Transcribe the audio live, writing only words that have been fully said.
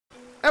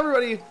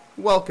Everybody,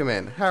 welcome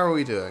in. How are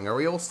we doing? Are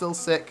we all still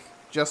sick?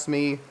 Just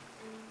me?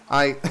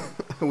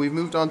 We've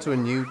moved on to a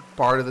new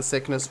part of the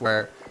sickness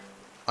where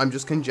I'm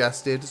just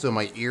congested, so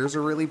my ears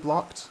are really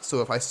blocked. So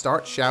if I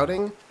start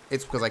shouting,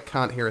 it's because I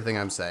can't hear a thing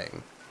I'm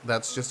saying.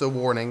 That's just a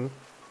warning.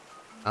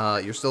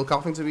 You're still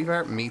coughing, to be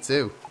fair? Me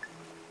too.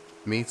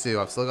 Me too.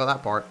 I've still got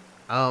that part.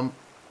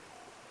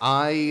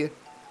 I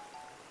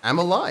am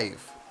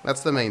alive.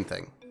 That's the main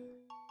thing.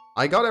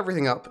 I got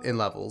everything up in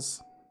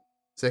levels.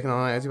 Sick and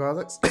on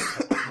antibiotics?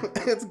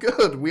 It's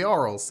good. We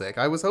are all sick.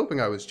 I was hoping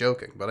I was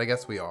joking, but I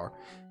guess we are.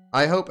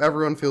 I hope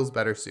everyone feels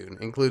better soon,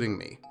 including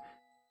me.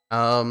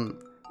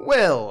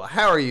 Will,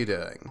 how are you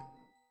doing?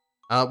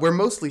 We're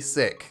mostly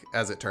sick,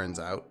 as it turns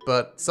out,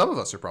 but some of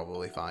us are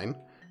probably fine.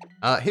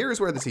 Here's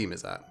where the team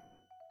is at.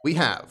 We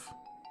have...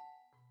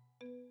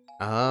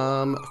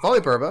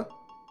 Follyburba.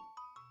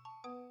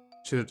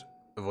 Should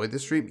avoid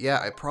this stream? Yeah,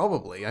 I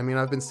mean,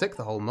 I've been sick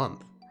the whole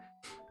month.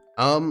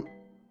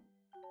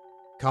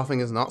 Coughing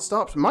has not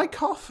stopped. My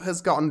cough has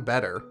gotten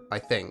better, I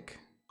think.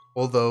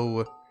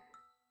 Although,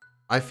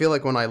 I feel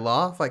like when I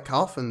laugh, I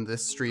cough, and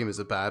this stream is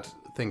a bad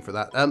thing for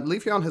that.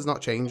 Leafeon has not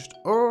changed.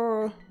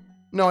 Or...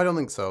 no, I don't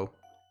think so.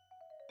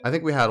 I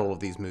think we had all of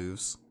these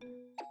moves.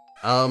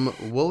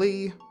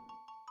 Wooly...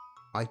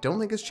 I don't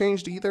think it's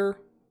changed either.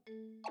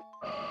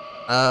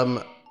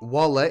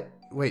 Wallet...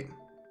 wait.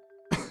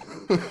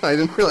 I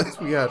didn't realize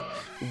we had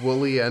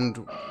Wooly and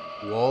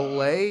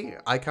Wale.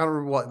 I can't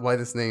remember why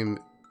this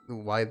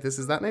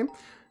is that name.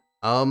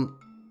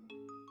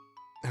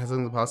 Has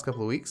in the past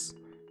couple of weeks.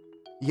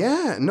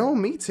 Yeah, no,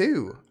 me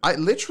too. I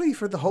literally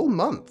for the whole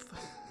month.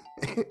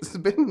 It's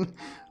been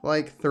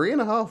like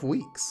 3.5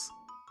 weeks.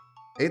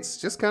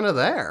 It's just kind of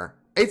there.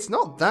 It's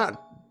not that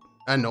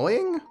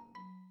annoying.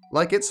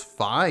 Like, it's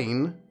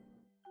fine.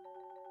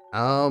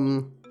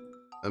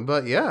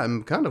 But yeah,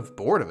 I'm kind of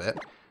bored of it.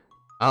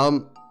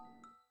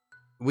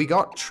 We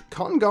got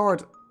Cotton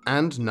Guard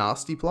and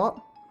Nasty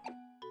Plot.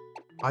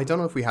 I don't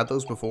know if we had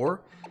those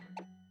before.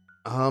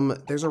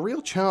 There's a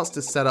real chance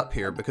to set up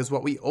here because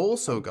what we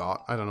also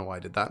got, I don't know why I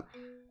did that.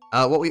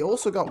 What we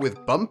also got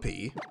with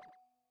Bumpy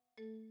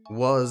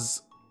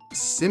was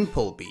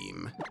Simple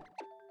Beam.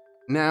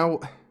 Now,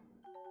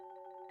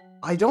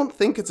 I don't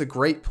think it's a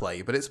great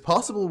play, but it's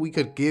possible we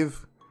could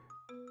give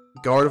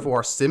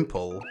Gardevoir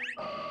Simple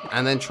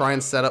and then try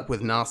and set up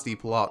with Nasty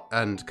Plot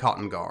and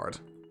Cotton Guard.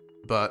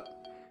 But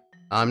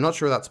I'm not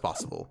sure that's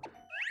possible.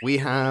 We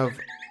have,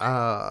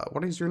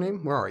 what is your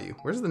name? Where are you?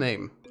 Where's the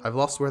name? I've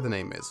lost where the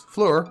name is.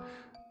 Fleur.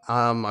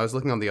 I was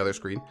looking on the other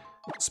screen.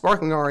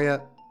 Sparkling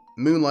Aria,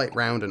 Moonlight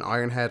Round, and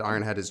Ironhead.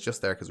 Ironhead is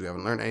just there because we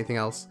haven't learned anything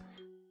else.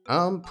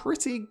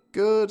 Pretty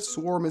good.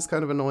 Swarm is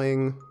kind of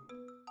annoying.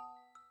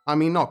 I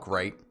mean, not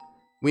great.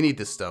 We need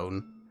the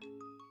stone.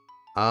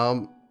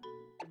 Bumpy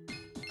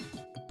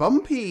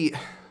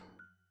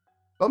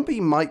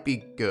might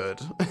be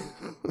good.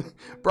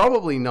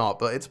 Probably not,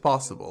 but it's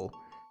possible.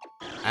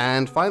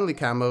 And finally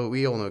Camo.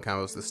 We all know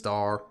Camo's the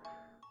star.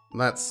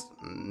 That's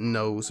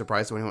no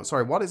surprise to anyone.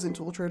 Sorry, what is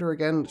Infiltrator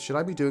again? Should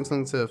I be doing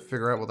something to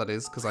figure out what that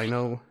is? Because I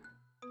know...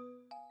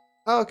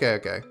 okay,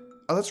 okay.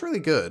 Oh, that's really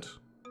good.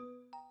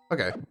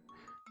 Okay.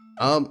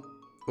 Wasn't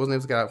able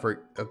to get out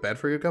for a bed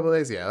for a couple of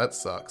days? Yeah, that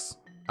sucks.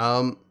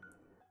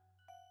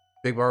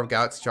 Big bar of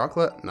Galaxy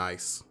Chocolate?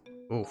 Nice.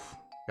 Oof.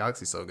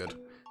 Galaxy's so good.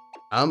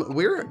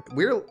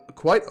 We're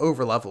quite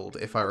over-leveled,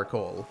 if I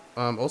recall.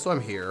 Also,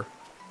 I'm here.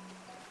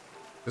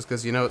 Just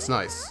because, you know, it's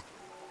nice.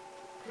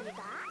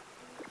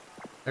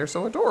 They're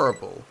so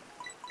adorable.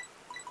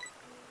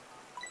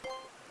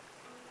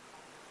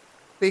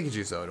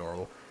 Pikachu's so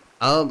adorable.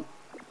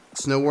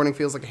 Snow Warning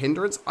feels like a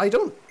hindrance? I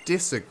don't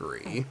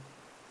disagree.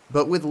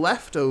 But with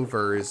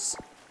leftovers...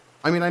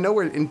 I mean, I know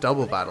we're in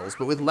double battles,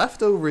 but with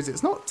leftovers,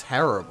 it's not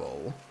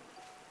terrible.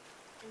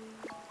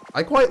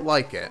 I quite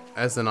like it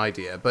as an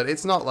idea, but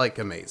it's not, like,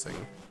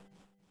 amazing.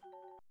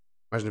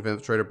 Imagine if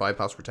Infiltrator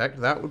bypass Protect.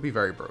 That would be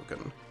very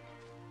broken.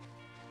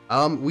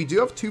 We do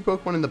have 2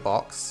 Pokemon in the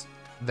box.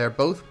 They're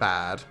both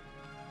bad.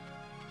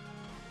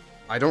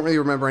 I don't really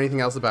remember anything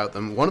else about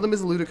them. One of them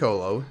is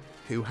Ludicolo,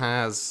 who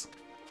has...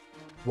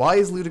 why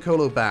is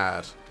Ludicolo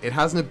bad? It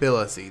has an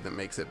ability that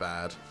makes it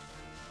bad.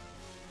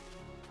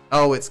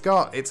 Oh, it's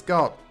got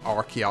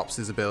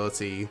Archeops's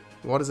ability.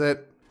 What is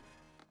it?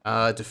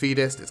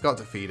 Defeatist. It's got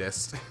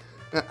Defeatist.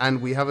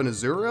 And we have an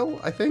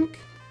Azurill, I think?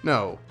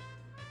 No.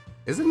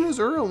 Is it an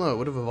Azurill? No, it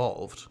would have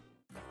evolved.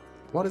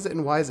 What is it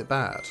and why is it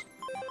bad?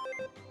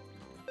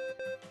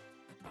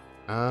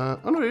 Oh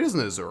no, it is an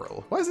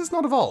Azurill. Why is this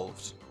not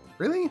evolved?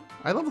 Really?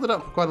 I leveled it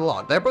up quite a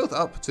lot. They're both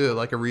up to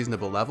like a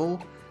reasonable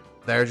level.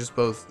 They're just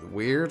both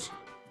weird.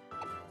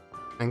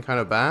 And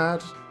kind of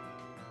bad.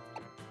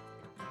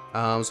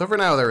 So for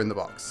now they're in the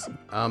box.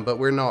 But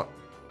we're not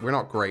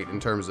great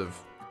in terms of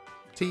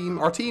team.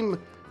 Our team,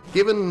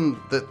 given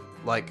that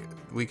like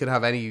we could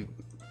have any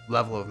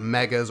level of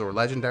megas or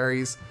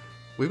legendaries,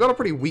 we've got a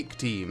pretty weak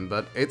team,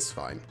 but it's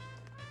fine.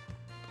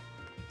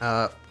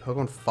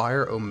 Pokemon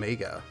Fire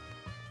Omega.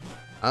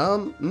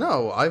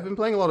 No, I've been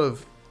playing a lot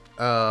of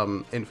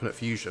Infinite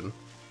Fusion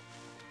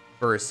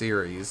for a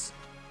series.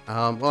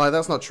 Well,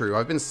 that's not true.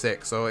 I've been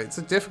sick, so it's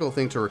a difficult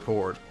thing to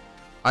record.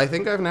 I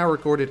think I've now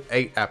recorded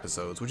 8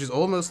 episodes, which is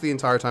almost the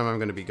entire time I'm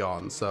going to be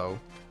gone, so...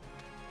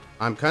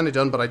 I'm kind of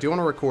done, but I do want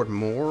to record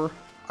more.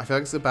 I feel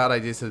like it's a bad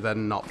idea to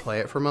then not play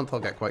it for a month. I'll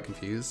get quite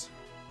confused.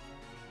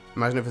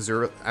 Imagine if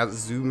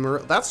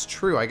Azumarill... That's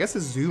true. I guess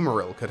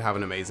Azumarill could have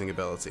an amazing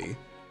ability.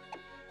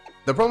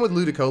 The problem with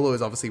Ludicolo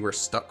is obviously we're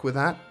stuck with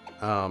that.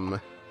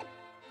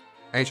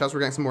 Any chance we're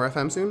getting some more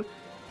FM soon?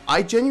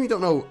 I genuinely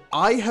don't know.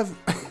 I have...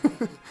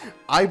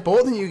 I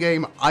bought the new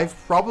game. I've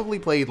probably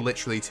played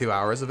literally 2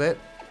 hours of it,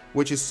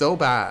 which is so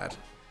bad.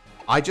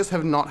 I just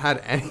have not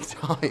had any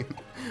time.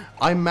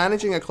 I'm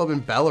managing a club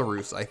in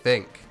Belarus, I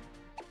think.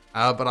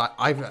 But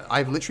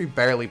I've literally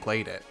barely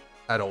played it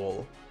at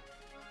all.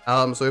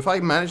 So if I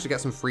manage to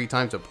get some free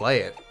time to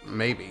play it,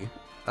 maybe.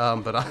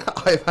 But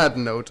I've had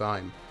no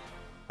time.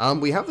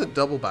 We have the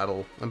double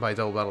battle, and by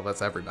double battle,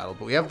 that's every battle,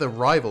 but we have the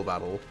rival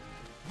battle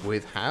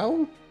with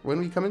How? When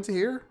we come into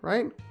here,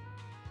 right? Am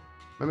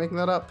I making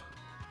that up?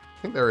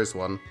 I think there is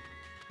one.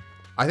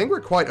 I think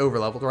we're quite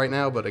over-leveled right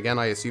now, but again,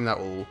 I assume that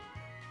will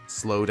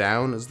slow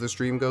down as the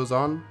stream goes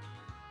on.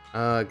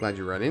 Glad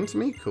you ran into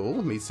me.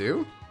 Cool, me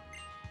too.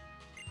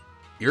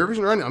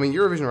 Eurovision Run? I mean,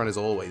 Eurovision Run is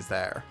always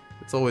there.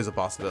 It's always a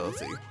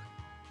possibility.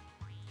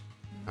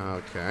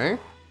 Okay.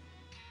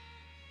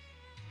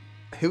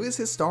 Who is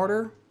his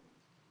starter?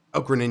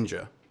 Oh,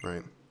 Greninja.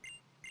 Right.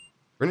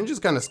 Greninja's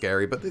kind of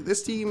scary, but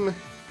this team...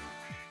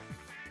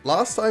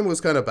 Last time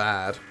was kind of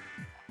bad.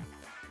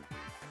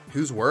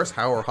 Who's worse,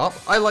 How or Hop?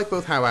 I like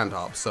both How and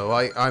Hop, so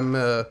I'm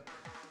a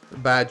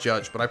bad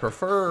judge, but I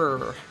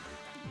prefer...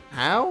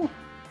 How?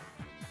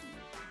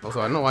 Also,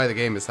 I don't know why the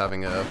game is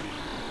having a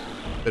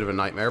bit of a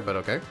nightmare, but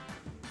okay.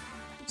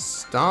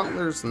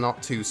 Stantler's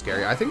not too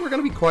scary. I think we're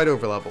going to be quite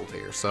over-leveled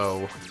here,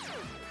 so...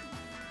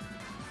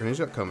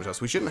 Greninja got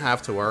Comatose. We shouldn't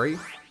have to worry.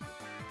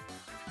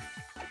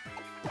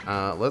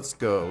 Let's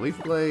go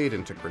Leaf Blade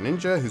into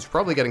Greninja, who's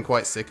probably getting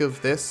quite sick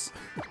of this.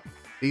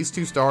 These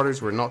 2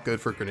 starters were not good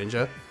for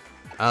Greninja.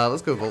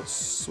 Let's go Volt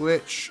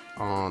Switch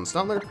on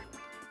Stantler.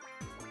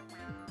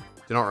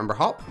 Do not remember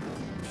Hop.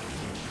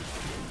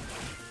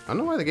 I don't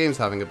know why the game's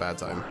having a bad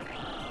time.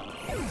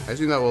 I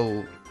assume that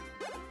will...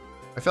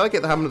 I feel like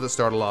it happened at the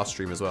start of last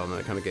stream as well, and then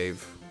it kind of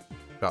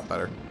got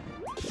better.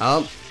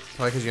 Probably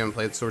because you haven't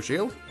played Sword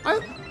Shield.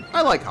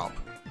 I like Hop,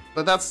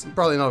 but that's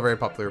probably not a very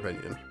popular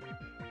opinion.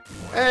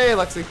 Hey,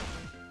 Lexi.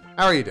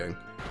 How are you doing?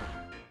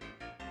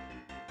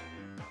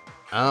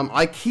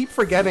 I keep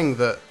forgetting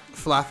that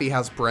Flaffy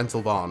has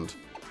Parental Bond.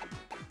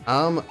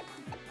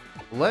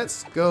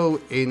 Let's go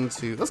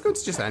into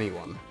just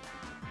anyone.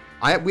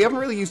 We haven't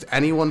really used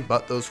anyone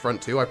but those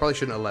front 2. I probably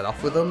shouldn't have let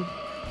off with them,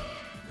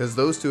 because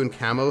those 2 in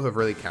camo have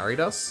really carried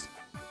us.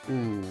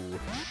 Ooh.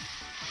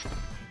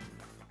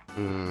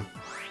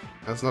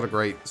 That's not a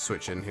great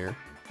switch in here.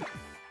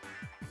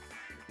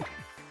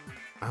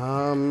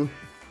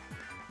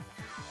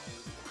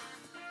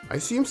 I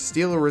assume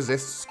Steel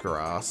resists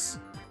grass.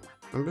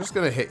 I'm just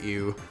gonna hit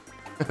you,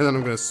 and then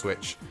I'm gonna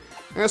switch.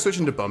 I'm gonna switch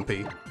into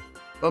Bumpy.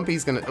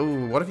 Bumpy's gonna...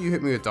 Oh, what if you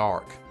hit me with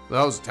Dark?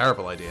 That was a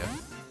terrible idea.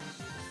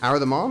 How are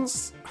the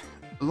Mons?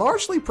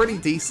 Largely pretty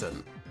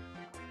decent.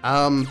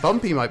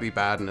 Bumpy might be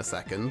bad in a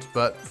second,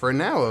 but for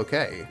now,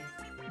 okay.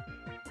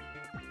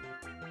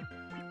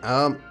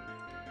 No,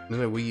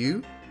 Wii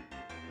U?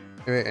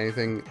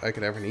 Anything I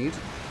could ever need?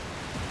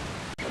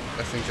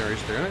 I think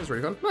Generation 3 on it is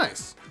really fun.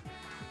 Nice.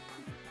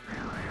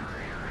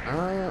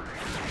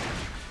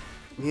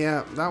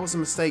 Yeah, that was a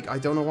mistake. I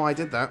don't know why I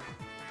did that.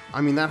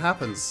 I mean, that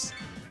happens.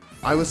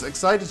 I was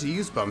excited to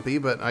use Bumpy,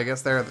 but I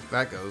guess there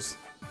that goes.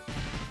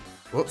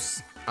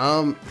 Whoops.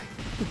 I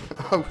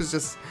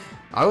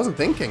wasn't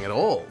thinking at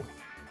all.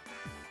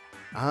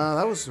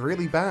 That was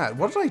really bad.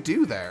 What did I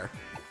do there?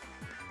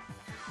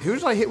 Who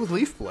did I hit with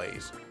Leaf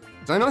Blade?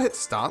 Did I not hit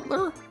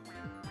Stantler?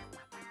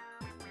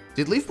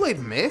 Did Leaf Blade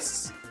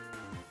miss?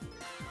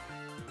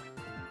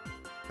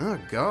 Oh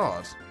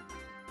god.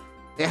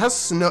 It has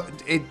snow.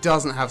 It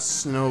doesn't have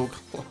Snow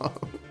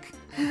Cloak.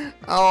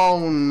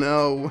 Oh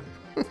no.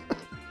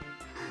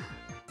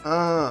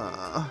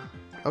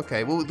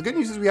 Okay, well the good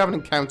news is we have an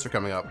encounter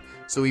coming up,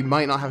 so we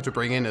might not have to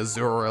bring in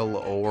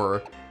Azurill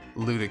or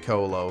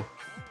Ludicolo.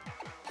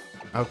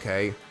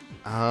 Okay.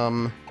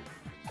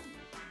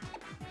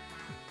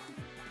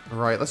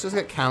 Right, let's just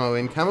get Camo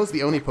in. Camo's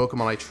the only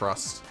Pokemon I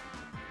trust.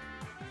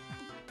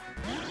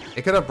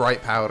 It could have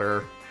Bright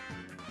Powder.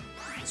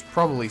 It's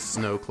probably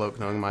Snow Cloak,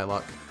 knowing my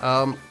luck.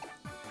 I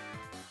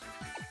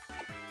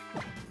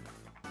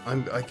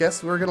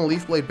guess we're gonna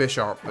Leaf Blade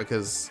Bisharp,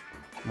 because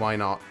why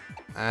not?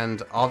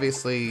 And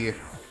obviously,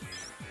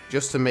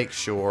 just to make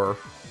sure...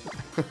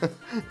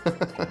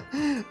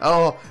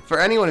 Oh, for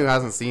anyone who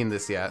hasn't seen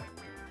this yet,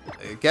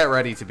 get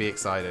ready to be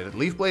excited.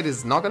 Leaf Blade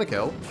is not gonna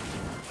kill.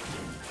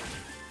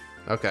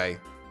 Okay.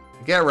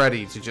 Get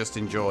ready to just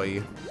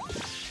enjoy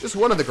just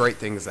one of the great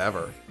things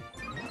ever.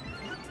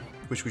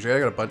 Which we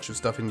got a bunch of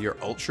stuff in your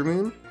Ultra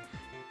Moon.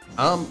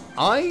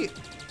 I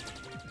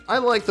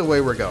like the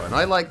way we're going.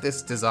 I like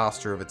this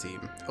disaster of a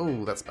team.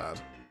 Oh, that's bad.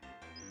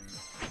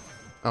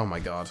 Oh my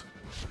god.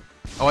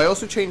 Oh, I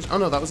also changed... Oh,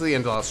 no, that was at the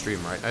end of last stream,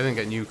 right? I didn't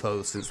get new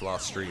clothes since the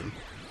last stream.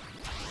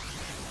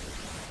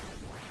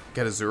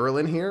 Get Azurill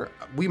in here?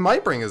 We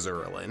might bring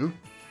Azurill in.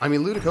 I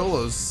mean,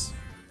 Ludicolo's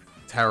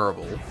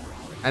terrible.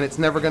 And it's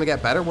never going to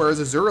get better, whereas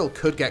Azurill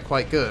could get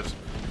quite good.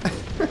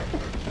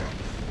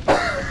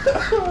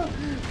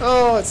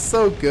 Oh, it's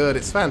so good.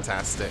 It's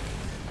fantastic.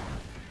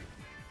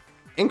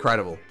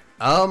 Incredible.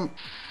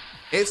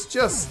 It's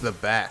just the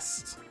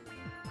best.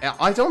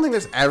 I don't think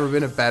there's ever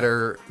been a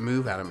better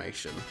move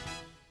animation.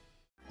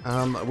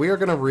 We are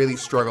going to really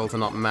struggle to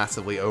not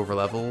massively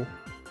overlevel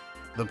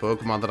the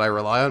Pokemon that I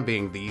rely on,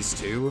 being these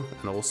two,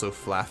 and also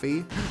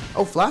Flaffy.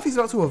 Oh, Flaffy's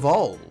about to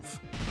evolve.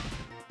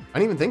 I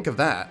didn't even think of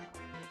that.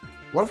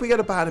 What if we get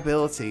a bad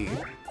ability?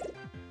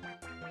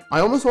 I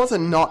almost want to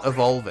not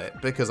evolve it,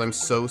 because I'm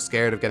so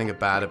scared of getting a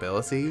bad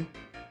ability.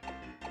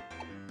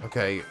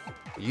 Okay,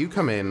 you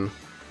come in.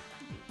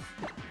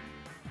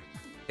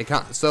 It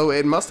can't, so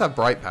it must have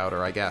Bright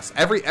Powder, I guess.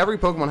 Every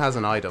Pokemon has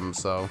an item,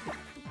 so...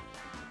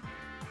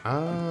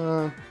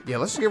 yeah,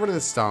 let's just get rid of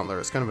this Stantler.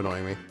 It's kind of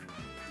annoying me.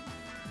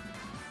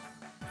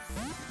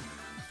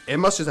 It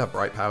must just have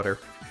Bright Powder.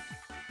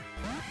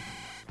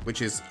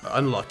 Which is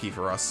unlucky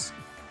for us.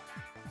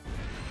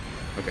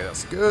 Okay,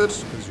 that's good,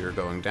 because you're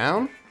going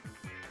down.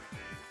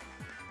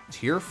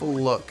 Tearful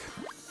Look.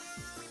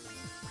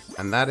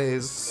 And that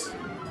is...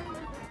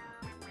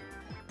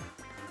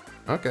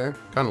 Okay,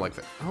 kind of like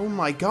that. Oh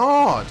my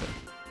god!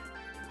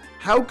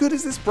 How good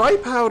is this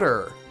Bright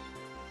Powder?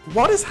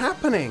 What is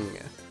happening?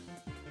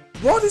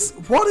 What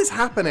is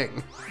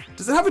happening?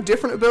 Does it have a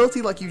different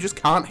ability, like you just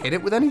can't hit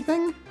it with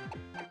anything?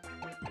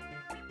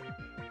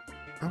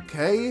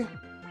 Okay.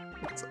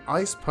 Let's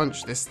Ice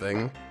Punch this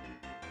thing.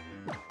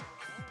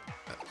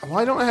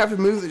 Why don't I have a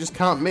move that just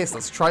can't miss?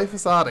 Let's try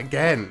Facade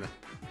again.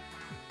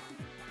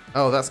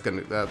 Oh, that's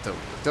gonna...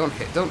 don't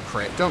hit. Don't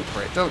crit. Don't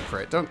crit. Don't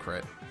crit. Don't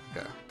crit.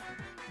 Okay.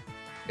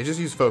 It just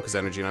used Focus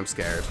Energy and I'm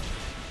scared.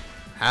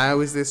 How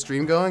is this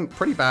stream going?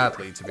 Pretty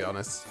badly, to be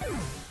honest.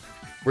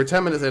 We're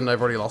 10 minutes in and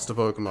I've already lost a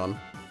Pokemon.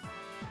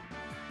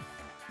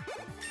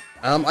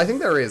 I think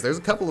there is. There's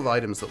a couple of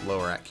items that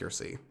lower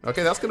accuracy.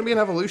 Okay, that's going to be an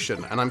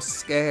evolution, and I'm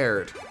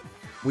scared.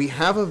 We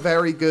have a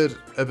very good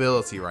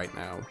ability right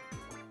now.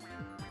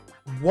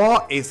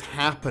 What is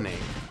happening?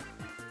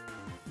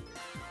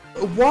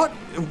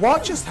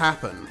 What just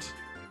happened?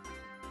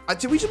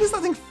 Did we just miss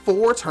that thing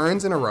 4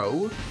 turns in a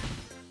row?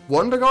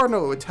 Wonder Guard?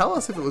 No, it would tell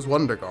us if it was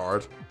Wonder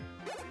Guard.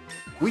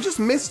 We just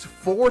missed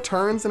 4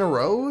 turns in a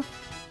row?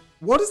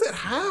 What does it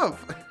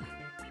have?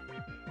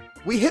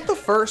 We hit the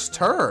first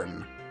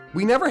turn.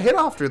 We never hit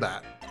after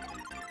that.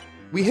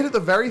 We hit it the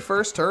very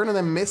first turn and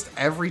then missed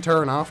every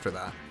turn after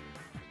that.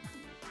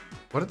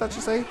 What did that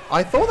just say?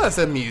 I thought that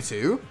said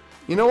Mewtwo.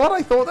 You know what?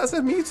 I thought that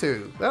said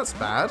Mewtwo. That's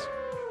bad.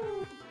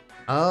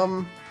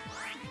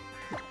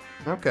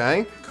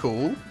 Okay,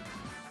 cool.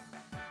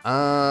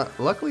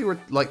 Luckily we're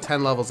like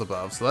 10 levels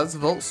above, so let's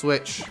Volt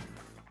Switch.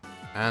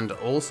 And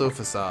also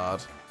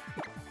Facade.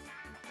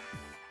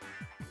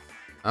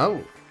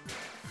 Oh.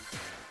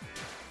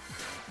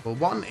 Well,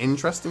 what an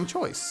interesting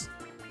choice.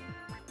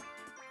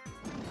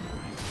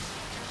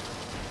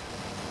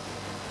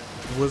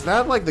 Was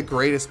that like the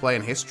greatest play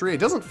in history? It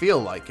doesn't feel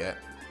like it.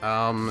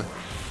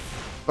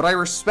 But I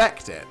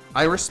respect it.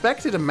 I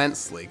respect it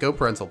immensely. Go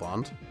Parental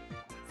Bond.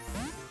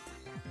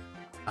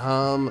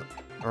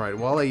 Alright,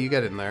 Wale, you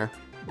get in there.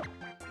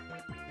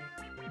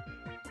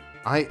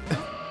 It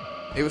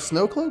was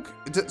Snowcloak?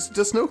 Does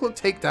Snowcloak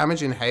take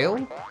damage in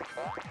Hail?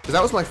 Because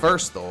that was my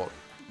first thought.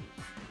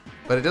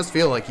 But it does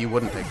feel like he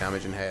wouldn't take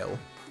damage in Hail.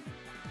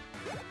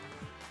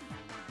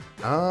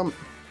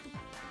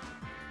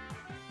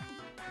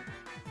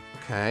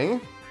 Okay.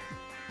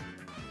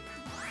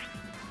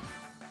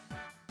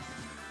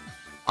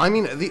 I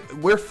mean,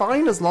 we're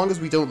fine as long as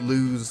we don't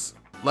lose...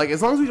 Like,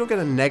 as long as we don't get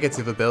a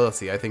negative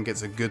ability, I think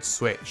it's a good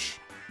switch.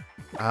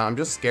 I'm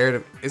just scared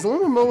of... Is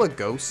Alomomola a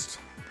ghost?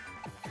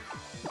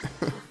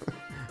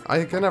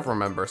 I can never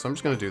remember, so I'm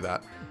just going to do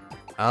that.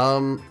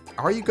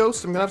 Are you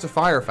Ghost? I'm going to have to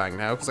Fire Fang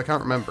now, because I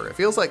can't remember. It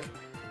feels like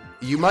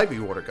you might be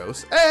Water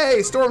Ghost.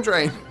 Hey, Storm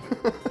Drain!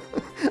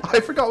 I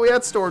forgot we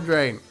had Storm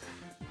Drain.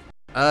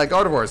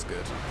 Gardevoir is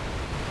good.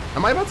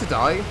 Am I about to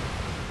die?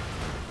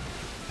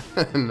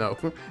 No.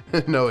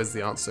 No is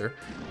the answer.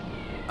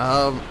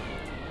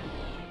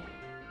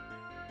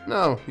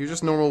 No, you're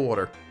just normal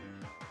water.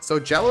 So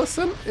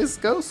Jellicent is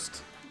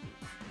Ghost?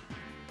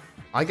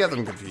 I get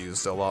them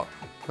confused a lot.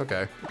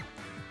 Okay.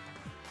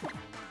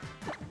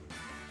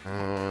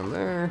 And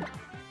there.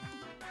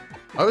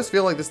 I always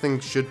feel like this thing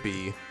should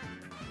be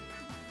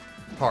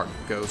part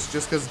Ghost,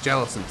 just because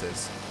Jellicent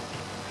is.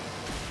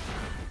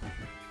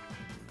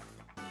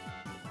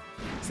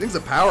 This thing's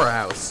a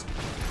powerhouse.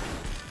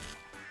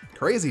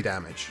 Crazy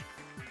damage.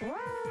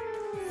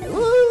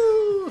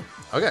 Woo!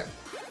 Okay.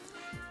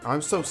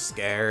 I'm so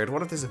scared.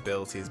 What if this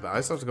ability is bad?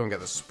 I still have to go and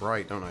get the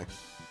sprite, don't I?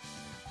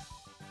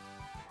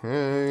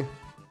 Hey.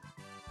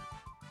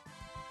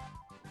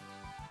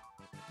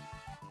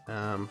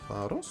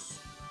 Faros.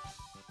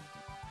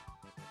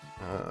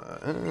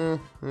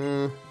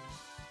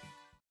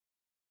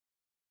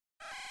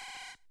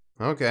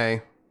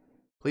 Okay.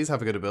 Please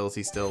have a good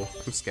ability still.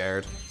 I'm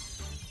scared.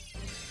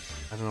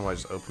 I don't know why I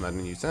just opened that in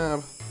a new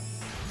tab.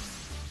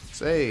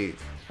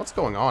 Save. What's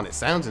going on? It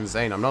sounds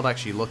insane. I'm not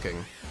actually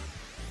looking.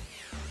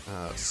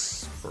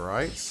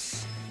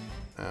 Sprites.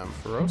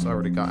 Ampharos. I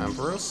already got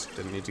Ampharos.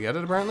 Didn't need to get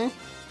it, apparently.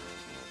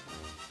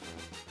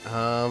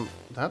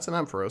 That's an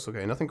Ampharos.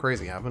 Okay, nothing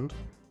crazy happened.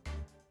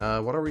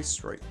 What are we?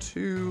 Strike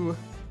 2.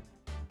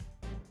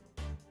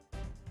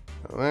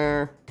 Go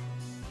there.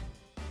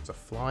 It's a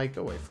fly.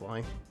 Go away,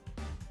 fly.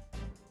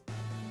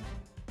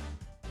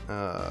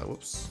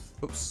 Whoops.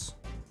 Whoops.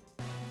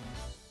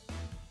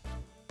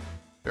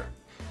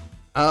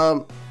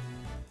 Sure.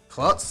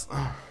 Klutz?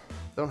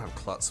 Don't have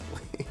Klutz,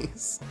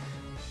 please.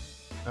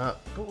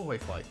 Go away,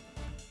 fly.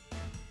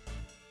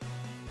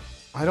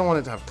 I don't want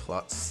it to have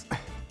Klutz.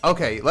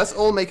 Okay, let's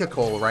all make a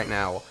call right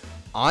now.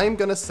 I'm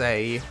gonna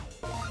say...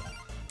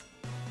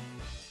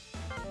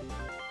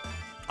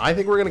 I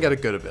think we're gonna get a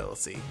good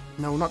ability.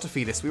 No, not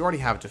Defeatist. We already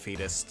have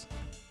Defeatist.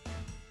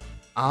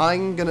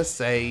 I'm gonna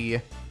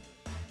say...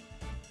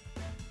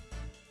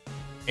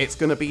 It's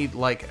gonna be,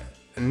 like,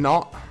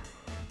 not...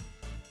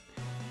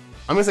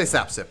 I'm gonna say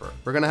Sap Sipper.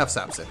 We're gonna have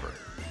Sap Sipper.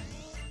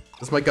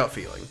 That's my gut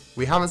feeling.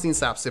 We haven't seen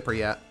Sap Sipper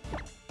yet.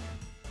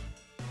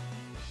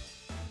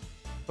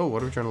 Oh,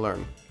 what are we trying to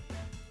learn?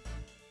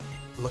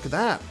 Look at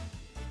that.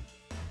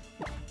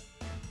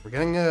 We're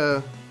getting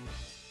a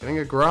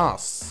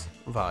grass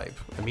vibe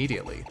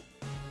immediately.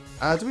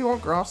 Do we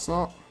want grass?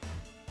 Not.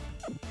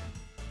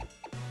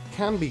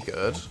 Can be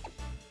good.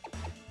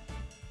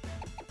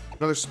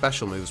 Another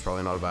special move is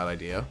probably not a bad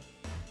idea.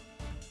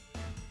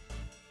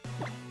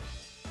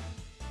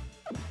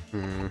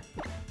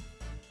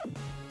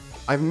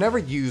 I've never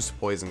used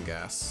poison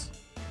gas.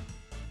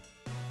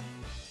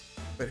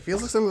 But it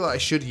feels like something that I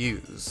should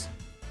use.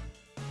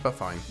 But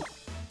fine.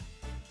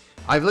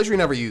 I've literally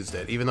never used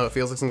it, even though it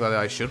feels like something that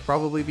I should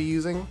probably be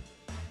using.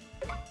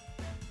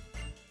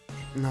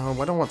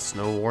 No, I don't want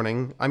snow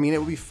warning. I mean, it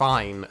would be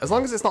fine. As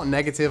long as it's not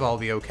negative, I'll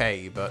be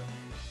okay, but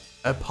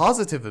a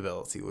positive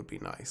ability would be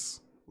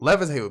nice.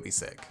 Levitate would be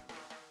sick.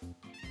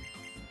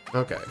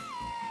 Okay.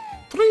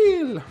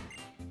 Thrill!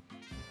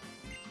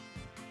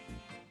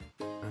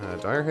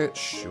 Dire hit,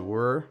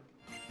 sure.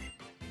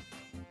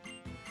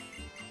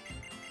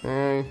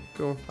 Okay,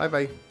 cool.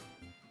 Bye-bye.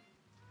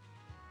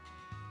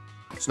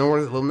 Snow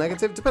warning is a little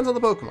negative. Depends on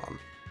the Pokemon.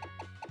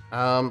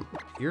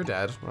 You're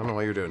dead. I don't know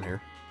what you're doing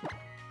here.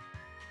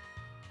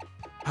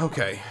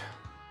 Okay.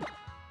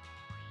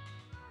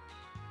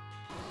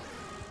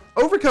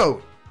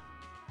 Overcoat!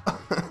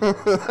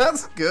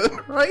 That's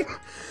good, right?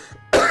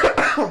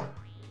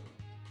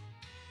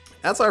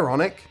 That's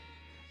ironic.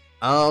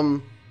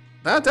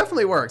 That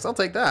definitely works. I'll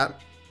take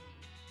that.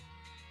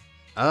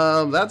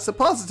 That's a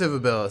positive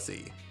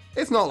ability.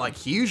 It's not like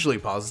hugely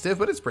positive,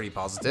 but it's pretty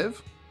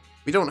positive.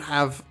 We don't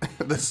have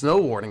the snow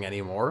warning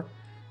anymore,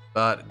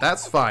 but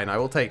that's fine. I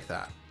will take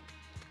that.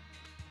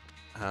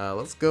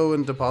 Let's go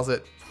and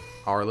deposit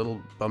our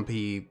little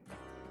bumpy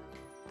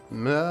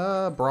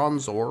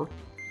Bronzor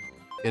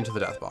into the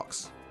death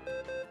box.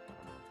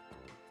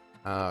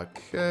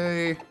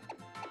 Okay.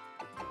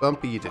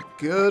 Bumpy, you did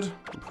good.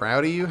 I'm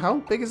proud of you. How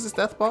big is this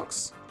death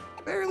box?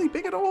 Barely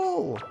big at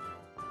all.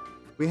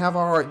 We have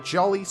our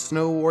Jolly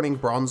Snow Warning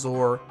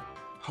Bronzor,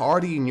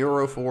 Hardy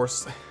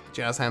Neuroforce,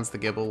 Jazz Hands the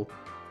Gibble,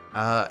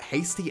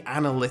 Hasty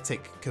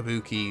Analytic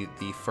Kabuki,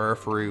 the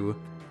Furfrou,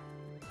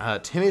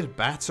 Timid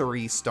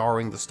Battery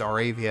starring the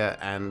Staravia,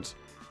 and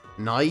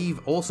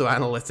Naive, also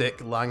Analytic,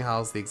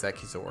 Langhals the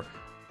Executor.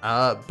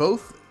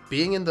 Both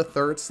being in the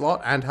third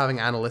slot and having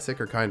Analytic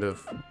are kind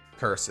of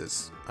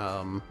curses.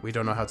 We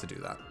don't know how to do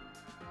that.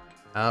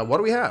 What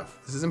do we have?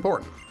 This is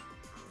important.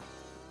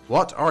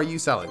 What are you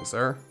selling,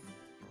 sir?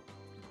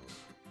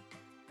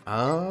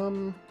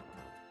 That's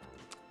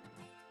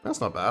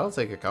not bad. I'll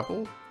take a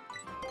couple.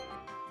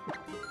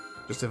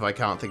 Just if I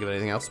can't think of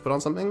anything else to put on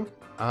something.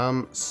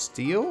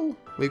 Steel?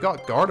 We've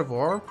got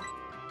Gardevoir.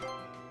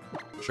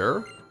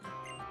 Sure.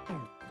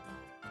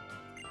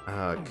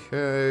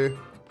 Okay.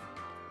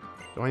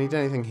 Do I need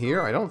anything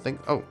here? I don't think...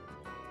 Oh.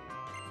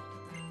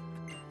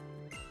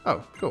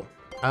 Oh, cool.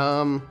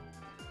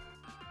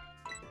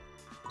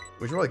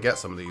 We should probably get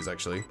some of these,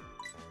 actually.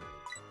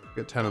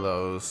 Get 10 of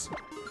those.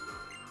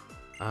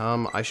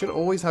 I should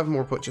always have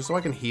more put, just so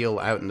I can heal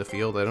out in the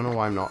field. I don't know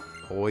why I'm not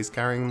always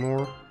carrying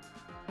more.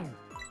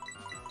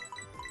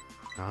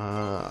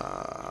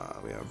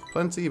 We have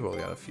plenty, but we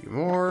got a few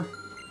more.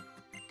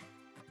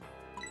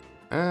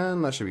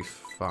 And that should be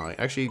fine.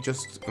 Actually,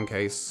 just in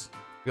case.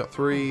 We got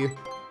 3, we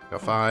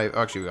got 5.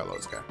 Oh, actually, we got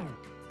loads, okay.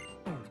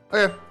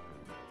 Okay.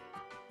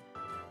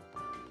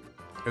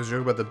 I was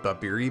joking about the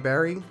Babiri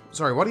Berry.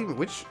 Sorry, what even,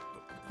 which?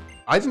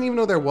 I didn't even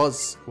know there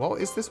was,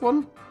 what is this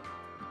one?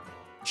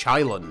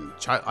 Chilon.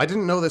 I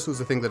didn't know this was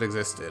a thing that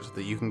existed,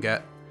 that you can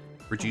get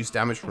reduced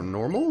damage from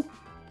normal.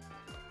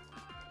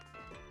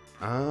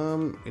 You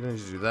don't need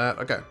to do that.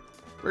 Okay,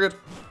 we're good.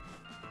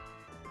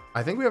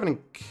 I think we have an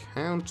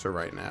encounter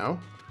right now.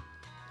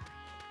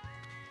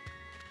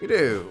 We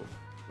do.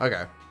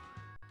 Okay.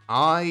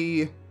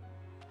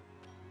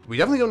 We We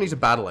definitely don't need to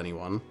battle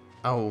anyone.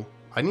 Oh,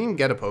 I didn't even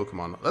get a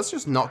Pokemon. Let's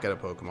just not get a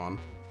Pokemon.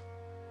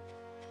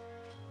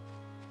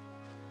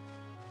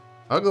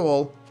 Hug the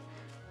wall.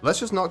 Let's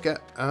just not get,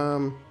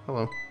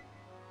 hello.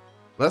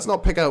 Let's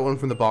not pick out one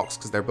from the box,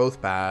 because they're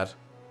both bad.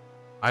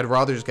 I'd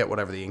rather just get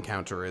whatever the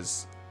encounter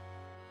is.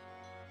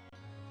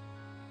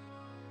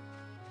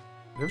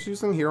 There's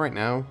something here right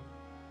now.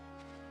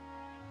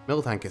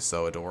 Miltank is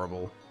so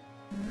adorable.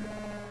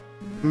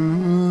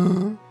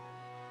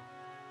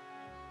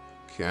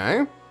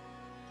 Okay.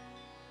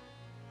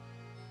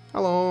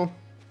 Hello.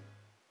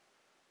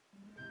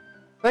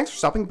 Thanks for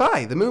stopping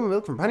by. The Moon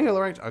Milk from Penny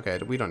Right. Okay,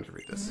 we don't need to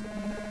read this.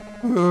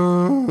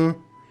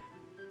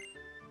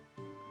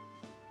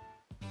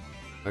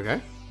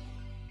 Okay.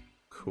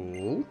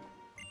 Cool.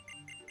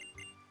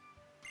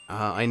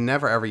 I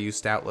never ever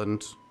use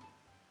Stoutland.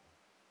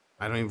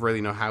 I don't even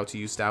really know how to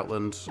use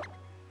Stoutland.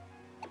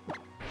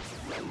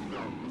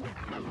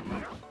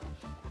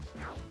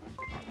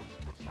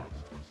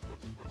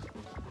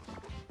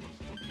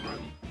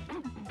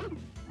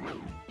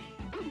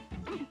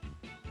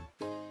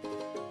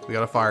 We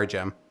got a fire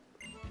gem.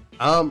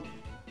 I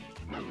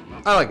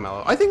like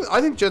Mellow. I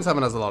think Gen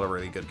 7 has a lot of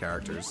really good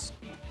characters.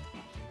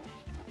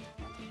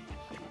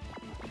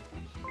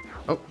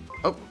 Oh,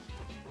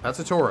 that's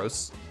a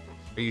Tauros.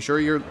 Are you sure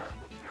you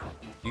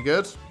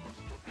good?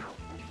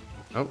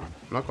 Oh,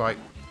 not quite.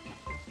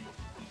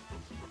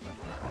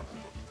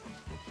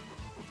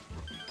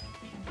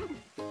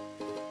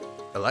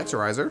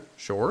 Electrizer,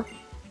 sure.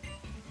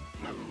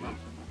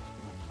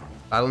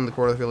 Battling the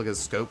quarter, I feel like is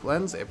scope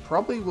lens. It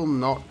probably will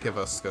not give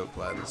us scope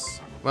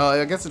lens. Well,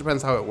 I guess it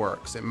depends how it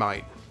works. It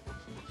might.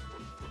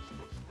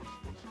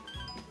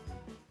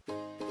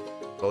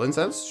 Full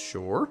incense,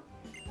 sure.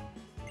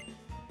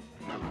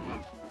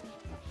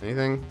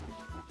 Anything?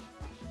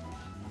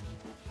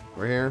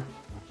 We're here.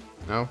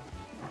 No.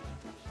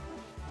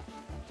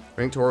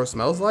 Ring Tauros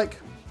smells like?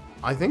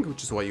 I think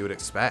which is what you would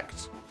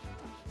expect.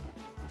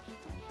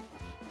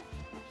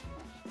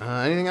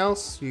 Anything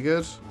else? You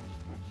good?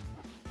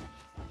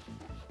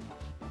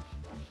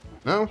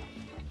 No?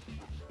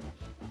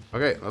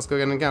 Okay, let's go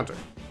get an encounter.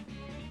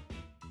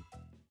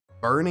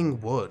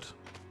 Burning wood.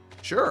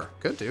 Sure,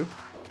 could do.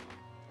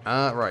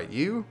 Right,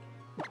 you.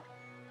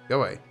 Go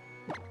away.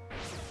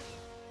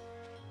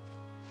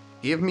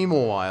 Give me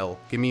Mawile.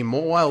 Give me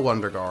Mawile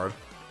Wonder Guard.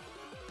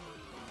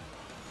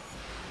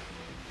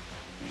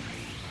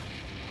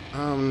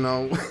 Oh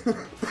no.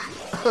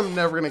 I'm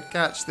never gonna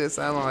catch this,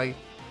 am I?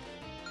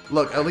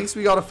 Look, at least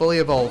we got a fully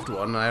evolved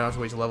one, and I don't have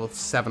to wait till level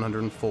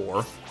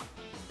 704.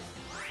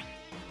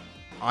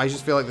 I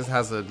just feel like this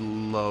has a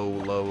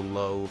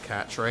low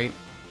catch rate.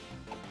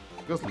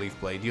 Goes Leaf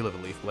Blade. You live a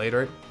Leaf Blade,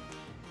 right?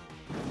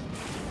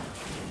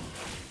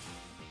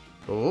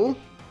 Cool.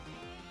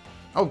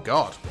 Oh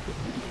god.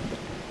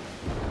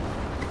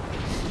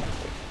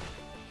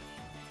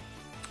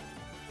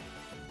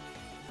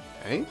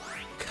 Okay.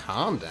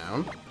 Calm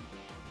down.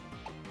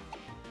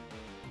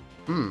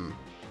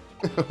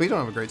 We don't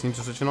have a great team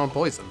to switch in on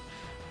poison.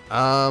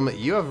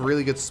 You have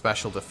really good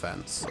special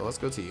defense, so let's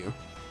go to you.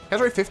 Catch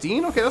rate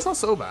 15? Okay, that's not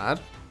so bad.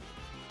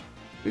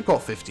 We've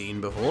caught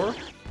 15 before.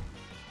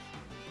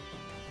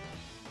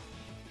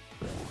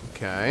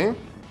 Okay.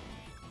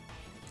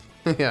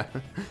 Yeah.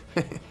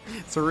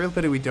 It's a real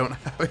pity we don't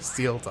have a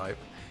steel type.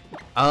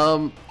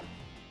 Why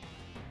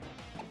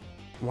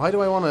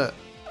do I want a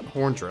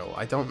Horn Drill?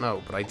 I don't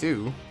know, but I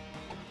do.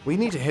 We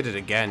need to hit it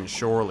again,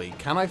 surely.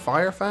 Can I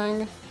Fire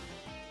Fang?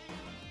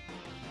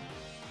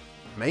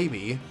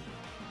 Maybe.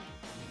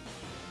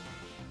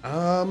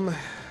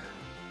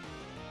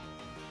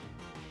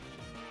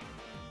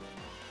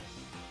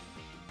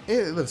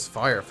 It lives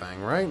Fire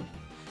Fang, right?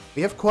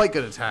 We have quite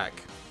good attack.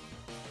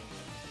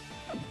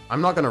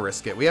 I'm not gonna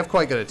risk it. We have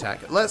quite good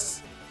attack.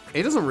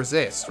 It doesn't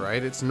resist,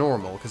 right? It's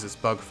normal because it's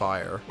Bug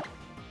Fire.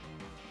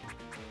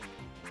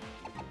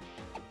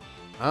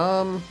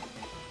 We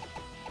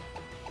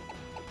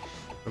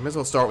may as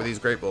well start with these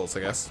Great Balls, I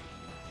guess.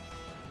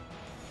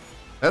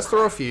 Let's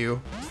throw a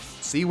few,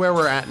 see where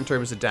we're at in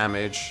terms of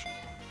damage,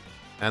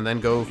 and then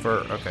go for...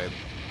 Okay.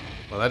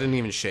 Well, that didn't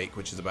even shake,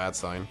 which is a bad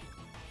sign.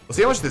 We'll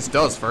see how much this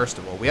does, first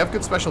of all. We have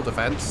good special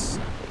defense.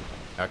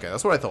 Okay,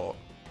 that's what I thought.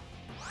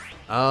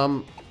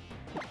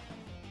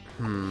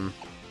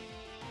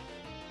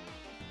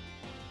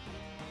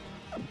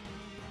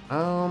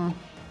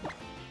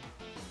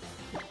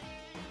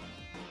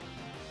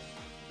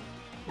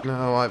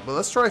 No, well,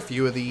 let's try a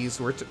few of these.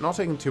 We're not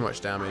taking too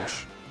much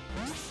damage.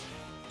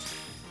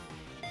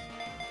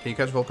 Can you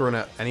catch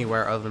Volcarona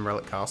anywhere other than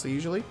Relic Castle,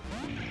 usually?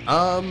 You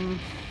can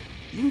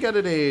get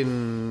it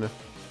in...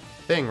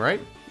 Thing,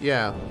 right?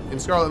 Yeah. In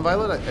Scarlet and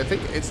Violet? I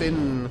think it's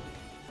in...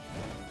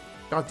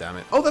 God damn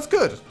it. Oh, that's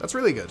good! That's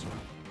really good.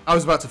 I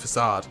was about to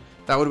Facade.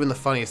 That would have been the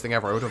funniest thing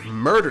ever. I would have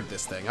murdered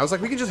this thing. I was like,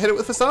 we can just hit it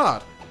with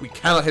Facade. We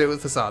cannot hit it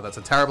with Facade. That's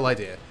a terrible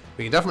idea.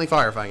 We can definitely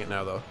Fire Fang it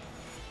now, though.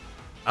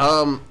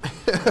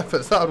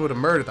 Facade would have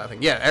murdered that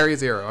thing. Yeah, Area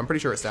 0. I'm pretty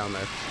sure it's down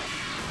there.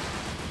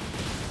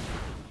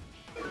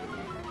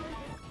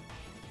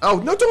 Oh,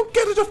 no, don't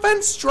get a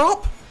defense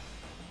drop!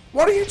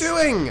 What are you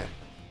doing?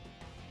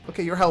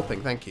 Okay, you're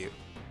helping. Thank you.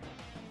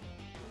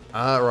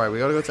 Right, we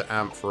gotta go to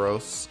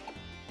Ampharos.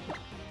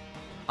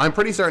 I'm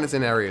pretty certain it's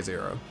in Area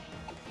 0.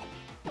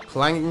 The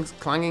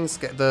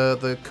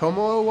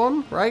Komo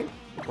one, right?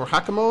 Or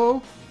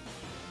Hakamo?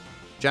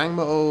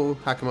 Jangmo,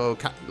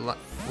 Hakamo,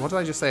 what did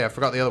I just say? I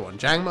forgot the other one.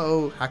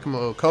 Jangmo,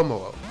 Hakamo,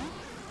 Komo.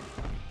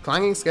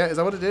 Clanging Scare, is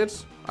that what it did?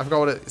 I forgot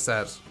what it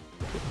said.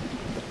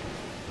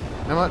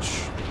 How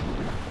much?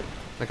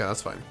 Okay,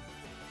 that's fine.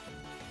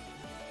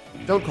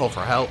 Don't call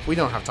for help. We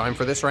don't have time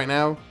for this right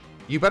now.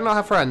 You better not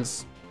have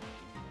friends.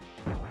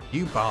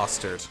 You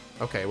bastard.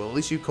 Okay, well at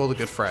least you called a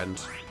good friend.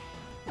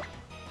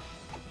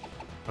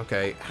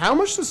 Okay, how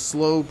much does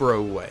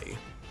Slowbro weigh?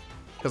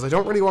 Because I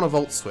don't really want to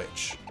Volt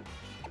Switch.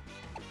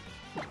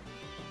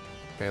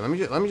 Okay, let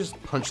me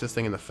just punch this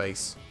thing in the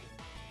face.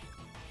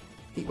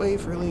 Heat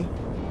Wave, really?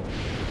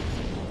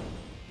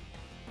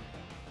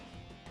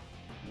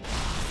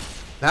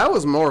 That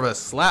was more of a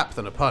slap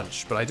than a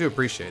punch, but I do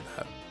appreciate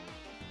that.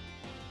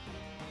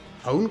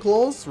 Hone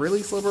Claws?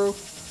 Really, Slowbro?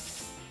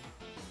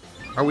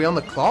 Are we on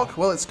the clock?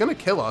 Well, it's gonna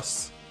kill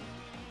us.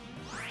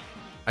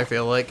 I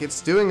feel like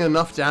it's doing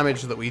enough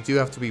damage that we do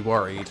have to be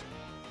worried.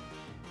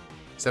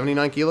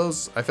 79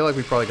 kilos? I feel like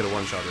we probably could have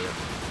one-shot it.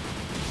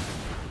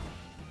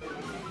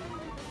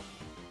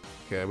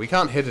 Okay, we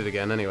can't hit it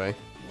again anyway.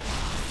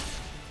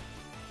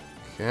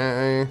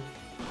 Okay.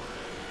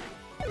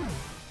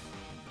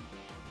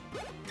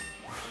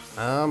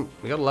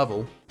 We got a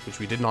level, which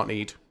we did not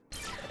need.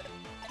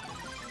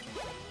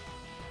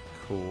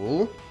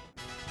 Cool.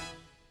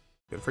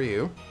 Good for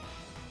you.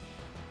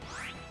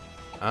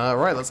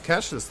 Right, let's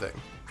catch this thing.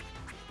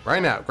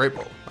 Right now, Great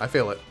Ball. I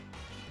feel it.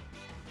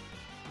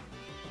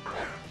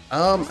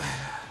 I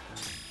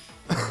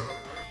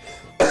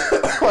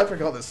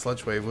forgot that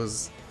Sludge Wave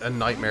was a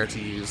nightmare to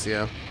use,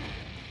 yeah.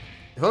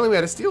 If only we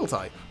had a Steel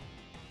type.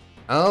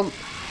 I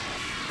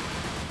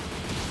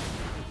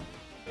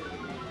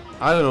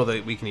don't know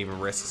that we can even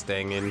risk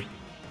staying in.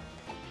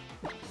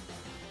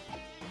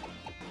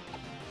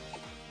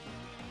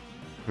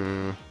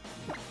 I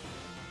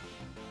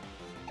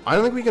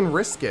don't think we can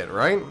risk it,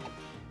 right?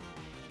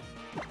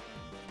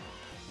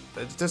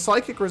 Does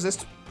Psychic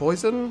resist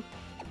poison?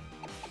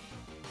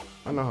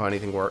 I don't know how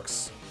anything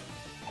works.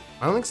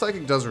 I don't think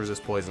Psychic does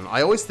resist poison.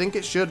 I always think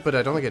it should, but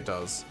I don't think it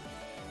does.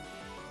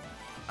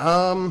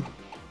 You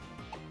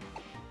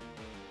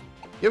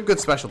have good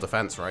special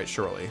defense, right?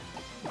 Surely.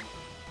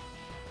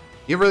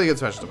 You have really good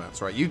special defense,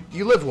 right?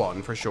 You live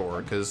one, for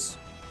sure, because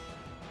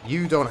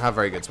you don't have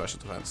very good special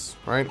defense,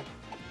 right?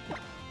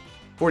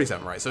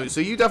 47, right?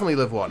 So you definitely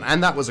live one,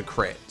 and that was a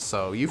crit,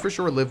 so you for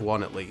sure live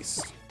one at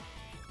least.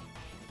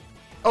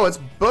 Oh, it's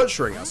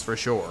butchering us for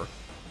sure.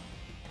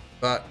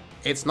 But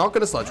it's not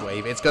gonna Sludge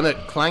Wave, it's gonna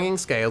Clanging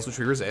Scales, which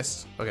we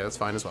resist. Okay, that's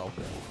fine as well.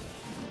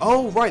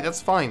 Oh, right,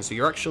 that's fine. So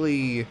you're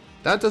actually...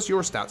 That does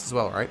your stats as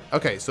well, right?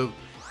 Okay, so...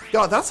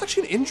 God, that's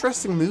actually an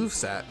interesting move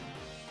set.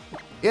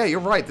 Yeah, you're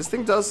right. This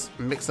thing does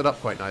mix it up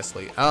quite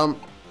nicely.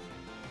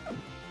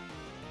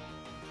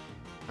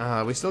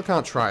 We still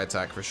can't try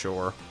attack for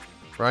sure.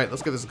 Right,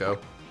 let's give this a go.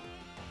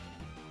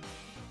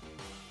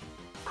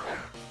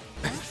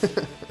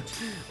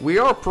 We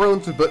are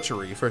prone to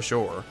butchery for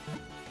sure.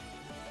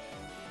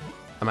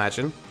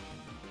 Imagine.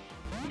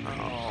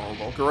 Oh,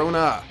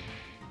 Volcarona.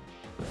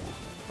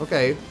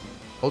 Okay.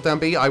 Hold down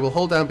B. I will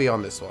hold down B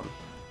on this one.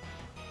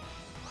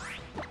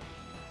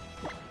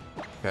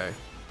 Okay.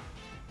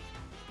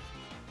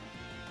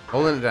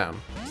 Holding it down.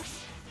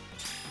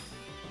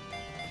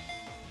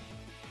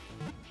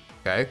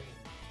 Okay.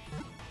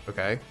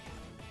 Okay.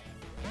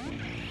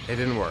 It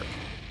didn't work.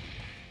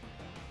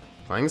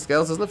 Flying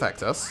Scales doesn't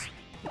affect us.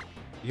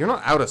 You're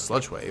not out of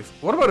Sludge Wave.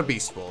 What about a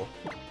Beast Ball?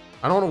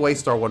 I don't want to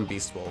waste our one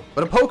Beast Ball.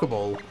 But a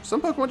Pokeball.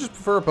 Some Pokemon just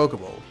prefer a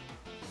Pokeball.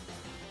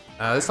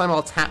 This time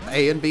I'll tap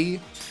A and B.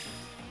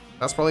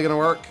 That's probably going to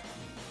work.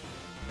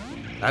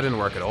 That didn't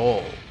work at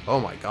all. Oh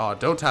my god.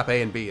 Don't tap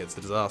A and B. It's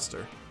a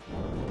disaster.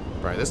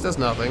 Right, this does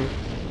nothing.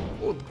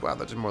 Oh, wow,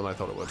 that did more than I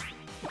thought it would.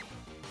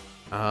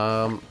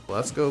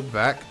 Let's go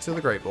back to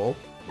the Great Ball.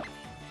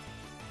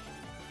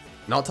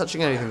 Not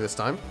touching anything this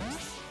time.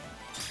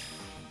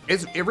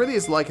 It really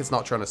is like it's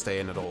not trying to stay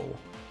in at all.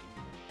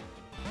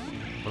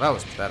 Well, that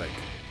was pathetic.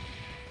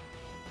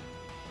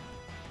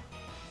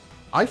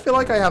 I feel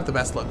like I have the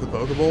best luck with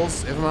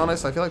Pokeballs, if I'm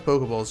honest. I feel like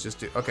Pokeballs just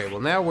do... Okay, well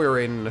now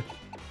we're in...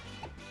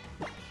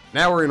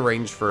 Now we're in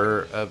range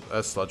for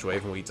a Sludge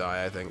Wave and we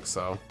die, I think,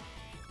 so...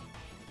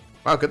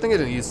 Wow, good thing I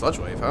didn't use Sludge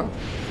Wave, huh?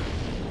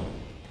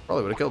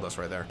 Probably would have killed us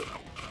right there.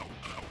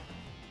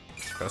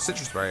 Got a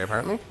Citrus Berry,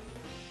 apparently.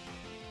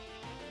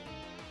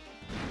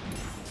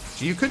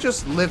 So you could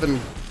just live and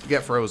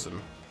get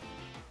frozen.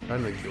 I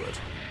don't think you would.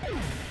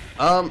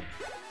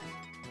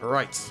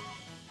 Right.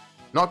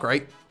 Not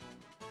great.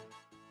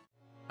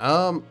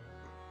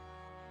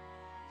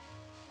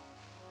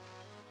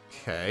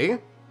 Okay.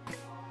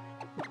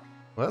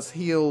 Let's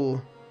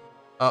heal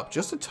up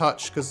just a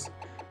touch, because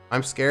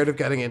I'm scared of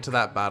getting into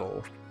that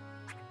battle.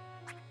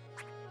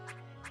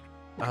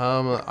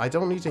 I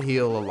don't need to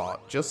heal a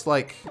lot. Just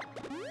like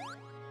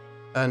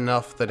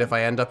enough that if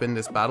I end up in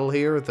this battle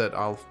here, that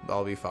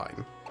I'll be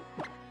fine.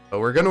 But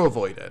we're going to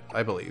avoid it,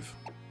 I believe.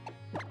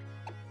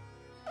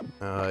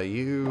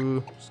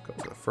 You just go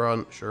to the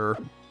front, sure.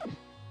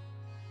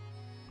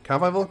 Can I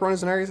find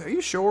Volcaronas in areas? Are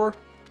you sure?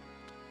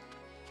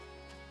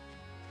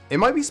 It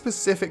might be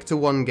specific to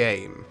one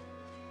game,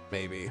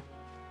 maybe.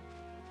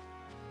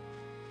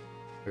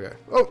 Okay.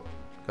 Oh,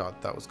 God,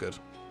 that was good.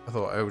 I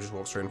thought I would just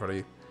walk straight in front of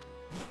you.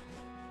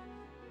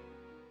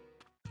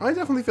 I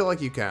definitely feel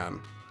like you can.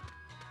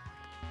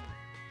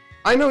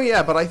 I know,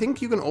 yeah, but I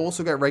think you can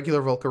also get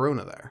regular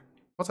Volcarona there.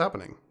 What's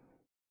happening?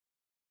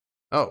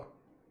 Oh.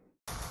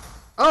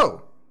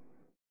 Oh!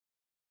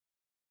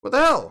 What the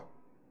hell?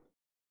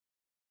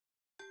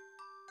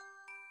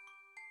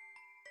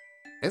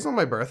 It's not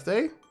my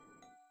birthday?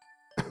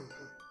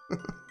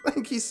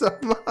 Thank you so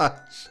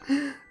much.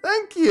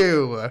 Thank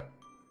you.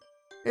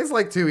 It's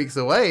like 2 weeks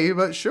away,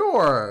 but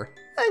sure.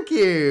 Thank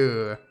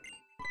you.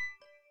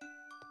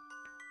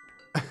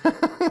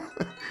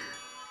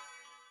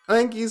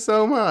 Thank you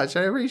so much.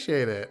 I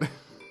appreciate it.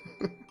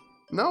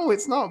 No,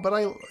 it's not,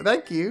 but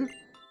thank you.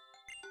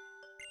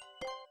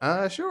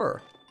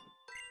 Sure.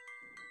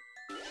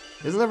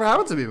 This has never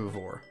happened to me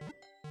before.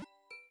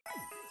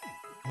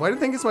 Why do you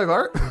think it's my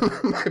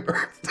my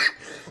birthday?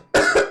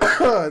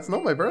 It's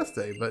not my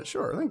birthday, but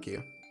sure, thank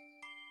you.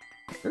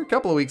 You're a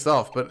couple of weeks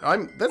off, but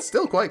that's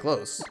still quite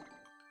close.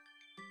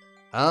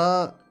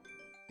 Yeah,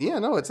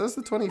 no, it says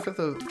the 25th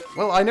of...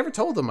 Well, I never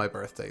told them my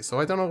birthday, so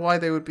I don't know why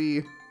they would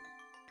be...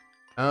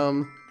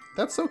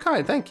 That's so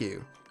kind, thank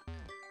you.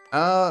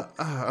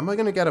 Am I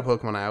gonna get a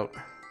Pokemon out?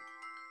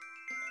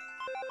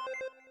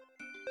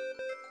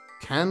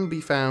 Can be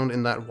found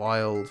in that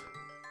wild...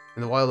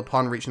 In the wild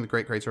upon reaching the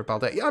Great Crater of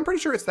Baldet. Yeah, I'm pretty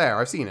sure it's there,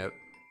 I've seen it.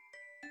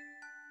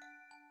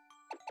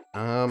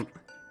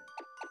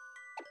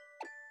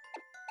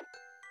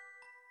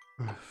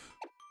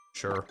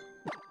 Sure.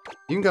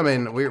 You can come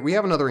in. We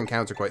have another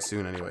encounter quite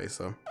soon anyway,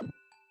 so.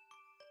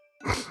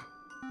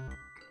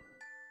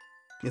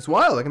 It's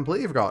wild. I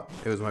completely forgot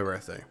it was my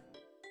birthday.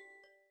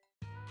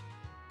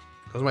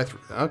 It was my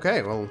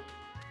okay, well,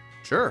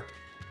 sure.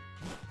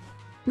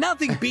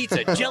 Nothing beats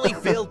a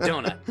jelly-filled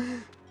donut.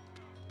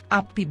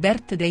 Happy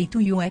birthday to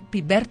you,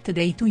 happy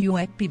birthday to you,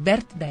 happy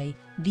birthday,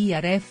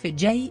 dear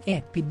FJ,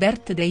 happy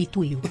birthday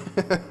to you.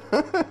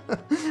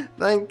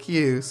 Thank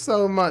you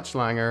so much,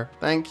 Langer.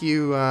 Thank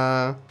you,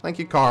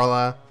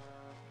 Carla.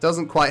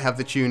 Doesn't quite have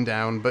the tune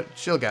down, but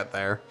she'll get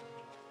there.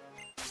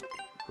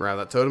 Grab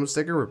that totem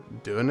sticker, we're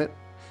doing it.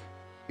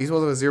 These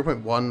ones have a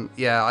 0.1.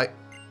 Yeah, I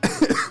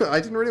I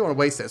didn't really want to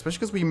waste it, especially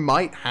because we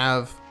might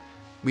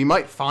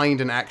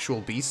find an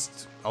actual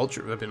beast, an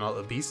ultra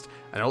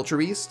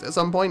beast at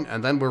some point,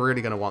 and then we're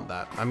really gonna want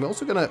that. I'm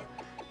also gonna,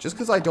 just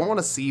because I don't want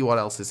to see what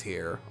else is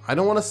here. I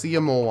don't want to see a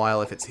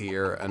Mawile if it's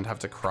here and have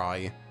to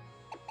cry.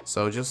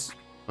 So just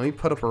let me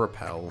put up a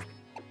repel.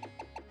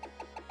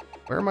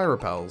 Where are my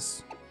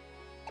repels?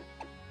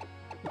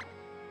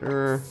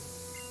 Sure.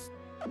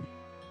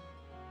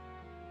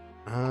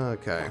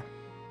 Okay.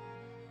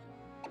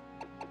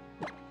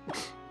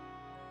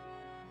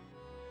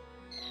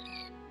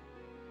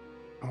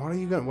 When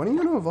are you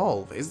gonna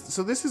evolve?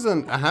 So this is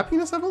a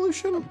happiness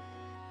evolution?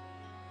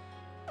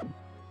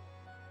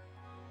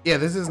 Yeah,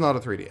 this is not a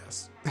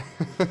 3DS.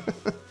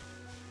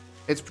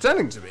 It's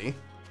pretending to be.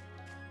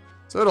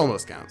 So it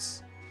almost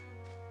counts.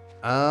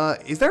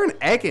 Is there an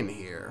egg in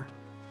here?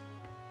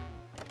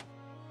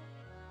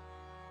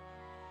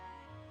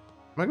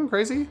 Am I going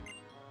crazy?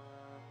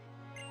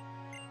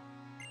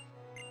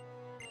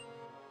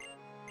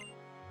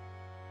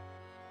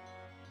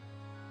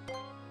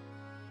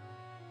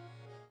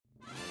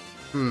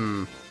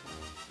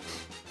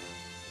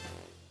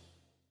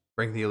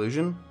 Break the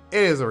illusion?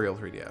 It is a real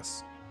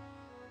 3DS.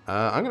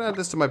 I'm gonna add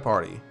this to my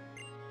party.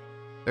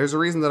 There's a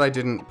reason that I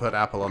didn't put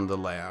Apple on the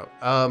layout.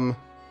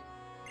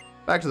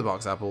 Back to the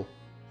box, Apple.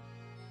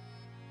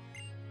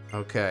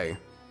 Okay.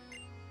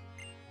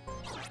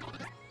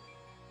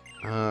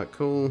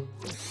 Cool.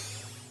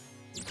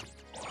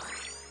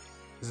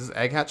 Is this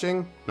egg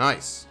hatching?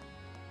 Nice.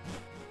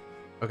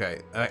 Okay,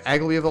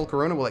 egg will be a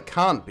Volcarona? Well, it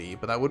can't be,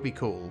 but that would be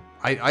cool.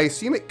 I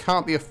assume it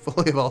can't be a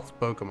fully evolved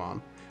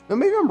Pokemon. No,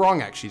 maybe I'm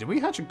wrong, actually. Did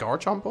we hatch a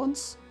Garchomp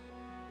once?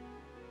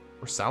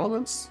 Or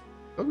Salamence?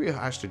 I thought we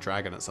hatched a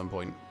dragon at some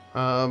point.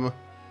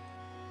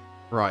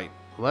 Right.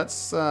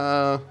 Let's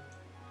just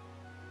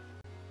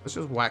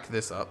whack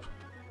this up.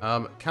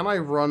 Can I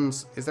run...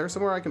 Is there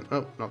somewhere I can...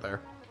 Oh, not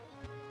there.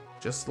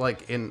 Just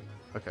like in...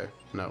 Okay,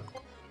 no.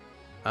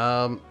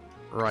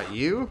 Right,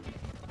 you?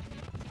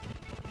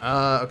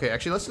 Okay,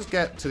 actually, let's just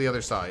get to the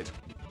other side.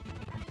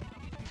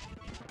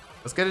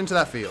 Let's get into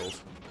that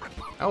field.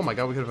 Oh my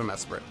god, we could have a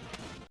Mesprit.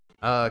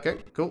 Okay,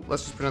 cool.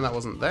 Let's just pretend that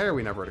wasn't there.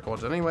 We never would have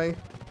caught it anyway.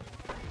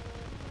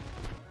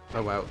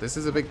 Oh wow, this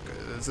is a big...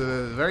 It's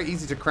very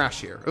easy to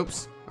crash here.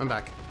 Oops, I'm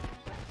back.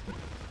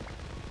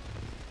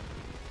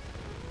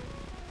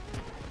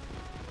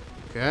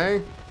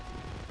 Okay.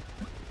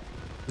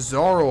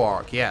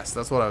 Zoroark, yes,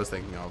 that's what I was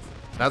thinking of.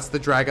 That's the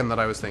dragon that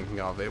I was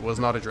thinking of. It was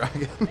not a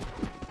dragon.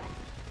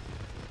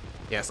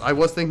 Yes, I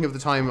was thinking of the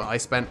time I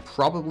spent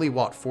probably,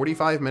 what,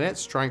 45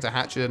 minutes trying to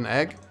hatch an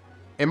egg?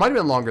 It might have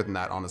been longer than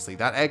that, honestly.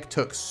 That egg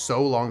took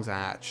so long to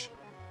hatch,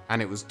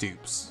 and it was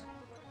dupes.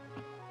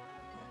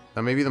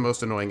 That may be the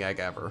most annoying egg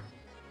ever.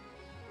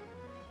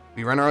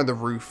 We ran around the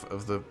roof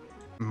of the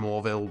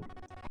Moreville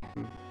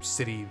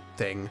city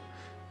thing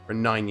for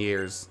 9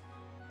 years.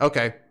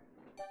 Okay.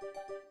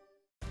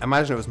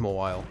 Imagine it was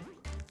Mobile.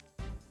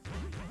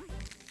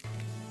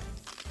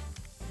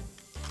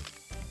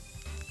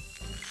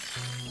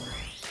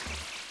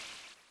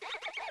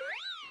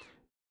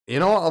 You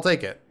know what? I'll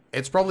take it.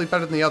 It's probably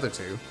better than the other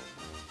two.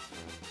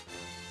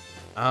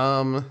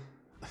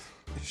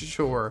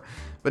 Sure.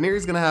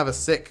 Baneri's gonna have a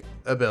sick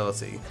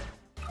ability.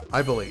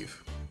 I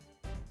believe.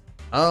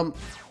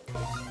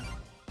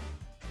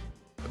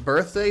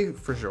 Birthday,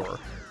 for sure.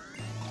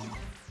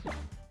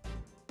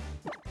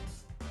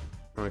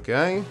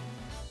 Okay.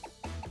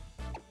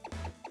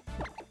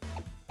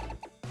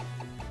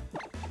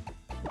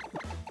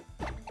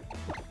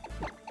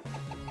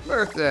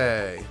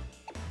 Birthday!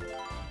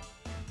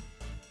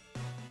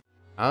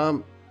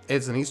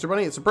 It's an Easter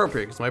bunny. It's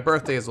appropriate because my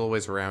birthday is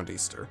always around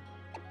Easter.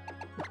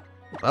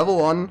 Level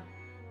 1,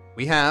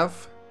 we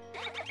have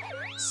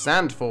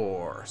Sand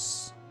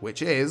Force,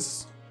 which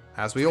is,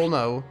 as we all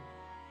know,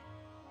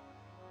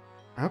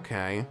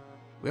 okay,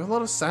 we have a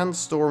lot of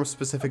Sandstorm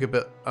specific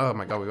oh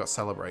my god, we got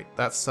Celebrate.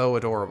 That's so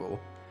adorable.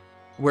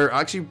 We're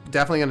actually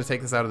definitely going to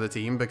take this out of the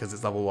team because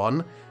it's level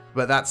 1,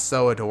 but that's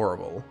so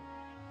adorable.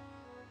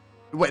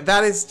 Wait,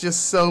 that is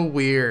just so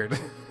weird.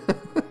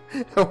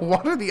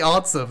 What are the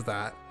odds of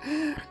that?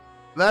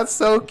 That's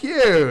so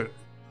cute.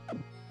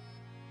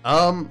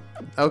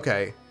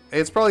 Okay.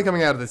 It's probably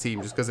coming out of the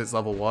team just because it's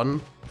level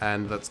 1,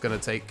 and that's gonna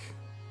take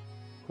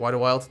quite a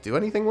while to do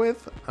anything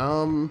with.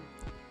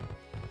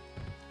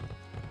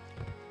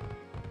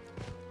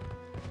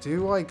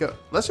 Do I go...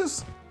 Let's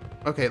just...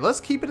 Okay, let's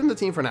keep it in the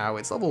team for now.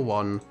 It's level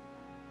 1.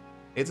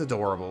 It's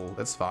adorable.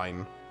 It's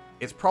fine.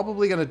 It's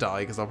probably gonna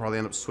die because I'll probably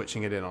end up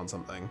switching it in on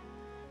something.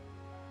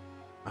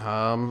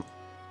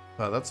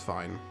 But that's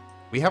fine.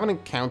 We have an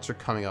encounter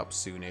coming up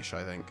soonish,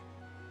 I think.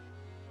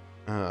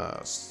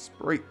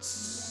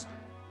 Sprites.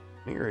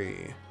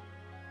 Miri.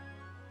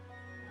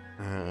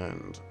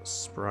 And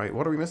Sprite.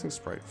 What are we missing?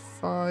 Sprite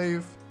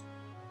 5.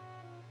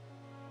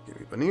 Give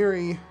me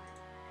Baneri.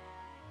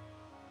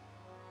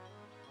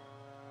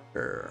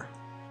 Sure.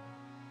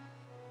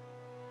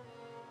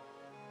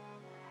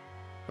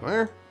 Come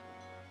there.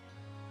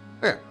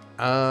 Okay.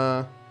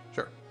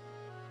 Sure.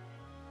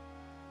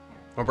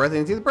 Oh, Birthday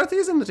in the team. The Birthday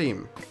is in the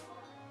team.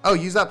 Oh,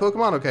 use that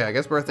Pokemon? Okay, I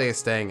guess Birthday is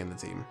staying in the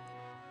team.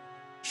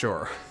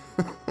 Sure.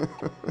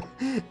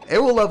 It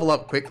will level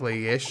up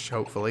quickly-ish,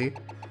 hopefully.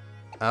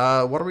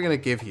 What are we gonna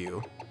give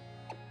you?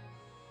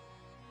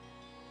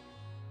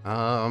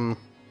 I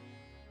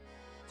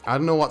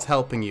don't know what's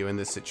helping you in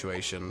this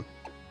situation.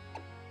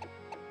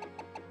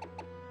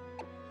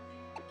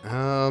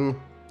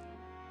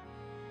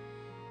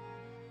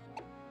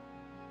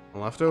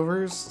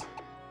 Leftovers?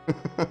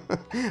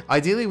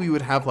 Ideally, we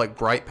would have, like,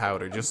 Bright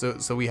Powder,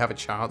 just so we have a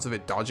chance of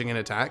it dodging an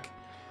attack.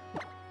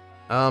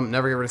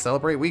 Never get rid of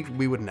Celebrate?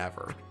 We would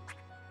never.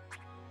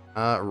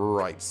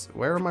 Right.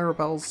 Where are my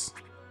repels?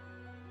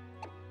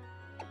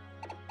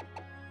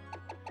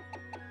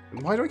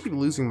 Why do I keep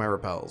losing my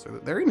repels?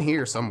 They're in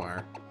here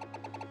somewhere.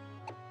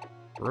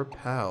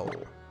 Repel.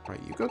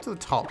 Right, you go to the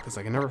top, because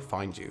I can never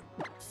find you.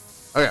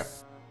 Okay.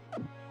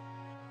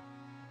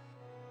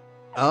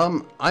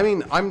 I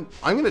mean, I'm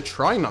gonna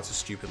try not to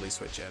stupidly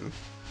switch in.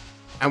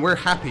 And we're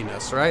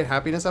Happiness, right?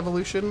 Happiness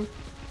evolution.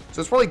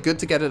 So it's probably good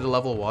to get it to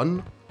level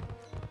 1.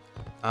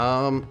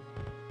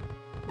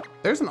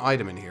 There's an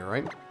item in here,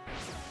 right?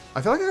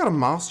 I feel like I got a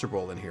Master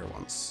Ball in here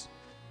once.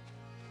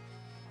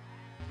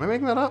 Am I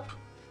making that up?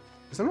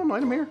 Is there an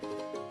item here?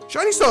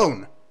 Shiny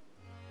Stone!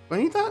 Do I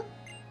need that?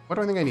 Why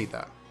do I think I need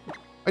that?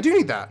 I do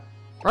need that,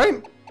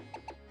 right?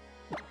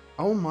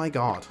 Oh my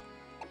god.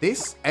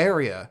 This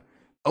area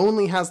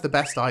only has the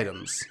best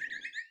items.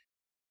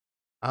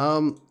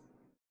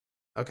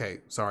 Okay,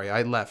 sorry,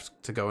 I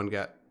left to go and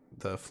get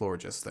the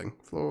Florges thing.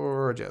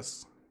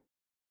 Florges.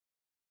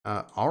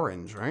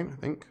 Orange, right? I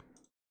think.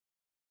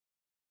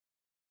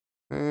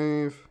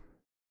 Save.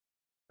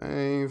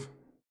 Save.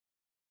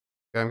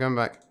 Okay, I'm coming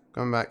back.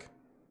 Coming back.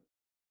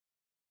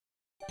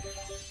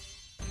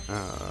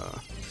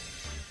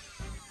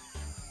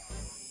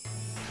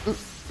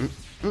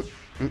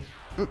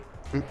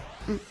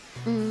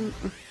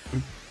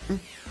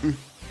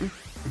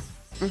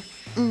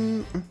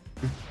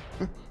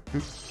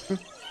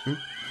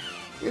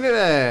 You did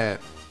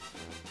it!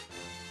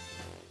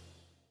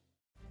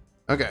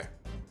 Okay.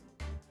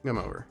 Come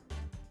over.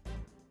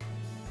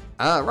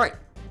 Right.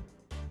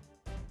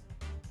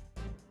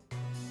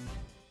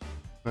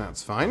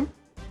 That's fine.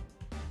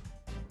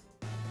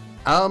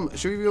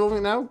 Should we be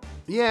moving now?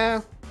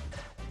 Yeah.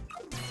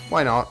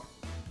 Why not?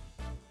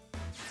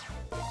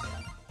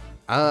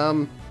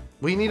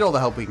 We need all the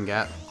help we can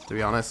get, to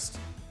be honest.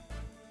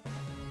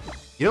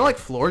 You know, like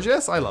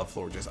Florges? I love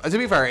Florges. To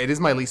be fair, it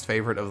is my least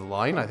favorite of the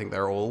line. I think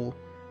they're all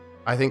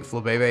I think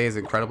Flabebe is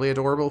incredibly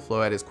adorable,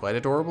 Floette is quite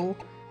adorable,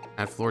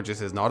 and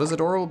Florges is not as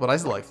adorable, but I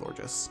still like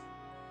Florges.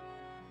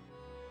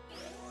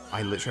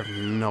 I literally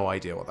have no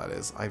idea what that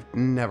is. I've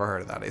never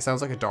heard of that. It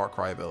sounds like a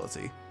Darkrai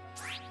ability.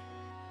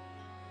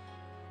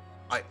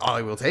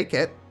 I will take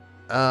it.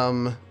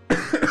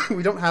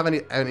 We don't have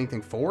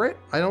anything for it,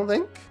 I don't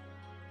think.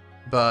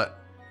 But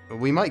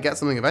we might get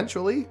something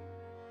eventually.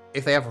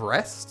 If they have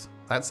rest,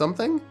 that's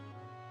something.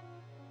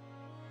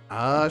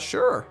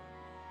 Sure.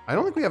 I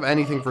don't think we have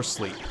anything for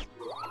sleep.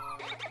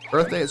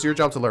 Birthday, it's your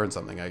job to learn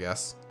something, I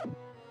guess.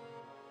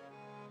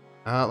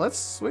 Let's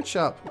switch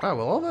up. Wow,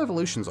 well, all the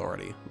evolutions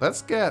already.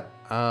 Let's get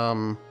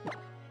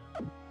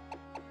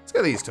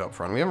these two up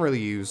front. We haven't really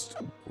used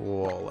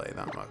Wale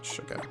that much.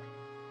 Okay.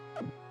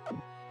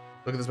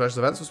 Look at the special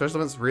events. So special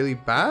events really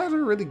bad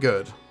or really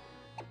good?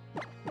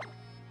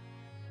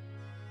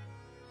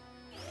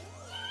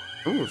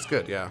 Ooh, it's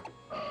good, yeah.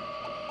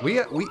 We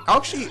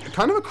actually,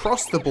 kind of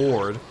across the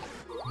board,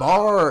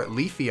 bar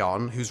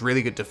Leafeon, who's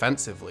really good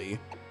defensively,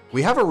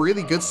 we have a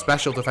really good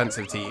special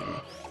defensive team.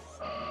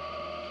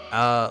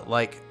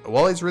 Like,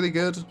 Wally's really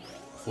good,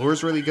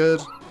 Floor's really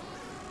good,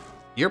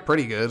 you're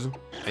pretty good,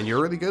 and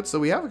you're really good, so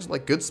we have,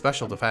 like, good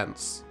special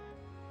defense.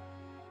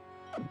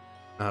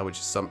 Which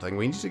is something.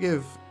 We need to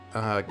give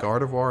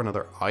Gardevoir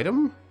another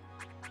item?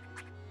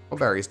 What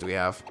berries do we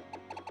have?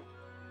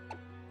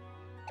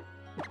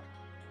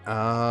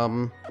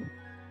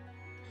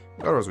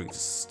 Gardevoir's weak to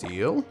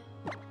steel.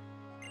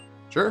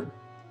 Sure.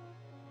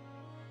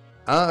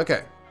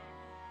 Okay.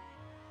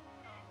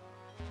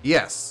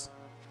 Yes.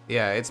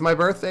 Yeah, it's my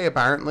birthday,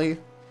 apparently.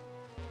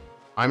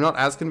 I'm not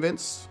as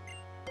convinced.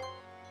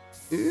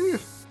 Ew.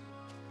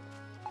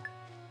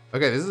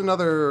 Okay, this is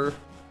another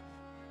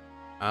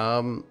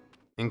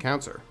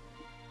encounter.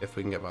 If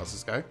we can get past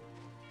this guy.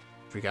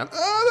 If we can.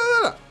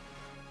 No.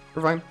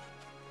 We're fine.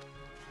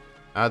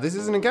 This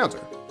is an encounter.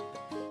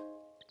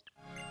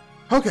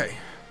 Okay.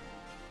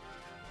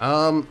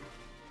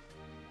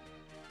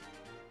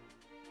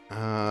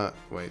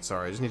 Wait,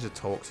 sorry, I just need to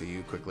talk to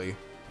you quickly.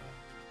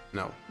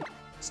 No.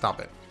 Stop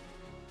it.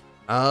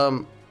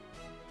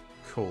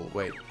 Cool,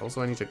 wait.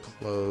 Also, I need to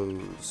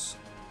close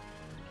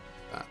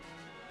that.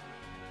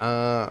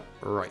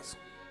 Right.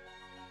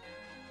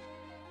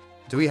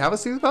 Do we have a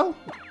Soothe Bell?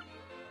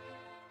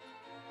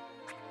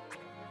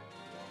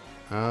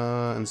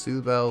 And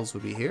Soothe Bells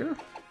would be here?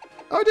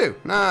 Oh, I do.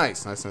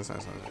 Nice. Nice.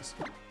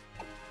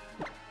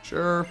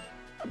 Sure.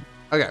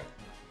 Okay.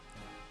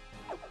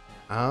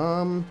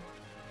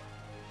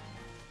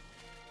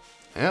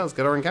 Yeah, let's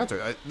get our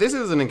encounter. This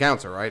is an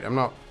encounter, right? I'm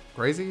not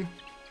crazy?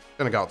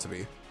 Gonna got to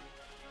be.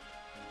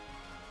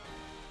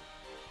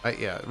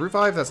 Yeah, Route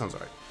 5, that sounds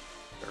right.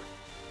 Sure.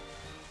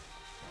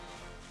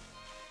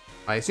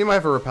 I assume I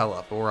have a repel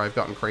up, or I've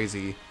gotten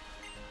crazy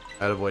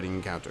at avoiding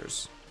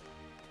encounters.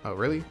 Oh,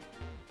 really?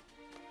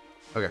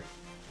 Okay.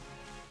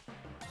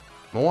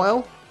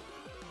 Mobile?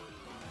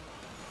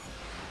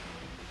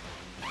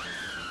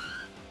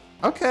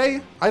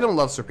 Okay, I don't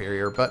love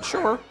Superior, but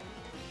sure.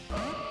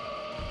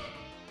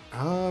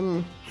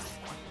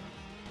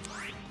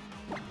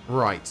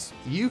 Right.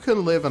 You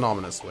can live an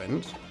Ominous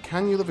Wind.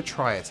 Can you live a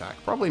Tri-Attack?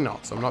 Probably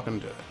not, so I'm not going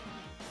to do it.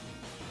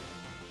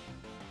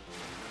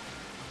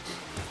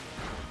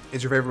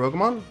 Is your favorite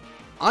Pokemon?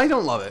 I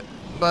don't love it,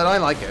 but I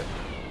like it.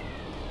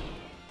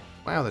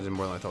 Wow, that did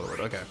more than I thought it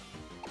would. Okay.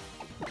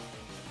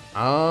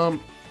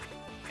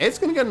 It's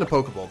going to get into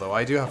Pokeball, though.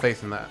 I do have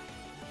faith in that.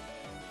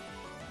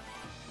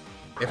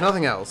 If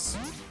nothing else,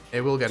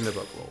 it will get into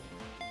Pokeball.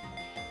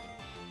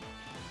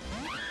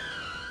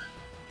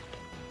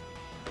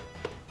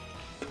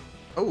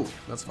 Oh,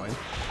 that's fine.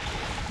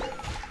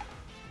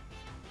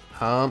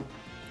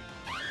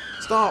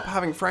 Stop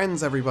having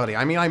friends, everybody.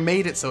 I mean, I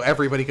made it so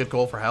everybody could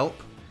call for help.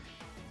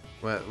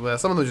 Well,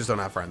 some of them just don't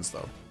have friends,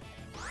 though.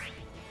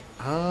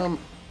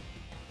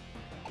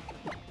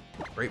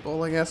 Great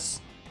Ball, I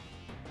guess.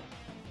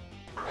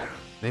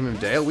 Name him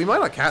Dale. We might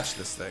not catch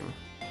this thing.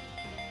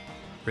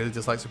 Really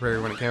dislike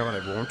Superior when it came out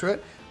and I warmed to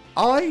it.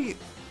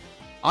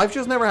 I've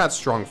just never had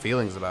strong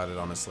feelings about it,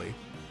 honestly.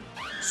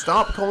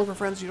 Stop calling for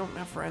friends. You don't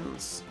have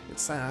friends.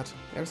 It's sad.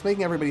 It's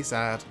making everybody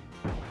sad.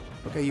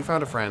 Okay, you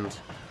found a friend.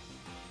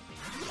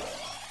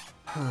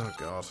 Oh,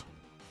 God.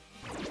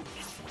 Do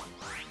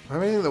I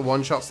have anything that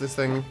one-shots this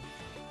thing?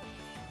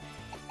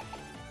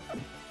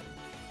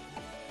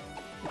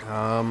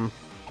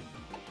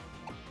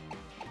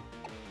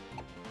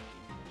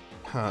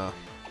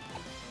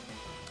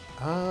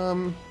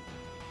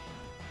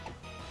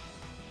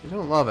 You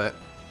don't love it.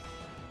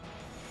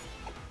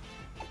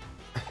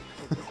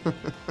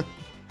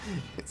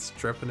 It's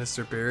Trip and his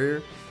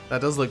Superior.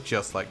 That does look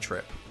just like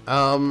Trip.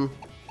 Oh.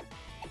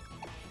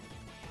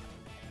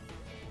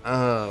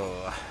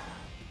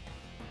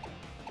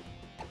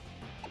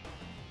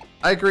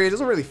 I agree, it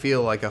doesn't really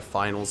feel like a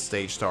final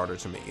stage starter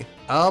to me.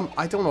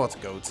 I don't know what to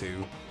go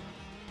to.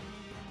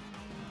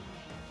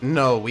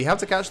 No, we have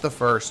to catch the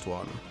first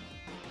one.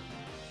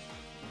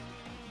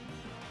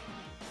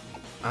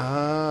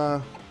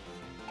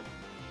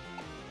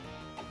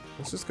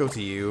 Let's just go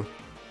to you.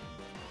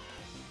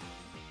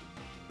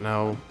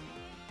 No.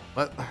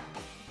 What?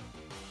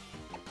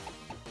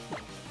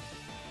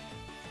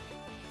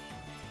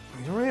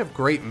 We don't really have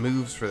great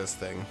moves for this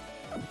thing.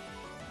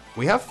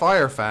 We have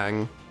Fire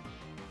Fang,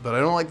 but I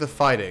don't like the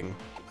fighting.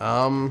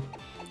 Don't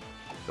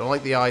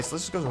like the ice.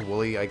 Let's just go to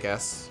Woolly, I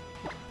guess.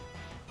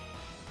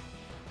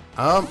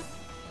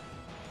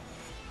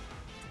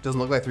 Doesn't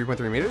look like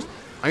 3.3 meters.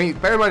 I mean,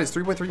 bear in mind it's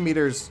 3.3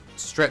 meters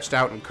stretched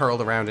out and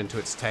curled around into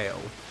its tail.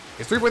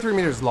 It's 3.3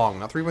 meters long,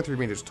 not 3.3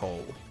 meters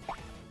tall.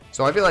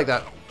 So I feel like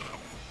that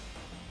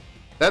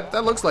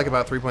looks like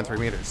about 3.3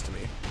 meters to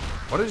me.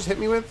 What did it just hit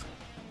me with?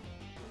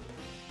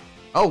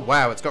 Oh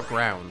wow, it's got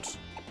ground.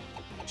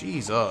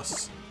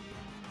 Jesus.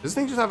 Does this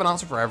thing just have an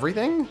answer for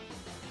everything?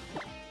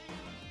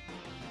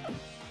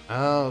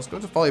 Let's go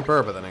to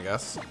Polyburba then, I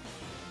guess.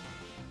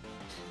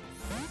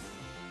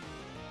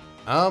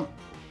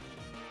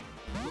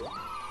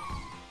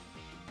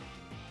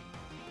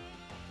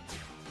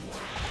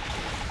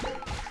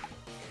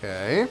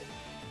 Okay.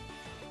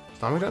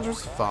 Stomach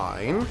Danger's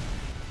fine.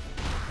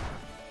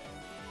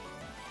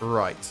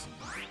 Right.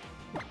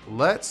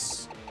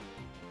 Let's...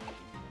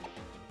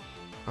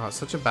 Oh, it's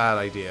such a bad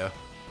idea.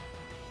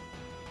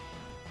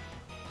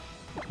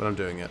 But I'm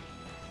doing it.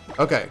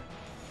 Okay.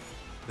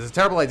 This is a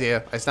terrible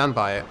idea. I stand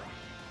by it.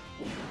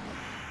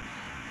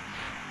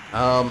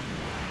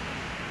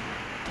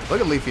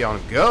 Look at Leafeon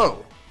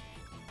go!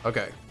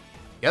 Okay.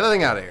 Get that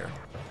thing out of here.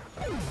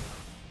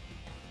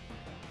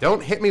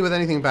 Don't hit me with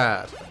anything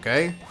bad,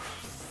 okay?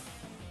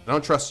 I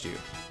don't trust you.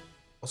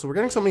 Also, we're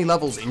getting so many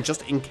levels in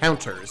just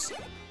encounters.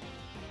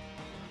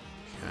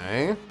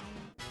 Okay.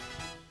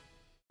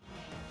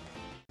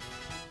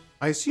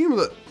 I assume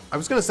that... I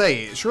was gonna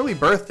say, surely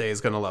Birthday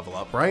is gonna level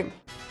up, right?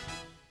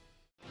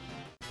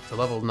 To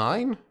level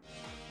 9?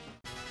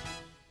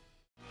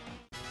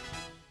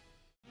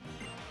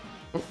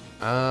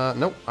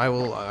 Nope. I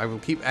will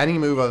keep any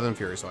move other than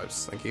Fury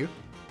Swipes. Thank you.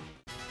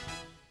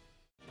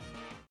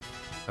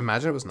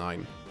 Imagine it was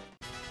 9.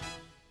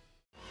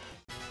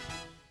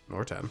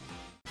 Or 10.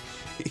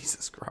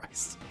 Jesus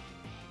Christ.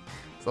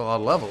 It's a lot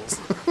of levels.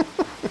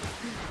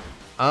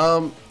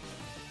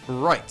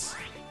 Right.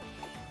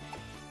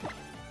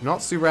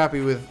 Not super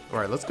happy with...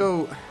 Alright, let's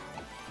go...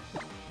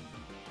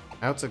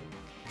 out to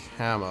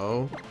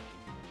Camo.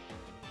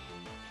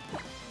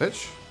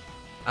 Bitch.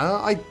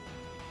 I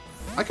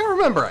can't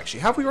remember,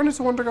 actually. Have we run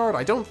into Wonder Guard?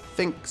 I don't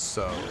think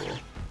so.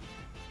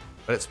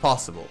 But it's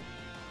possible.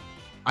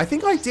 I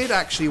think I did,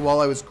 actually, while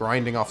I was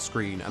grinding off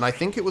screen. And I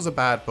think it was a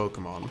bad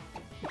Pokemon.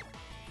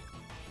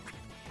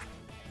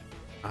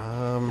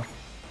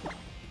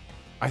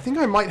 I think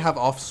I might have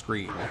off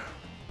screen.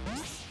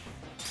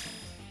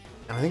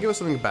 And I think it was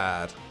something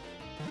bad.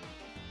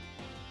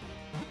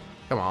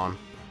 Come on.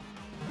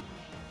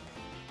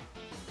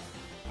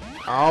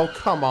 Oh,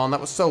 come on. That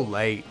was so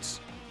late.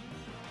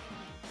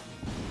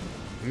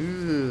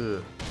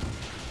 Ugh.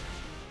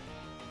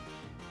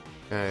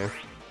 Okay.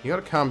 You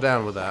gotta calm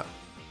down with that.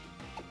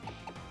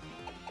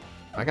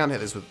 I can't hit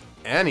this with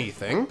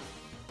anything.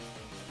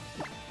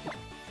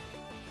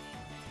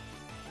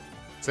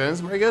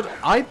 Sounds very good.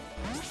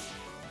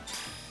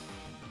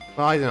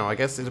 Well, I don't know. I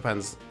guess it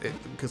depends.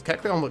 Because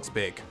Kecleon looks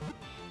big.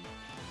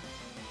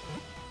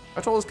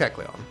 How tall is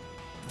Kecleon?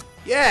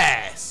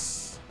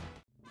 Yes!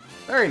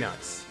 Very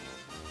nice.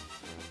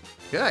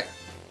 Okay.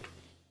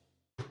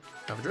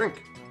 Have a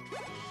drink.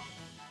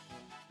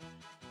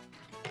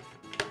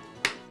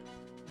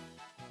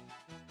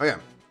 Oh, yeah.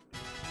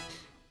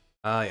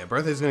 Yeah,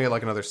 Birthday's gonna get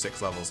like another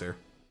 6 levels here.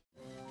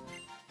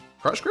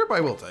 Crush Grip I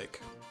will take.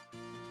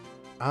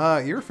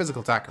 You're a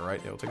physical attacker,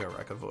 right? You'll take a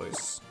Record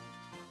Voice.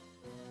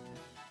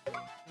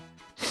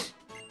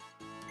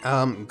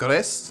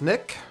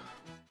 Nick.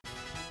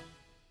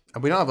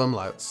 And we don't have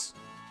umlauts,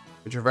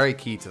 which are very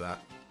key to that.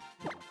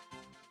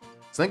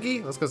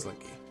 Slinky? Let's go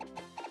Slinky.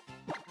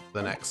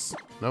 The next.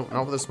 Nope,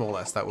 not with a small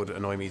S. That would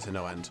annoy me to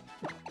no end.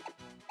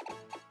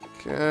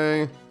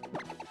 Okay.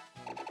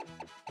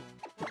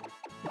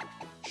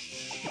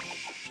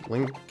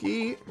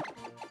 Slinky.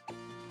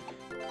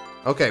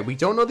 Okay, we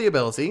don't know the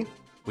ability.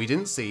 We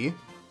didn't see.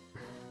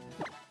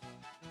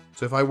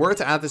 So if I were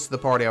to add this to the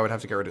party, I would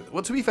have to get rid of it.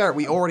 Well, to be fair,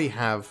 we already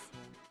have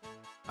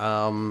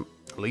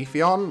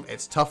Leafeon.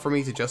 It's tough for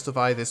me to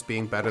justify this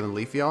being better than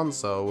Leafeon,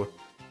 so...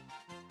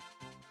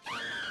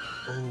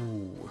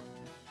 Ooh.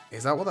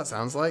 Is that what that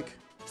sounds like?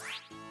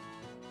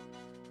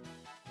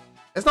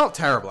 It's not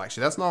terrible,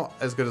 actually. That's not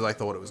as good as I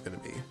thought it was going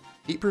to be.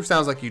 Heatproof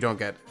sounds like you don't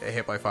get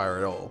hit by fire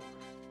at all.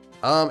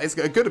 It's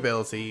a good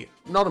ability.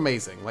 Not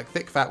amazing. Like,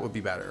 Thick Fat would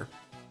be better.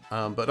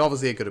 But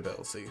obviously a good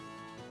ability.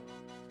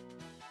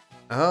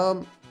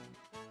 But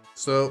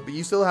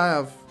you still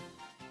have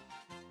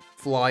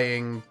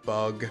Flying,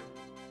 Bug.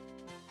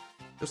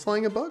 Just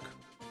Flying and Bug?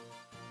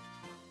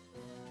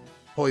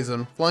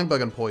 Poison. Flying,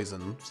 Bug, and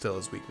Poison still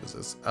has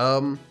weaknesses.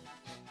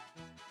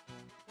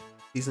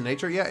 Decent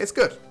Nature? Yeah, it's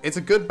good. It's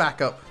a good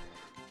backup.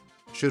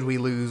 Should we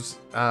lose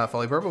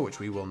Polyburba, which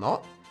we will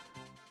not.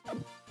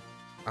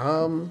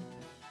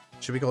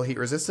 Should we call it Heat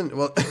Resistant?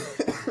 Well,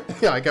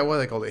 yeah, I get why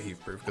they called it Heat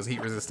Proof, because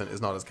Heat Resistant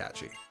is not as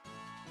catchy.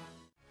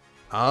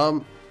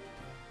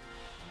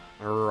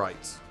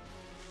 Right.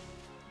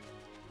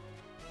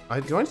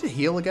 Do I need to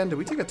heal again? Did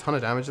we take a ton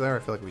of damage there? I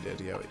feel like we did.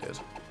 Yeah, we did.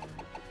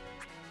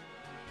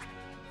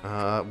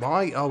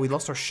 Why? Oh, we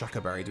lost our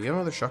Shucka Berry. Do we have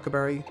another Shucka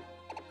Berry?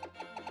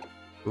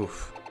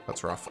 Oof,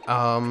 that's rough.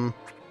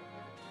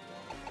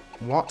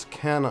 What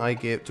can I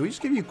give? Do we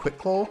just give you Quick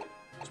Claw?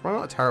 It's probably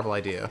not a terrible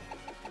idea.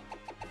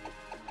 Do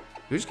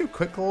we just give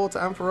Quick Claw to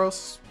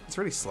Ampharos? It's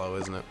really slow,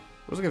 isn't it?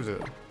 What does it give to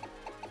it?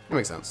 It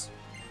makes sense.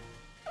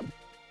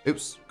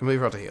 Oops, completely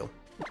forgot to heal.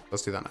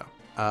 Let's do that now.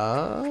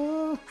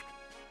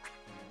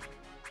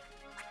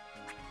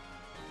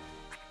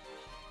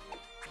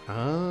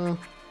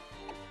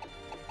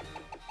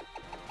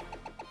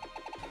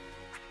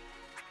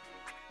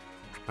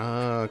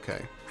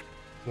 Okay.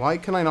 Why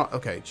can I not?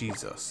 Okay,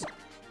 Jesus.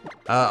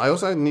 I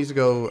also need to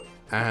go,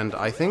 and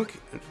I think,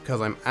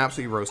 because I'm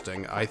absolutely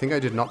roasting, I think I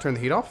did not turn the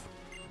heat off.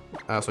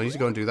 So I need to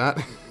go and do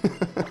that.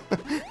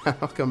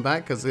 I'll come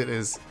back, because it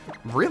is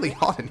really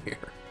hot in here.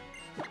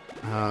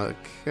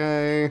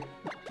 Okay.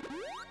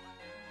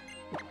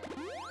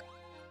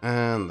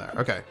 And there.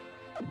 Okay.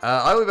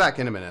 I'll be back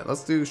in a minute.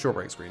 Let's do short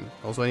break screen.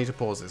 Also, I need to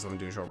pause this. I'm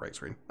doing short break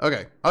screen.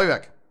 Okay. I'll be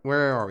back.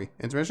 Where are we?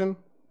 Intermission? Is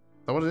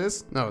that what it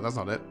is? No, that's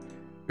not it.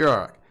 You're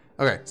alright.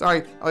 Okay.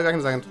 Sorry. I'll be back in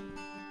a second.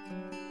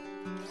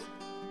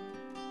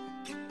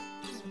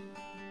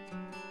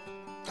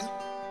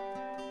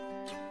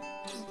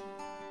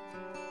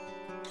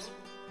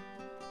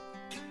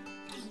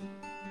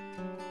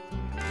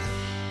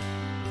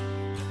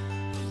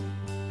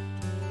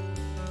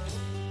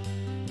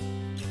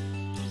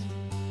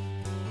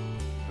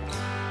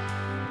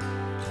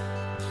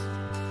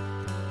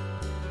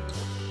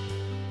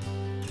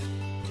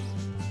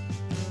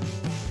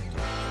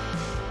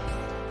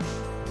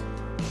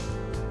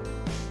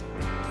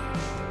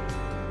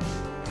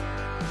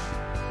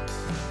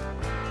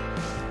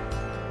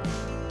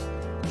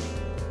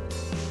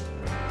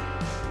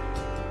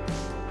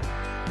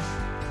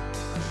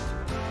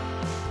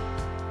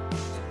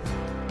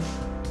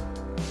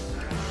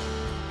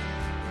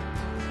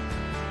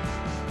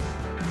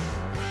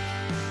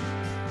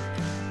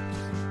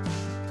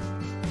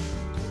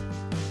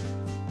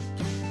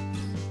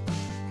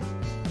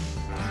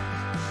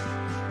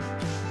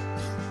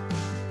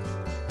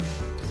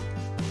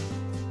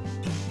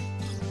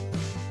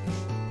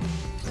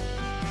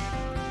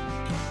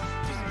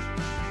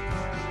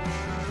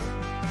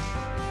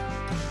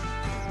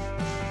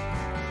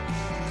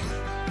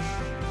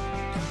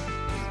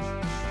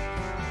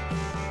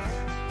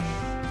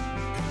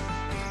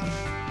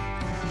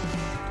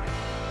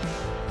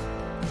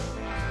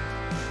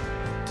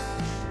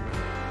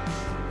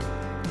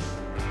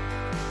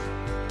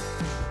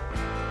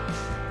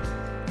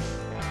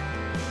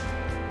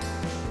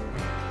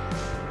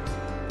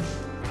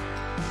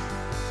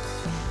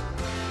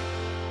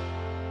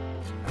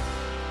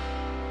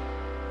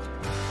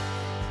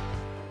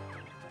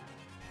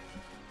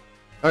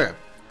 Okay.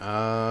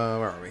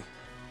 Where are we?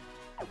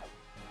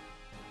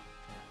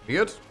 You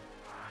good?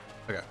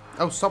 Okay.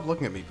 Oh, stop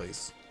looking at me,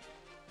 please.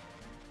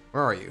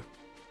 Where are you?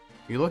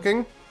 You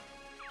looking?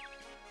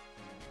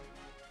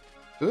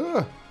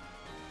 Ugh.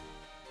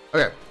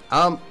 Okay.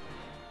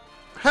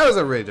 How's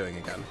everybody doing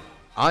again?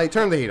 I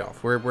turned the heat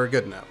off. We're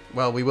good now.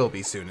 Well, we will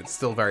be soon. It's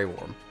still very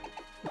warm.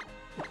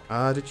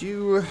 Did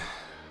you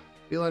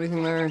feel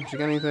anything there? Did you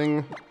get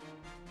anything?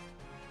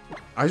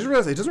 I just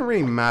realized it doesn't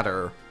really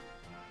matter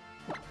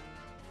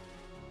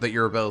that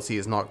your ability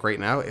is not great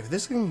now. If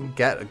this can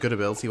get a good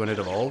ability when it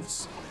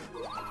evolves.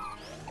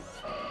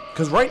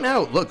 Because right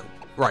now, look,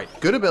 right,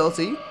 good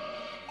ability,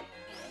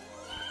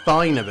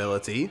 fine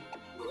ability,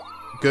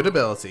 good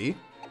ability.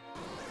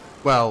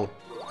 Well,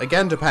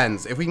 again,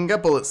 depends. If we can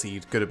get Bullet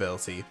Seed, good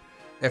ability.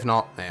 If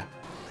not, yeah.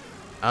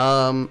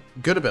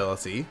 Good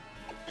ability.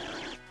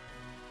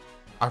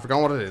 I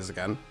forgot what it is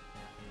again.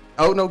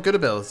 Oh, no, good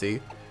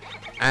ability.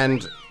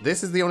 And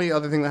this is the only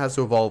other thing that has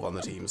to evolve on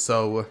the team.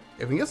 So,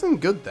 if we can get something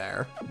good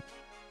there,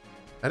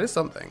 that is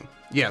something.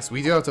 Yes,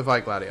 we do have to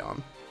fight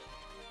Gladion.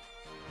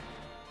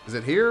 Is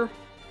it here?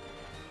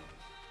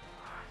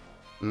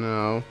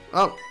 No.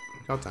 Oh,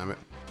 god damn it.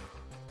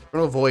 We're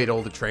gonna avoid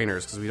all the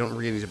trainers because we don't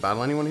really need to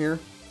battle anyone here.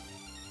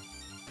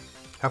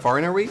 How far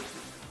in are we?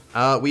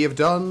 We have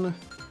done...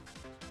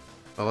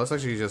 Well, let's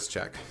actually just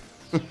check.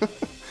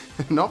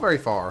 Not very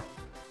far.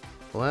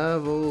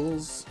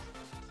 Levels...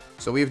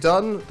 So we've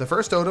done the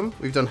first totem,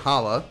 we've done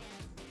Hala.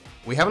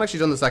 We haven't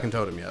actually done the second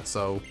totem yet,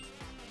 so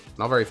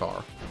not very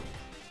far.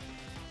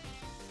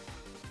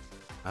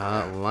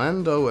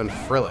 Lando and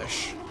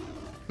Frillish.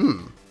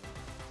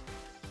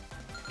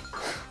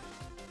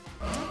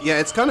 Yeah,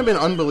 it's kind of been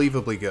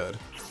unbelievably good.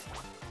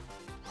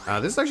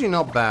 This is actually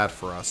not bad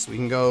for us. We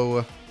can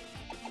go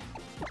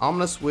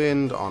Ominous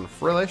Wind on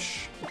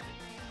Frillish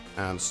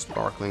and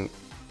Sparkling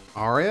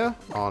Aria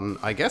on,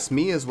 I guess,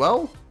 me as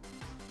well.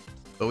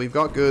 But we've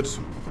got good...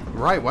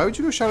 Right, why would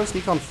you go Shadow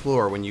Sneak on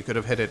Floor when you could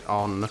have hit it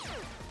on...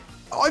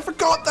 Oh, I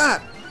forgot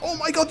that! Oh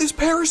my god, this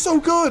pair is so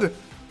good!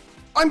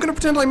 I'm gonna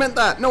pretend I meant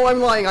that! No, I'm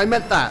lying, I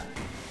meant that!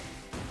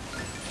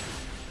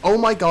 Oh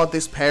my god,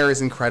 this pair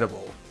is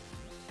incredible.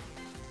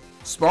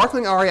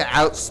 Sparkling Aria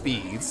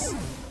outspeeds.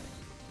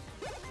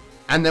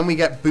 And then we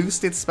get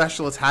boosted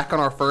special attack on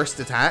our first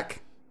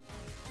attack.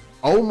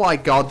 Oh my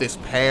god, this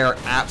pair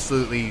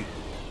absolutely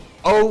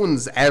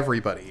owns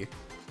everybody.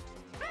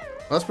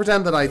 Let's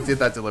pretend that I did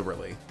that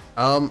deliberately.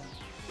 Can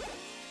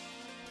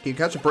you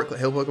catch a Brooklet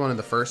Hill Pokemon in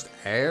the first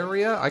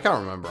area? I can't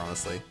remember,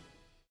 honestly.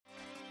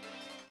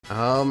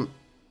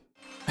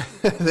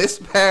 This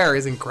pair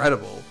is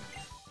incredible.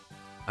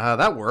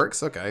 That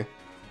works, okay.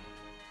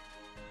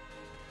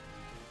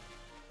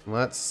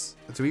 Let's...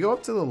 Do we go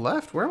up to the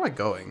left? Where am I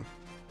going?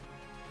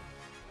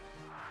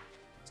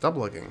 Stop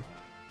looking.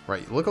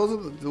 Right, look all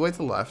the way to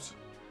the left.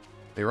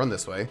 They run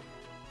this way.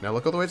 Now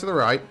look all the way to the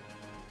right.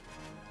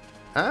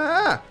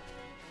 Ah!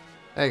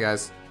 Hey,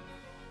 guys.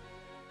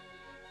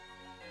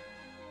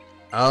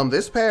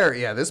 This pair,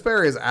 yeah, this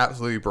pair is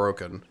absolutely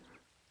broken.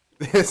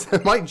 This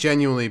might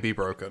genuinely be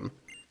broken.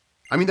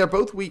 I mean, they're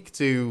both weak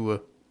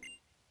to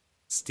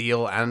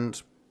steel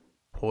and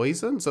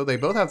poison, so they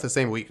both have the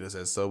same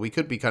weaknesses, so we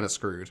could be kind of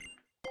screwed.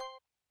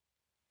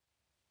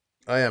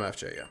 I am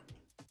FJ, yeah.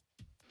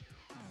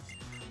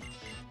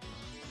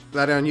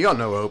 Ladion, you got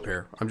no hope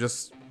here. I'm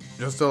just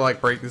to like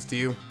break this to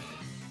you.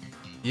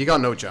 You got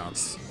no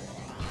chance.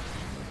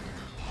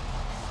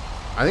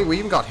 I think we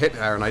even got hit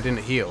there and I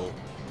didn't heal.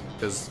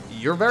 Because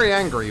you're very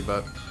angry,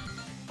 but...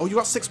 Oh, you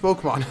got 6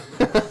 Pokemon.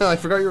 I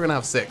forgot you were gonna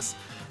have 6.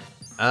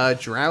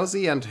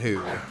 Drowsy and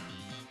who?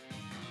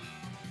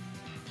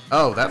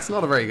 Oh, that's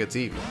not a very good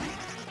team.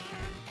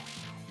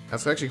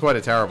 That's actually quite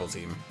a terrible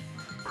team.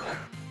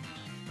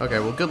 Okay,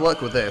 well, good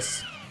luck with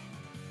this.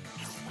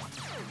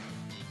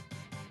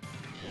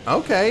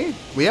 Okay,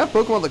 we have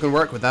Pokemon that can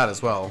work with that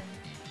as well.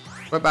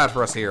 Quite bad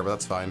for us here, but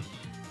that's fine.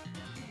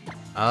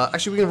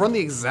 Actually, we can run the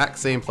exact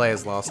same play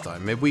as last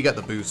time. Maybe we get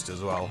the boost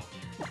as well.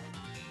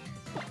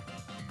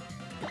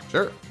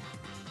 Sure.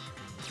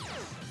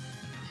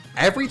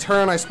 Every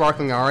turn I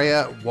Sparkling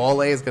Aria,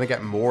 Wale is going to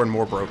get more and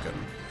more broken.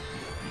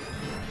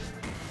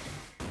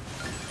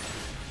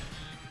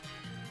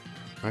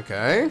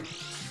 Okay.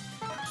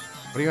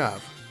 What do you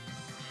have?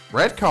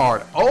 Red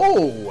card.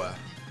 Oh!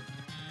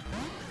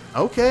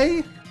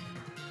 Okay.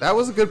 That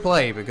was a good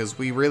play because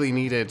we really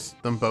needed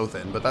them both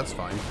in, but that's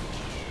fine.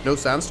 No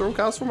Sandstorm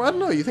Castform? I don't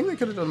know. You think they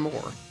could have done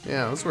more?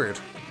 Yeah, that's weird.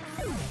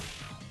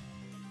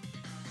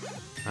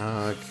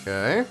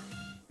 Okay.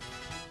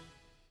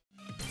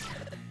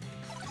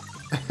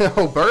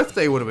 Oh,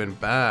 Birthday would have been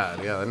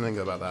bad. Yeah, I didn't think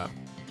about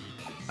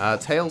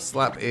that. Tail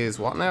Slap is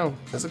what now?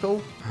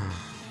 Physical?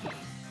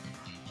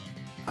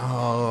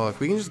 Oh, if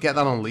we can just get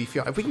that on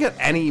Leafeon. If we can get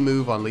any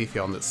move on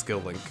Leafeon that's Skill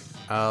Link.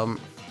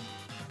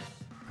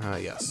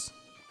 Yes.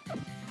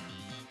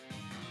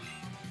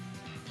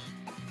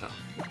 Oh,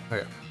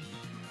 okay.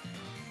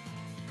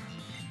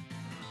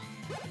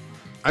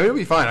 I mean, it'll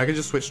be fine. I can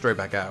just switch straight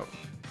back out.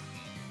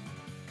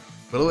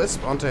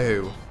 Will-O-Wisp onto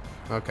who?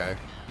 Okay.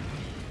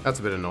 That's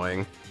a bit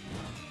annoying.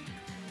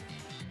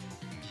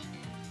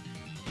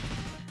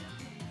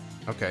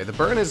 Okay, the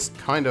burn is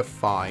kind of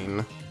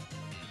fine.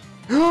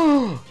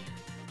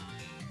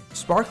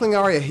 Sparkling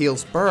Aria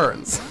heals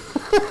burns.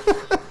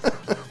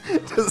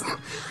 Does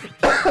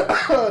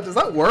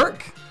that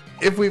work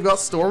if we've got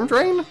Storm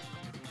Drain?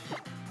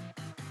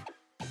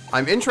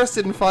 I'm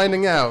interested in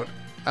finding out.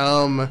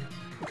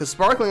 Because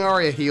Sparkling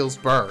Aria heals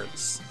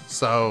burns,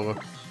 so...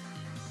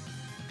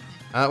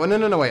 well,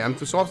 no, wait, I'm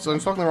talking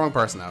the wrong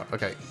person out.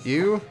 Okay,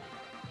 you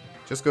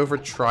just go for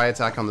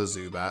Tri-Attack on the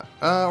Zubat.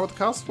 Or the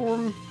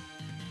Castform?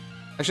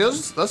 Actually,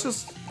 let's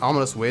just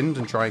Ominous Wind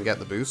and try and get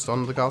the boost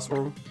on the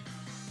Castform.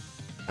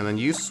 And then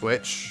you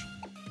switch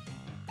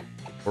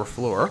for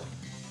Floor.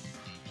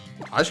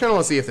 I just kind of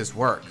want to see if this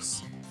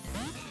works.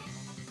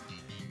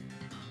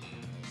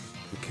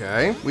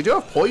 Okay, we do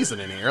have Poison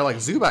in here. Like,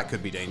 Zubat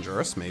could be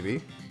dangerous,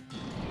 maybe.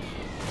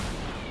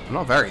 I'm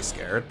not very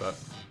scared, but...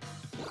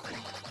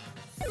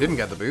 Didn't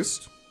get the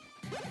boost.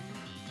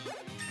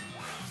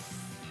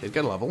 Did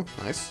get a level.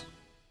 Nice.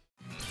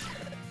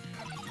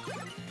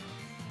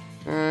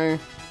 Okay.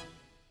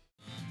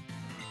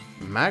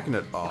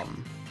 Magnet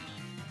Bomb.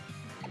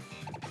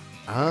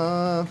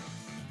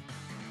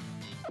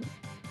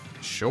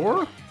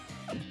 Sure?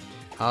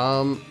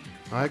 I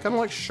kind of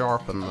like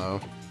Sharpen, though.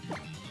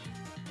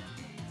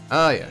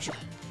 Yeah, sure.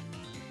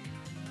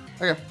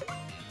 Okay.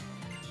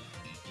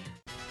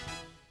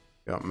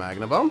 Got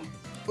Magnet Bomb.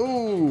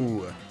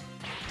 Ooh!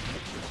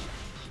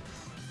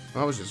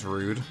 That was just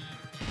rude.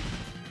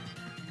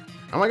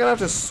 Am I gonna have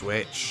to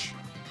switch?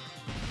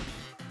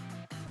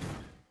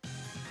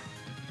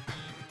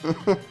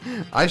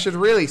 I should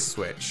really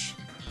switch.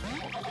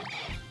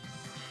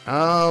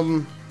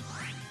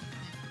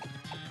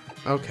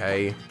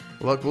 Okay.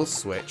 Look, we'll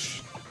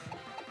switch.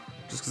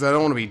 Just because I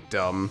don't want to be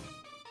dumb.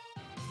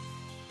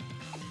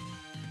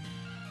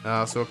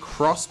 So a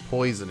Cross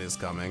Poison is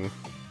coming.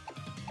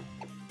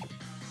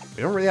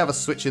 We don't really have a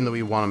switch in that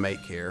we want to make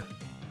here.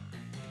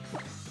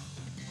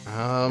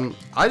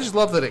 I just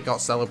love that it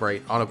got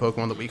Celebrate on a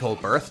Pokemon that we call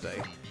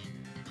Birthday.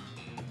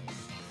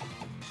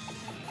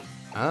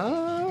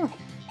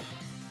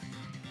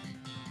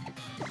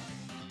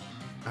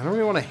 I don't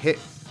really want to hit...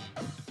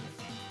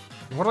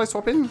 What did I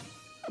swap in?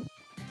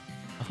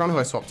 I forgot who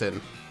I swapped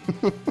in.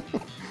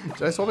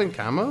 Did I swap in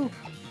Camo?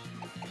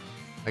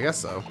 I guess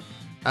so.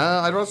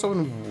 I'd rather swap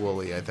in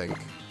Wooly, I think.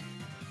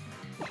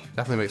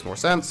 Definitely makes more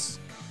sense.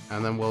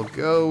 And then we'll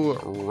go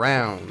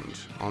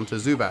round onto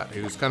Zubat,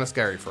 who's kind of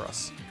scary for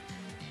us.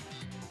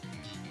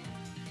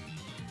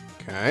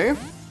 Okay.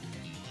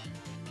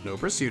 No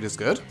Pursuit is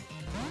good.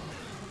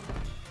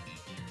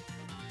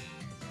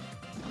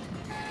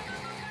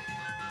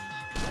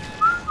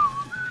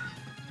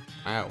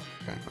 Ow.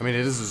 Okay. I mean,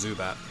 it is a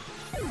Zubat.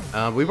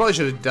 We probably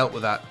should have dealt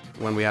with that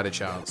when we had a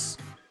chance.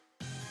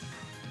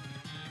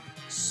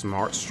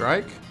 Smart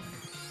Strike.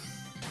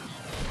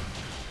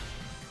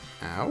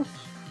 Ow.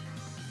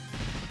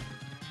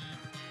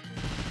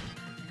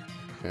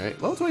 Okay,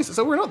 level 20.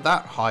 So we're not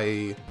that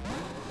high.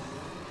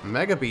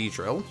 Mega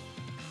Beedrill.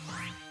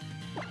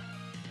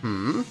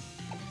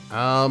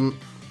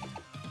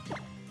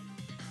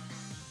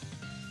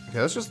 Okay,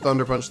 let's just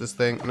Thunder Punch this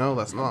thing. No,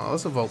 that's not.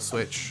 Let's a Volt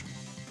Switch.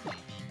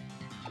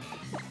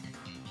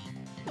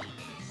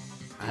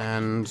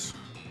 And...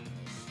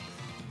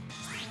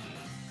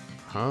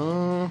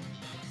 I'm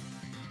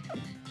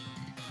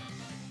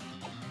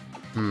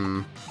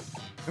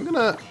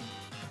gonna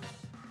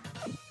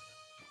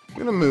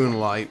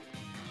Moonlight.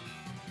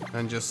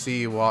 And just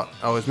see what...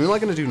 Oh, is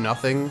Moonlight gonna do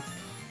nothing?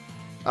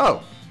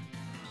 Oh.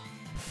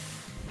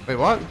 Wait,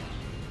 what?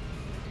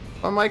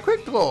 Oh, my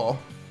Quick Claw.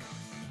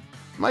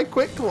 My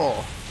Quick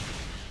Claw.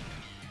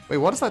 Wait,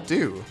 what does that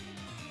do?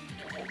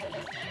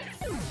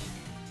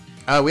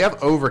 We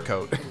have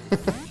Overcoat.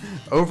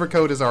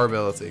 Overcoat is our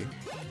ability.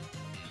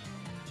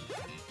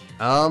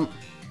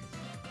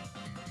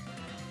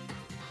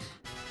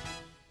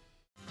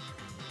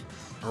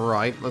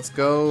 Right, let's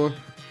go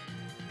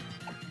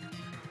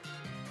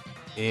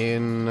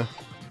in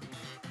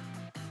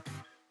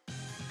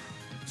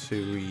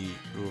to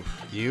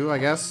you, I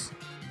guess.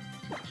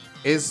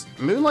 Is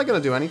Moonlight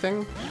gonna do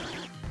anything?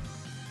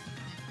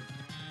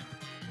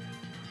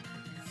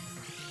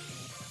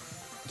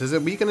 Does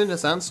it weaken into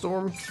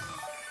Sandstorm?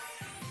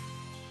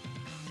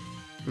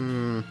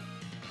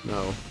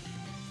 No.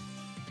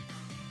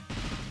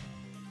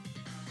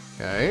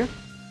 Okay.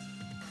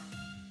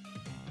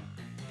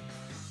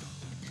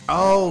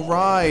 Oh,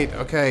 right.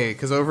 Okay,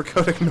 because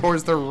Overcoat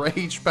ignores the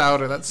Rage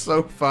Powder. That's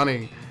so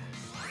funny.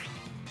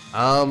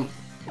 Right,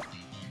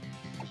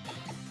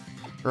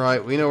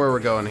 we know where we're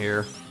going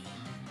here.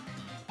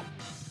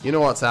 You know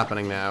what's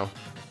happening now.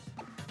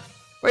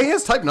 Wait, he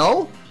has Type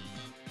Null?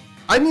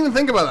 I didn't even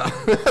think about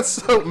that. That's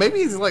so... Maybe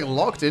he's, like,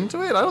 locked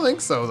into it? I don't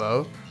think so,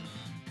 though.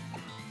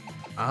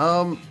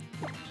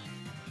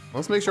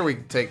 Let's make sure we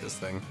take this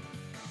thing.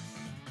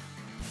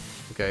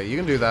 Okay, you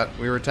can do that.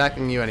 We were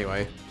attacking you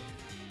anyway.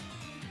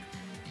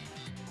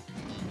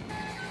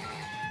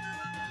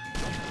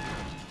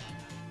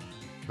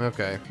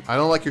 Okay, I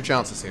don't like your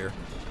chances here.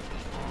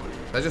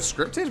 Is that just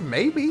scripted?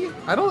 Maybe.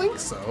 I don't think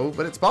so,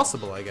 but it's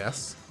possible, I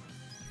guess.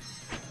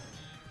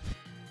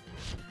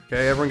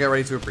 Okay, everyone get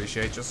ready to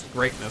appreciate just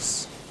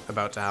greatness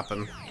about to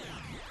happen.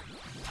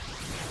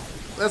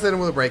 Let's hit him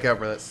with a breakout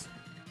for this.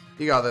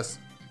 You got this.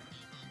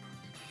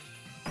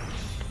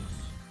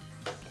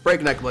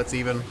 Breakneck Blitz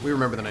even. We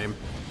remember the name.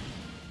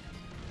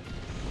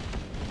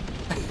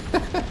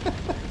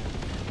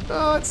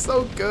 Oh, it's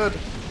so good.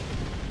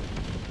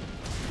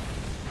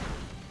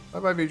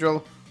 Bye-bye,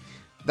 Beedrill.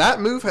 That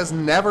move has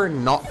never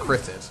not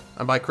critted.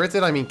 And by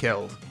critted, I mean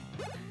killed.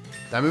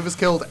 That move is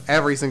killed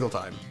every single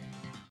time.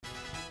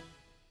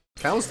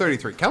 Cal's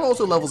 33. Cal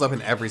also levels up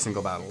in every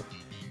single battle.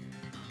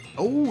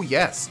 Oh,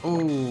 yes.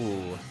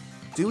 Oh.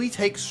 Do we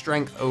take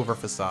Strength over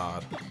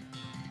Facade?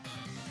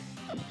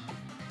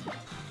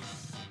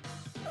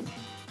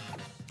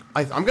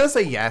 I'm gonna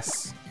say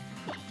yes.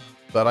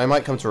 But I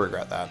might come to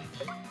regret that.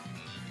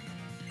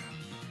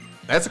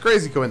 That's a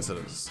crazy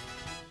coincidence.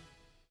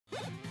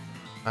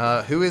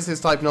 Who is his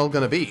Type Null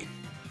gonna be?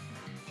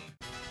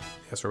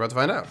 Guess we're about to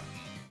find out.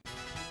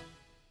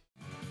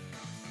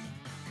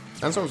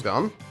 Sandstorm's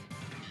gone.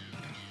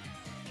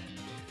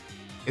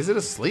 Is it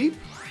asleep?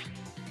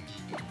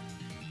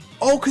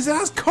 Oh, because it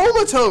has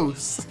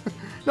Comatose!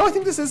 No, I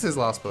think this is his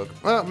last book.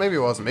 Well, maybe it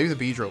wasn't. Maybe the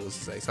Beedrill was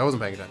his ace. I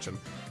wasn't paying attention.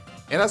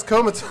 It has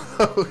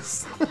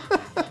Comatose.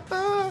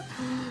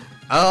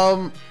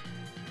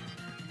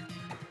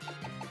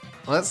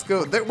 Let's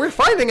go. We're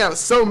finding out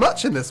so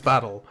much in this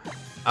battle.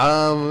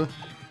 And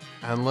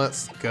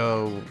let's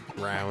go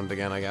round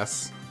again, I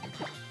guess.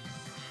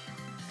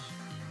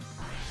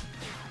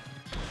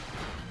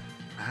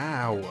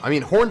 Ow. I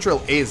mean, Horn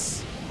Drill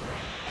is...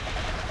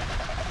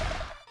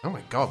 Oh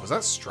my god, was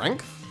that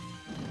strength?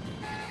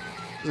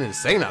 It was an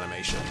insane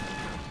animation.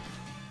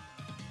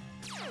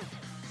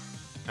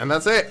 And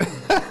that's it.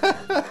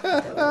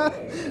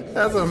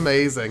 That's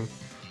amazing.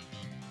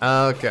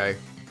 Okay.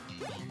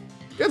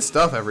 Good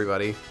stuff,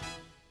 everybody.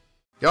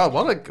 God,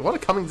 what a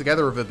coming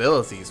together of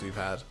abilities we've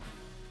had.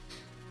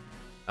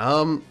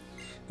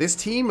 This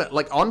team,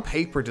 like, on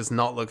paper does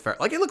not look fair.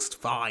 Like, it looks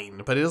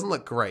fine, but it doesn't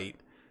look great.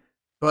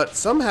 But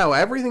somehow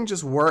everything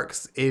just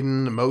works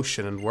in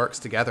motion and works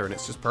together, and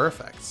it's just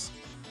perfect.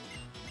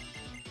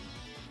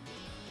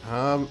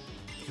 You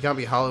can't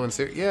be hollow and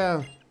serious.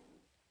 Yeah.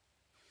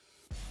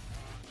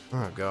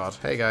 Oh god.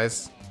 Hey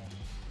guys.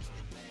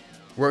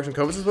 Worked in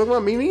Compass's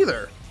Pokemon? Me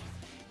neither.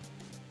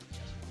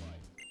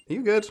 Are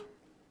you good?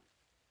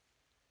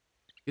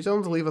 You tell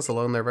them to leave us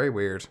alone, they're very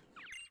weird.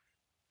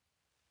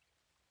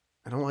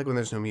 I don't like when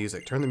there's no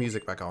music. Turn the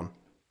music back on.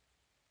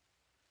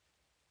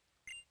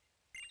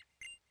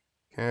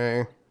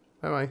 Okay.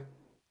 Bye-bye.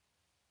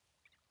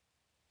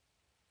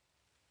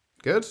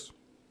 Good?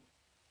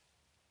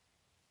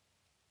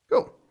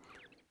 Cool.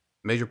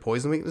 Major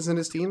poison weakness in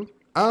his team?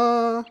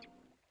 Oh,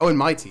 in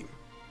my team.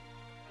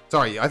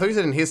 Sorry, I thought you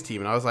said in his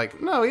team, and I was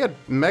like, no, he had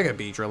Mega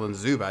Beedrill and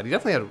Zubat. He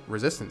definitely had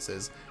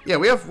resistances. Yeah,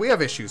 we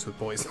have issues with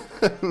poison.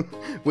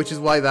 Which is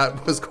why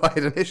that was quite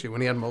an issue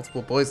when he had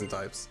multiple poison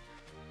types.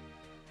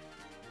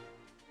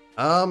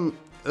 The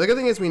good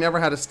thing is we never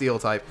had a steel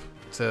type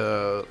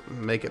to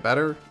make it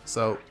better,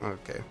 so,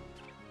 okay.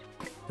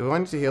 Do I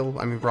need to heal?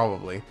 I mean,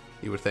 probably,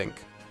 you would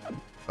think.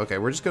 Okay,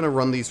 we're just gonna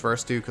run these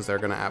first two, because they're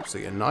gonna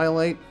absolutely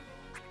annihilate.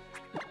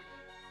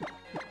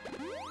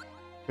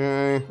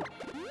 Okay.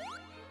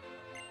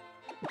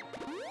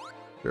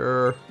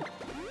 Sure.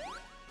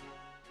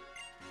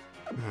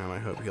 And I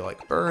hope you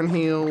like burn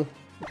heal.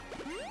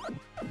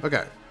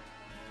 Okay.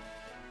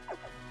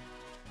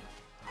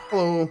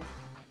 Hello.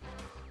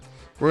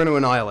 We're gonna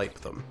annihilate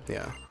them,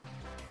 yeah.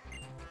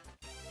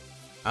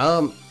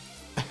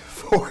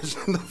 Forged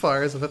in the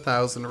fires of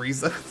 1,000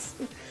 resets.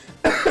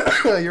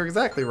 You're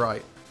exactly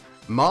right.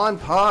 Mon,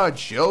 Pa,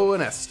 Joe,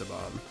 and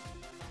Esteban.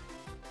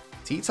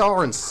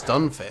 T-Tar and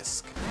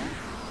Stunfisk.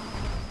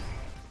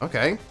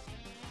 Okay.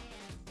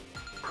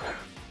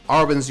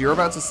 Arbans, you're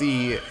about to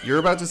see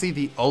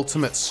the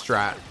ultimate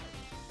strat.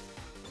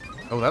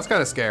 Oh, that's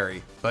kind of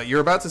scary, but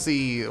you're about to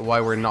see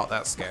why we're not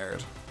that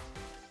scared.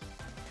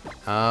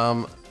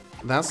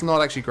 That's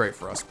not actually great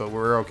for us, but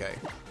we're okay.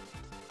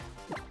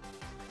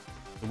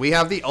 We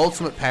have the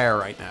ultimate pair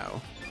right now.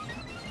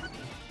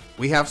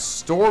 We have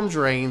Storm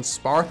Drain,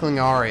 Sparkling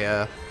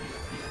Aria.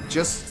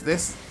 Just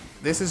this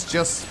is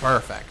just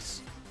perfect.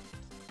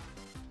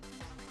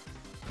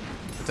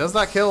 Does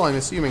that kill? I'm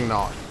assuming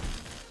not.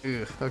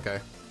 Ugh, okay.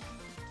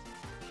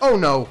 Oh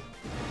no!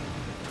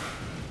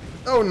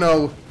 Oh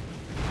no!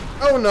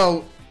 Oh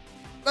no!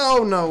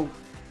 Oh no!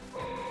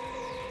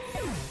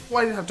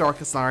 Why did it have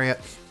Darkest Aria?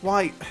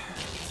 Why?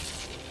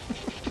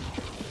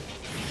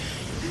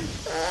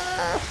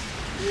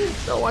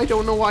 No, I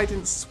don't know why I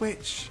didn't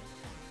switch.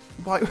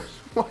 Why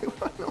would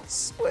I not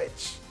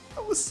switch?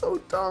 That was so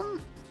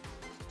dumb.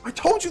 I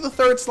told you the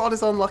third slot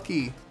is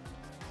unlucky.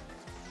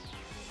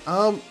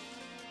 I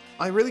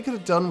really could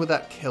have done with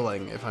that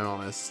killing, if I'm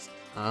honest.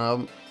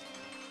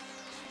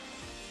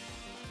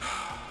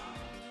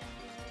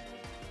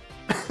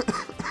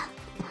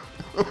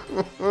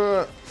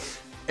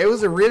 It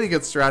was a really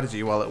good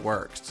strategy while it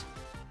worked.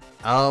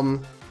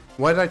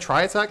 Why did I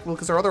try attack? Well,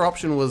 because our other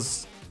option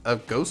was a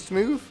ghost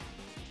move.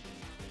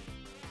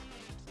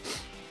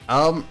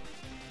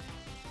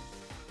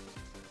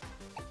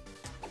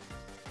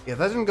 Yeah,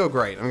 that didn't go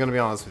great, I'm gonna be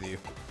honest with you.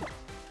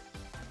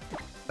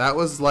 That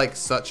was like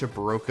such a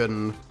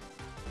broken...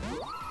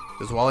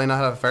 Does Wally not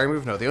have a fairy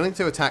move? No, the only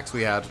two attacks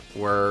we had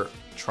were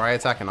Tri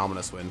Attack and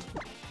Ominous Wind.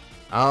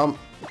 Alright,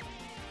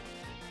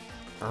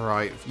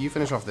 if you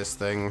finish off this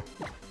thing,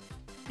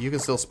 you can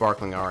still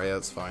Sparkling Aria,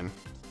 it's fine.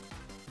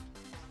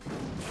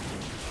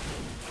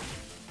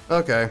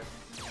 Okay.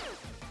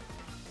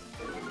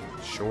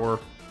 Sure.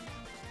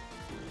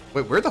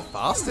 Wait, we're the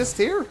fastest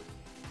here?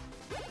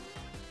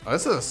 Oh,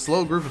 this is a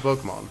slow group of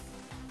Pokemon.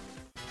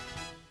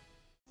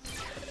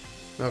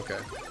 Okay.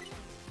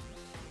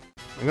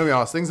 I'm gonna be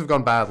honest, things have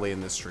gone badly in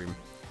this stream.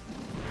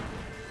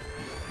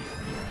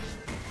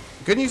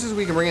 Good news is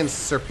we can bring in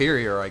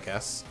Superior, I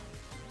guess.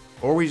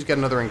 Or we just get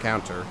another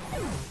encounter.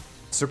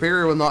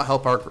 Superior will not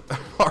help our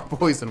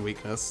poison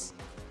weakness.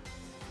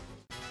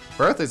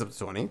 Birthday's up to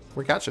 20.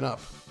 We're catching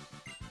up.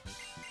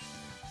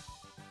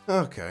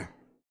 Okay.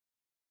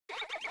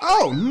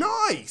 Oh,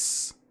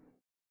 nice!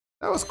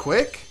 That was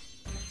quick.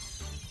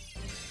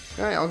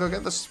 Okay, I'll go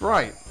get the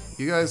Sprite.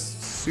 You guys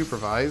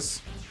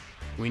supervise.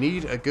 We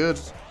need a good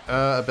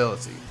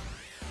ability.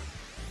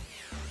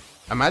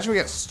 Imagine we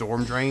get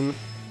Storm Drain.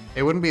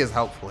 It wouldn't be as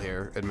helpful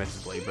here,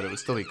 admittedly, but it would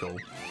still be cool.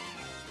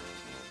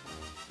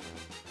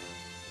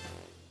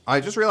 I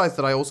just realized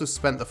that I also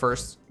spent the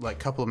first like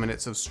couple of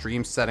minutes of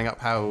stream setting up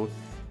how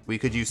we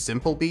could use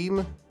Simple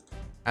Beam,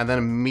 and then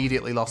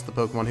immediately lost the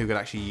Pokemon who could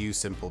actually use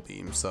Simple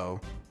Beam, so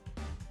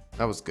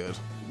that was good.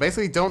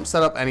 Basically, don't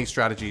set up any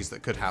strategies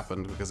that could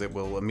happen because it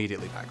will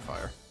immediately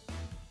backfire.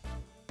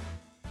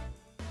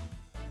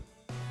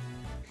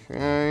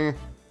 Okay.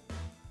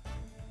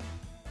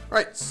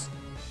 Right.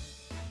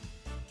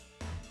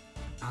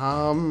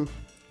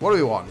 What do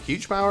we want?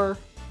 Huge Power?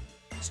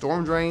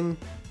 Storm Drain?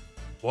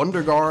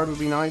 Wonder Guard would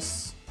be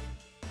nice.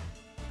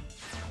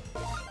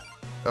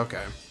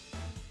 Okay.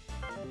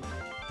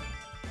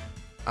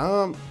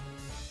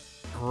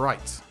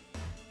 Right.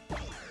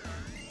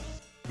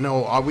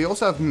 No, we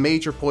also have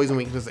major poison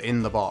weaknesses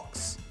in the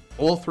box.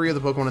 All 3 of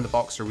the Pokemon in the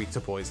box are weak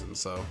to poison,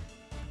 so...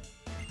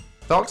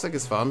 Toxic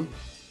is fun.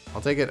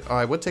 I'll take it...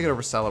 I would take it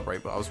over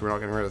Celebrate, but obviously we're not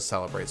getting rid of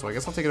Celebrate, so I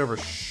guess I'll take it over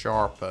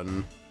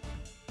Sharpen.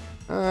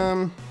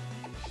 You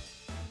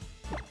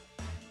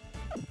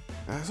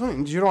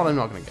know what? I'm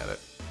not gonna get it.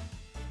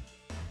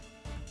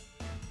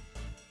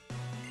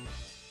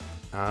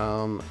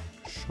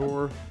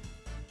 Sure.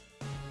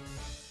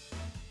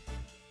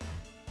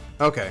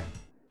 Okay.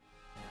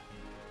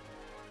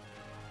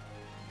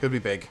 Could be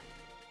big.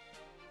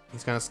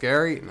 He's kind of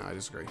scary. No, I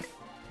disagree.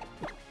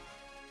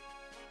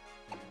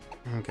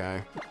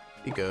 Okay.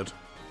 Be good.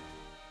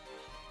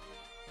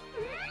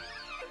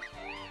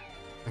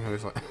 I have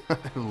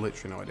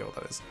literally no idea what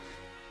that is.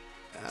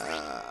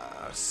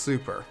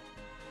 Super.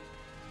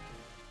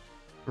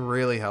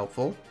 Really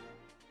helpful.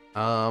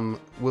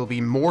 We'll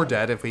be more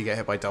dead if we get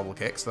hit by double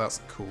kick, so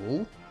that's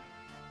cool.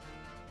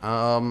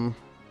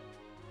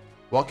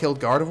 What killed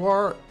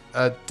Gardevoir?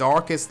 A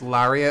Darkest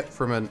Lariat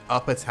from an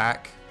up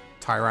attack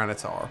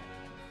Tyranitar.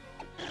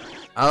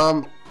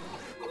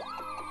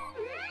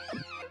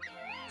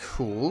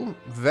 Cool.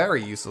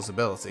 Very useless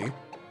ability.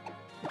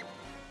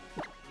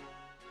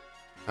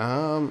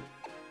 What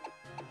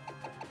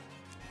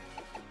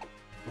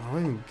do I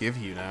even give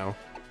you now?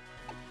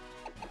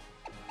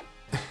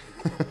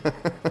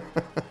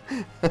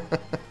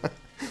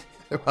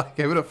 I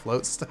gave it a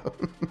float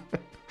stone.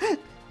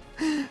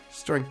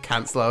 Just try and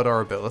cancel out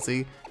our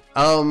ability.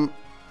 I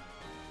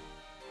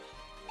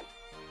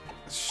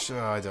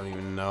don't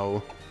even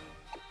know.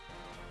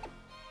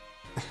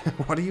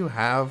 What do you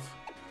have?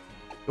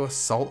 Go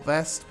Assault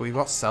Vest? We've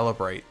got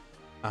Celebrate.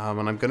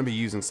 And I'm gonna be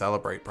using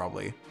Celebrate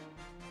probably.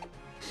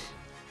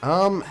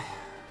 Do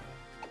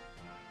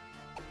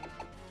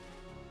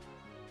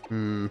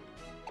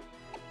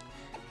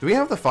we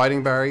have the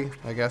Fighting Berry,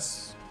 I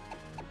guess?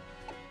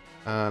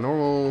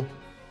 Normal.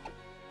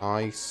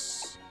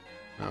 Ice.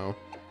 No.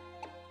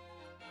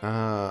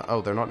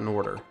 Oh, they're not in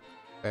order.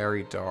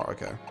 Very dark.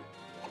 Okay.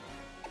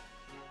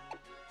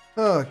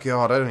 Oh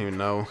god, I don't even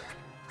know.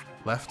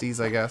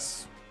 Lefties, I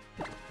guess.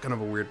 Kind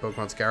of a weird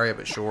Pokemon to carry,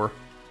 but sure.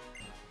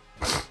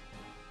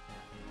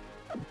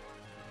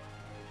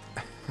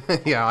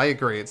 Yeah, I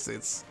agree.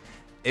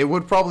 It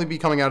would probably be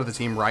coming out of the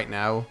team right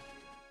now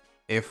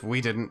if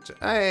we didn't.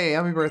 Hey,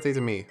 happy birthday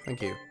to me.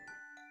 Thank you.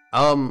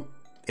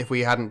 If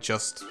we hadn't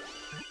just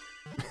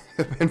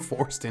been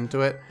forced into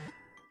it.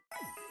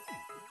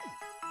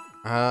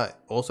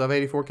 Also have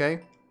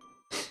 84k.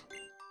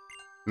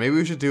 Maybe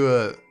we should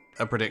do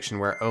a prediction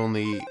where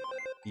only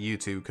you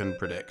two can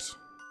predict.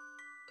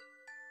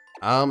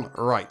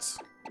 Right.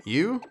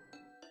 You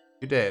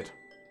did.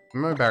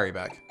 Give me my berry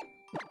back.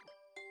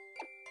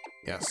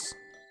 Yes.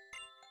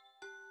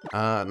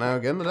 Now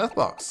get in the death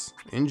box.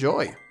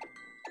 Enjoy.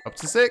 Up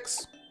to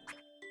 6.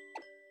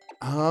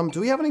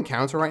 Do we have an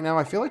encounter right now?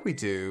 I feel like we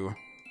do.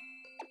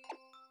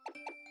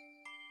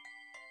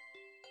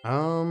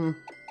 I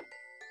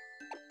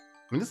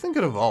mean, this thing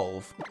could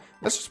evolve.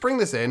 Let's just bring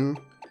this in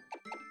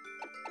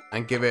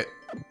and give it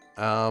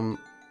a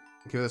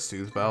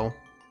Soothe Bell.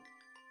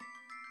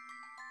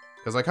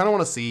 Because I kind of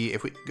want to see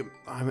if we...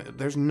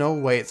 there's no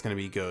way it's going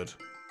to be good.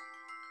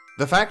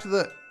 The fact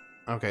that...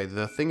 Okay,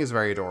 the thing is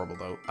very adorable,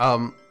 though.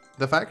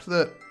 The fact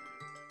that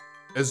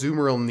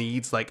Azumarill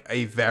needs, like,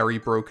 a very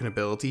broken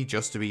ability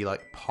just to be,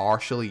 like,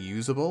 partially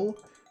usable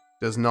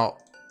does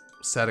not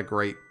set a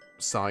great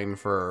sign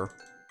for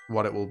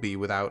what it will be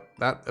without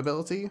that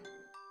ability.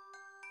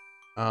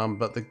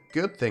 But the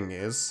good thing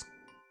is,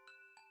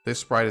 this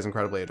sprite is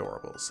incredibly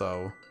adorable,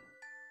 so...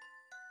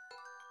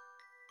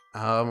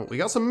 we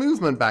got some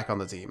movement back on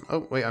the team.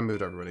 Oh, wait, I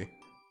moved everybody.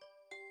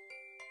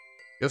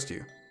 Just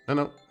you.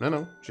 No.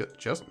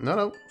 Just,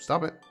 no.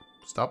 Stop it.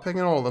 Stop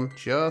picking all of them.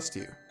 Just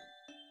you.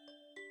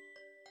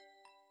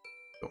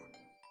 Cool.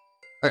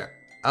 Okay.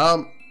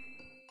 Why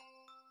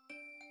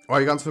are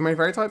you gone so many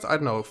fairy types? I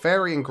don't know.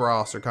 Fairy and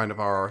grass are kind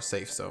of our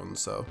safe zones,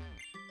 so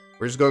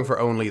we're just going for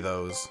only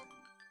those.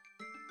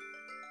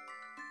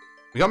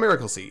 We got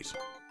Miracle Seed.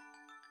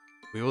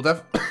 We will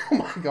oh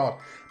my god.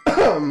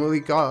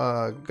 We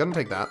got, gonna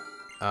take that.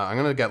 I'm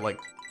gonna get like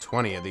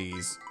 20 of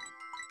these.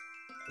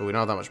 But we don't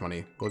have that much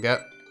money. We'll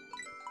get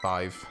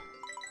 5.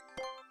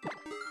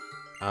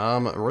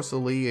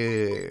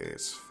 Rosalie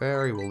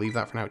Fairy. We'll leave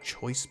that for now.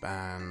 Choice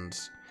Band.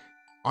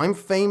 I'm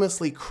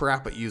famously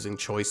crap at using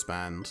Choice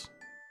Band.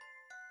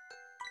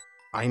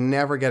 I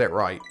never get it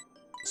right.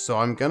 So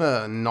I'm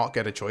gonna not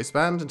get a Choice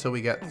Band until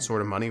we get the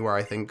sort of money where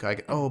I think I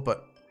get... Oh,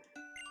 but...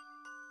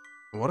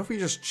 What if we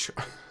just...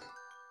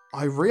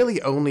 I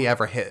really only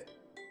ever hit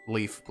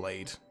Leaf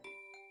Blade.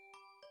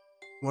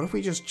 What if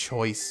we just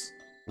choice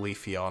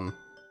Leafeon?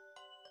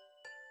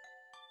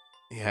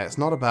 Yeah, it's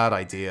not a bad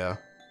idea.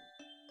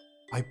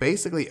 I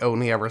basically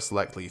only ever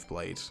select Leaf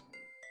Blade.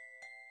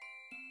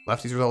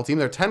 Lefties result team,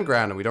 they're 10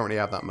 grand and we don't really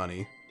have that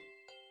money.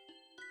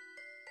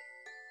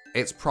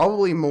 It's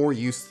probably more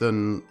use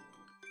than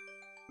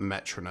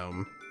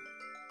Metronome.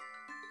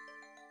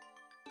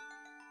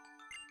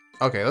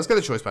 Okay, let's get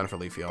a choice band for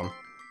Leafeon.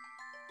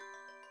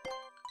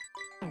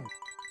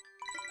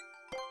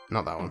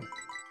 not that one.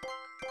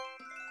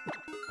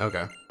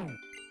 Okay.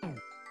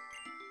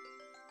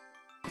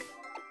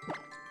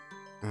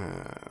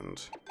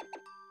 And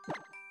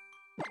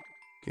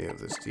give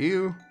this to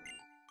you.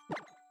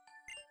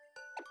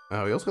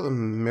 Oh, we also got the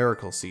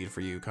miracle seed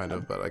for you, kind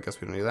of, but I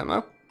guess we don't need that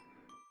now.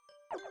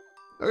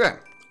 Okay.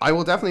 I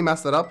will definitely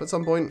mess that up at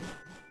some point.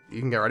 You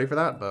can get ready for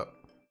that, but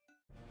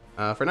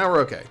for now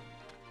we're okay.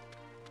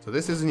 So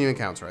this is a new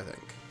encounter, I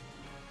think.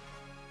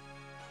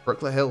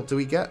 Brooklet Hill, do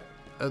we get...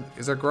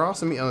 is there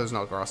grass immediately? Oh, there's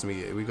not grass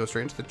immediately. We go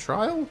straight into the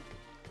trial?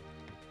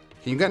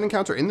 Can you get an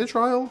encounter in the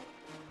trial?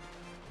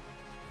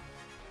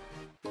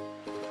 Go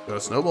to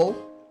Snowball.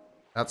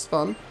 That's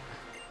fun.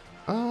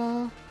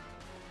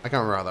 I can't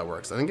remember how that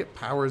works. I think it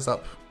powers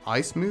up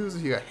ice moves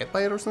if you get hit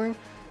by it or something.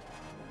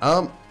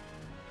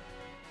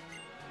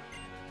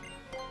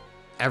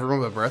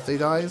 Everyone with birthday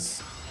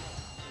dies?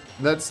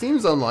 That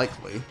seems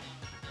unlikely.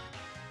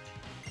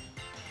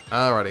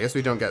 Alright, I guess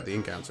we don't get the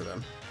encounter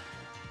then.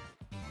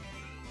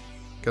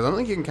 Because I don't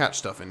think you can catch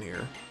stuff in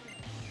here.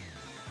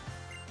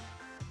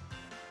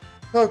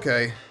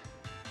 Okay.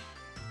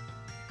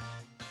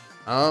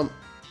 Oh,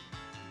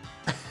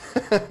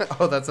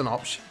 that's an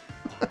option.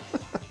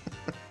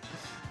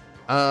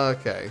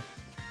 Okay.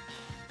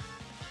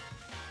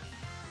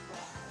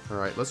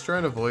 Alright, let's try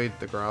and avoid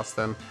the grass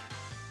then.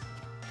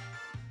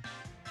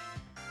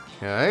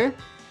 Okay.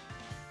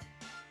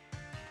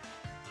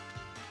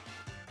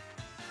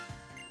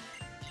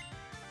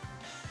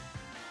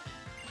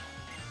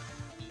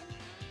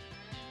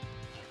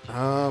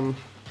 I'm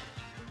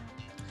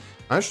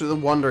actually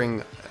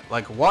wondering,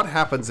 like, what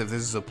happens if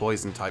this is a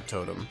poison type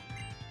totem?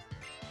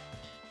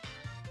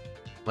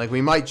 Like,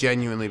 we might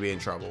genuinely be in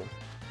trouble.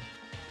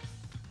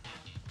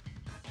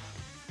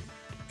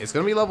 It's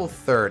gonna be level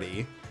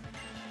 30.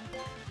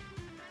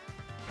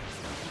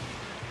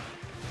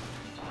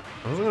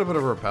 I was gonna put a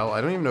repel.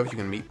 I don't even know if you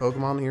can meet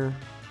Pokemon here.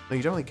 No,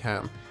 you definitely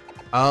can.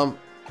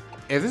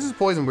 If this is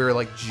poison, we're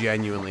like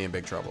genuinely in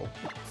big trouble.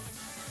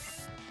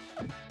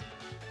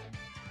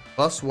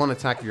 +1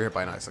 attack if you're hit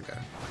by an ice. Okay.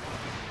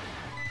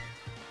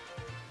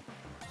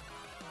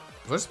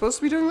 Was I supposed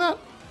to be doing that?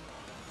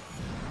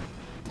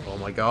 Oh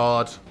my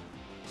god.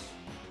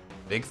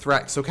 Big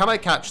threat. So can I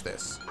catch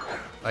this?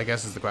 I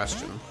guess is the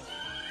question.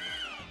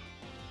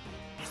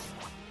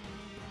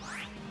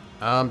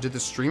 Did the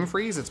stream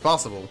freeze? It's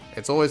possible.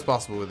 It's always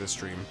possible with this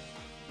stream.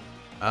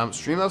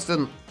 Streamlabs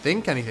didn't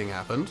think anything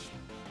happened.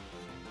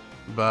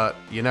 But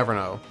you never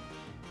know.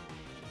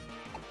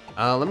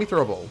 Let me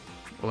throw a ball.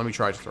 Well, let me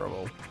try to throw a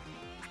ball.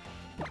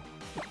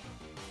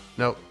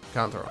 Nope,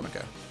 can't throw it.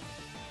 Okay.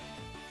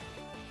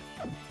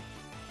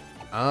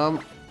 I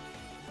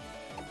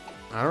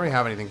don't really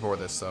have anything for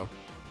this, so.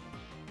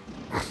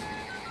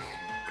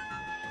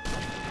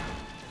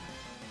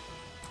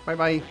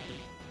 Bye-bye.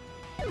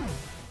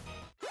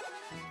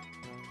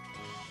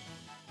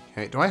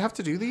 Okay, do I have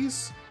to do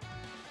these?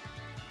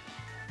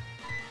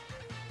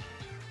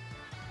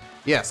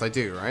 Yes, I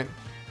do, right?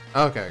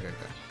 Okay.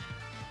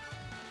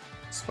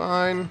 It's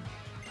fine.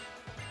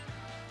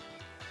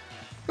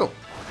 Cool.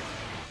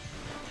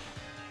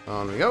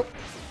 On we go.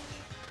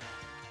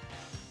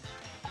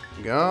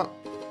 Got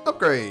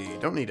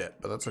upgrade. Don't need it,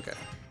 but that's okay.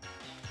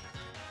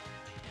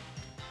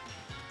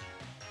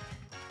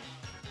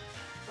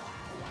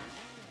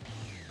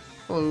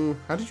 Hello.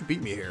 How did you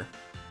beat me here?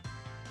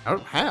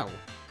 How?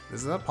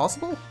 Is that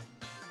possible?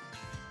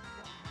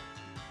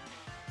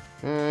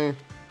 Okay.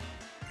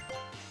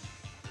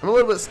 I'm a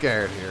little bit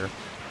scared here.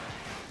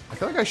 I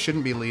feel like I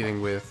shouldn't be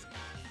leading with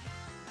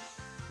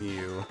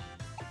you.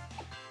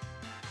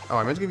 Oh,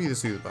 I meant to give you the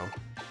Soothe Bow.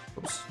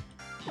 Oops.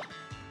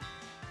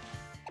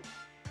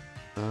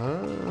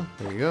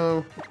 There you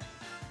go.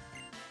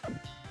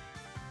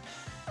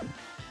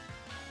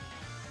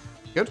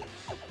 Good?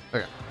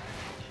 Okay.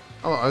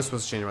 Oh, I was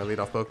supposed to change my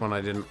lead-off Pokemon, I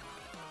didn't.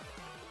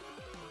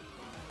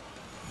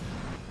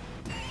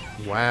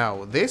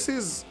 Wow, this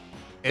is...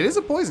 It is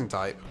a poison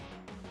type.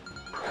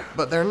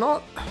 But they're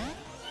not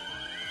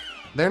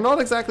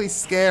exactly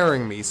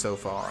scaring me so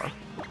far.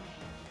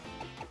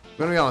 I'm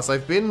gonna be honest,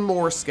 I've been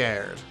more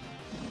scared.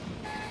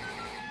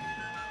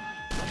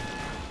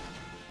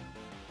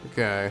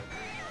 Okay.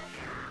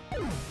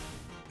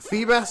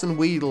 Feebas and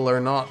Weedle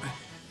are not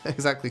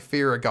exactly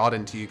fear a god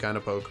into you kind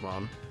of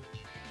Pokemon.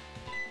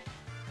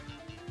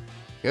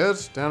 Good,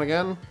 down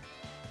again.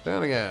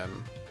 Down again.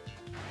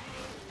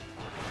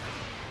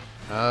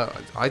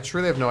 I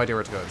truly have no idea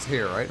where to go. It's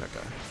here, right?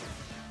 Okay.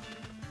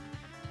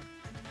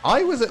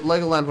 I was at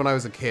Legoland when I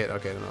was a kid.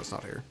 Okay, no, it's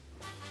not here.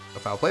 A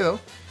foul play, though.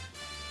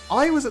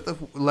 I was at the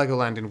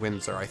Legoland in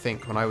Windsor, I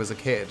think, when I was a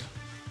kid.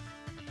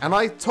 And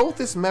I told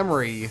this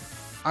memory...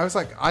 I was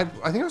like, I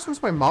think I was talking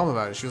to my mom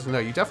about it. She was like, no,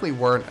 you definitely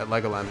weren't at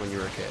Legoland when you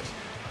were a kid.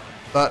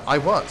 But I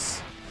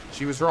was.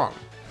 She was wrong.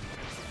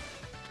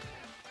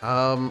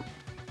 Not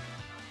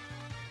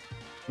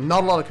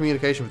a lot of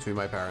communication between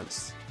my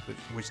parents,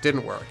 which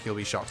didn't work. You'll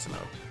be shocked to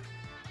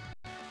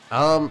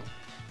know.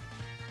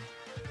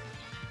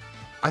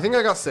 I think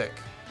I got sick.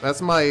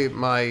 That's my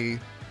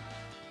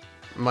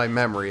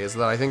memory, is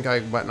that I think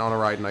I went on a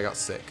ride and I got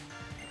sick.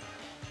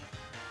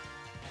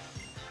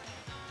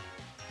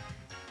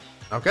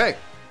 Okay.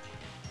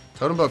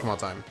 Totem Pokemon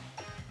time.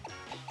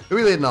 Who are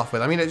we leading off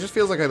with? I mean, it just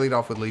feels like I lead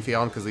off with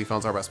Leafeon because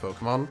Leafeon's our best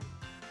Pokemon.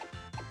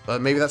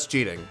 But maybe that's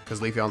cheating because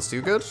Leafeon's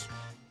too good.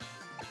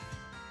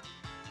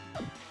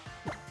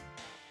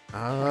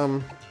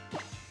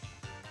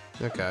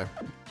 Okay.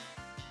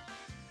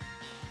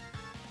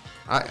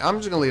 I'm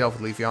just gonna lead off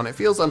with Leafeon. It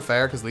feels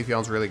unfair because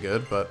Leafeon's really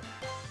good, but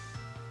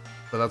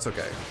that's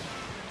okay.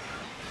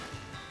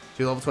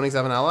 2 level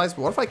 27 allies,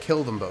 but what if I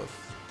kill them both?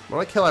 What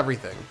if I kill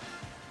everything?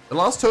 The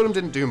last totem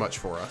didn't do much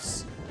for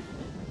us.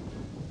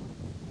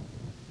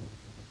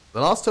 The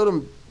last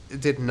totem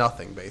did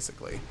nothing,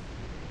 basically.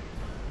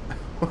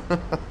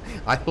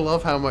 I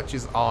love how much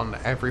is on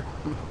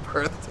everyone's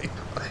birthday.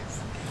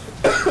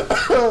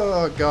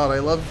 Oh god, I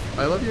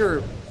love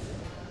your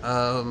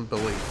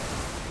belief.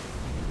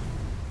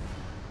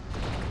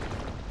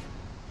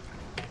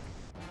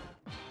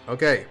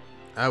 Okay,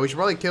 we should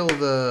probably kill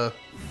the...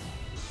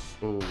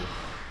 Ooh,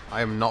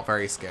 I am not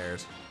very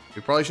scared.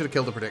 We probably should have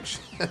killed the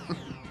prediction.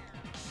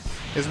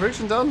 Is the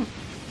prediction done?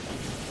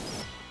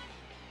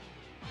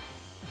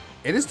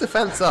 It is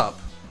defense up.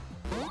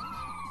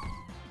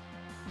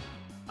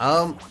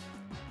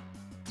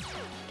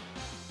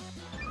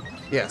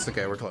 Yes,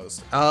 okay, we're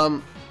closed.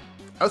 Oh,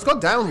 it's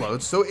got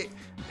downloads, so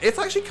it's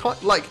actually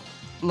like,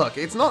 look,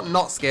 it's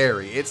not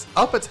scary. It's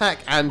up attack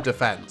and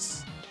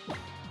defense.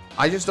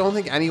 I just don't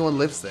think anyone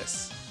lives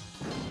this.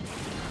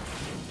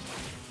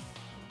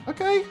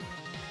 Okay.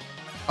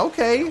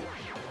 Okay.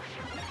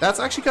 That's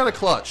actually kind of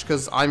clutch,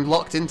 because I'm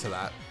locked into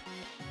that.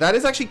 That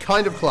is actually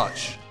kind of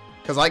clutch,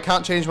 because I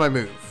can't change my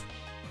move.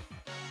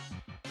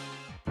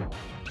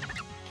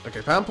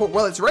 Okay, Pampor,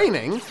 well, it's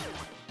raining.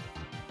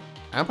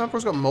 And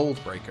Pampor's got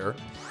Mold Breaker.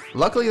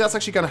 Luckily, that's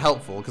actually kind of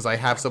helpful, because I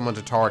have someone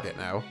to target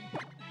now.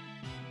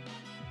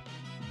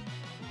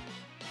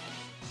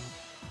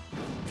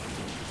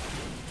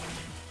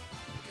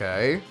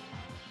 Okay.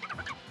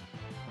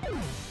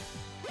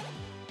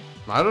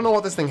 I don't know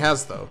what this thing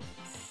has, though.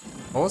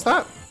 What was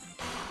that?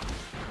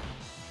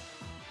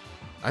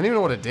 I don't even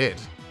know what it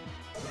did.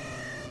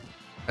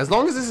 As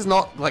long as this is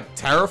not, like,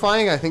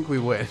 terrifying, I think we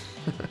win.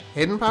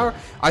 Hidden power?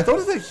 I thought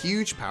it had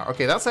huge power.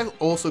 Okay, that's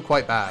also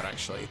quite bad,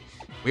 actually.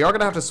 We are going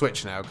to have to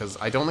switch now, because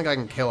I don't think I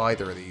can kill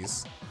either of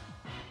these.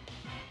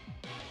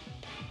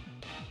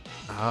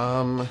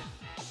 I'm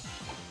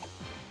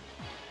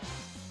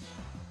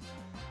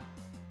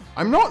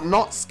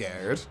not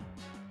scared.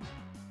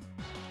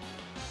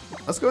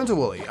 Let's go into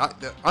Wooly.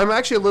 I'm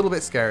actually a little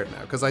bit scared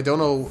now, because I don't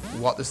know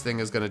what this thing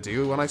is going to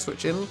do when I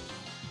switch in.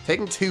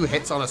 Taking 2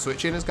 hits on a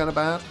switch in is kind of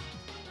bad.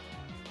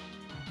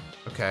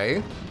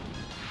 Okay.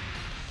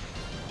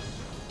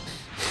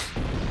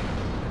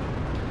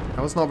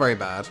 That was not very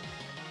bad.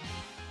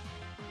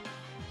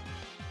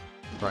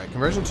 Right,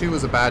 conversion 2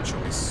 was a bad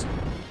choice.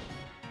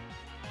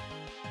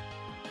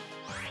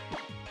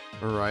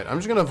 Alright, I'm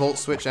just gonna Volt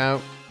Switch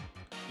out.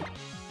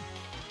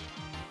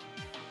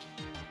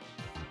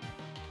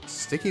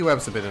 Sticky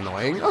Web's a bit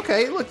annoying.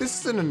 Okay, look, this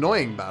is an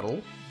annoying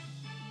battle.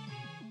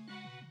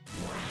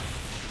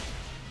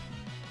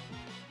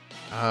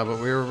 But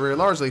we're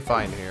largely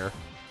fine here.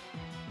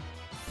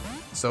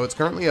 So it's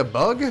currently a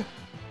bug?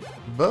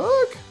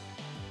 Bug?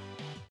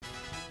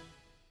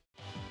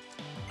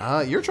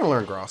 You're trying to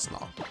learn Grass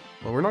Knot.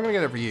 Well, we're not gonna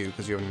get it for you,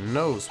 because you have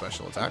no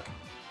special attack.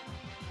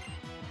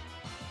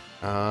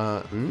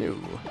 No.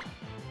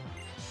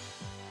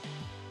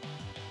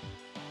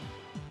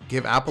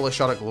 Give Apple a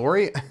shot at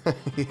glory?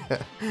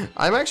 Yeah.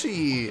 I'm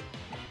actually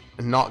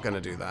not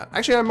gonna do that.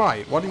 Actually, I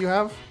might. What do you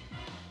have?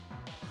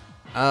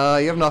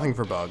 You have nothing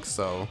for bugs,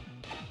 so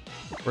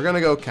we're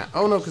gonna go.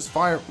 Oh no, because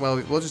fire.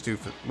 Well, we'll just do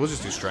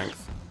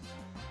strength.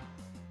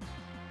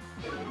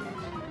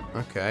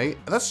 Okay,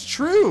 that's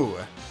true.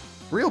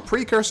 Real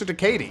precursor to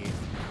Katie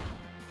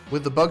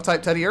with the bug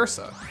type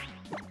Teddiursa.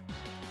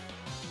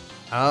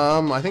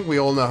 I think we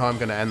all know how I'm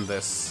gonna end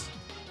this.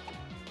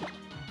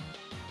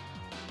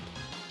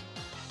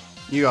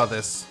 You got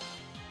this.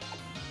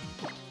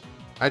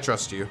 I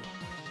trust you.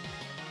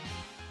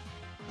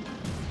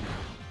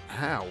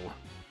 How?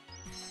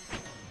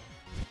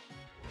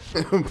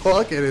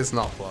 Pluck? It is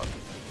not pluck.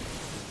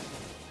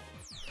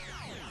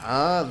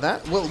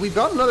 Well, we've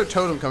got another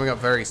totem coming up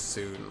very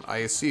soon, I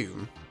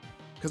assume.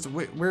 Because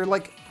we're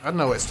like, I don't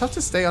know, it's tough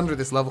to stay under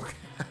this level.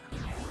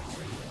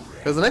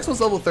 Because the next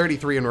one's level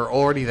 33 and we're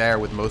already there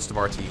with most of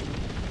our team.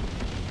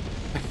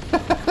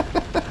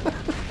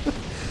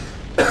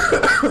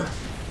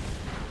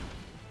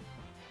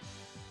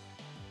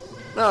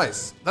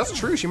 Nice. That's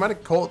true, she might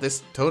have called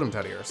this totem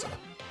Teddiursa.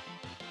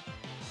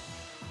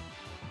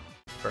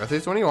 Birthday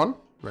 21.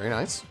 Very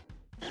nice.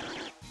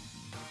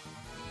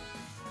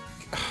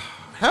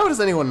 How does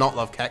anyone not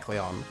love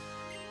Kecleon?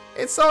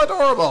 It's so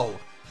adorable!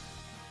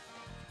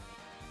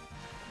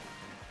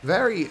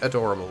 Very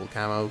adorable,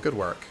 Camo. Good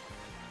work.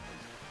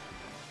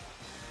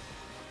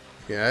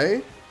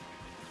 Okay.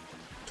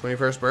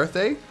 21st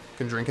birthday.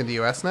 Can drink in the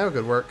US now.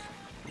 Good work.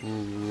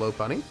 Low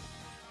bunny.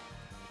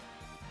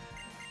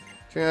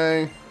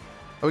 Okay.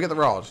 Oh, we get the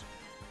rod.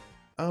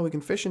 Oh, we can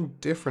fish in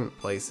different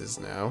places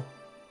now.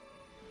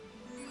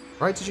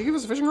 Right, did you give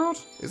us a fishing rod?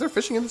 Is there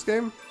fishing in this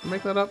game?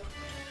 Make that up.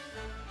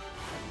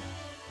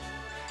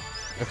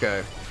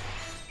 Okay.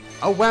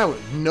 Oh wow,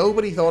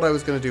 nobody thought I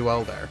was going to do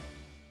well there.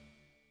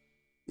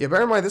 Yeah,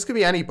 bear in mind, this could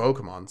be any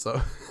Pokemon,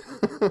 so...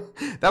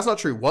 That's not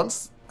true.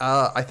 Once,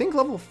 I think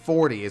level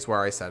 40 is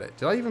where I set it.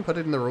 Did I even put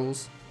it in the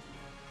rules?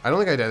 I don't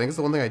think I did. I think it's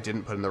the one thing I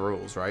didn't put in the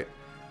rules, right?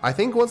 I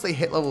think once they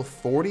hit level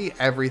 40,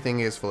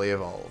 everything is fully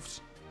evolved.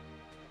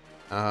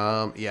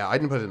 Yeah, I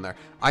didn't put it in there.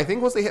 I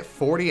think once they hit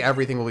 40,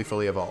 everything will be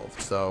fully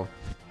evolved, so...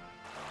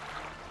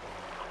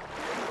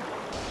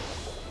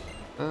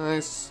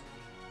 Nice.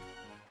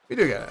 We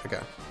do get it,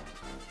 okay.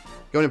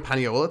 Going in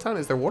Paniola Town?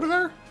 Is there water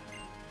there?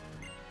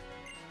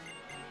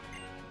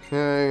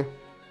 Okay.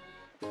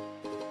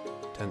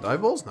 10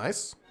 dive balls,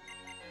 nice.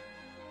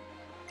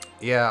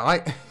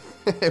 Yeah,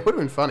 it would have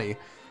been funny.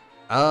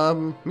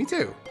 Me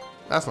too.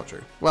 That's not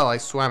true. Well, I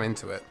swam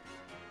into it.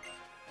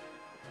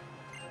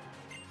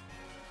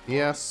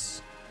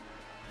 Yes.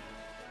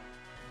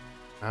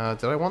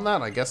 Did I want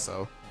that? I guess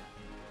so.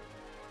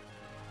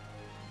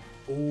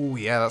 Oh,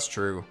 yeah, that's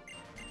true.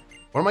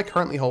 What am I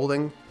currently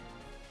holding?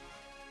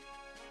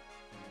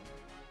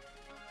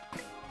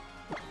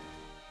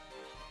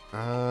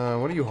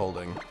 What are you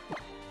holding?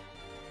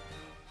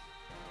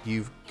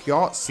 You've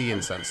got Sea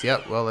Incense.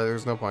 Yep, well,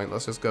 there's no point.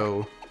 Let's just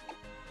go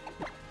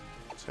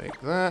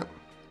take that.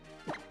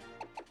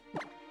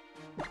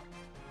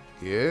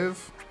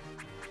 Give.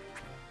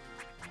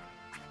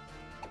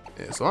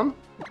 This one.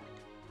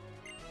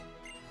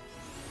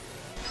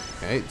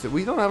 Okay, so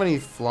we don't have any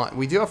flying.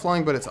 We do have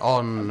flying, but it's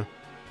on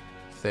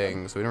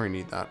thing, so we don't really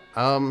need that.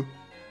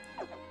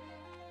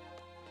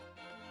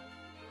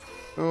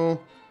 Oh.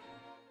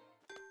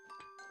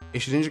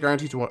 Is Shedinja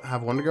guaranteed to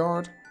have Wonder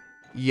Guard?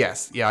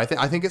 Yes. Yeah, I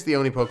think it's the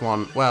only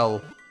Pokemon.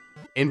 Well,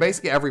 in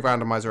basically every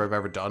randomizer I've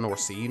ever done or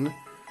seen,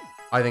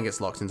 I think it's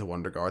locked into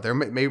Wonder Guard.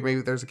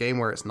 Maybe there's a game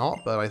where it's not,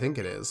 but I think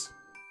it is.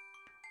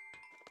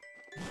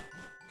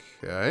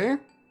 Okay.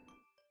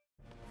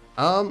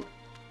 I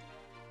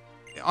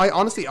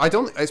honestly, I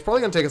don't. It's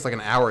probably gonna take us like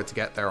an hour to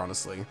get there,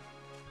 honestly.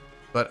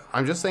 But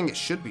I'm just saying it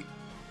should be.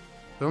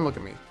 Don't look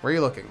at me. Where are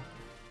you looking?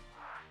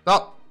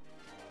 Stop.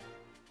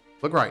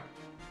 Look right.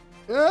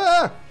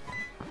 Ah!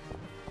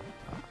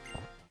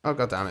 Oh,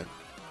 god damn it.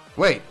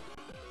 Wait.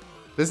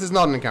 This is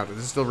not an encounter.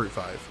 This is still Route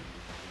 5.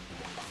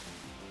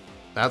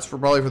 That's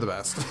probably for the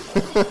best.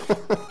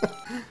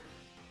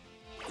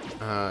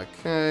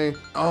 Okay.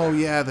 Oh,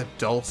 yeah, the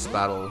Dulce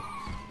battle.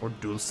 Or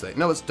Dulce.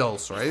 No, it's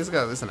Dulce, right? It's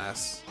an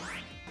S,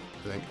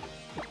 I think.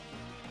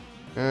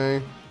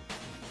 Okay.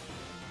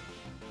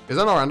 Is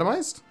that not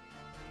randomized?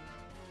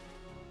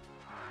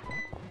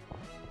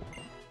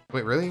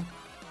 Wait, really?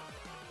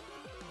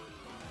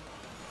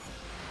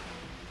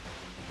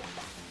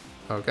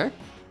 Okay.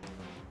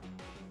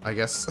 I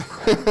guess.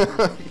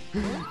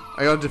 I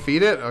gotta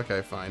defeat it?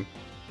 Okay, fine.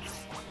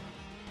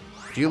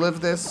 Do you live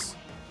this?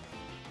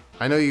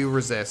 I know you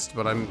resist,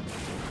 but I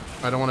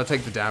don't want to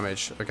take the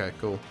damage. Okay,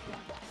 cool.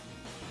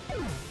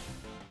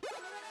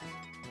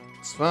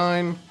 It's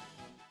fine.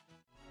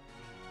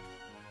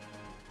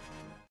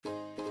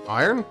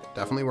 Iron,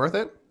 definitely worth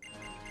it.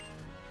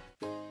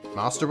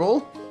 Master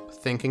Ball,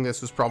 thinking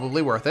this was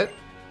probably worth it.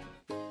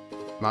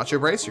 Macho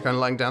Brace, you're kind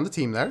of letting down the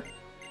team there.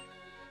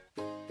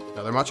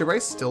 Another Macho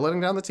Brace, still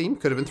letting down the team.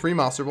 Could have been 3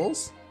 Master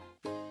Balls.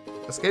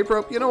 Escape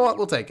Rope, you know what?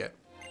 We'll take it.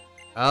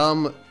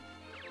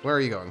 Where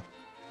are you going?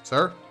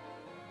 Sir?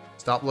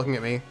 Stop looking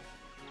at me.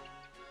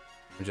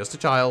 I'm just a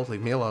child.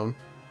 Leave me alone.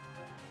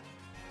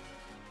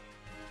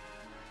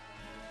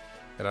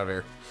 Get out of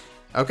here.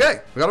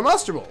 Okay, we got a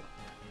Master Ball.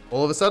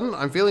 All of a sudden,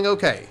 I'm feeling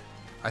okay.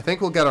 I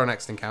think we'll get our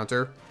next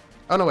encounter.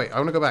 Oh, no, wait. I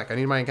want to go back. I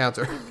need my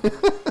encounter.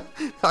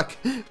 I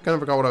kind of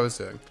forgot what I was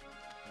doing.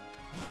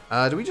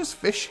 Do we just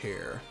fish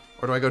here?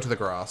 Or do I go to the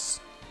grass?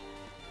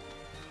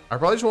 I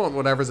probably just want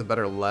whatever's a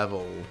better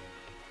level.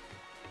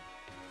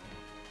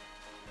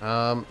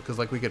 Because,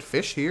 like, we could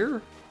fish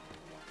here?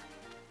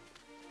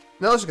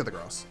 No, let's just get the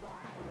grass.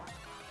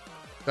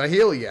 Did I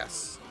heal?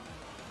 Yes.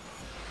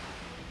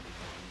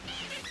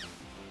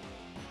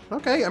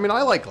 Okay, I mean,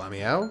 I like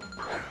Lamiao.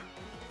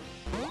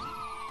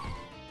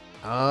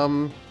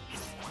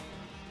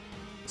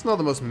 It's not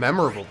the most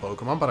memorable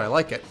Pokemon, but I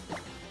like it.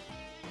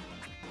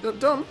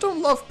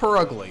 Don't love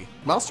Purugly.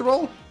 Master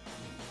Ball?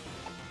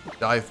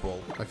 Dive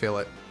Ball. I feel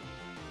it.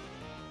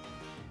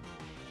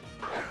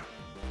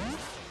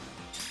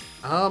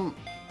 I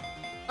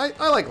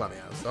like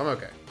Lamiao, so I'm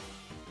okay.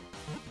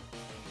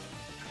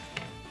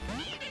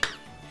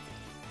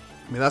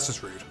 I mean, that's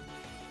just rude.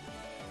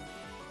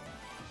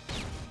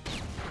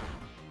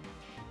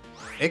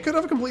 It could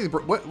have a completely...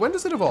 When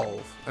does it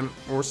evolve?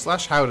 Or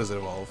slash how does it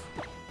evolve?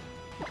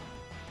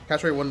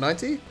 Catch rate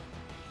 190?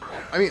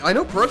 I mean, I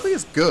know Purugly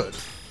is good.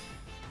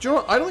 Do you know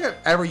what? I don't think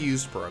I've ever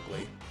used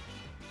Purugly.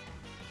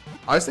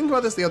 I was thinking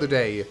about this the other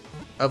day,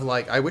 of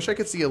like, I wish I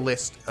could see a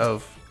list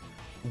of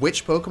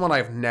which Pokemon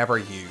I've never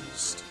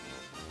used.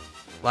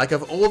 Like,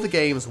 of all the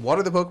games, what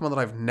are the Pokemon that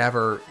I've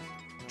never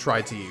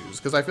tried to use?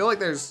 Because I feel like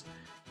there's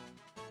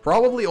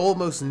probably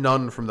almost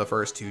none from the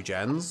first 2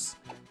 gens.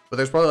 But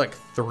there's probably like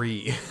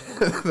 3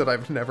 that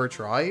I've never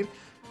tried.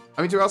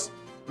 I mean, to us,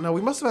 no, we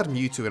must have had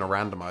Mewtwo in a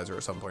randomizer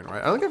at some point,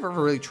 right? I don't think I've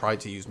ever really tried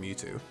to use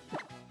Mewtwo.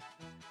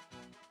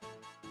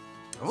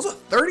 Was it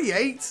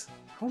 38?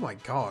 Oh my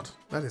god,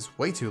 that is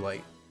way too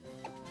late.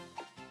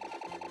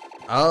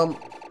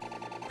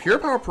 Pure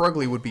Power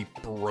Purugly would be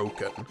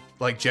broken.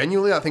 Like,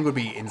 genuinely, I think would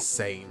be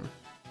insane.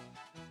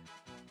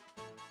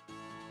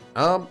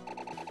 What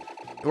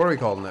are we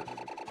calling it?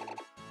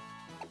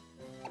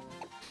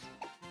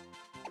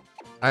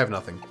 I have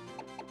nothing.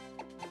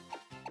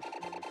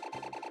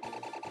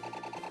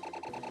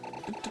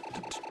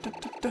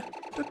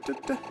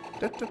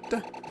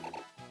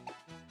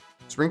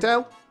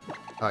 Springtail?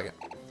 Okay.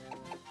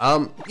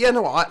 Yeah,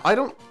 no, I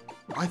don't...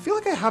 I feel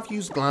like I have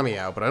used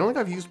Glameow, but I don't think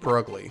I've used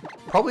Purugly.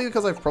 Probably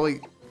because I've probably,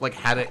 like,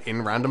 had it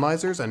in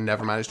randomizers and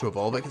never managed to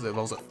evolve it because it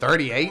evolves at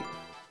 38.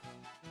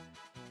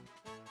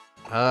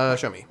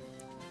 Show me.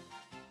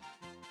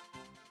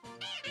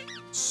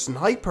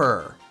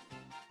 Sniper!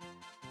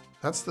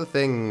 That's the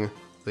thing,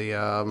 the,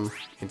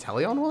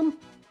 Inteleon one?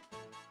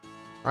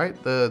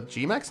 Right? The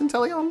G-Max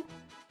Inteleon?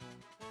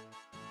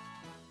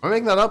 Am I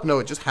making that up? No,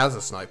 it just has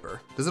a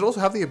sniper. Does it also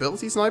have the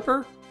ability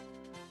sniper?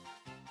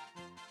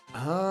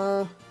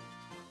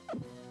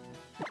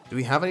 Do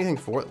we have anything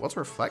for it? What's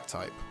Reflect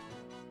type?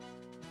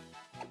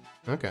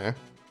 Okay.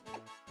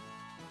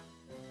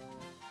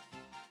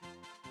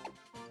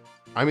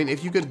 I mean,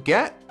 if you could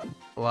get,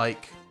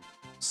 like,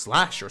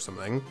 Slash or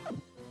something.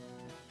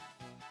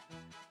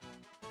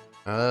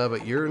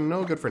 But you're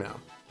no good for now.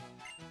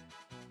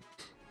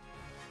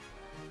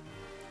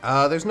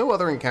 There's no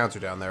other encounter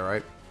down there,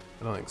 right?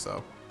 I don't think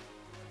so.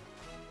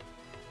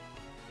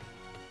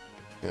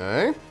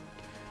 Okay.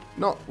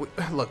 No,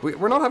 look,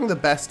 we're not having the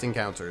best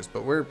encounters,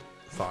 but we're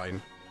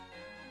fine.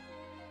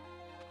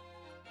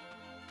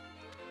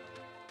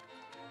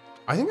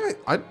 I think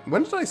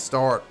when did I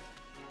start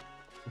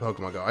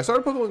Pokemon Go? I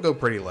started Pokemon Go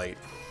pretty late.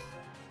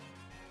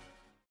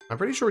 I'm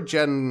pretty sure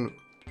Gen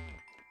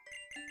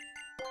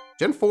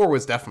 4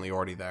 was definitely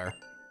already there.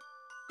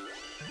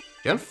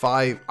 Gen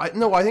 5,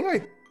 no, I think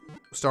I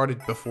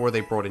started before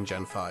they brought in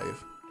Gen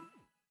 5.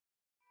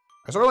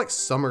 I started like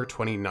summer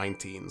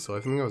 2019, so I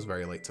think I was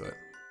very late to it.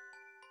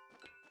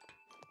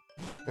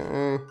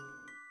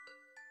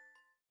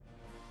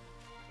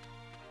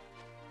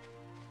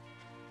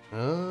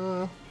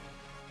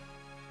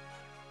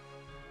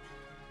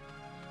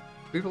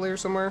 People here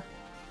somewhere?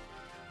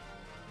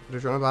 They're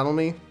trying to battle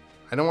me?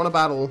 I don't want to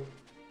battle.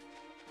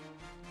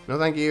 No,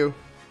 thank you.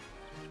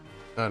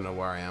 I don't know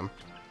where I am.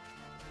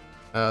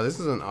 This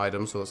is an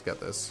item, so let's get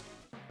this.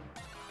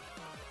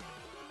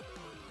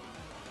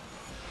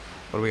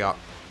 What do we got?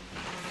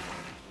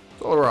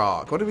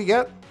 Solrock. What did we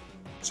get?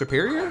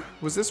 Superior?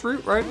 Was this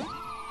route, right?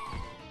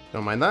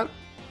 Don't mind that.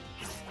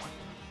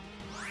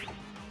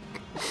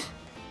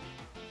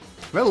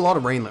 I've had a lot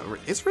of rain.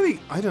 It's really,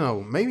 I don't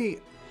know, maybe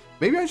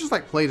I just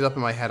like played it up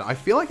in my head. I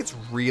feel like it's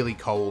really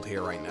cold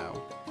here right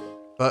now.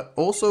 But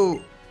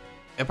also,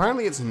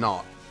 apparently it's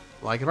not.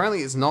 Like,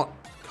 apparently it's not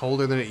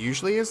colder than it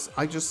usually is.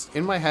 I just,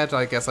 in my head,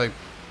 I guess I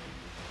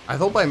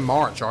thought by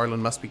March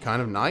Ireland must be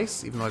kind of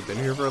nice, even though I've been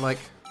here for like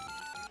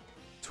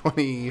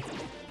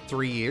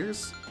 23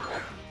 years.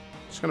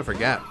 Just gonna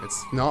forget.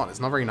 It's not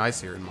very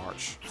nice here in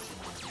March.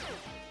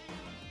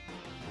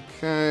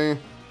 Okay.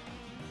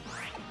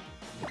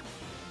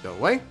 Go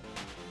away.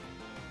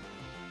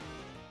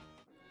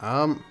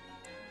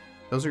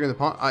 Those are in the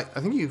pond. I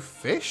think you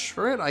fish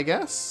for it, I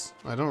guess.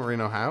 I don't really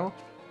know how.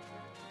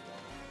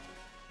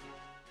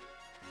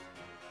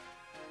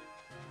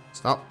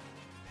 Stop.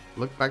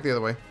 Look back the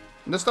other way.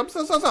 No, stop.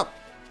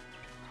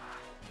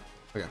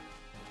 Okay.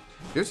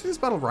 Do you see this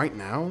battle right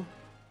now?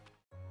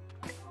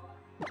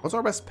 What's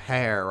our best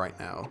pair right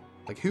now?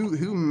 Like,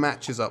 who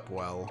matches up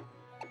well?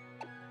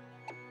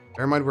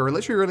 Bear in mind, we're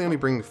literally really only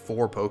bringing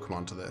 4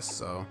 Pokemon to this,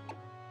 so...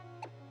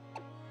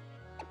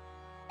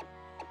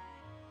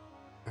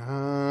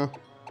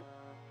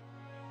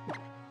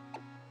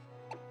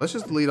 Let's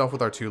just lead off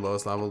with our 2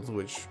 lowest levels,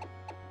 which...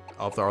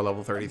 Of our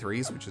level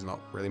 33s, which is not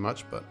really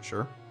much, but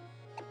sure.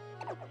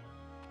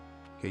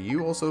 Okay,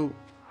 you also...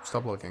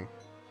 Stop looking.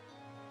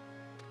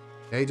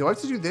 Okay, do I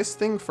have to do this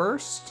thing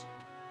first?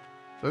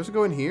 Do I have to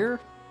go in here?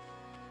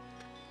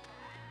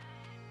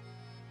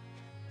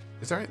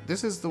 Is that...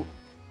 This is the...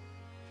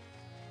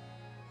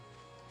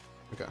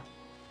 Okay.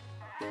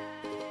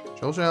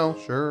 Shell,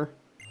 sure.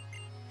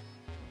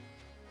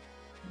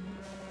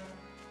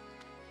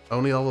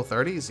 Only level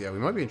 30s? Yeah, we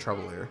might be in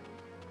trouble here.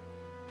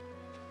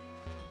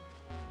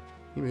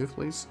 Can you move,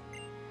 please?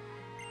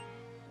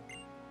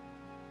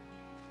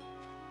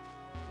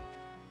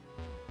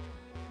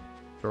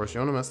 George, you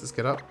wanna mess this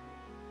kid up?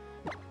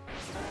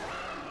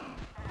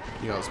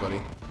 You got this,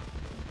 buddy.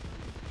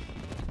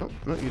 Oh,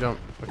 no, you don't.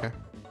 Okay.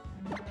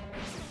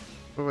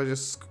 What if I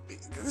just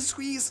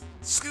squeeze?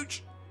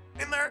 Scooch!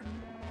 In there!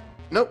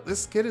 Nope,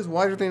 this kid is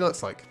wider than he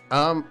looks like.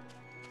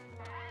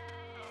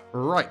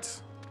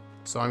 Right.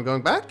 So I'm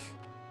going back.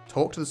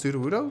 Talk to the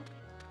Sudowoodo?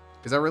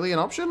 Is that really an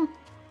option?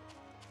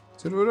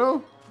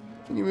 Sudowoodo?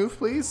 Can you move,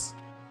 please?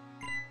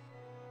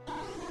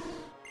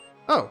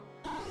 Oh.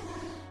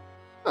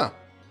 Huh. That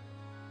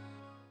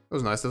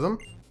was nice of them.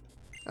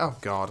 Oh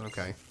god,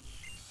 okay.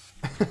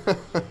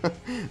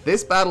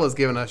 This battle has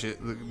given us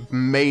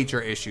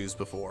major issues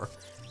before.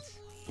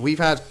 We've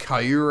had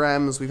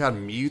Kyurems, we've had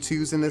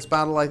Mewtwo's in this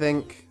battle, I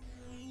think.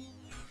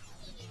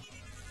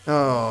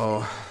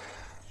 Oh.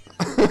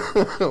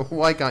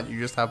 Why can't you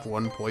just have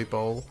one Poi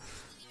Bowl?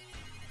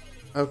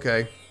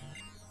 Okay.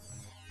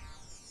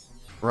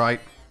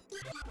 Right.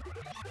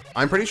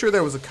 I'm pretty sure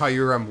there was a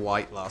Kyurem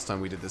White last time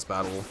we did this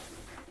battle.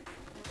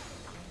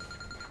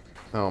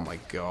 Oh my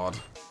god.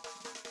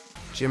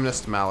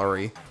 Gymnast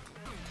Mallory.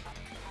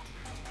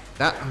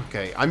 That,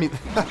 okay, I mean,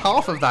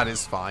 half of that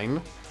is fine.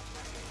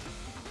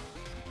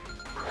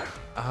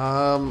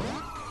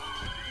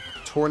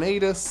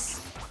 Tornadus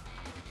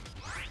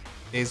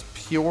is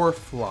pure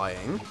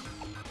flying.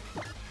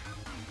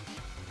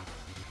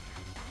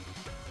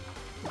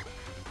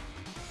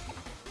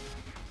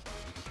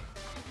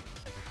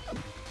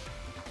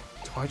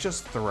 Do I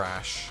just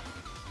thrash?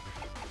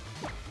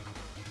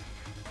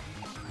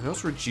 I know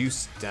it's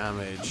reduced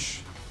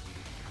damage.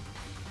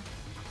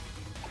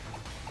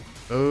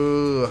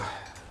 Ugh.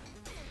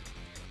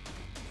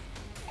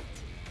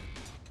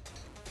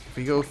 If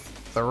we go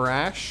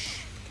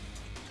thrash.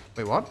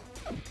 Wait, what?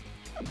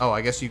 Oh, I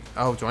guess you.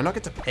 Oh, do I not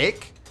get to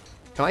pick?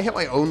 Can I hit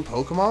my own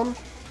Pokemon?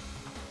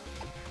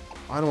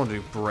 I don't want to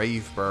do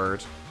Brave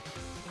Bird.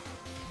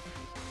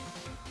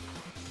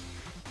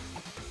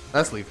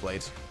 That's Leaf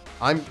Blade.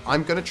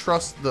 I'm gonna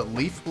trust that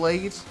Leaf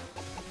Blade.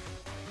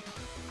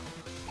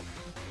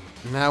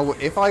 Now,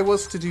 if I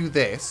was to do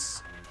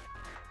this,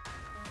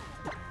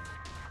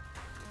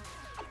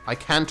 I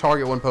can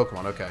target one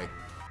Pokemon. Okay.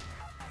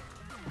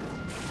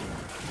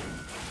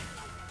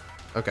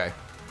 Okay.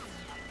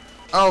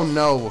 Oh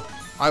no!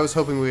 I was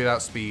hoping we'd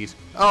outspeed.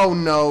 Oh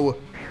no!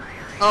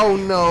 Oh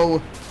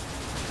no!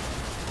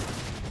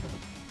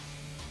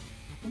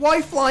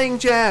 Why Flying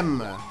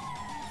Gem?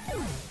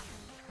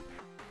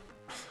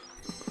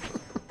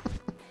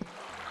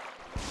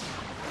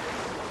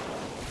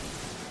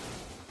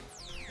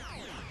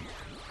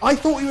 I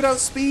thought we would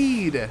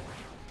outspeed!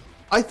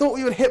 I thought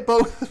we would hit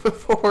both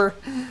before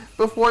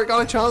it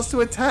got a chance to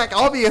attack,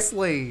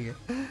 obviously!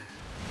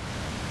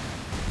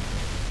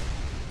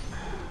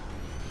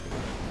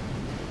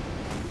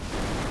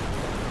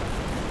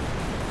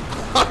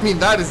 I mean,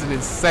 that is an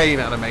insane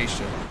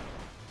animation.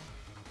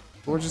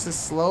 Florges is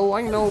slow,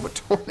 I know, but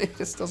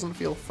Tornadus doesn't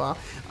feel fast.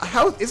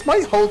 How is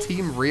my whole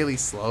team really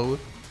slow?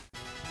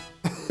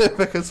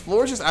 Because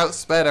Florges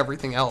outsped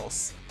everything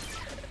else.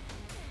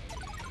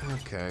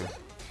 Okay.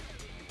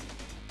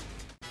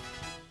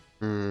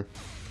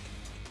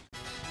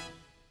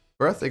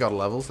 Birthday got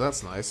levels,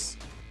 that's nice.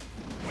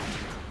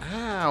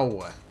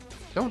 Ow!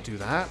 Don't do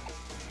that.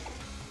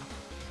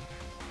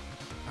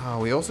 Oh,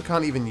 we also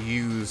can't even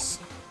use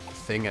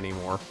thing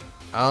anymore.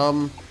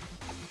 Alright,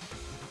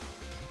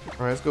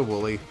 let's go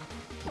Wooly.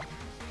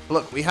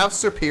 Look, we have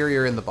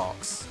Superior in the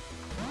box.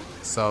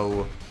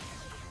 So,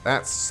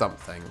 that's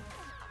something.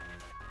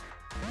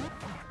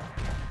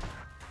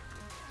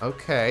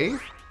 Okay.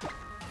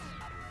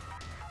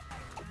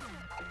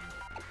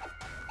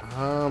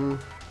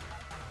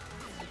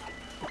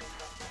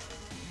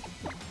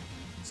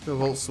 Let's go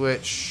Volt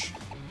Switch.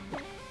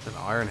 An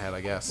Iron Head,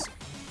 I guess.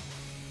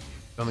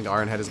 Don't think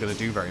Iron Head is going to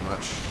do very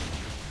much.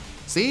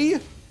 See?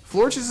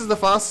 Florges is the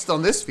fastest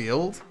on this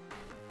field.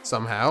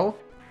 Somehow.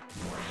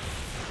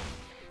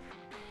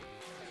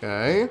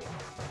 Okay.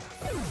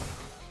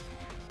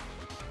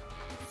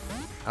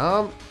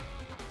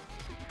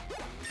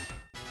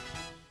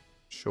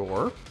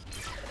 Sure.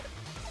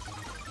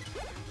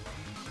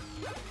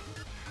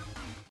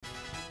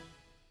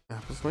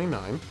 Apple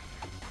 29.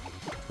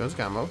 Goes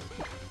Gamma.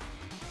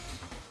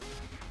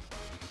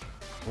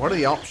 What are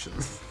the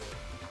options?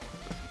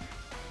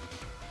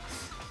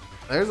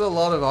 There's a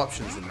lot of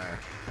options in there.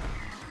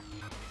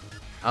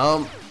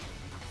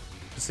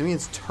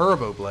 Simeon's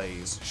Turbo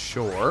Blaze,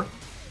 sure.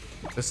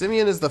 The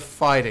Simeon is the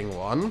fighting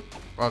one.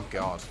 Oh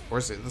god, or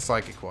is it the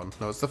psychic one?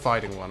 No, it's the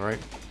fighting one, right?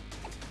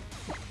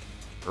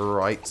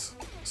 Right.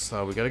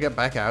 So we gotta get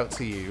back out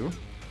to you.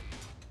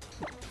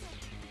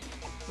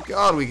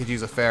 God, we could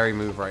use a fairy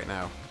move right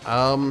now.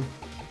 I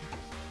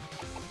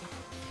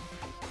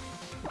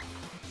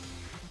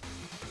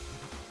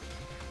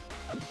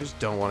just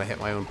don't want to hit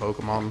my own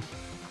Pokemon.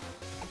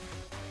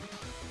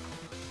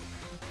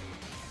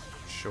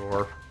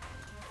 Sure.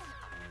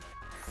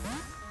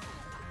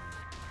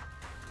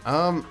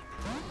 How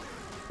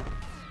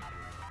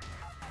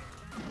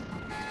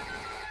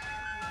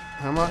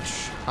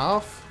much?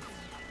 Half?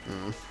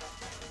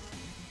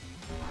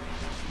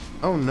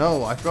 Oh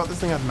no, I forgot this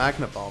thing had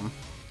Magnet Bomb.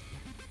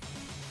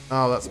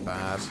 Oh, that's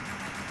bad.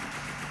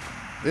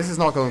 This is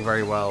not going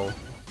very well.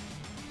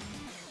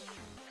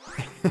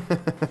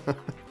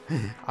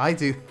 I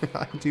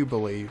do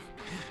believe.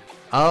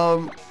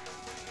 I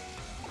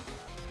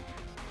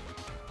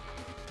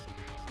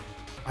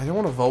don't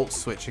want to Volt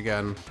Switch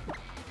again.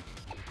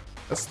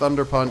 Let's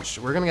Thunder Punch.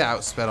 We're gonna get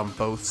outsped on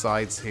both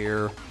sides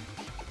here.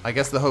 I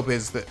guess the hope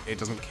is that it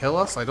doesn't kill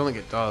us. I don't think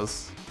it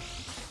does.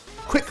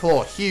 Quick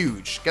Claw,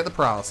 huge. Get the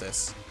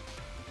paralysis.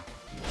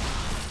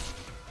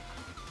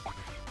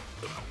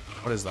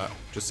 What is that?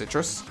 Just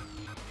citrus?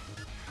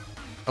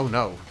 Oh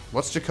no.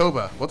 What's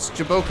Jacoba? What's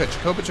Jaboka?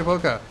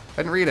 Jaboka. I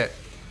didn't read it.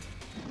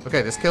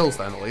 Okay, this kills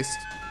then at least.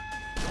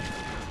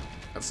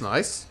 That's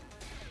nice.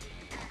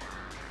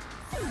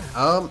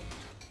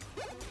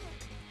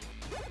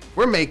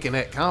 We're making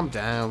it. Calm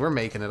down. We're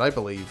making it, I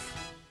believe.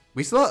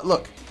 We still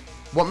look.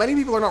 What many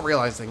people are not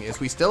realizing is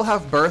we still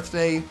have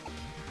birthday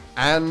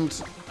and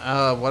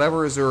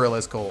whatever Azurill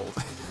is called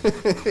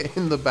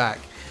in the back.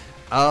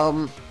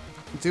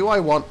 Do I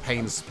want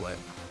Pain Split?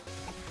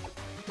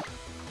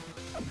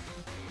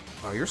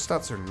 Oh, your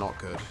stats are not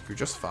good. You're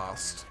just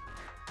fast.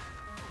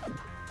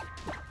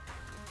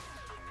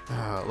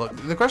 Look,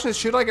 the question is,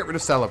 should I get rid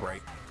of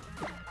Celebrate?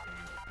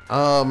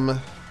 No,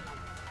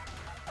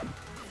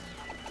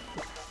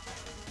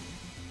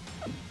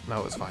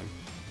 it's fine.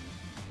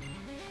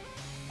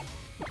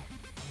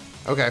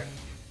 Okay.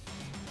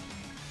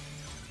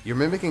 You're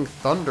mimicking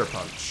Thunder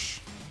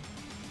Punch.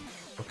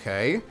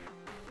 Okay.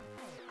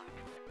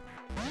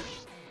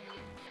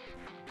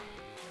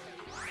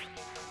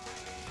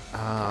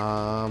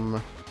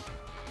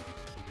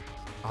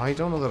 I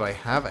don't know that I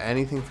have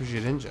anything for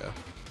Shedinja.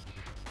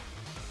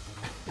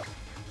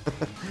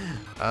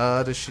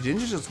 Does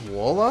Shedinja just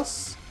wall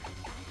us?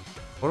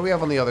 What do we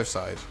have on the other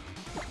side?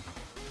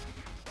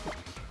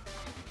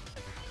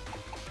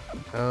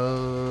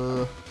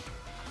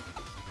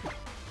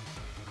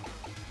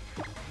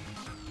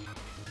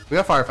 We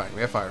have Fire Fang.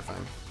 We have Fire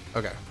Fang.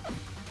 Okay.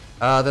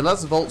 Then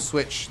let's Volt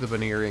Switch the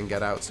Baneri and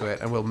get out to it,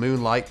 and we'll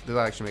Moonlight. That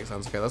actually makes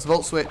sense. Okay, let's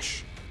Volt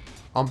Switch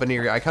on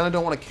Baneri. I kind of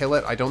don't want to kill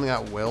it. I don't think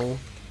that will.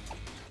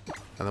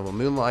 And then we'll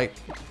Moonlight.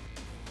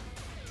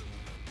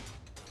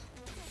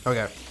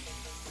 Okay.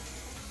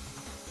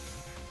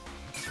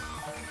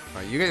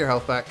 Alright, you get your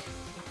health back.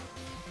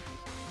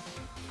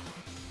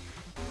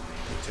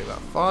 Take that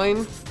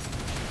fine.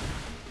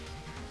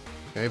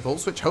 Okay, Volt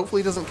Switch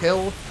hopefully doesn't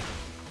kill.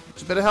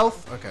 Just a bit of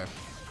health? Okay.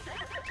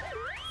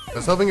 I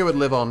was hoping it would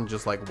live on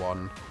just like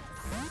one.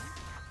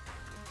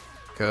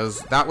 Because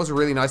that was a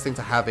really nice thing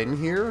to have in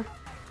here.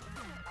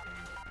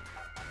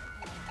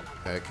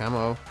 Okay,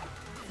 Camo.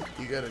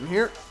 You get in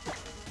here.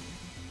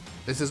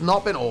 This has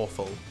not been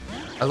awful.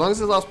 As long as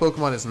the last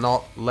Pokemon is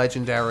not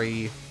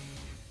legendary.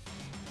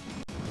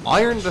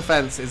 Iron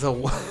Defense is a...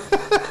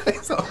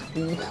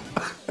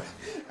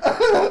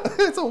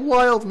 it's a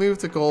wild move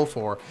to call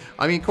for.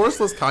 I mean,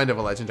 Corsola's kind of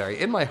a legendary.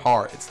 In my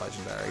heart, it's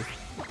legendary.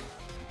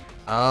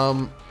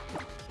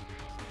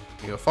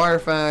 You go Fire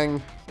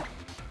Fang.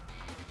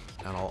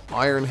 And I'll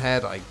Iron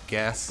Head, I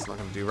guess. It's not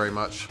going to do very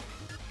much.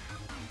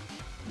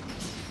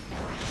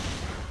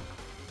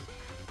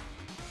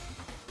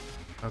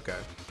 Okay.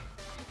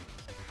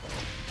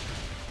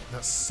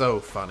 That's so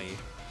funny.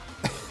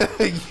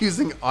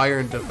 Using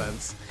Iron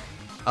Defense.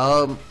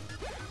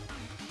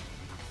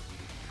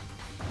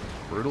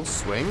 Brutal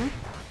Swing.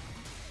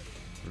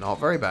 Not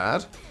very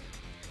bad.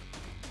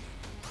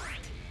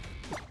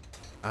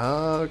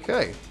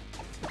 Okay.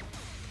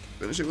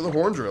 Finish it with a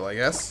Horn Drill, I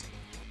guess.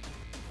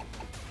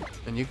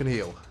 And you can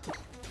heal.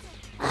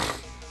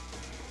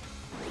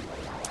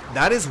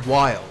 That is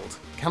wild.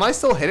 Can I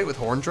still hit it with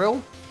Horn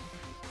Drill?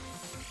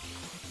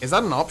 Is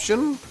that an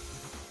option?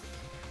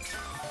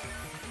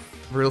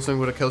 Brutal Swing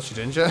would have killed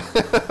Shedinja?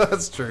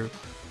 That's true.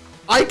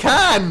 I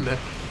can!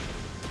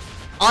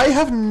 I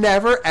have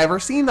never ever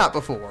seen that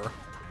before.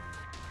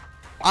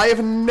 I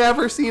have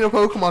never seen a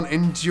Pokemon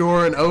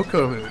endure an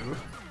Oko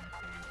move.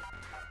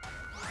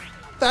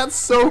 That's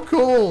so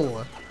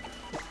cool!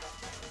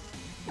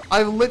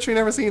 I've literally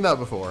never seen that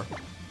before.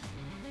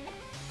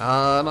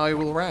 And I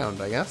will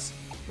round, I guess.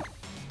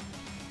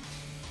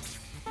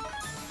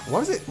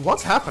 What is it?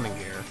 What's happening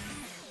here?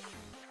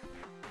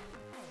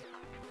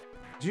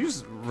 Did you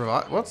just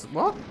revive?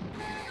 What?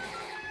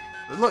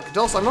 Look,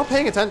 Dulce, I'm not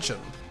paying attention.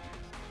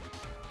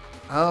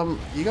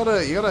 You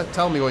gotta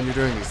tell me when you're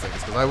doing these things,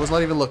 because I was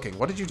not even looking.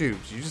 What did you do?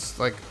 Did you just,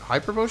 like,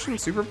 Hyper Potion?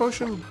 Super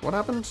Potion? What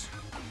happened?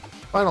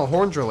 Final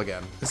Horn Drill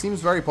again. This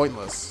seems very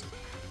pointless.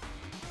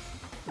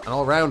 And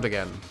I'll round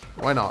again.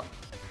 Why not?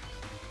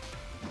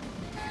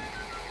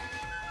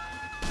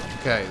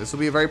 Okay, this will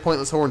be a very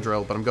pointless Horn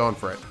Drill, but I'm going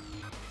for it.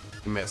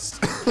 You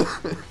missed.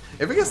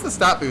 If it gets the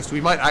stat boost,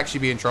 we might actually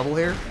be in trouble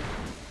here.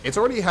 It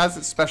already has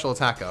its special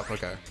attack up.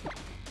 Okay.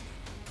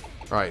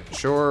 Right,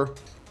 sure.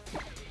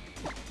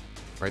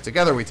 Right,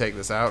 together we take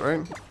this out,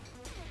 right?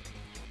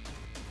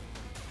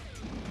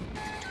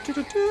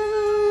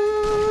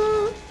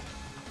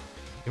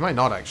 You might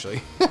not,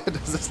 actually.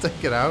 Does this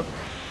take it out?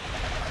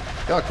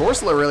 God,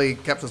 Corsola really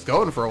kept us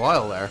going for a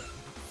while there.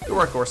 Good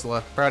work,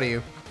 Corsola. Proud of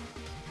you.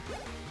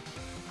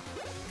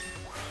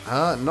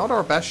 Not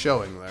our best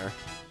showing there.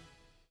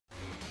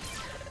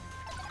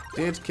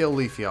 Did kill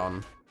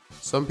Leafeon.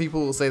 Some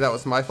people will say that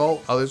was my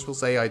fault. Others will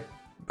say I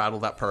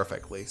battled that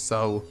perfectly.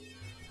 So,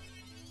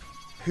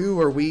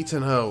 who are we to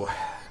know?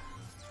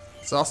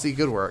 Saucy,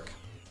 good work.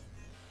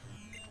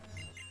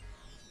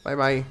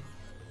 Bye-bye.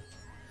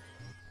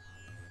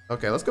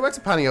 Okay, let's go back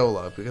to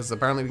Paniola, because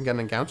apparently we can get an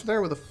encounter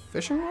there with a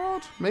fishing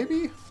rod,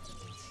 maybe?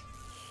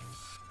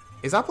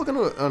 Is Apple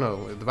gonna... Oh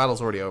no, the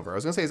battle's already over. I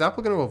was gonna say, is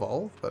Apple gonna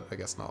evolve? But I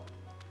guess not.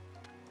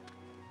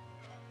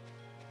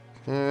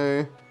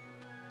 Okay.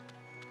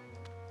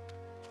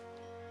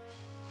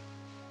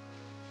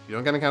 You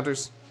don't get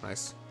encounters?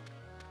 Nice.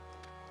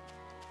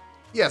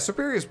 Yeah,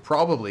 Superior's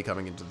probably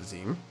coming into the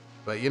team.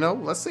 But, you know,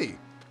 let's see.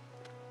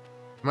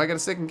 Might get a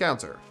sick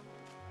encounter.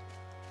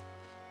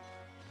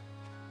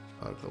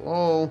 Out of the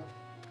wall.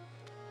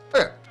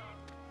 Okay.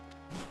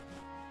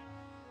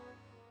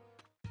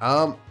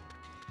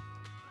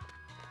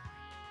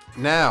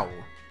 Now,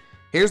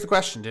 here's the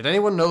question. Did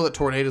anyone know that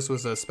Tornadus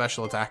was a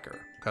special attacker?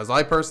 Because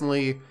I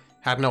personally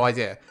had no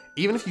idea.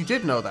 Even if you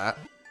did know that,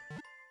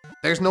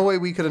 there's no way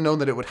we could have known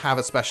that it would have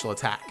a special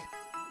attack.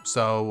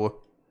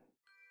 So,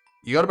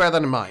 you gotta bear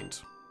that in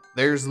mind.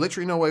 There's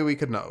literally no way we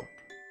could know.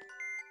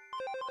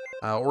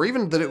 Or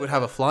even that it would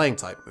have a flying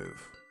type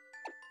move.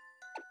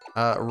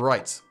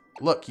 Right.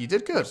 Look, you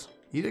did good.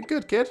 You did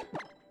good, kid.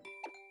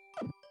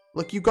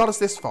 Look, you got us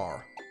this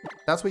far.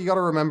 That's what you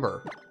gotta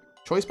remember.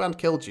 Choice Band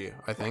killed you,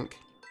 I think.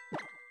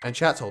 And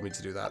chat told me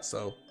to do that,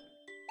 so...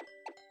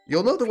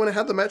 You'll know that when I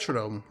had the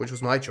metronome, which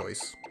was my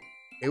choice,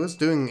 it was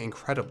doing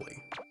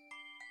incredibly.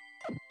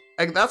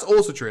 And that's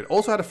also true. It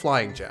also had a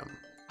flying gem.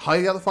 How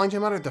the other flying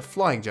gem mattered? The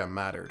flying gem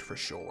mattered, for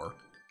sure.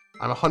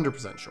 I'm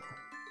 100% sure.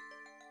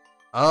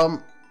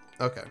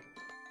 Okay.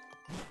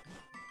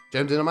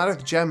 Gem didn't matter?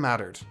 The gem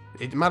mattered.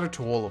 It mattered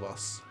to all of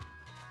us.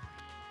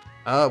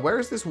 Where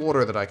is this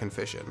water that I can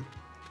fish in?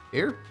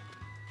 Here?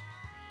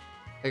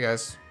 Hey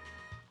guys.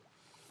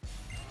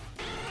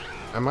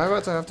 Am I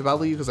about to have to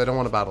battle you? Because I don't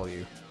want to battle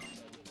you.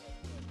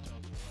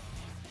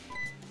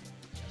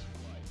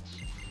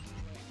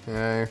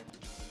 Okay.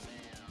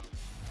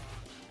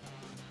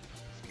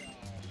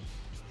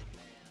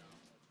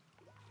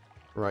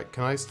 Right,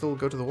 can I still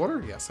go to the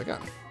water? Yes, I can.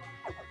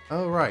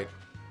 Oh, right.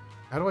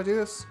 How do I do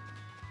this?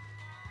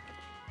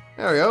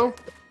 There we go.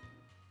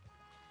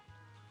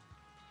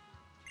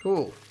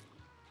 Cool.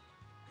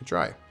 Good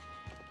try.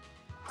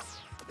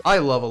 I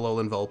love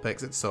Alolan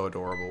Vulpix, it's so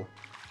adorable.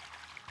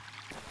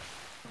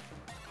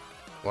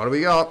 What do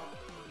we got?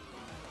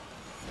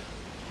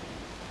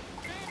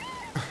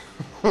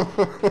 Are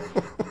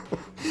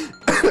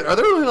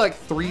there only like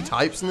 3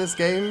 types in this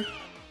game?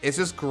 It's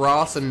just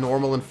grass and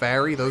normal and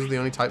fairy. Those are the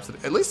only types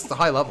that... At least it's a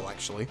high level,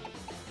 actually.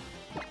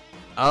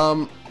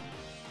 I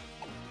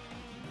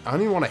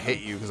don't even want to hit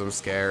you because I'm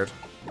scared.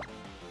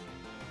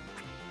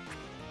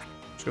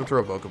 Just gonna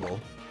throw a Pokeball.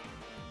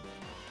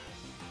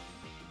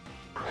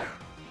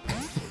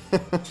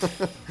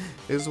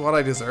 This is what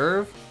I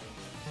deserve.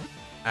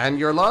 And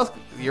your last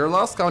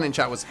comment in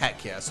chat was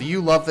heck yeah. So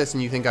you love this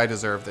and you think I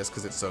deserve this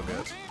because it's so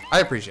good. I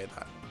appreciate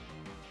that.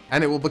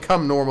 And it will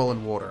become normal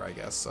in water, I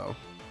guess, so.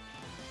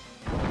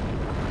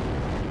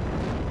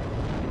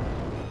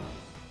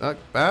 Not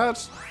bad.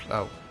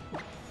 Oh.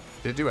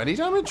 Did it do any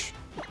damage?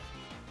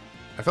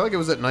 I feel like it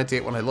was at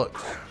 98 when I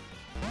looked.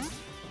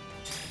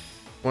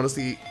 Want to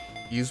see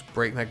use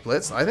Breakneck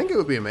Blitz? I think it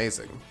would be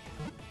amazing.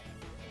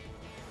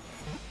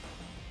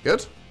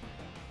 Good?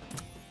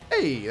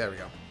 Hey, there we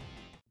go.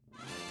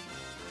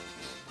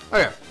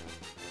 Okay.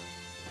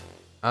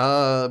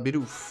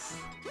 Bidoof.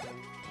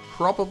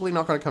 Probably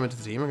not going to come into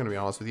the team, I'm going to be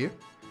honest with you.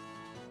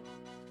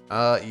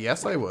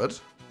 Yes, I would.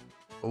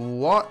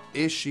 What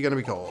is she going to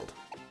be called?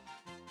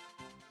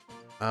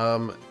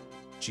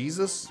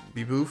 Jesus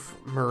Biboof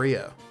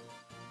Maria.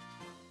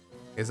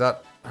 Is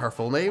that her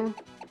full name?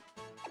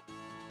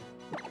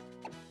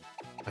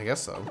 I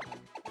guess so.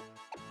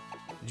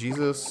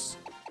 Jesus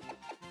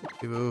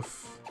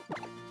Biboof.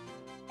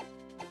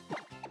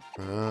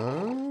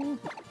 There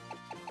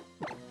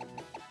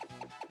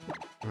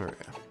we go.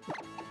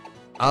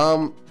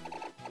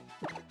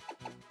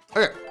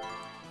 Okay.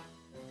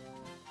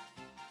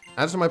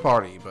 Add to my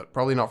party, but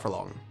probably not for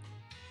long.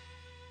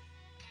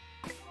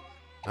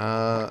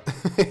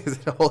 Is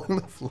it all in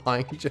the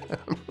flying gem?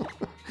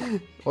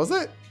 Was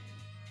it?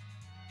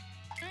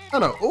 Oh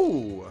no.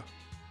 Ooh.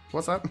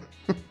 What's that?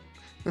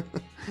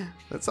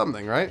 That's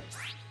something, right?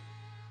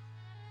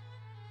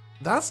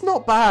 That's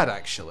not bad,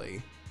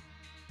 actually.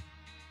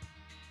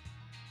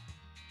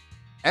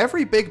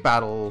 Every big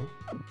battle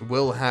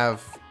will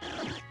have...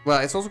 Well,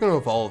 it's also going to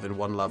evolve in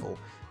 1 level.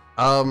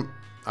 I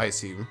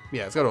assume.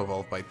 Yeah, it's got to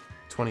evolve by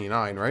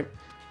 29, right?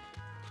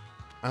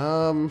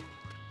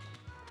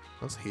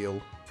 Let's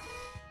heal.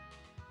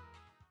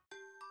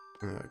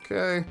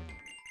 Okay.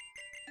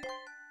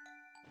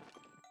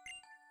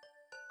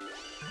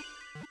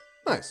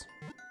 Nice.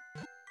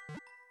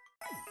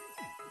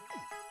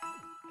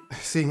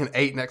 Seeing an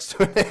 8 next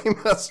to a name,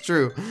 that's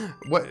true.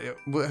 What have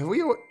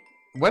we?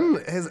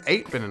 When has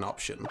 8 been an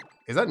option?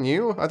 Is that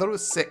new? I thought it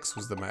was 6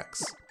 was the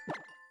max.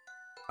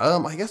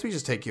 I guess we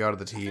just take you out of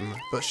the team.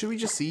 But should we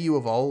just see you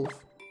evolve?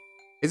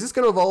 Is this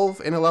going to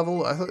evolve in a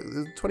level? I thought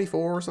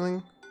 24 or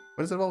something.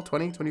 When does it evolve?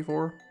 20,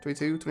 24,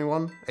 22,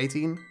 21,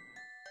 18?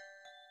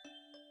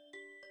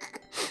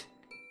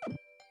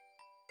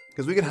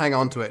 Because we can hang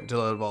on to it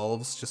until it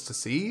evolves just to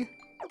see.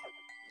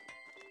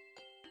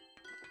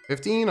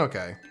 15?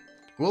 Okay.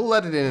 We'll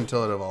let it in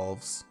until it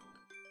evolves.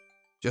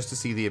 Just to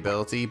see the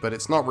ability, but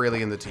it's not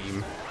really in the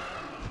team.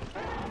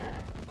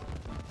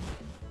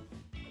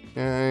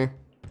 Okay.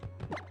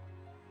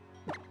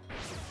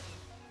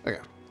 Okay.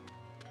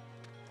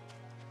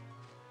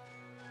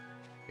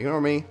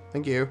 Ignore me.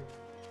 Thank you.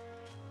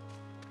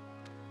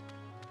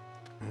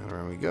 And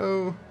around we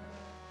go.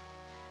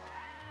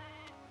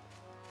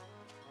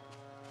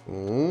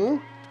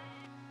 Ooh.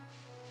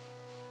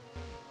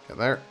 Get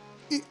there.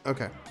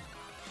 Okay.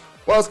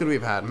 What else could we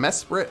have had?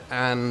 Mesprit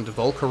and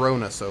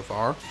Volcarona so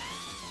far.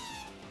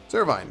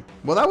 Servine.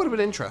 Well, that would have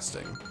been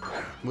interesting.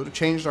 Would have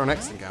changed our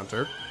next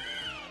encounter.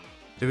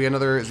 Did we get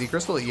another Z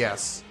Crystal?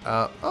 Yes.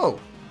 Oh.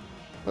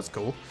 That's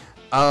cool.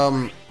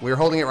 We're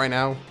holding it right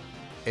now.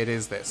 It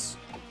is this.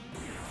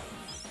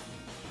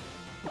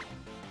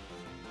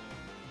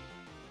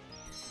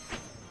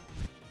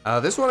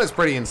 This one is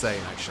pretty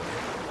insane, actually.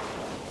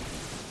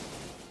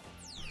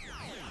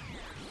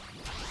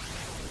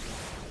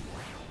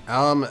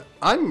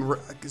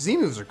 Z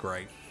moves are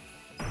great.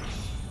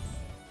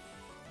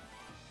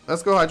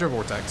 Let's go Hydro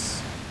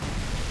Vortex.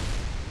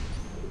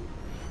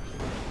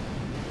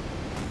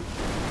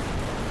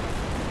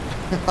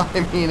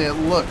 I mean, it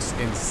looks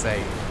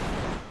insane.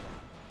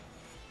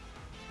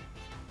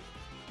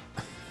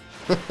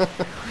 I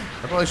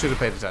probably should have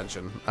paid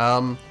attention.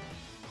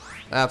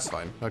 That's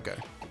fine. Okay.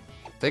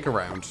 Take a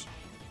round.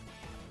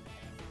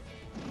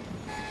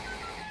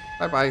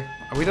 Bye-bye.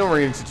 We don't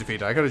really need to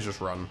defeat it. I could have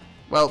just run.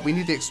 Well, we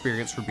need the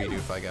experience for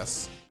Bidoof, I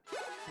guess.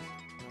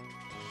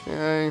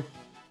 Okay.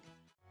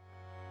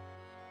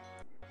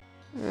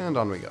 And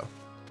on we go.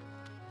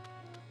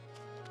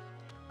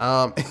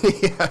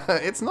 Yeah,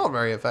 it's not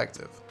very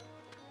effective.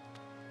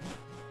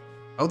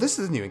 Oh, this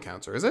is a new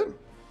encounter, is it?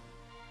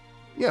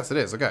 Yes, it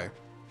is. Okay.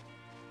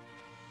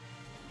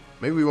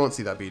 Maybe we won't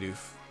see that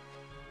Bidoof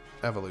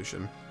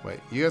evolution. Wait,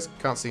 you guys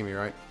can't see me,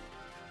 right?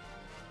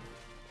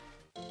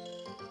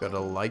 Got a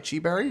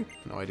lychee berry?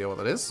 No idea what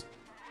that is.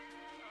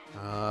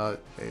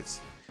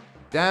 It's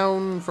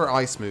down for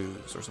ice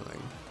moves or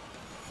something.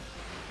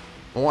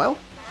 Well,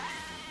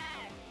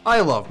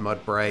 I love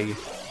Mudbray.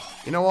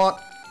 You know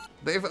what?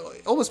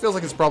 It almost feels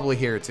like it's probably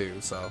here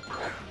too, so.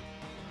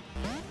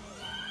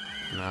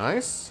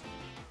 Nice.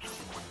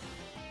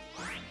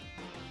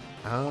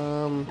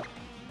 Let's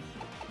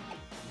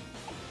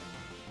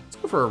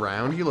go for a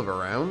round. You live a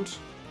round.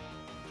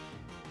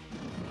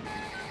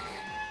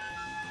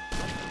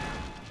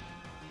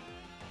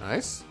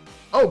 Nice.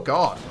 Oh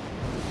god.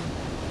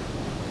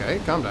 Okay,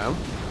 calm down.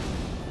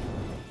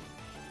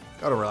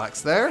 Gotta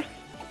relax there.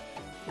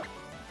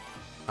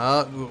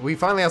 We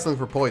finally have something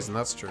for poison,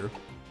 that's true.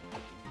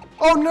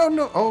 Oh, no,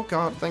 no. Oh,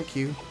 God, thank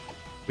you.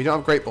 We don't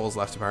have Great Balls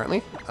left,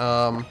 apparently.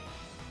 I'm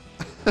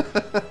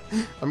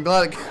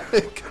glad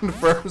it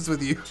confirms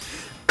with you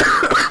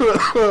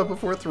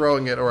before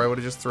throwing it, or I would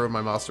have just thrown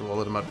my Master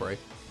Ball at a Mudbray.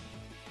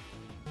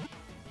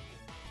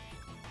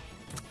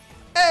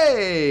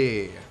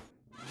 Hey!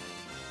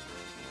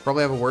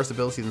 Probably have a worse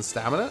ability than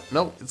Stamina.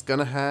 Nope, it's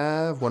gonna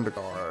have Wonder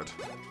Guard.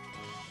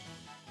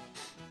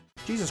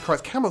 Jesus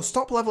Christ, Camo,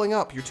 stop leveling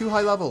up. You're too high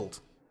leveled.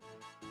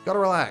 Gotta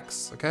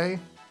relax, okay?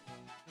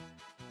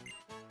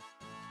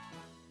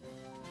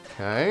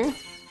 Okay.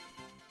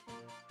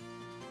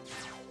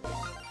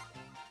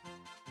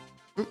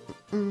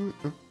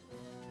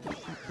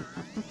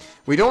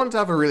 We don't want to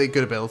have a really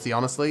good ability,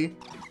 honestly,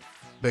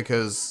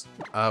 because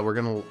we're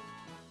gonna,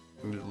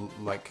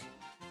 like,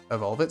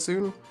 evolve it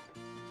soon.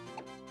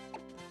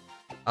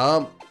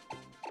 How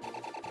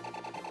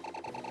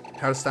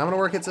does stamina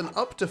work? It's an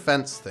up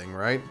defense thing,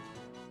 right?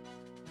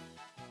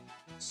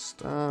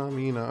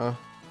 Stamina.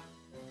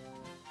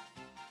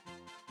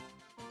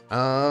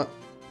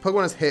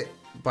 Pokemon is hit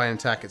by an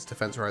attack, its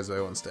defense rises by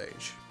one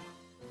stage.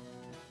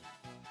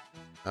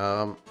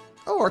 Oh,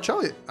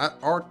 Archaliodon.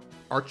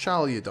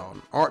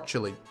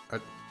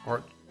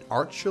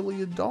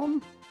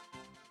 Archaliodon?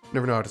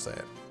 Never know how to say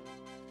it.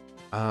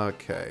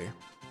 Okay.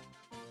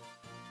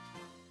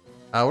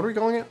 What are we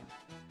calling it?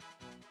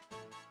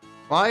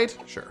 Slide?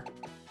 Sure.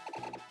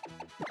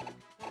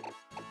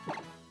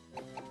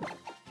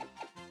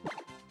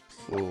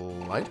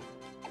 Slide.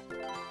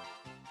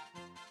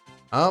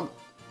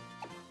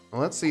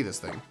 Let's see this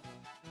thing.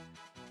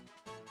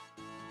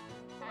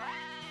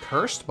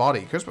 Cursed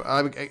Body.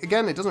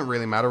 Again, it doesn't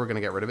really matter. We're gonna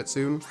get rid of it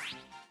soon.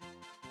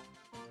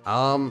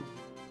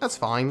 That's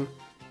fine.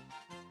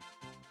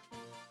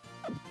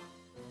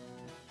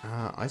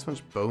 Ice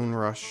Punch, Bone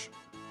Rush,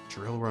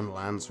 Drill Run,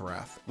 Land's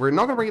Wrath. We're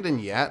not gonna bring it in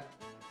yet,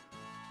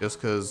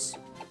 just because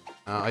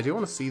I do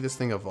want to see this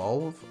thing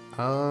evolve.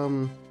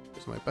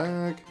 Here's my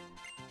bag.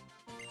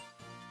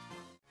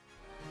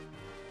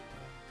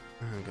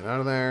 Get out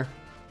of there.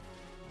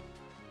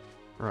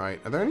 Right,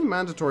 are there any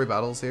mandatory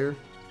battles here?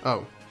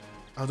 Oh.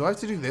 Oh, do I have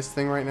to do this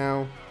thing right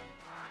now?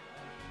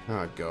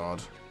 Oh,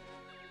 God.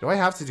 Do I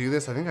have to do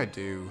this? I think I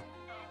do.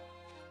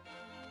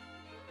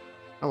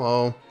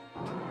 Hello.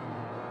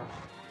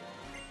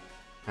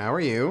 How are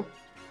you?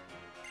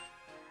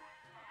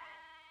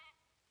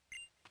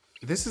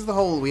 This is the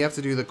whole, we have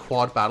to do the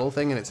quad battle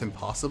thing and it's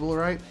impossible,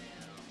 right?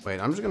 Wait,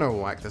 I'm just gonna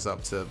whack this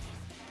up to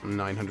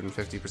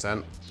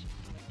 950%.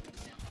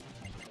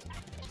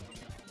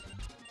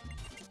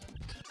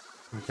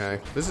 Okay,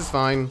 this is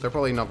fine. They're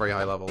probably not very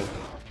high level.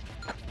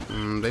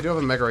 They do have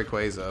a Mega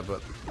Rayquaza,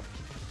 but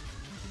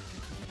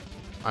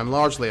I'm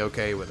largely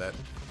okay with it.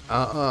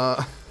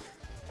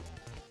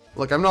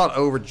 Look, I'm not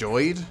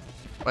overjoyed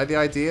by the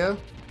idea.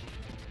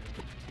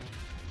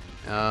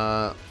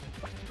 We're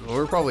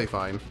probably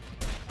fine.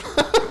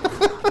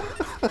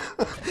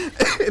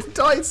 It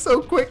died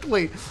so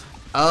quickly.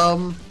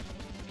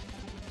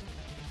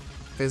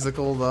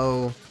 Physical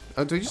though.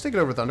 Oh, do we just take it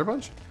over Thunder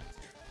Punch?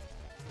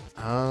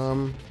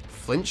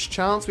 Flinch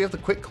chance. We have the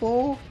Quick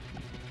Claw.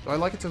 Do I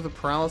like it to the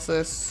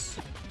Paralysis?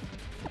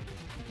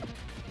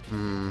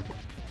 You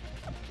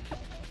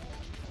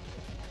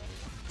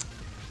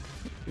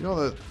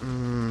know that.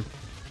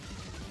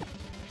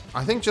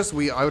 I think just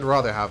I would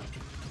rather have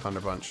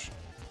Thunder Punch.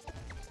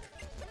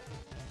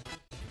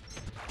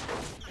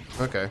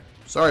 Okay.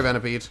 Sorry,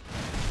 Venipede.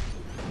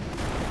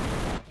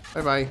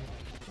 Bye-bye.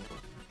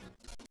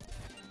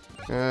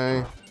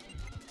 Okay.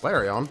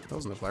 Flareon? That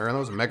wasn't a Flareon, that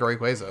was a Mega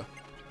Rayquaza.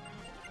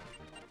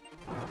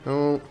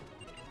 Oh.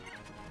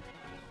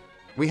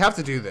 We have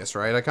to do this,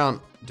 right? I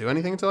can't do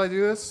anything until I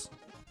do this?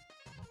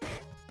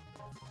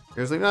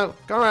 Seriously? No.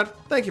 Conrad,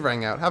 thank you for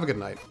hanging out. Have a good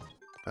night.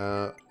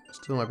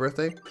 Still my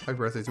birthday? Happy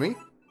birthday to me.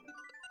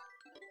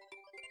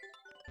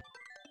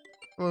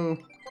 Hello.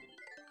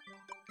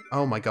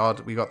 Oh my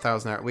god, we got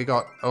 1,000 arrows. We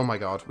got, oh my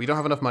god. We don't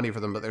have enough money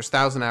for them, but there's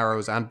 1,000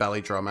 arrows and belly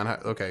drum and,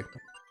 okay.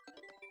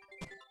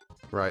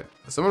 Right.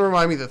 Someone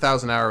remind me that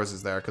 1,000 arrows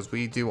is there, because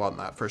we do want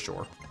that for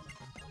sure.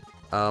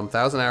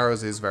 1,000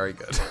 arrows is very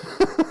good.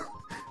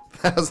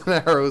 1,000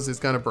 arrows is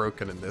kind of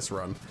broken in this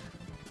run.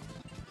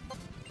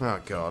 Oh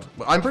god.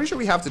 Well, I'm pretty sure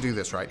we have to do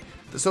this, right?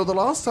 So the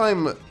last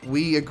time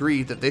we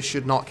agreed that this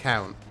should not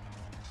count.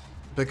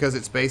 Because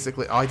it's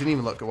basically, oh, I didn't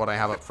even look at what I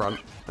have up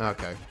front.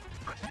 Okay.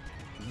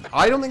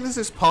 I don't think this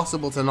is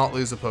possible to not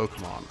lose a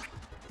Pokemon.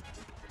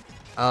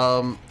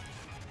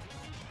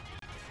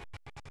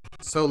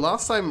 So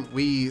last time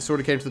we sort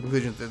of came to the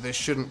conclusion that this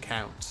shouldn't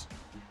count.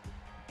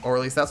 Or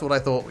at least that's what I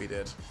thought we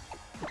did.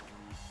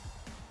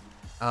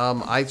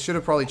 I should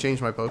have probably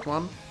changed my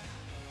Pokemon.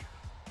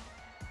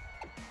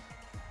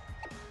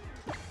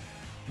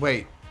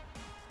 Wait.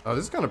 Oh,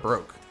 this is kind of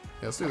broke.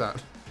 Yeah, let's do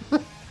that.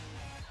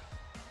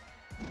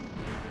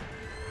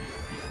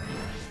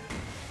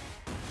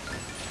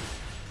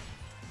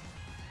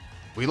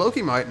 We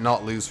low-key might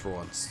not lose for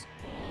once.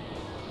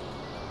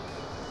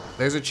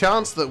 There's a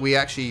chance that we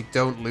actually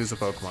don't lose a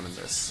Pokemon in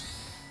this.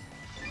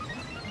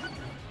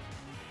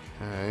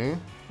 Okay.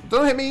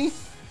 Don't hit me!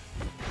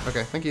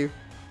 Okay, thank you.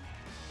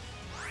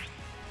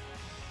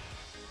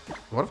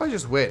 What if I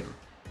just win?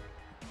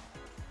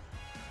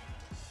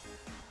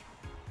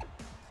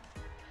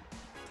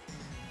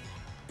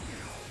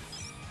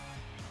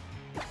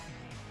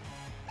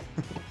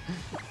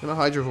 I'm gonna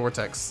Hydro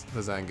Vortex the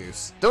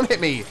Zangoose. Don't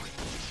hit me!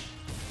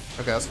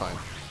 Okay, that's fine.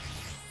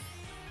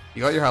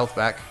 You got your health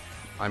back.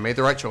 I made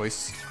the right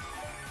choice.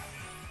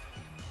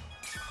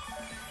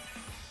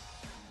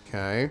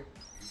 Okay.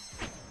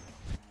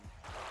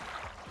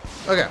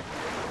 Okay.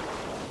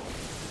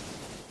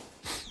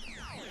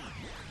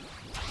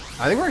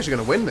 I think we're actually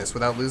going to win this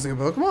without losing a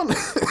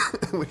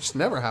Pokemon. Which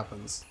never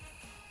happens.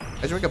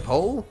 Did you make a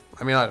poll?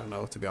 I mean, I don't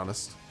know, to be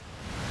honest.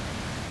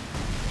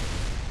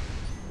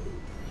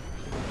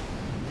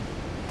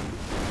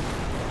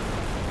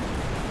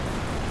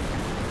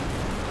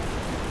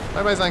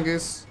 Bye-bye,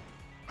 Zangoose.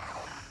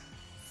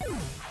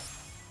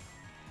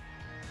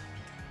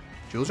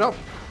 Jewel Shop.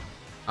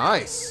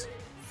 Nice.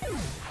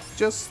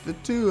 Just the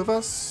two of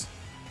us.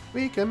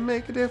 We can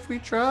make it if we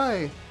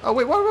try. Oh,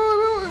 wait,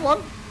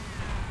 what?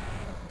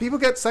 People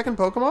get second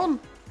Pokemon?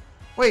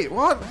 Wait,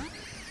 what?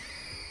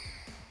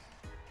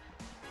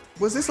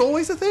 Was this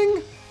always a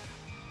thing?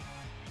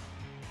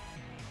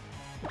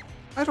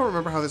 I don't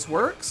remember how this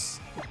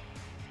works.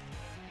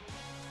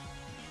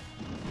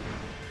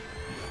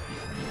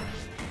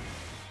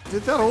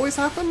 Did that always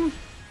happen?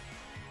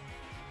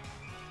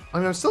 I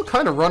mean, I'm still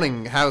kind of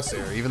running house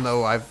here, even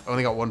though I've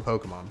only got one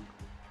Pokemon.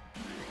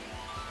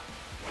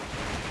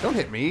 Don't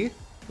hit me.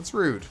 That's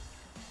rude.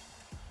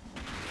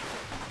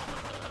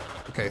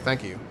 Okay,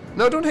 thank you.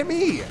 No, don't hit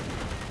me!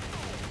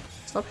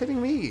 Stop hitting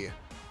me.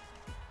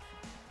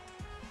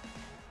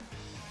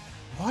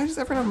 Why does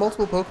everyone have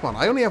multiple Pokemon?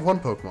 I only have one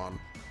Pokemon.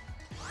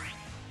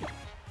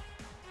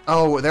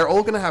 Oh, they're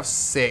all gonna have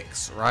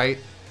 6, right?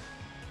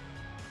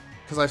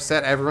 Because I've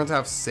set everyone to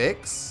have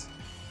 6?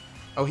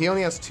 Oh, he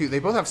only has 2. They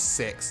both have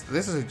 6.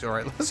 This is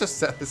alright. Let's just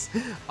set this.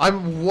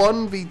 I'm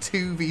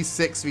 1v2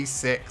 v6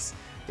 v6.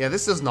 Yeah,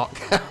 this does not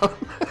count.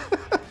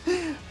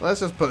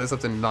 Let's just put this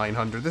up to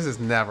 900. This is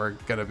never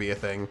gonna be a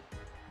thing.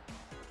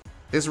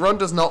 This run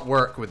does not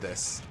work with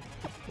this.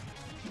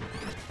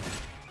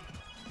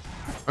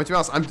 I mean, to be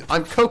honest,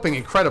 I'm coping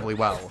incredibly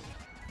well.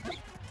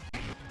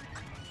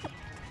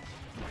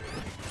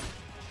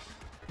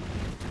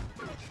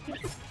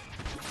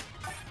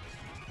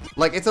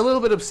 Like, it's a little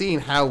bit obscene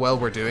how well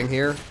we're doing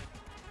here.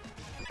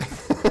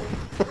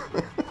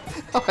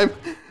 I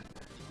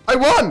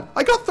won!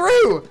 I got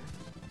through!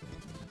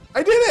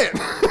 I did it!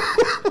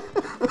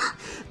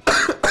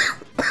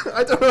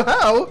 I don't know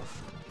how,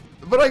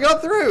 but I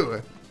got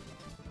through.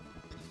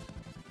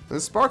 The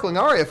sparkling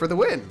aria for the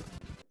win.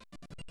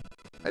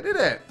 I did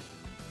it.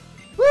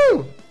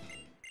 Woo! I'm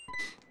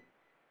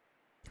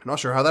not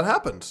sure how that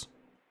happened.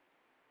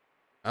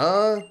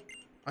 I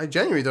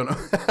genuinely don't know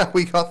how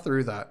we got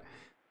through that.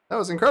 That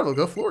was incredible.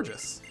 Go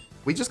Florges.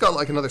 We just got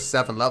like another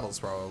 7 levels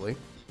probably.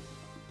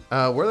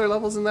 Were there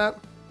levels in that?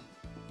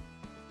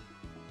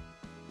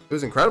 It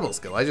was incredible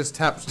skill. I just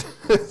tapped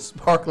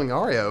Sparkling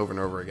Aria over and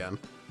over again.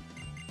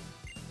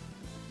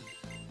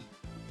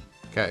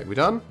 Okay, we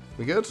done?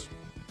 We good?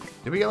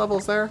 Did we get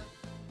levels there?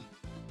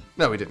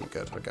 No, we didn't.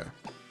 Good, okay.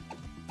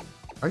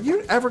 Are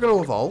you ever going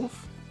to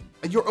evolve?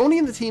 You're only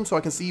in the team so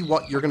I can see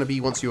what you're going to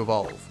be once you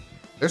evolve.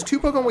 There's 2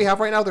 Pokemon we have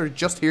right now that are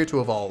just here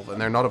to evolve, and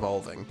they're not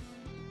evolving.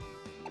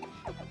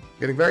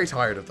 Getting very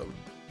tired of them.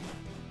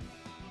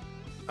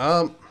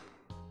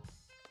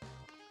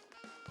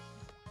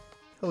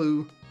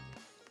 Hello.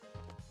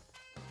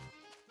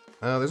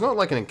 There's not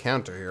like an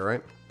encounter here,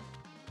 right?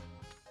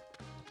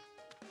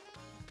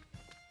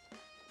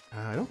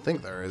 I don't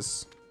think there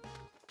is.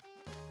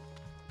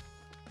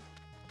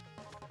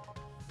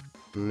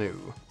 No.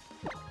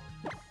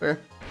 There.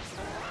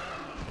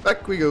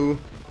 Back we go.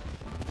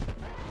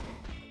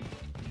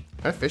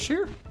 Can I fish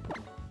here?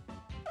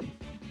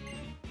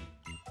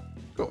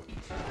 Cool.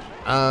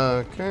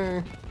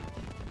 Okay.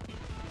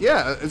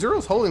 Yeah,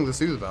 Azuro's holding the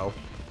Soothe Bell.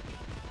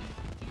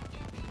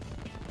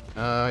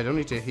 I don't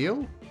need to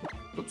heal.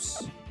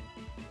 Oops.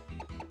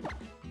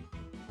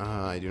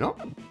 I do not.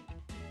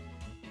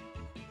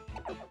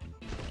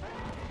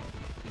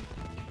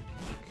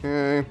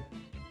 Okay.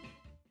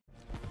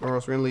 Or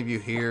else we're gonna leave you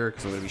here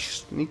because I'm gonna be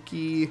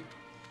sneaky.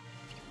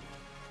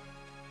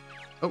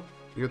 Oh,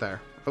 you're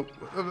there. Oh,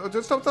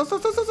 just stop.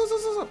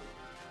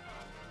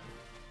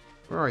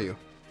 Where are you?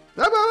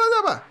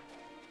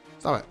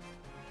 Stop it.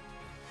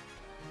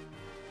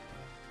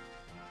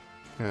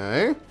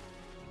 Okay.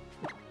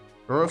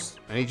 Gross.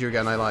 I need you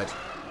again. I lied.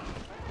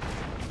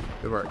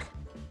 Good work.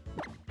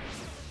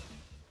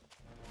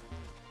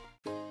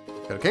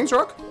 Got a King's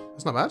Rock.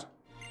 That's not bad.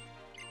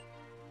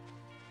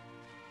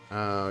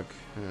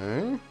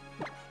 Okay.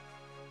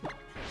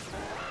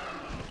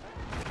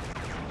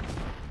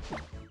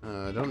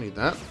 I don't need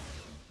that.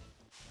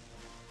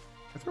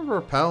 I throw a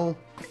repel.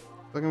 I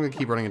think I'm gonna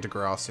keep running into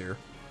grass here.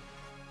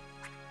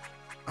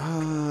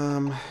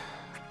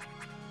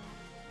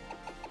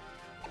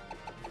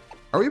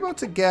 Are we about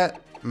to get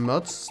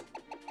Mudstale?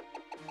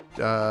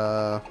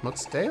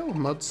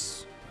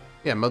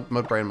 Yeah,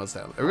 Mudbray and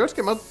Mudstale. Are we about to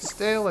get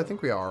Mudstale? I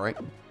think we are, right?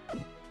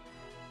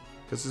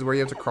 This is where you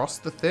have to cross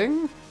the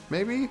thing,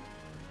 maybe?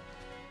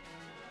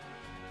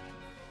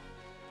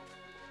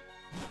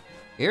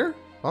 Here?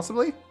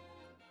 Possibly?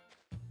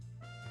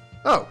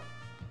 Oh!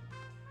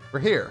 We're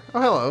here.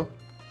 Oh, hello.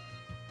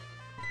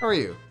 How are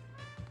you?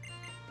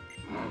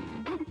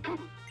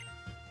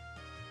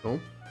 Cool.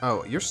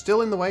 Oh, you're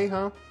still in the way,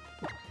 huh?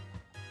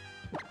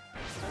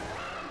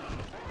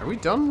 Are we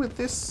done with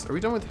this? Are we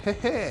done with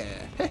heh?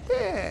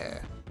 Am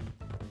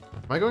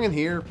I going in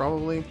here?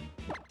 Probably.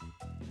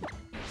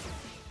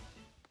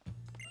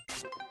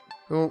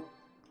 Cool.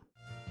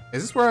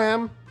 Is this where I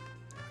am?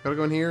 Gotta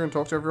go in here and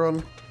talk to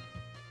everyone?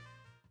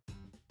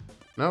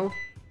 No?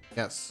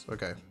 Yes.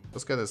 Okay.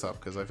 Let's get this up,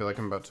 because I feel like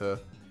I'm about to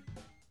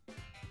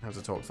have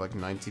to talk to like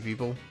 90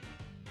 people.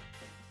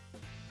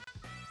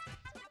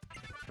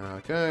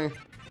 Okay.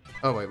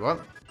 Oh, wait, what?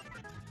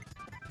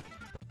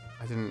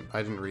 I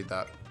didn't read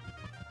that.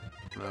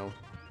 No.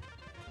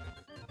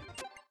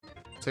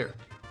 It's here.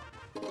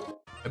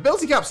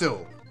 Ability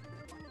capsule!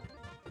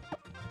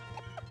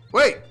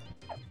 Wait!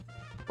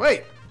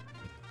 Wait!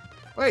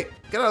 Wait!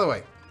 Get out of the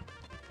way!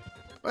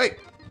 Wait!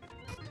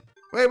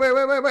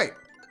 Wait!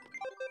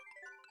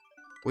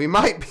 We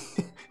might be...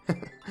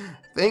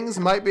 Things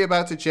might be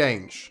about to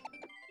change.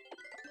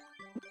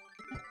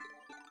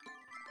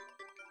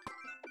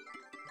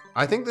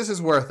 I think this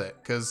is worth it,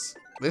 because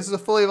this is a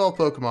fully evolved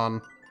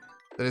Pokemon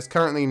that is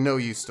currently no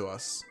use to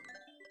us.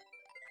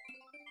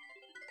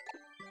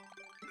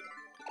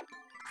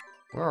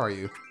 Where are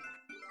you?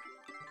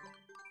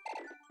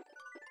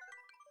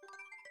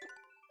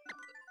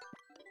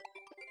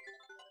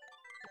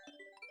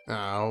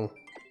 Oh.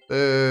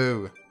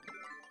 Boo.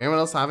 Anyone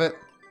else have it?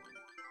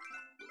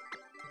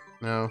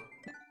 No.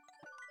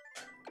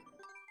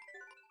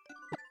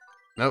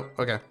 Nope.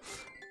 Okay.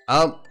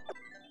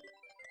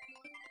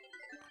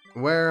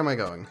 Where am I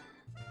going?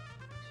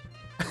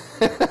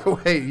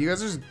 Wait, you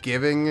guys are just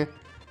giving...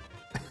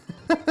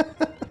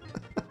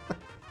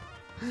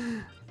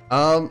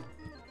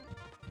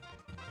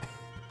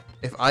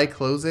 If I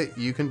close it,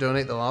 you can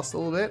donate the lost a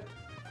little bit?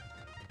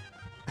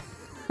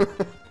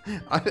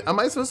 Am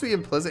I supposed to be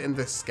implicit in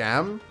this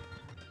scam?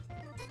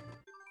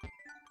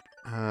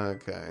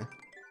 Okay.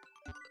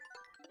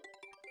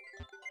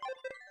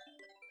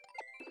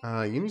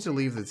 You need to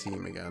leave the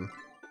team again.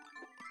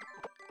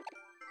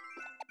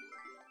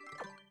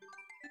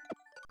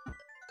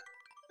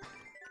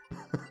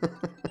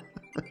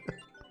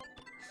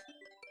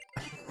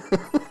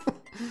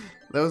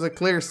 That was a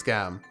clear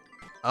scam.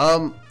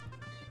 Orange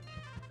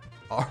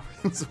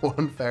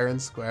 1 fair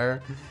and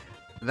square.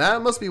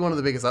 That must be one of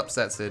the biggest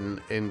upsets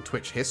in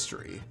Twitch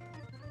history.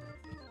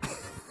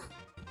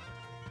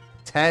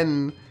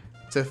 10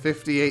 to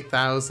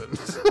 58,000.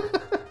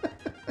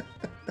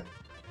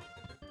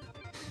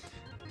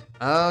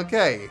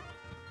 Okay.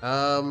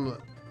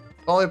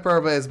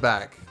 Polyperba is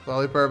back.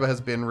 Polyperba has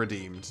been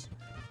redeemed.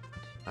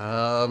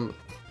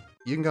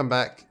 You can come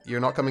back. You're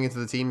not coming into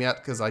the team yet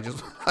because I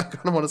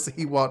kind of want to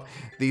see what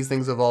these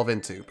things evolve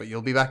into, but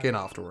you'll be back in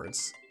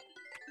afterwards.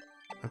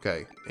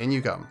 Okay, in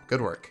you come. Good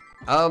work.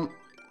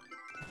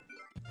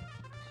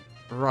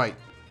 Right.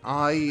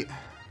 So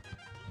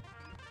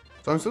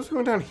I'm supposed to be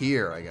going down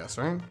here, I guess,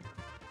 right?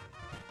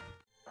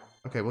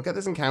 Okay, we'll get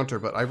this encounter,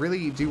 but I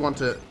really do want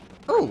to...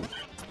 Oh!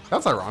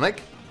 That's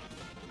ironic.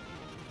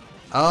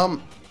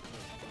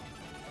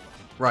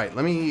 Right,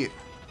 let me...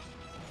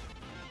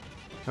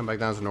 come back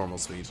down to normal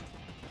speed.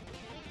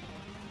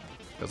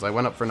 Because I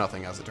went up for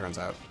nothing, as it turns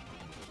out.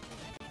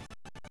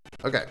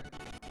 Okay.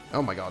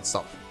 Oh my god,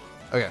 stop.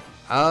 Okay.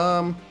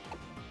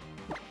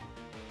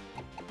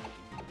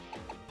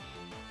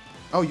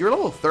 Oh, you're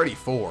level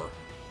 34.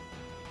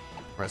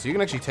 Right, so you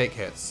can actually take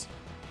hits.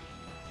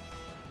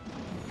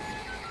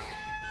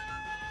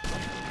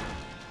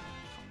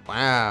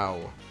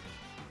 Wow.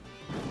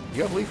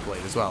 You have Leaf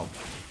Blade as well.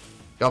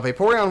 Yo,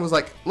 Vaporeon was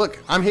like,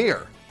 look, I'm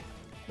here.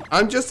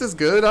 I'm just as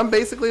good. I'm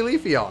basically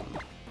Leafeon.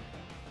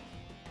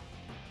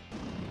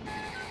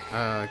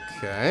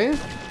 Okay.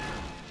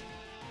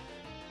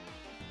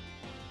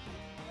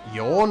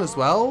 Yawn as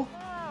well.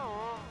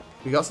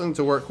 We got something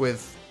to work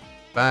with.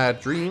 Bad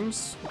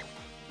dreams.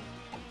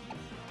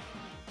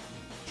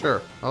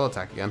 Sure, I'll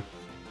attack again.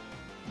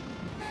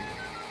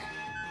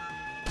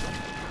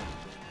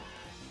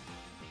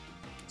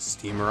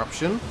 Steam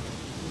Eruption.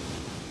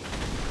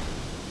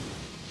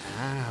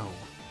 Ow.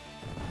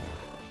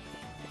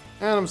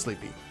 And I'm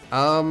sleepy.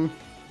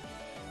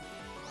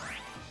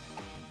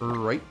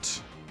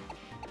 Right.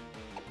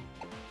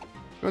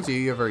 Let's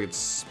see, you have a very good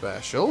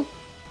special.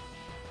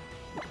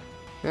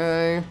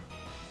 Okay.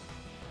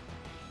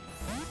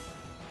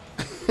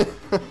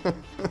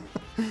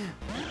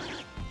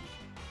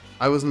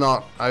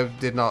 I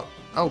did not.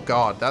 Oh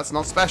god, that's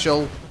not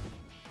special.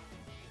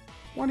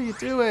 What are you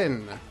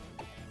doing?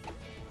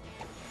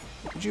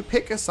 Did you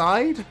pick a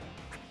side?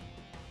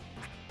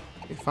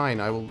 Okay, fine,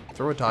 I will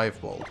throw a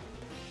dive ball.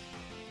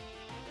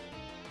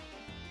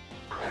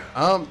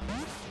 I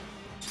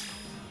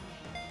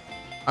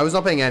was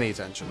not paying any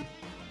attention.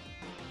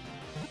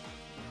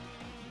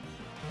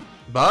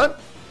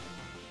 But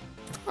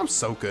I'm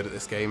so good at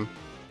this game.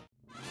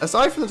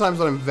 Aside from the times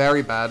when I'm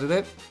very bad at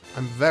it,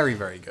 I'm very,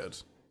 very good.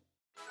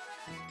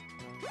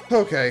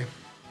 Okay.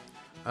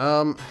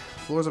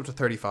 Floor's up to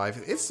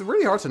 35. It's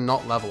really hard to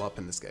not level up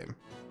in this game.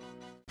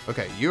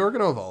 Okay, you're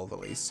gonna evolve at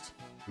least.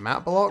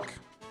 Mat Block.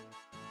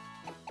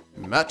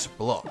 Mat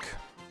Block.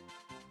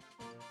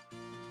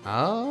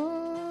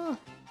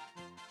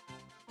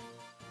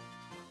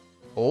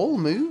 All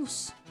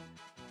moves?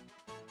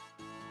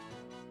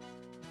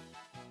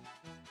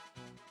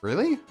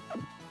 Really?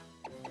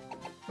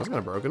 That's kind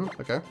of broken.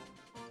 Okay.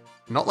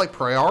 Not like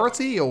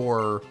priority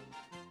or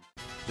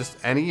just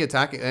any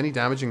attack, any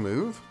damaging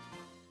move?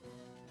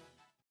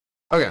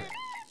 Okay.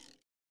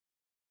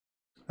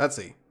 Let's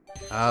see.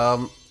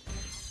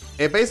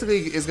 It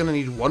basically is going to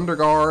need Wonder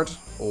Guard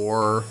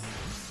or...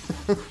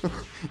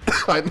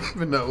 I don't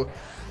even know.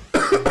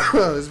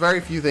 There's very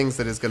few things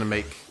that is going to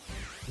make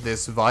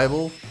this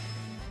viable,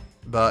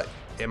 but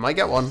it might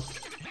get one.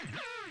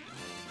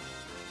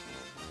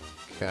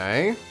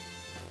 Okay.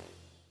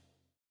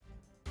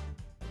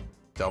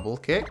 Double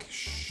kick?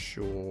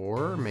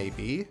 Sure,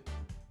 maybe.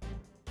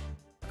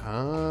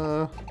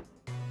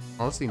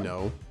 Honestly,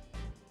 no.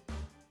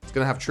 It's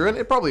gonna have Truant?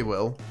 It probably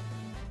will.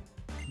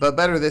 But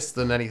better this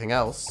than anything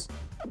else.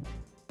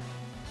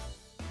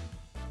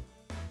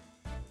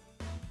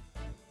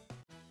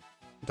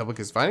 Double kick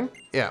is fighting?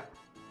 Yeah.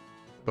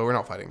 But we're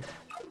not fighting.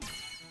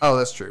 Oh,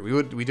 that's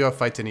true. We do have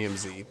Fightinium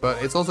Z,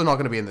 but it's also not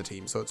gonna be in the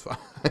team, so it's fine.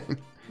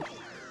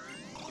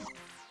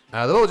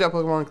 The little jet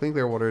Pokemon, clean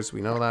clear waters,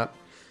 we know that.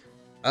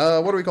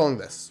 What are we calling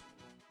this?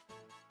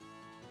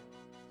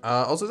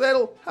 Also,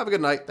 Zadel, have a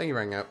good night. Thank you for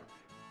hanging out.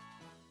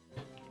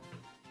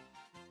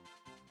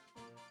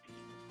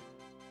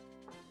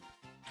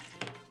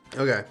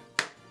 Okay.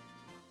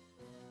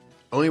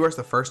 Only works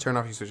the first turn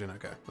off you switch in.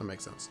 Okay, that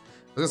makes sense.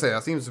 I was gonna say,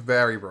 that seems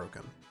very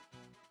broken.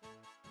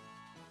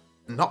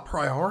 Not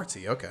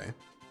priority, okay.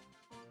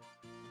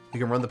 You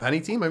can run the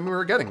penny team? I mean, we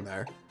were getting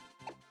there.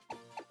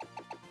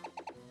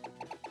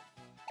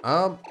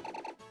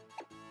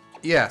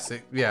 Yes,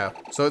 yeah.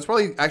 So it's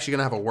probably actually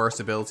gonna have a worse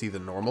ability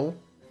than normal,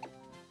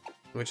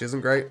 which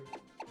isn't great.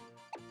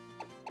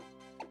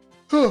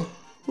 What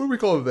do we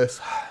call this?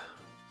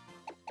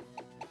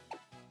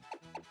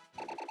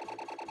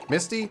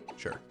 Misty?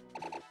 Sure.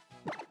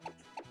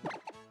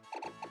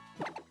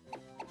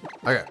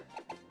 Okay.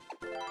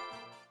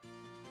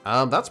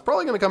 That's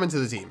probably gonna come into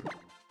the team.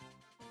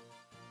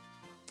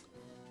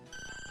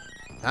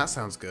 That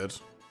sounds good.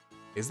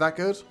 Is that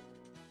good?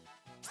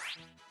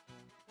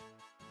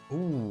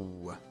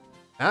 Ooh.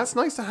 That's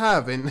nice to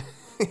have in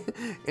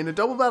in a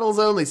double battles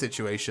only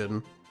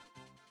situation.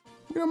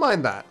 You don't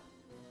mind that.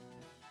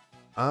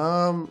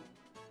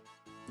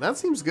 That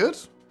seems good.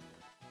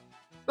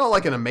 Not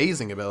like an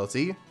amazing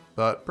ability,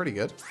 but pretty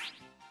good.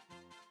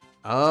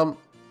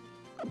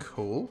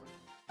 Cool.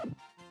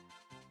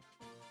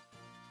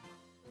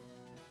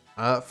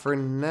 For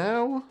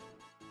now,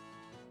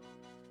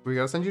 we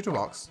gotta send you to a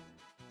box.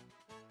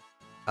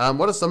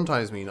 What does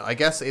sometimes mean? I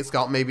guess it's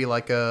got maybe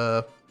like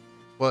a...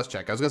 Well, let's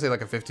check. I was gonna say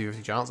like a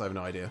 50-50 chance. I have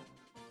no idea.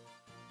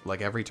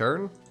 Like every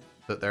turn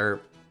that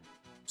their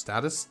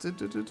status...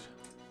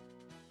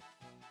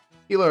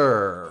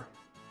 Healer.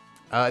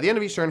 At the end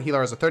of each turn,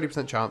 healer has a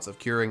 30% chance of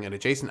curing an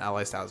adjacent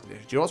ally status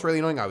condition. Do you know what's really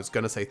annoying? I was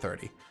gonna say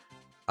 30.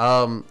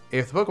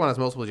 If the Pokemon has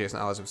multiple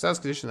adjacent allies with status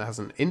condition, it has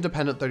an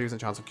independent 30%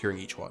 chance of curing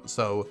each one.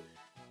 So,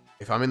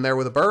 if I'm in there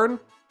with a burn,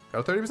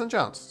 got a 30%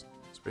 chance.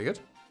 It's pretty good.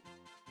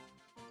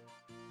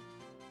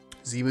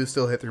 Z-move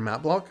still hit through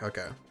map block?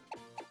 Okay.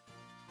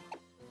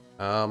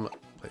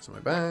 Place in my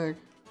bag.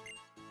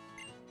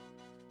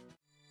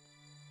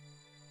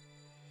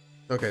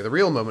 Okay, the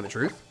real moment of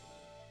truth.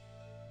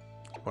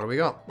 What do we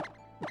got?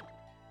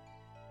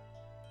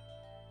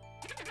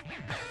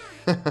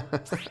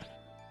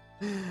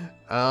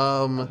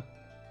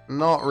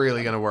 Not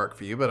really gonna work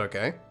for you, but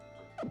okay.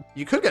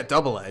 You could get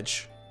double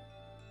edge.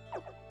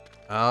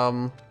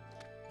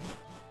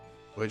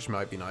 Which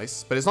might be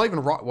nice, but it's not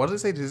even what did it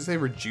say? Did it say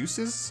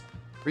reduces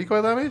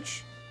recoil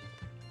damage?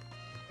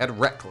 It had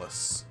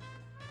reckless.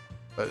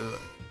 But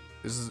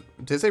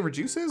did it say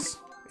reduces?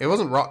 It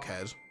wasn't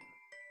Rockhead,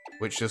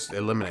 which just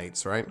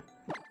eliminates, right?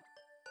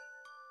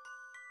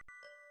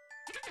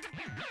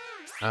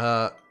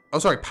 Oh,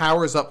 sorry,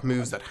 powers up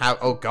moves that have...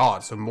 Oh,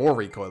 God, so more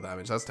recoil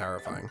damage. That's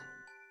terrifying.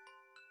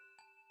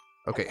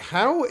 Okay,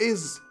 how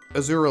is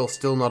Azurill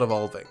still not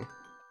evolving?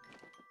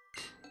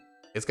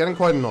 It's getting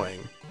quite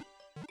annoying.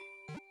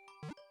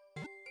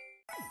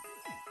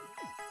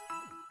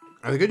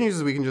 And the good news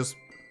is we can just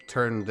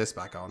turn this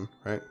back on,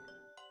 right?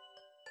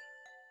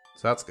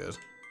 So that's good.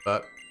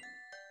 But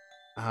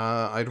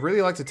I'd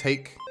really like to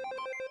take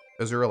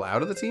Azurill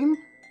out of the team.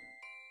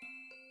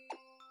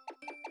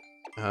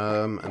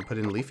 And put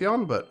in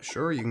Leafeon, but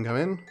sure, you can come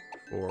in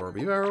for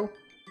B-Barrel.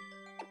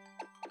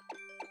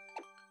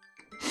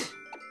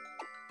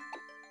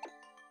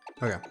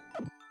 Okay.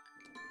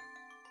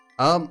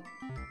 I've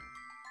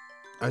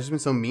just been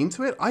so mean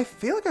to it. I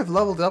feel like I've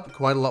leveled up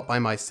quite a lot by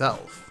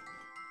myself.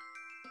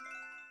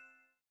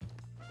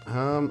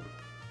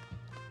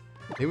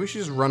 Maybe we should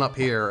just run up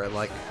here at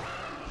like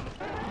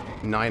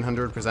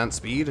 900%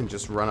 speed and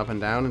just run up and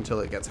down until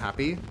it gets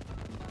happy.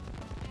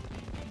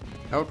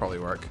 That would probably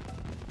work.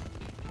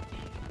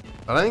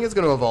 But I think it's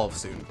going to evolve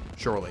soon,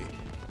 surely.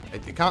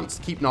 It can't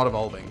keep not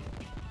evolving.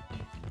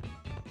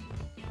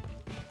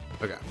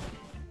 Okay.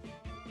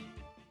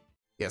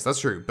 Yes, that's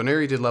true.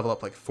 Baneri did level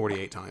up like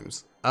 48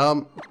 times.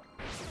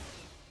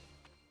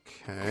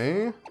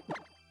 Okay.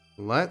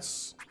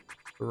 Let's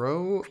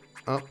throw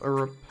up a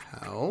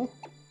repel.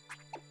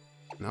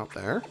 Not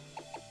there.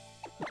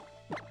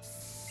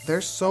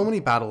 There's so many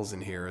battles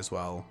in here as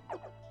well.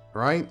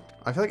 Right?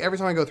 I feel like every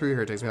time I go through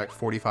here, it takes me like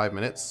 45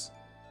 minutes.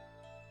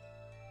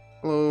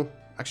 Hello.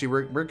 Actually,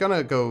 we're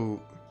gonna go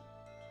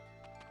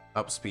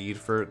up speed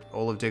for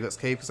all of Diglett's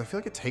Cave because I feel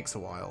like it takes a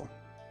while.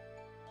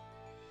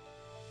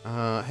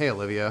 Hey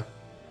Olivia.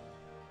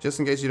 Just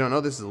in case you don't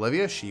know, this is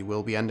Olivia. She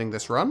will be ending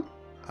this run.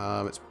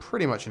 It's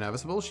pretty much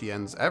inevitable. She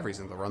ends every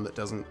single run that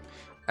doesn't...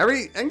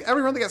 Every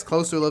run that gets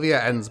close to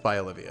Olivia ends by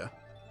Olivia.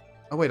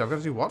 Oh wait, I've got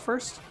to do what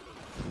first?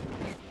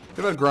 What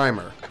about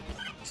Grimer?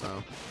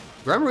 So,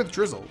 Grimer with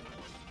Drizzle.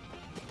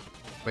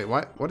 Wait,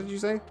 what? What did you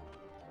say?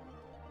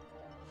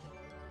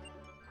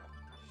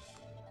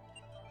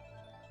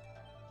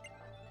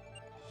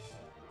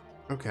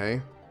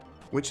 Okay.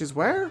 Which is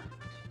where?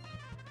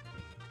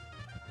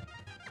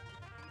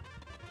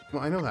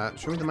 Well, I know that.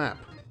 Show me the map.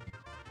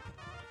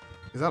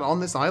 Is that on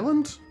this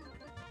island?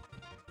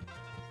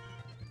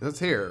 That's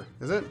here.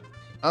 Is it?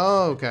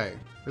 Oh, okay.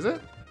 Is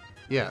it?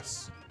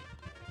 Yes.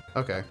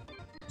 Okay.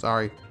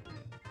 Sorry.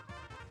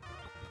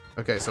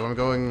 Okay, so I'm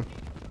going...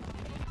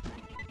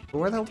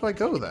 Well, where the hell do I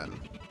go, then?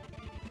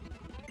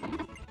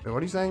 Wait, what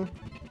are you saying?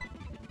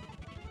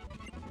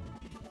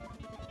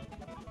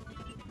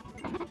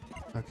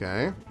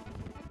 Okay.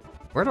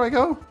 Where do I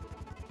go?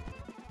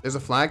 There's a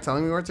flag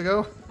telling me where to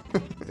go?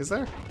 Is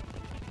there?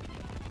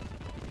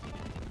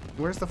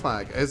 Where's the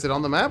flag? Is it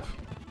on the map?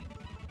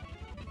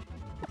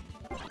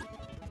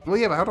 Well,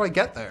 yeah, but how do I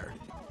get there?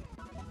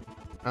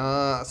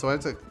 So I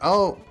have to...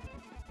 Oh!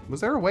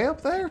 Was there a way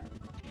up there?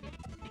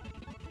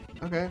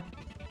 Okay.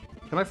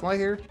 Can I fly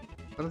here?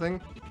 Is that a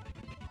thing?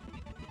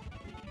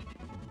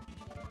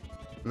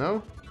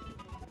 No?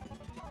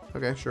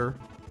 Okay, sure.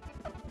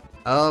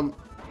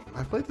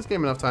 I've played this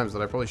game enough times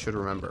that I probably should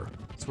remember.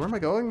 So where am I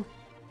going?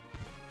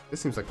 This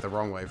seems like the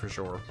wrong way for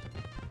sure.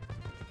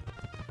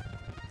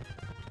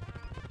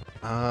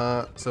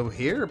 So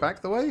here,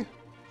 back the way?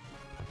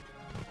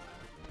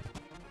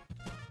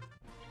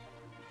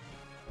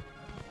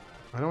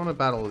 don't want to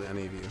battle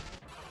any of you.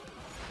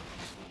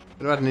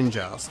 What about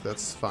Ninjask?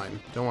 That's fine.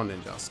 Don't want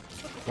Ninjask.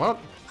 What?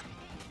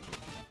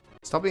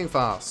 Stop being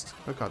fast.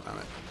 Oh god damn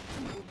it.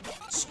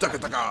 Stuck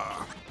at the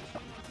car.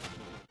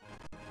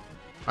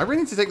 I really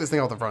need to take this thing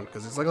off the front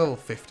because it's like level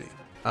 50.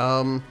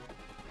 Oh,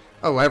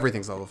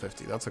 everything's level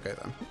 50. That's okay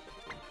then.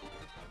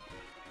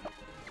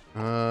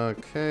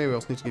 Okay, we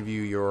also need to give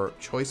you your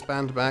choice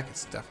band back.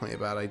 It's definitely a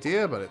bad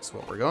idea, but it's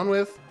what we're going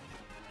with.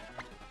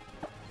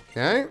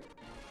 Okay.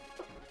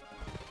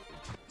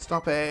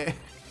 Stop it.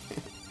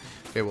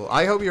 Okay, well,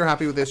 I hope you're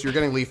happy with this. You're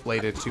getting leaf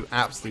bladed to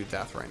absolute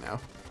death right now.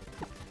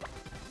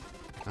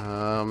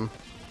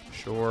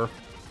 Sure.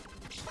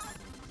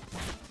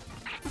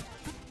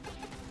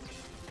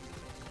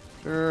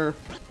 Sure.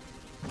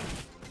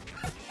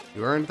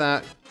 You earned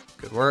that.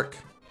 Good work.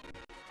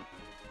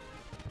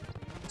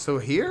 So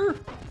here?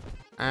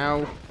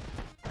 Ow.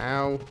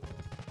 Ow.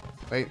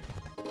 Wait.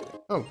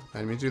 Oh, I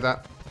didn't mean to do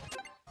that.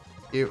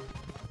 You.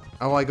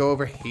 Oh, I go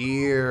over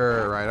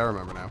here. Right, I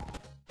remember now.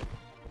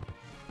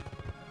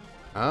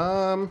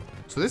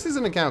 So this is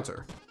an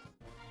encounter.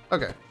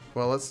 Okay,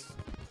 well, let's...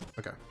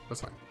 Okay,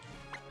 that's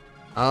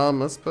fine.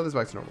 Let's put this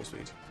back to normal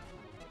speed.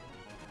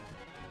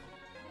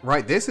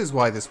 Right, this is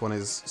why this one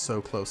is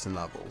so close in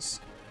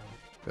levels.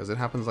 Because it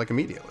happens, like,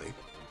 immediately.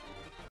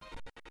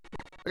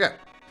 Okay.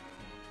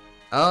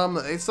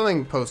 It's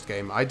something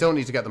post-game. I don't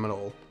need to get them at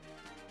all.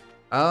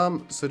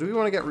 So do we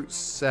want to get Route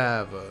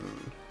 7?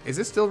 Is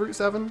this still Route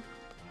 7?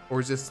 Or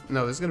is this...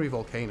 No, this is going to be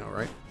Volcano,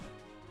 right?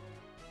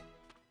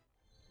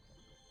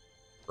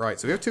 Right,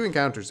 so we have 2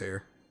 encounters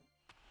here.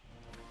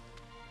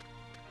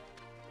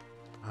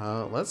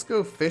 Let's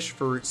go fish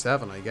for Route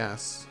 7, I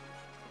guess.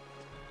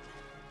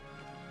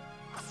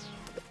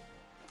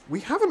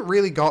 We haven't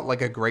really got,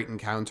 like, a great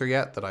encounter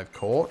yet that I've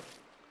caught.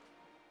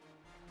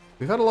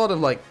 We've had a lot of,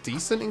 like,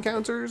 decent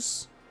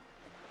encounters.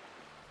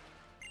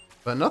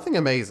 But nothing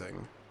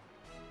amazing.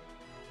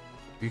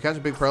 Do you catch a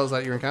big pearl? Is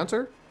that your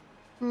encounter?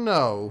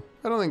 No,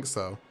 I don't think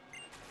so.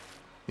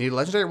 Need a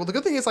legendary? Well, the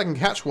good thing is I can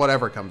catch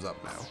whatever comes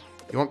up now.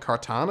 You want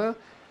Kartana?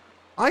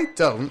 I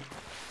don't.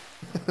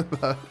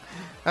 But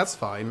that's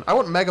fine. I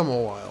want Mega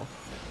Mawile.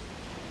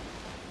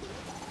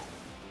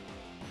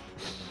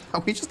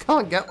 We just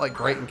can't get, like,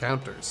 great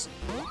encounters.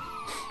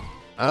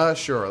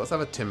 Sure. Let's have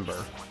a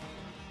Timber.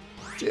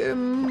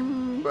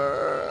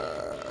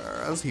 Timber.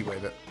 Let's heat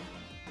wave it.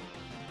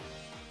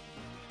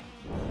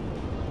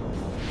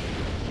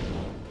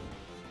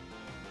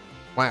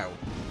 Wow.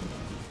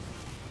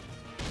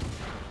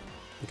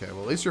 Okay,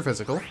 well, at least you're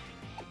physical.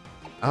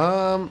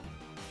 I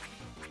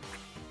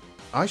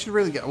should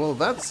really get... Well,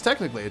 that's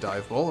technically a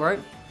dive ball, right?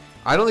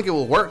 I don't think it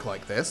will work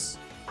like this.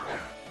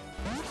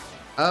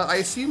 I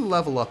assume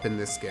level up in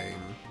this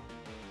game.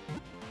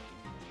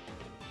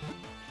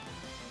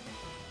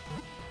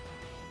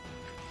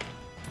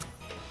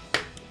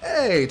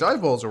 Hey,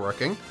 dive balls are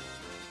working.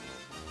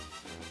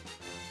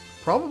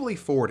 Probably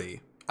 40.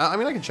 I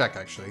mean, I can check,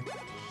 actually.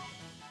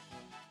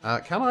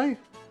 Can I?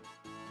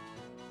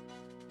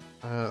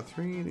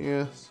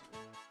 3DS.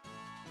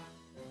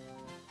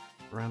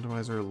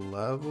 Randomizer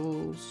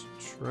levels,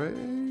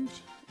 trade,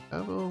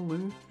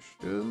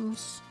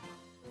 evolutions.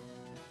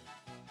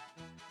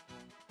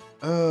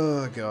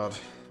 Oh god,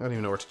 I don't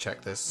even know where to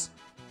check this.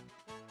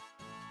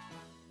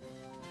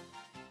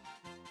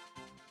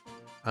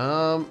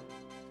 I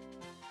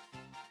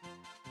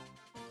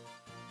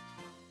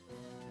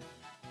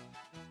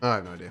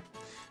have no idea.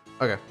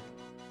 Okay,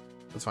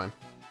 that's fine.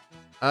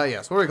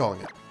 Yes, what are we calling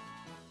it?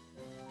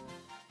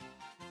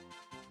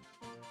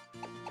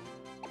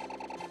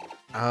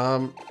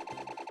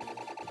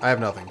 I have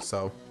nothing,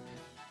 so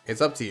it's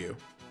up to you.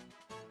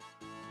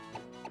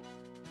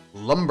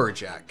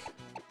 Lumberjack.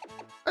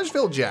 I just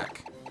feel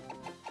Jack.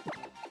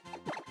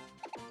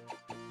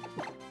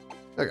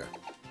 Okay.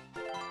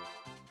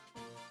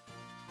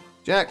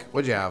 Jack,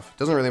 what'd you have?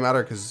 Doesn't really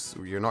matter because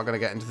you're not going to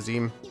get into the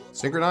team.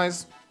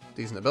 Synchronize.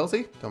 Decent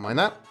ability. Don't mind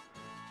that.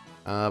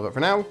 But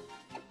for now,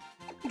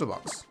 into the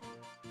box.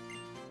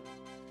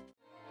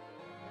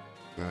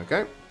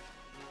 Okay.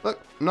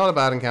 Look, not a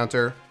bad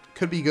encounter.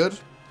 Could be good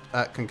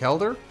at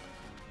Conkeldurr.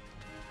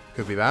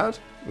 Could be bad.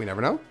 We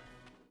never know.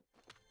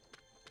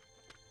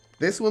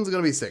 This one's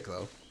going to be sick,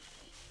 though.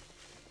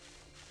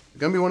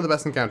 Going to be one of the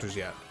best encounters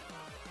yet.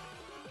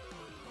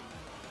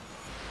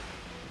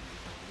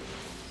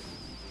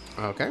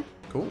 Okay,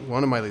 cool.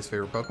 One of my least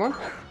favorite Pokemon.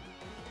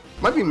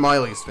 Might be my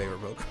least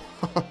favorite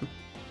Pokemon.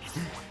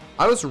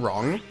 I was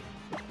wrong.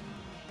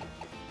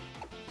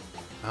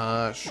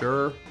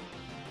 Sure.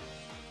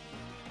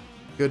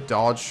 Good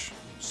dodge.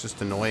 It's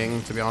just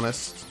annoying, to be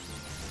honest.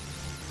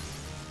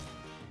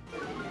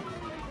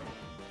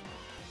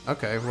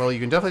 Okay, well, you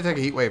can definitely take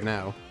a heat wave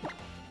now.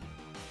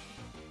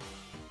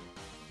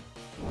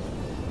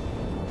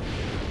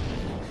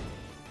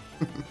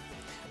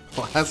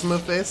 Plasma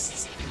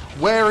fists?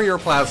 Where are your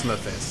plasma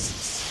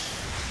fists?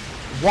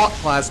 What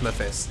plasma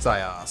fists, I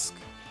ask?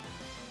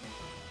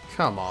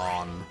 Come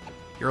on.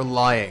 You're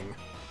lying.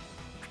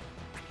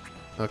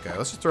 Okay,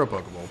 let's just throw a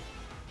Pokeball.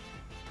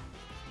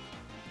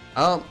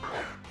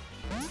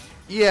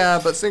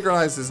 Yeah, but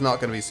synchronized is not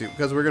going to be super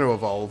because we're going to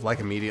evolve like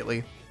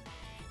immediately.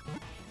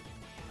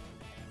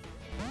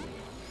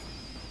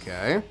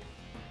 Okay.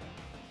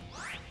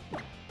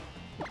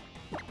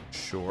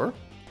 Sure.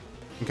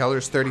 And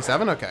color's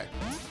 37? Okay.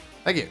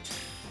 Thank you.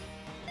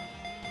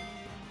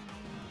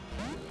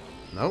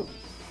 Nope.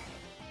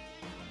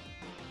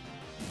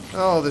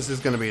 Oh, this is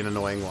going to be an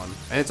annoying one.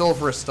 And it's all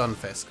for a stun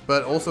Fisk,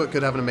 but also it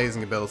could have an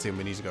amazing ability and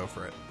we need to go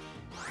for it.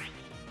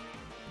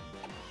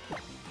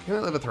 Can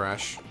it live a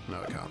Thrash? No,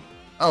 it can't.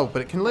 Oh,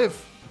 but it can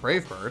live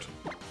Brave Bird.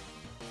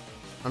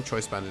 I'm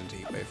choice banded into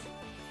Heat Wave.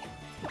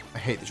 I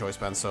hate the choice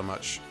band so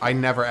much. I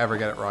never ever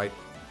get it right.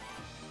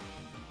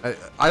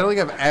 I don't think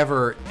I've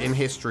ever in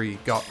history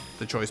got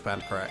the choice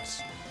band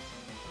correct.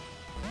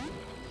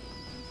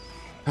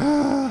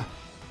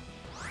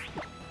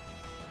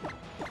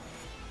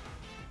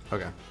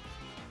 Okay.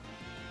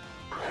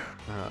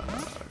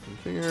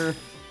 Configure.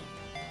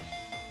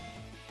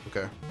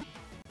 Okay.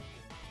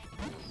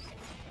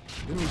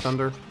 Give me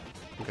thunder.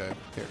 Okay.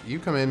 Here, you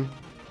come in.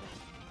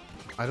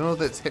 I don't know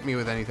that it's hit me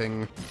with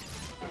anything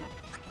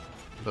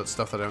but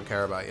stuff that I don't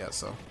care about yet,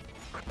 so.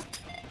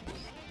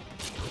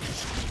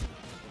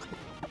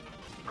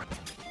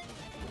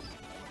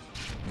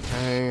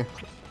 Okay.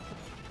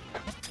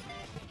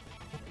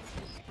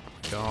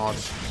 God.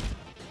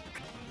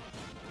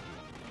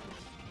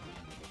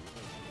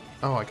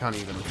 Oh, I can't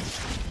even.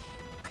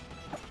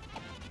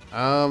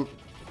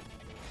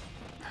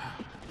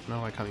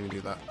 No, I can't even do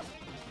that.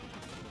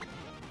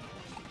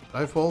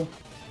 Dive ball.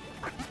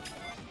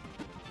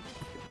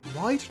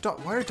 Why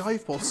are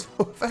dive balls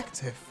so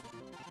effective?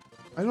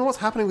 I don't know what's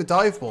happening with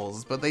dive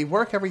balls, but they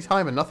work every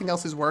time and nothing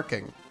else is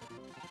working.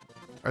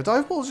 Are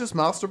dive balls just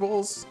master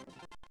balls?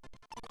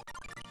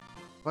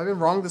 Have I been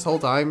wrong this whole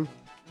time?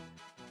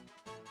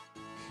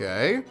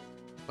 Okay.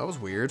 That was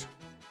weird.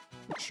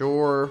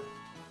 Sure.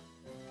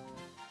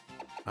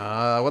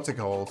 What's it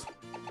called?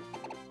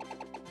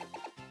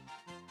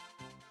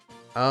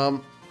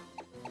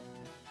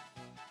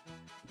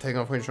 Taking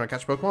off when you're trying to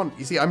catch Pokemon.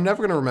 You see, I'm never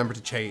going to remember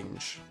to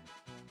change.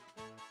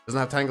 Doesn't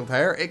have Tangled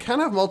Hair. It can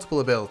have multiple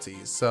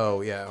abilities,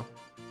 so yeah.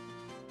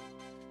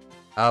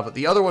 But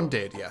the other one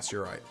did. Yes,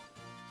 you're right.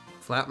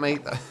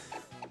 Flatmate.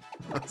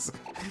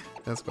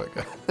 That's quite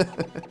good.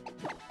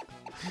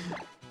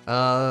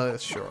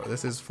 Sure.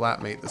 This is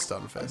Flatmate the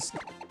Stunfisk.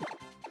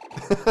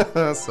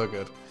 That's so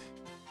good.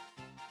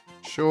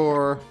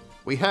 Sure.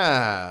 We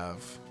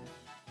have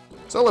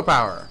solar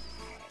power.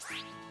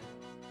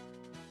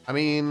 I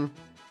mean,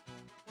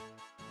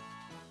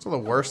 it's not the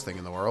worst thing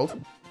in the world.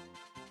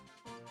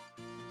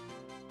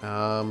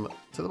 To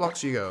the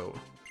box you go.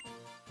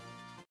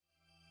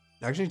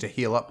 I actually need to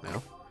heal up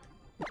now.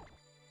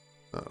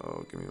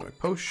 Oh, give me my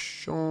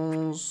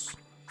potions.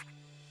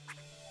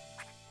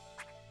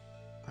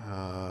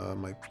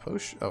 My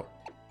potion. Oh.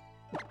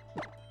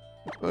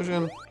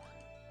 Potion.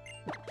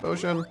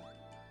 Potion.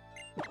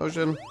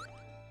 Potion.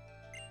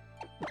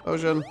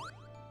 Potion.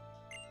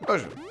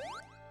 Potion.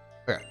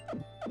 Okay.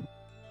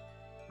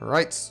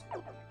 Right.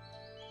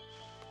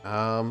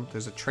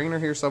 There's a trainer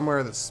here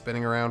somewhere that's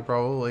spinning around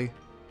probably.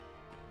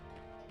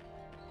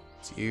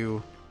 It's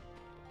you.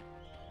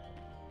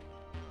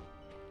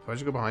 Do I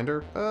just go behind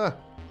her? I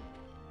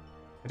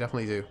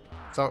definitely do.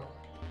 So.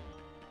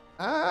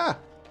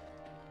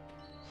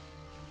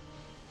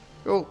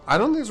 Cool. I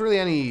don't think there's really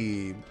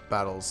any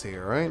battles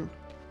here, right?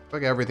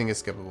 Like everything is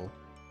skippable.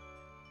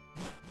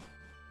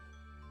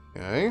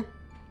 Okay.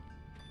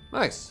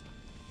 Nice.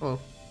 Hello.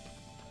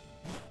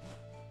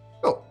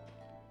 Oh.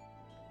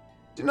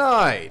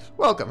 Denied.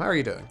 Welcome. How are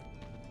you doing?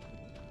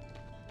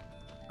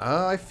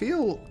 I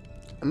feel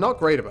not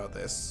great about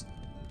this.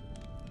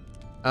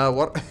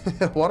 What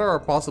what are our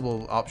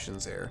possible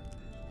options here?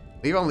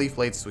 Leave on Leaf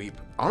Blade Sweep.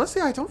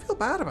 Honestly, I don't feel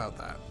bad about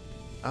that.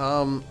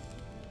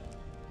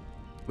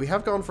 We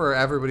have gone for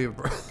everybody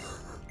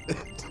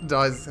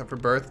dies except for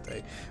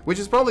birthday, which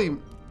is probably,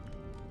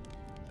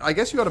 I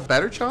guess you got a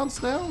better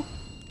chance now,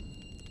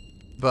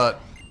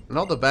 but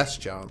not the best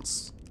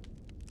chance.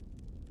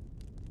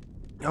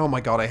 Oh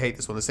my god, I hate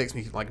this one. This takes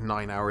me like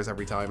 9 hours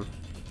every time.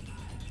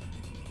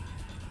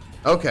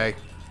 Okay.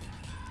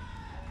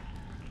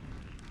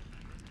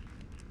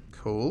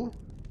 Cool.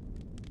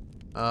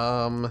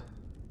 Yeah,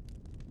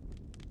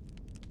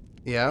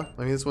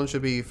 I mean, this one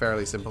should be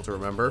fairly simple to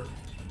remember.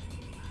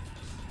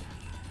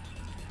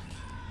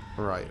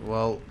 Right,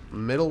 well,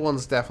 middle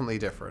one's definitely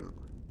different.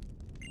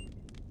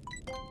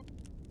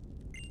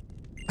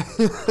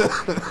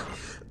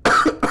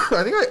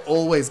 I think I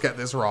always get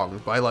this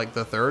wrong by, like,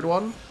 the third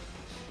one.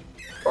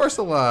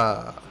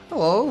 Corsola!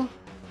 Hello!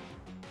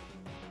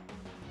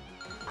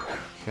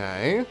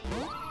 Okay.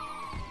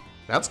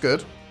 That's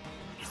good.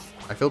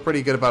 I feel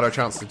pretty good about our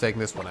chances of taking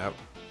this one out.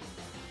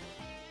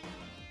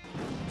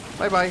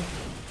 Bye-bye.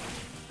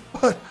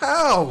 What?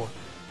 How?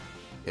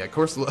 Yeah,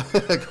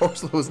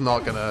 Corsola was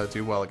not gonna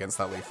do well against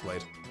that Leaf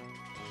Blade.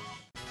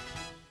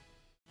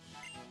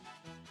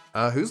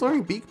 Who's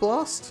learning Beak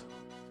Blast?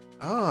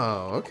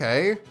 Oh,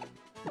 okay.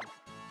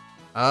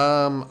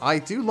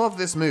 I do love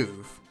this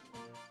move.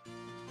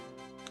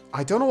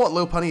 I don't know what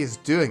Lopunny is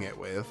doing it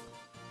with.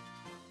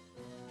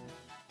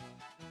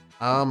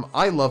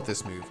 I love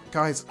this move.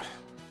 Guys,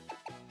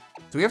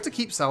 do we have to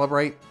keep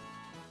Celebrate?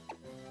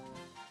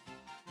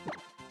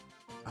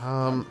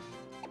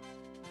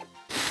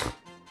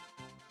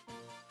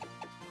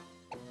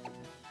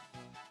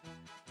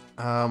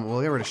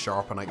 We'll get rid of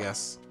Sharpen, I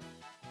guess.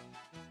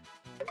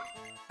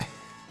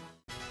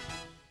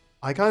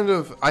 I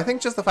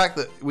think just the fact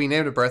that we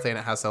named a birthday and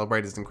it has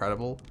Celebrate is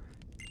incredible.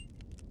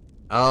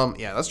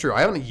 Yeah, that's true.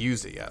 I haven't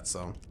used it yet,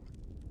 so.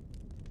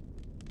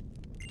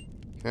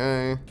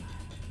 Okay.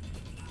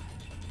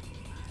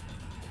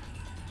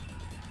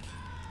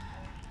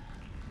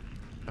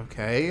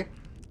 Okay.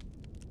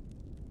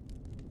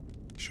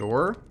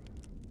 Sure.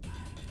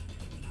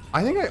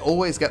 I think I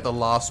always get the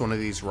last one of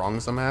these wrong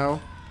somehow.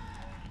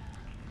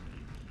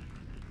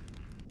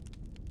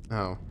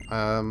 Oh,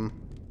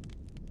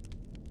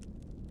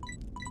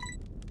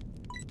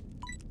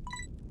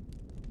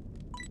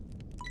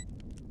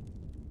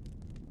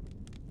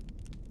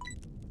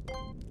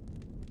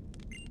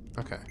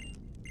 okay.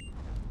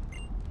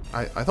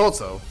 I thought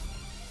so.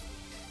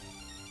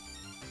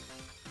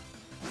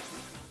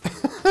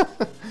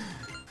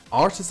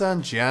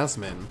 Artisan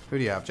Jasmine. Who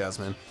do you have,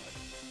 Jasmine?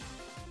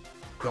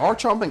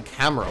 Garchomp and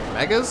Camera.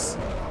 Megas?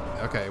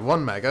 Okay,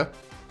 1 Mega.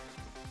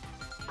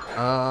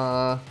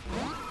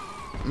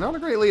 Not a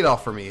great lead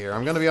off for me here,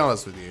 I'm gonna be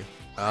honest with you.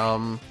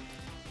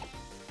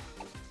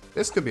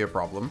 This could be a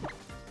problem.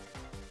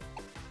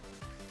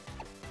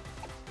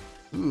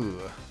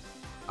 Ooh.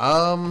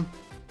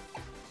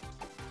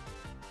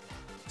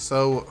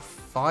 So,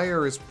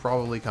 fire is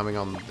probably coming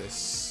on this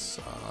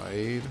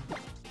side.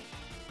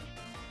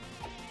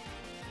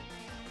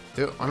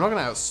 Dude, I'm not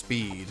gonna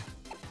outspeed,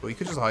 but we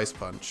could just Ice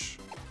Punch.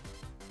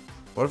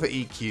 What if it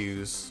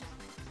EQs?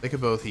 They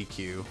could both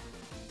EQ.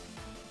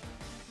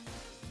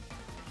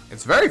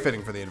 It's very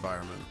fitting for the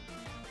environment.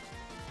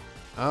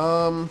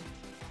 I'm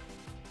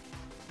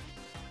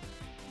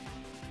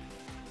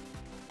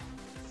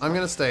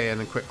gonna stay in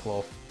and Quick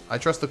Claw. I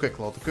trust the Quick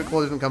Claw. The Quick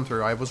Claw didn't come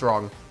through. I was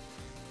wrong.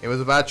 It was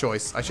a bad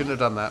choice. I shouldn't have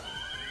done that.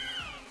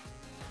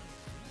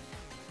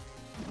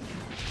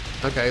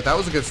 Okay, that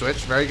was a good switch.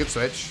 Very good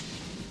switch.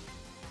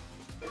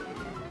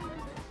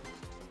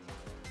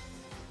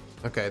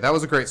 Okay, that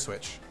was a great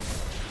switch.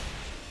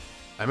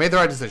 I made the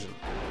right decision.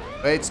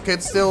 It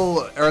could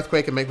still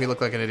Earthquake and make me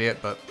look like an idiot,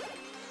 but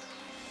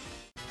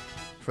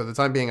for the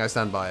time being, I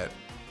stand by it.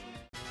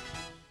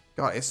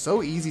 God, it's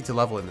so easy to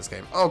level in this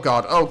game. Oh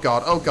god, oh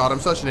god, oh god, I'm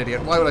such an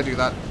idiot. Why would I do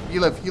that?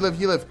 You live, you live,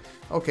 you live.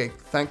 Okay,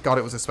 thank god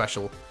it was a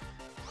special.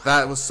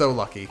 That was so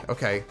lucky.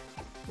 Okay.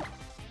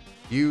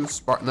 You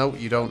Spark. No,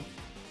 you don't.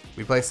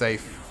 We play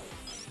safe.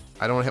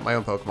 I don't want to hit my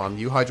own Pokemon.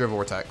 You Hydro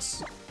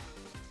Vortex.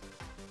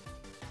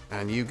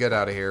 And you get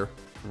out of here.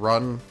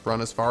 Run.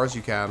 Run as far as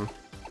you can.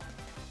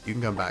 You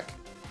can come back.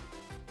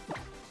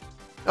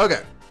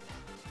 Okay.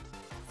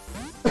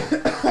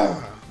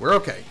 We're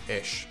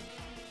okay-ish.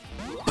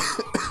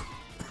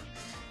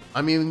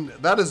 I mean,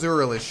 that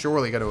Azurill is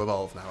surely going to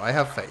evolve now. I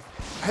have faith.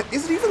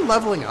 Is it even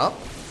leveling up?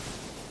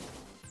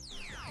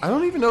 I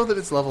don't even know that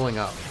it's leveling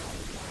up.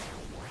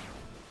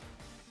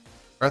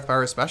 Earth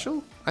Power is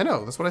special? I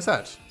know, that's what I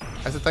said.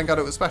 I said thank god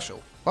it was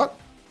special. What?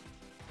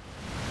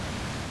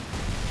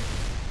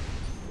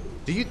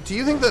 Do you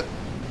think that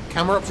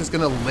Camerupt is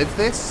going to live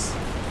this?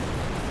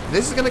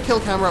 This is going to kill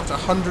Camerupt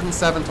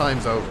 107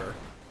 times over.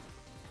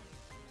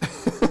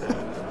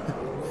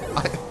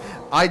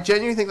 I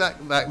genuinely think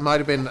that might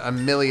have been a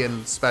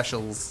million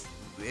specials.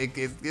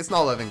 It's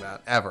not living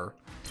that, ever.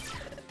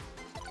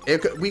 We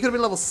could have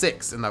been level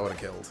 6 and that would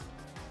have killed.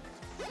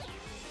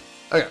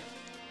 Okay.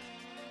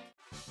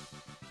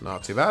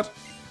 Not too bad.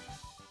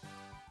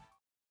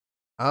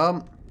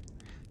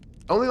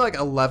 Only like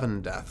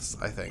 11 deaths,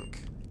 I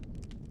think.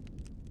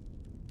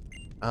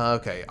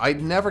 Okay, I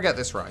never get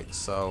this right,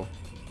 so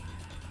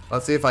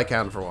let's see if I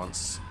can for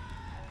once.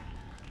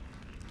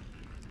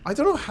 I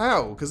don't know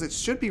how, because it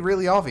should be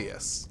really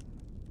obvious.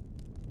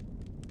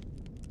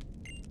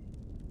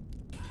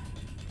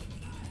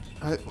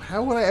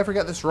 How would I ever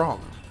get this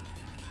wrong?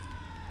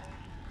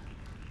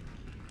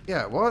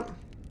 Yeah, what?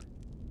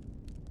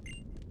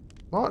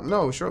 What?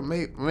 No, sure,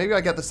 maybe I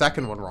get the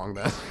second one wrong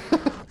then.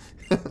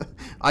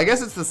 I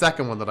guess it's the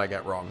second one that I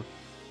get wrong.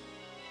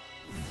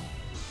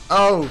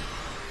 Oh.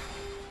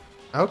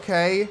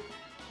 Okay.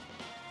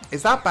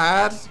 Is that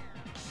bad?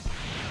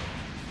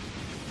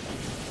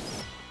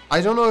 I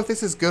don't know if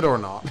this is good or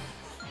not.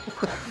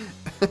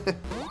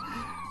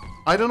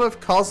 I don't know if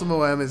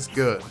Cosmo M is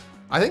good.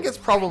 I think it's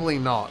probably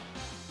not.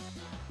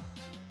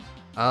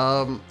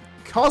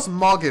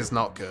 Cosmog is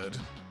not good.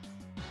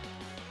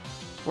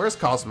 Where's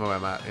Cosmo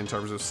M at in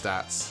terms of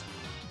stats?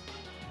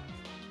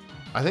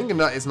 I think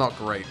it's not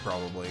great,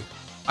 probably.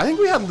 I think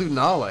we had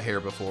Lunala here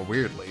before,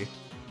 weirdly.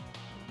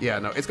 Yeah,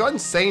 no, it's got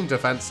insane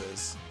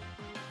defenses.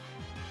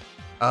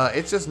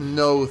 It's just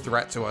no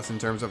threat to us in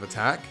terms of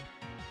attack.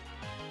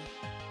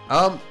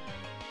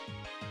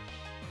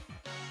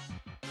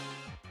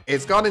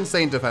 It's got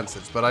insane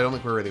defenses, but I don't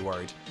think we're really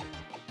worried.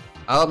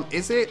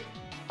 Is it?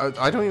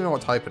 I don't even know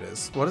what type it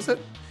is. What is it?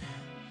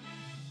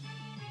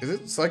 Is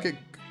it Psychic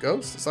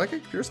Ghost?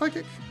 Psychic? Pure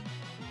Psychic?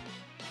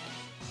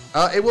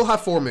 It will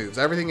have 4 moves.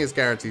 Everything is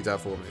guaranteed to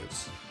have 4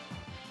 moves.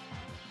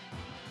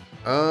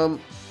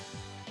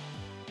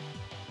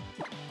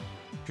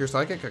 Pure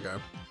Psychic? Okay.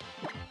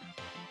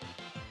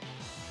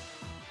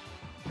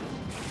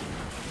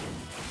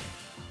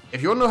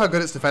 If you want to know how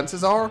good its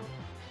defenses are,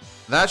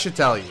 that should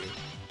tell you.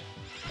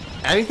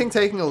 Anything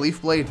taking a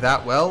Leaf Blade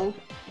that well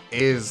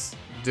is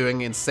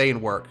doing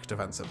insane work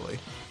defensively.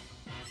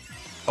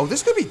 Oh,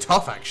 this could be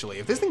tough, actually.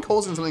 If this thing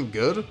calls in something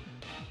good...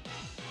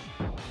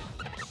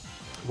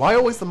 Why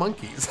always the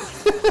monkeys?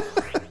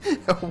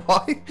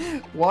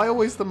 Why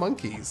always the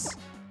monkeys?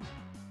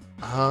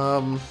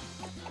 Oh,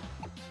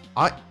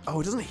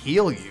 it doesn't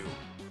heal you.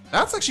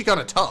 That's actually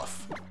kind of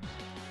tough.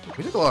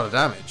 We took a lot of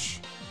damage.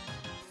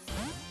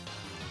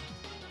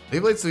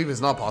 Leaf Blade Sweep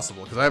is not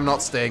possible, because I am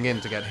not staying in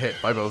to get hit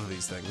by both of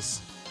these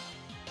things.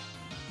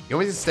 You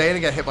want me to stay in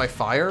and get hit by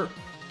fire?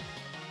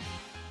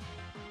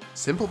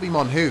 Simple Beam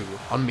on who?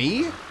 On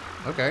me?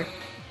 Okay.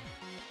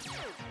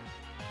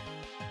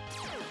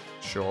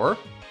 Sure.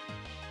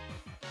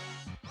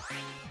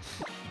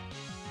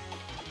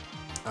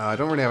 I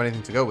don't really have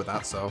anything to go with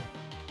that, so...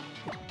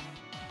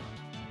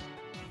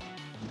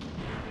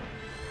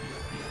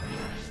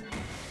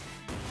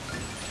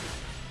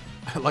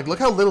 Like, look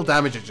how little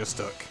damage it just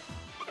took.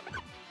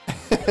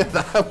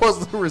 That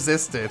wasn't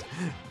resisted.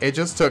 It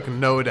just took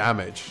no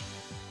damage.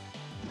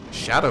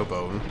 Shadow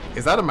Bone.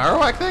 Is that a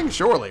Marowak thing?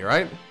 Surely,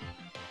 right?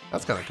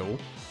 That's kind of cool.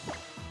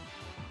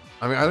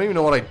 I mean, I don't even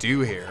know what I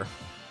do here.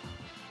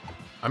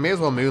 I may as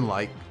well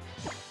Moonlight.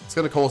 It's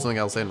going to call something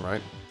else in,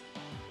 right?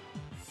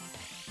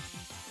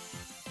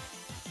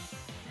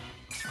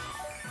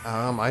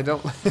 I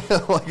don't...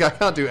 like, I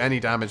can't do any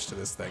damage to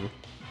this thing.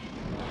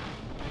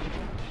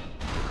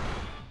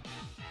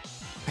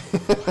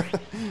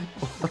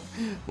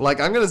 Like,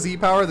 I'm gonna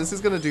Z-Power. This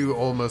is gonna do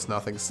almost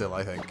nothing still,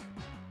 I think.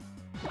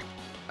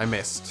 I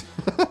missed.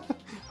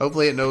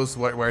 Hopefully it knows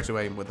where to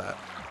aim with that.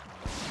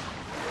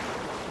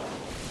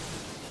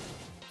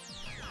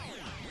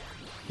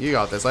 You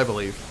got this, I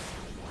believe.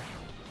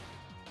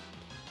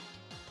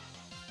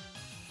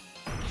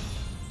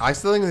 I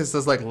still think this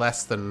does, like,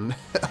 less than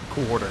a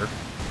quarter.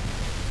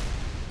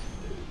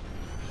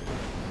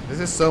 This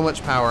is so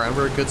much power, and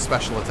we're a good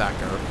special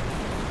attacker.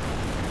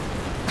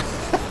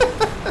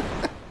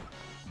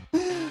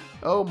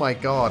 Oh my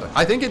god.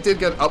 I think it did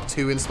get up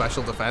 2 in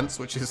special defense,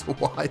 which is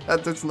why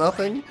that does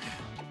nothing.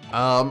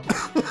 I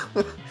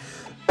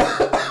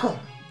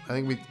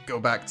think we go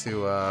back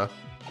to, oh,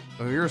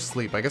 you're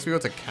asleep. I guess we go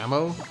to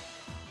Camo.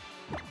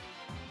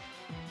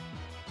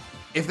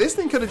 If this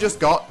thing could have just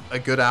got a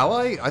good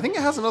ally, I think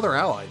it has another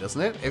ally,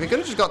 doesn't it? If it could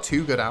have just got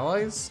 2 good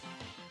allies,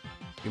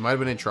 we might have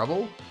been in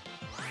trouble.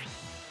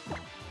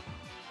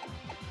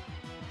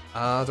 Do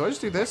I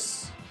just do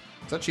this?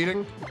 Is that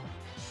cheating?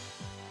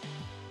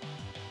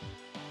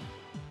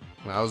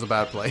 That was a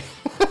bad play.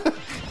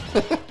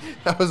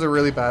 That was a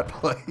really bad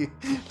play.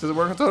 Does it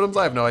work on totems?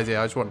 I have no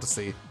idea. I just wanted to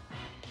see.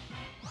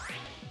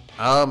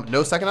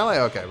 No second ally?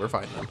 Okay, we're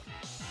fine then.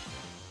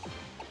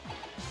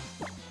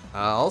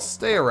 I'll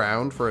stay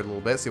around for a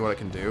little bit, see what it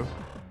can do.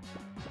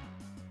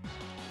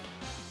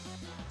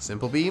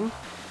 Simple Beam?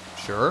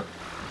 Sure.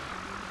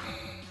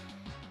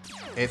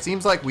 It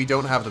seems like we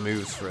don't have the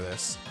moves for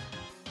this.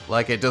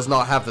 Like, it does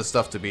not have the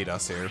stuff to beat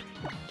us here.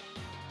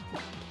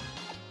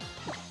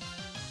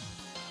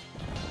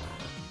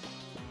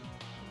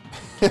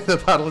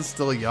 The battle is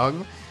still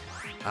young.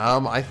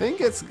 I think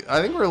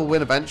we'll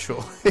win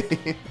eventually.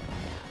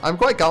 I'm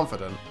quite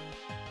confident.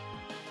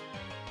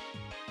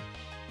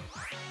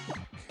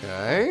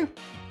 Okay.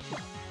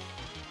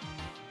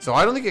 So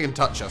I don't think it can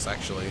touch us,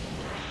 actually.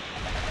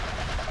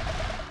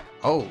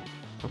 Oh,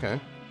 okay.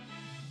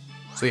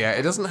 So yeah,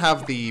 it doesn't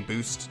have the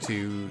boost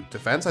to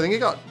defense. I think it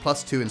got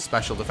 +2 in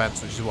special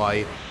defense, which is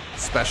why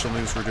special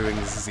moves were doing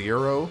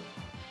 0.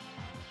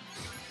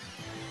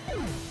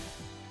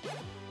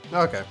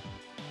 Okay.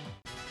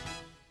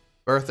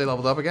 Birthday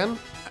leveled up again.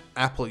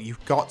 Apple,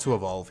 you've got to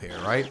evolve here,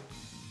 right?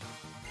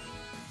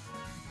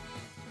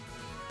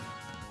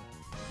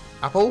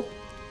 Apple?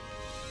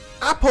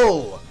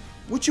 Apple!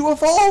 Would you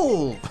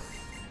evolve?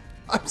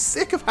 I'm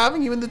sick of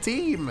having you in the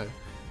team. I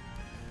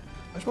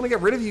just want to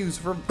get rid of you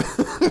for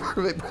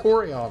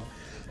Vaporeon.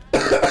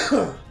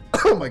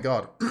 Oh my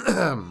god.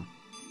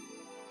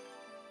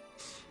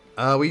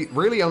 We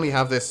really only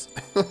have this.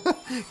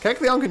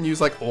 Kecleon can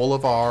use like all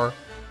of our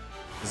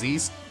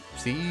Z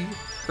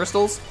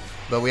crystals,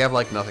 but we have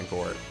like nothing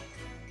for it.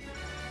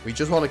 We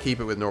just want to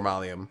keep it with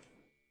Normalium.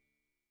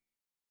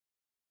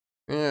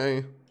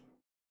 Yay.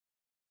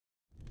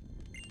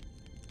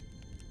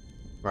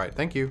 Right,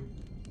 thank you.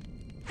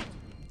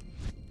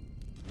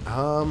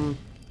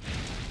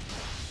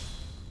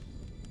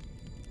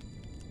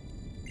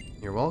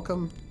 You're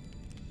welcome.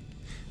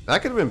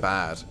 That could have been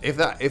bad. If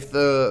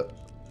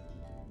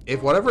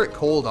whatever it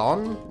called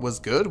on was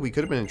good, we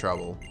could have been in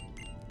trouble.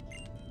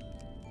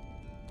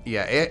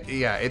 Yeah,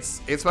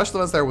 its special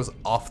defense there was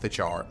off the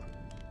chart.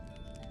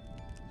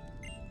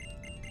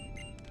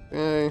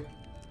 Okay.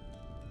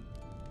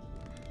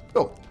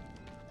 Cool.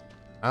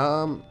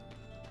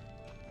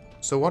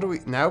 So what do we...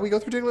 Now we go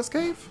through Diglett's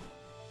Cave?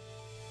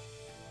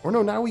 Or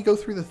no, now we go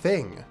through the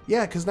thing.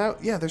 Yeah, because now...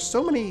 Yeah, there's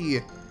so many...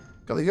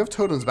 God, you have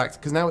totems back,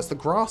 because now it's the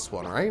grass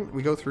one, right?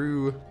 We go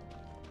through...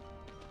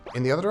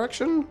 In the other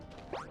direction?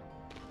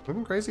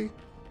 Moving crazy?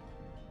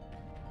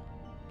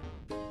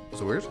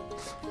 Was it weird?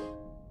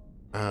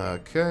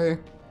 Okay.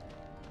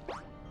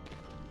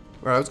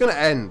 Well, I was going to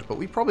end, but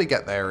we probably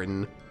get there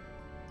in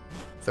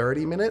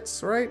 30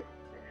 minutes, right?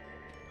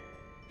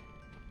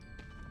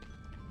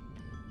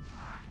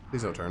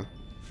 Please don't turn.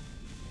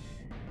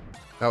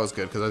 That was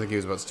good, because I think he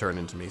was about to turn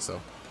into me, so...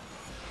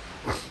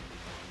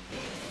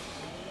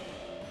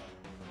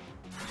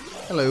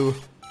 Hello.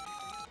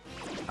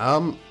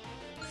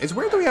 It's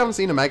weird that we haven't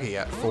seen a Mega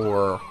yet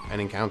for an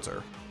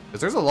encounter.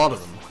 Because there's a lot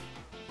of them.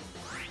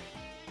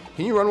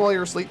 Can you run while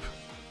you're asleep?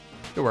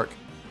 Good work.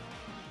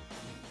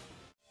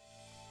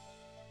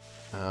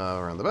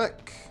 Around the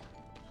back.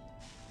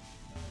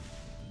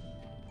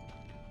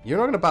 You're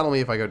not going to battle me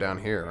if I go down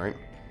here, right?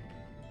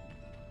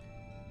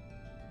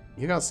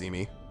 You can't see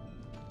me.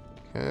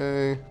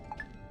 Okay.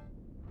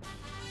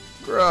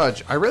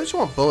 Grudge. I really just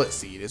want Bullet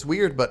Seed. It's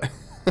weird, but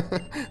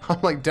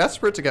I'm like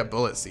desperate to get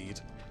Bullet Seed.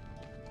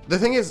 The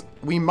thing is,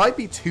 we might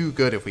be too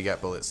good if we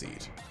get Bullet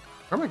Seed.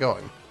 Where am I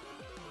going?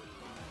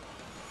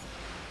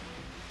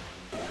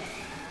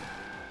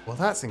 Well,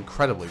 that's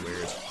incredibly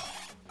weird.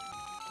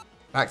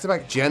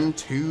 Back-to-back Gen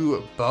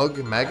 2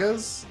 Bug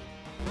Megas?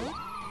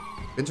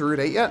 Been to Route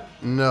 8 yet?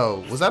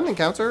 No. Was that an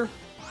encounter?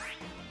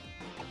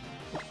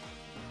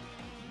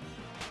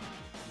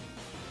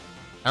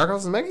 Heracross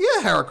has a Mega?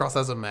 Yeah, Heracross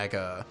has a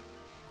Mega.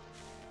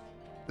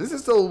 This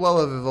is still well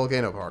of a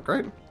Volcano Park,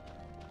 right?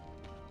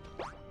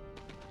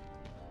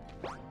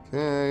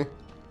 Okay.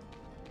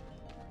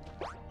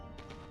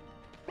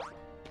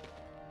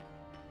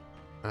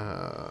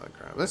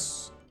 Grab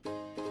this.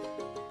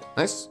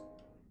 Nice.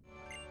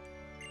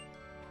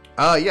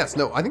 Yes,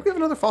 no, I think we have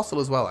another fossil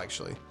as well,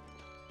 actually.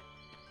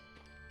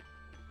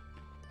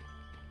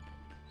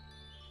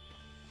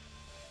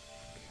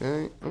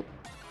 Okay. Oh.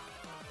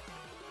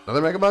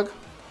 Another Mega Bug?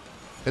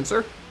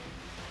 Pinsir?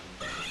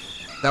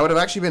 That would have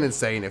actually been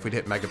insane if we'd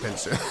hit Mega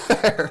Pinsir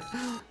there.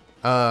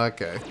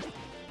 Okay.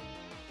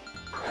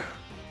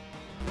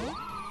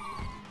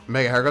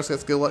 Mega Heracross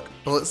gets good luck.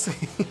 Bullet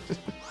Seed.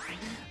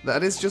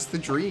 That is just the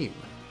dream.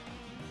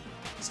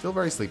 Still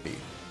very sleepy.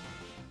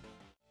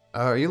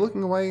 Are you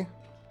looking away?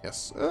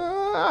 Yes.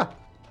 And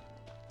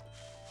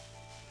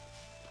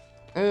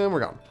we're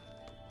gone.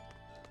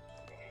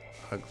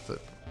 Hug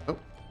flip. Oh.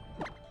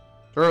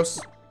 Duros,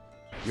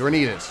 you were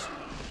needed.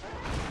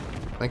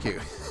 Thank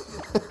you.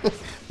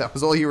 That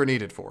was all you were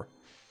needed for.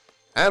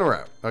 And we're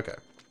out. Okay.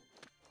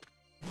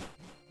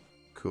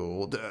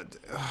 Cool.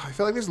 I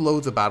feel like there's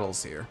loads of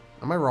battles here.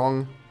 Am I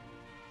wrong?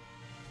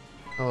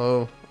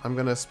 Hello. I'm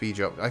gonna speed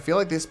you up. I feel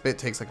like this bit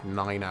takes like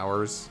 9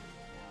 hours.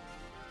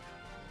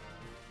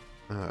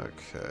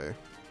 Okay.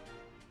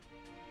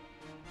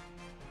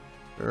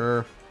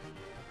 Sure.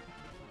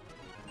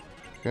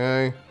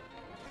 Okay.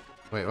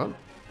 Wait, what?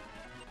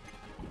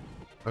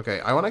 Okay,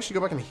 I want to actually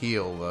go back and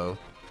heal, though.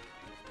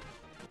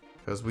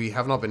 Because we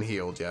have not been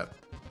healed yet.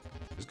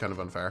 Which is kind of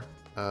unfair.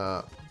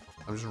 I'm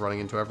just running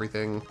into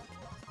everything.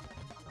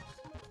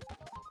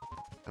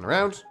 And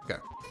around. Okay.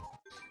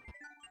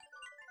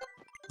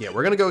 Yeah,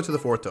 we're going to go to the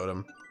 4th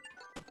totem.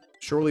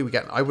 Surely we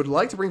get... I would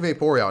like to bring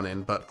Vaporeon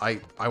in, but I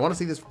want to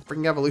see this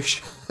freaking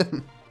evolution.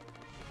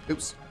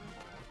 Oops.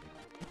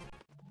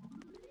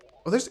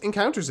 Oh, there's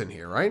encounters in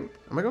here, right?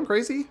 Am I going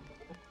crazy?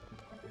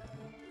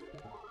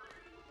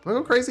 Am I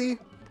going crazy?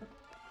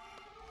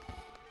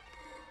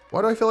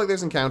 Why do I feel like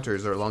there's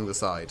encounters or along the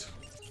side?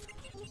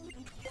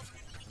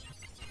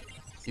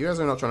 You guys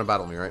are not trying to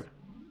battle me, right?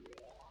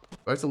 Do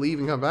I have to leave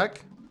and come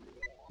back?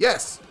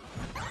 Yes!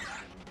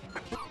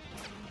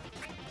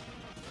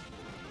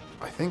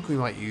 I think we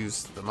might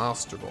use the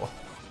Master Ball.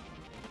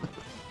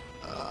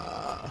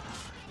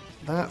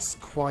 That's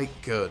quite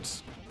good.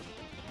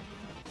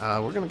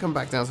 We're going to come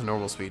back down to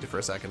normal speed for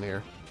a second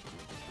here.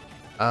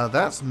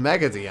 That's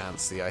Mega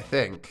Diancie, I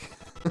think.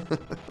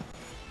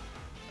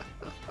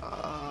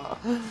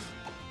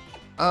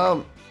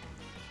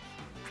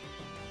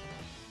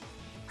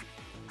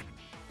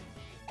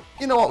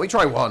 You know what? We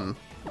try one.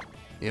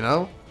 You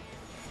know?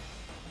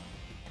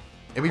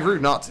 It'd be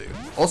rude not to.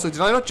 Also,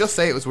 did I not just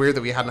say it was weird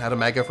that we hadn't had a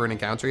Mega for an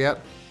encounter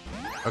yet?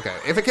 Okay,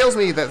 if it kills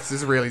me, this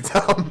is really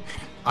dumb.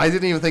 I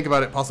didn't even think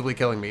about it possibly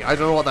killing me. I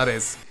don't know what that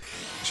is.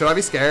 Should I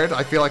be scared?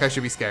 I feel like I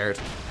should be scared.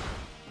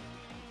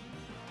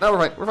 No,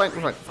 we're fine. We're fine.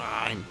 We're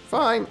fine.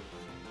 Fine. Fine.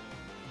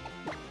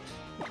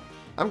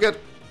 I'm good.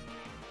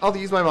 I'll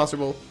use my Master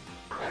Ball.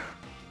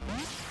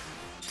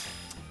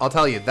 I'll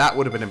tell you, that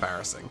would have been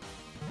embarrassing.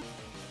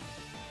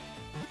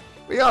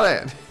 We got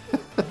it.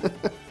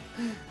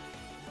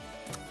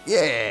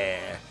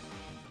 Yeah.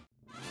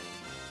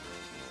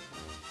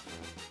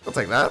 I'll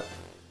take that.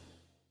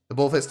 The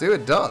ball fits too?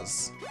 It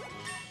does.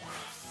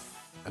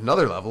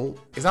 Another level?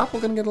 Is Apple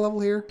gonna get a level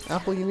here?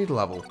 Apple, you need a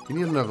level. You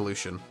need an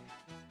evolution.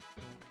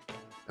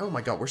 Oh my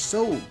god, we're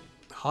so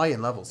high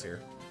in levels here.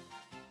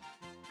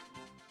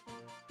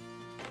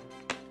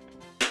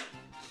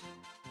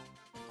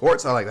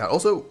 Quartz, I like that.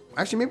 Also,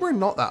 actually, maybe we're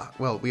not that...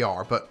 Well, we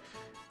are, but...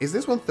 Is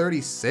this one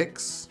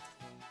 36?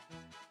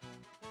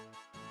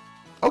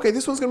 Okay,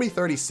 this one's gonna be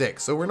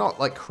 36, so we're not,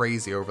 like,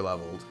 crazy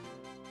over-leveled.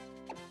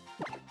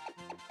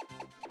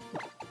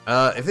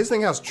 If this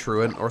thing has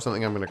Truant or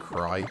something, I'm gonna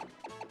cry.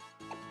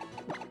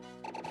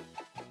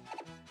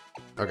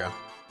 Okay.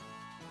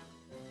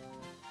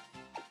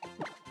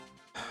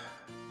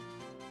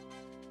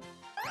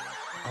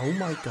 Oh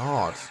my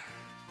god.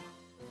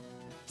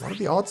 What are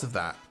the odds of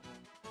that?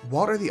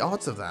 What are the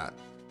odds of that?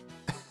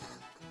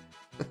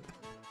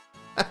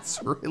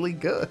 That's really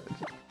good.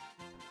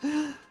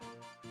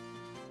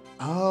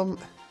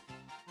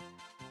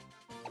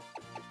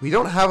 We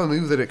don't have a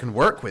move that it can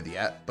work with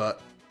yet,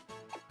 but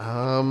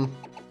I'll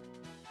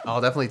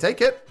definitely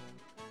take it.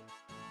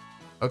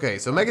 Okay,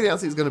 so Mega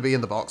Diancie is going to be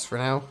in the box for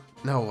now.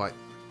 No,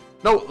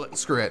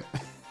 screw it.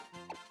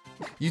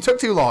 You took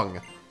too long.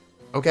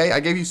 Okay, I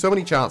gave you so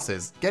many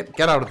chances. Get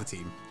out of the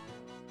team.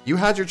 You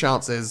had your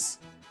chances.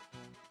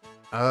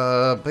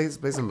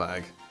 Base and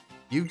bag.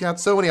 You had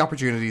so many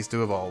opportunities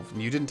to evolve,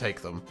 and you didn't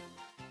take them.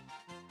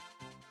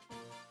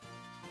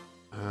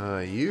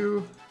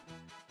 You...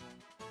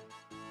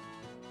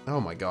 Oh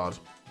my god.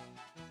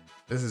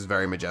 This is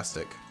very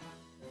majestic.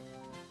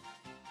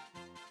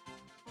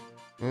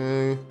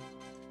 Let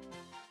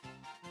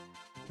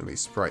me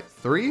Sprite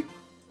 3.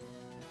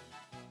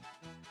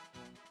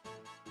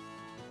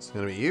 It's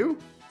gonna be you.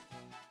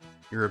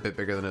 You're a bit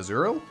bigger than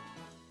Azurill.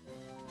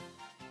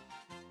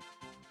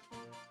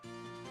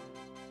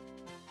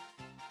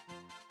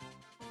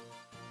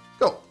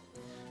 Cool.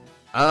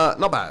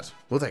 Not bad.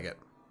 We'll take it.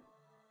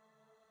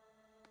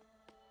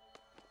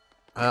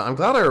 I'm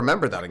glad I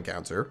remembered that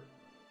encounter.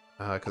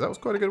 Because that was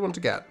quite a good one to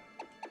get.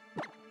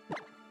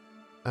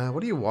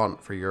 What do you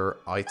want for your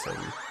item?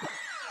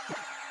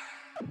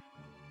 Do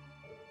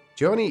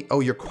you have any... Oh,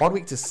 you're quad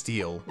weak to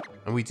steel.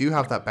 And we do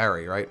have that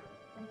berry, right?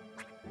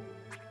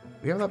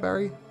 We have that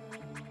berry?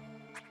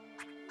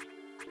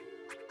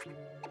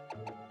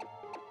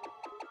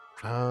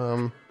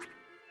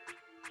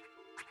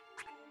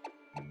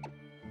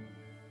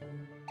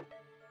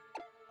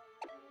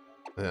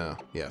 Yeah,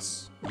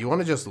 yes. You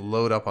want to just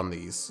load up on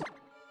these.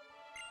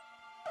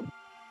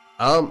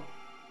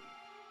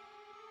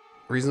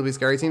 Reasonably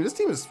scary team. This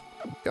team is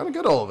kind of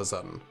good all of a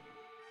sudden.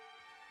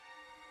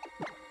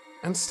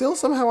 And still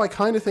somehow I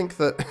kind of think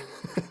that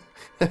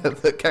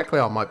that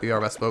Kecleon might be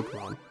our best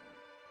Pokemon.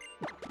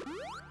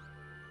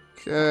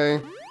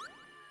 Okay.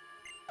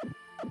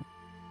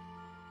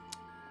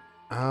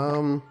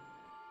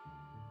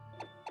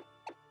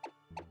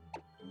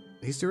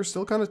 These two are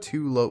still kind of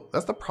too low.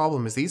 That's the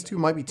problem, is these two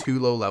might be too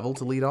low level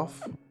to lead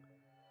off.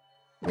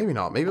 Maybe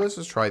not. Maybe let's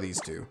just try these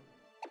two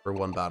for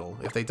one battle.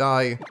 If they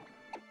die,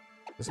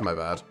 this is my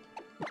bad.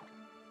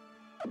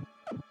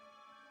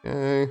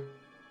 Okay.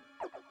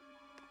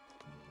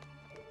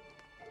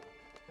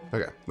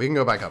 Okay, we can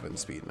go back up in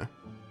speed now.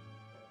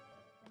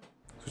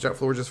 Switch out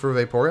Florges for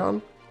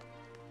Vaporeon.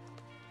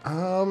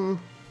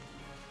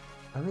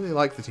 I really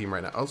like the team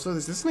right now. Also,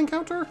 is this an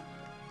encounter?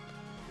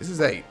 This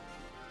is 8.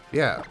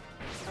 Yeah.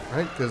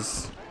 Right,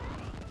 because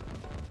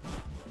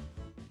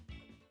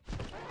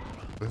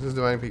this is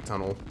Divine Peak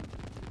Tunnel.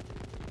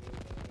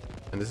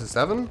 And this is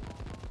 7?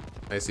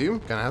 I assume?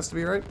 Kinda has to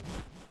be, right?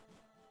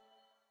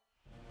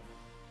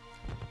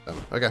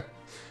 Okay.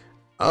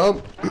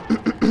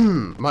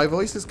 My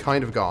voice is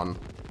kind of gone.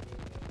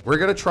 We're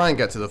gonna try and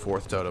get to the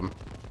 4th totem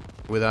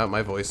without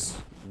my voice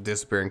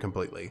disappearing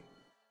completely.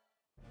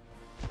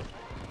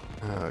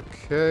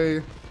 Okay.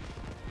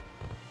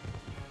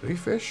 Do we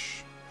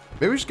fish?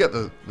 Maybe we should get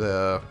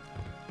the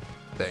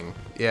thing.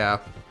 Yeah.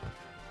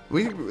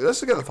 Let's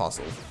just get the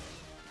fossil.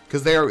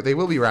 Because they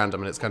will be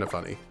random and it's kind of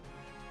funny.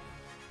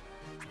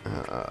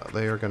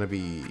 They are gonna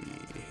be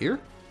here.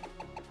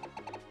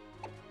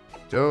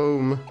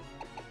 Dome.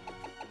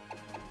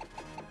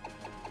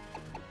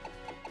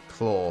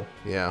 Claw,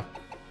 yeah.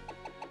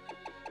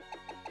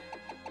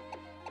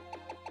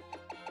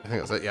 I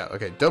think that's it, yeah,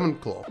 okay, Dome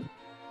and Claw.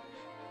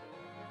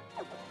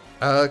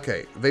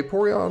 Okay,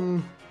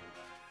 Vaporeon.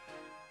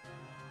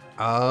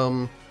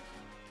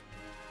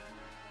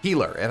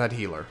 Healer, it had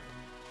healer.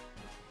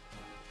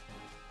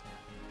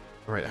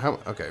 Alright,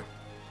 okay.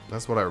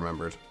 That's what I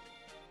remembered.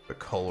 The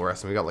Coal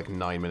Rest, and we got like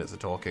 9 minutes of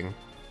talking.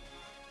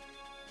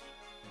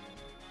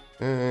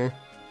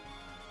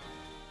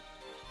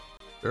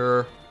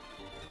 Sure.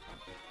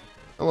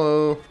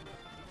 Hello.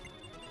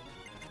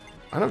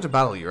 I don't have to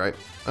battle you, right?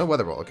 Oh,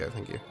 Weather Ball, okay,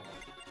 thank you.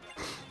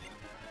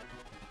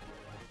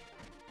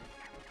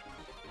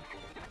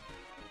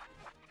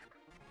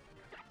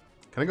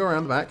 Can I go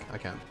around the back? I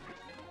can.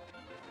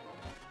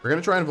 We're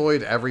gonna try and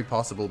avoid every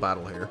possible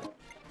battle here.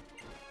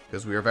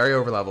 Because we are very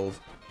overleveled.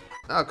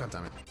 Oh, god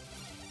damn it.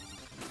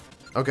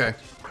 Okay.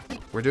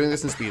 We're doing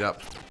this in speed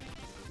up.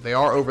 They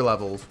are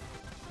overleveled.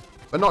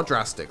 But not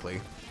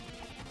drastically.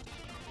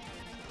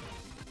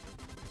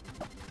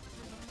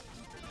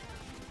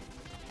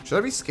 Should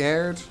I be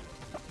scared?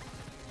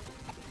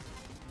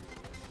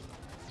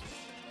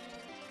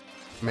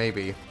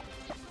 Maybe.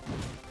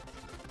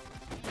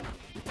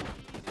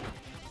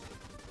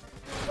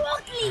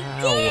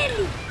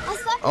 Ow.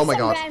 Oh my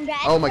god.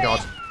 Oh my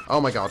god.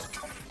 Oh my god.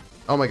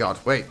 Oh my god.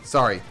 Wait,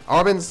 sorry.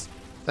 Arbins,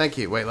 thank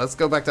you. Wait, let's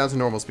go back down to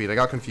normal speed. I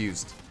got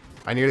confused.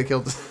 I nearly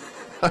killed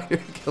I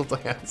nearly killed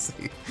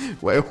Diancie.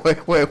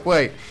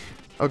 Wait.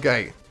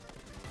 Okay.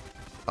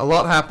 A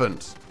lot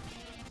happened.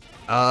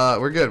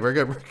 We're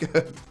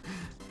good.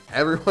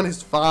 Everyone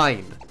is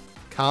fine.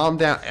 Calm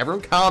down.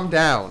 Everyone calm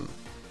down.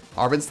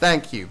 Arbins,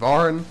 thank you.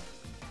 Varn,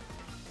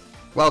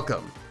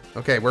 welcome.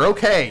 Okay, we're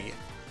okay.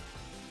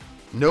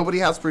 Nobody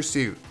has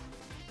pursuit.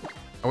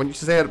 I want you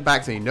to say it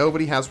back to me.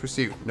 Nobody has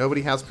pursuit.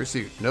 Nobody has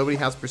pursuit. Nobody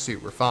has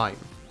pursuit. We're fine.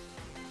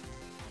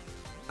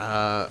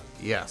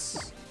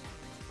 Yes.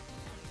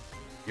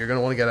 You're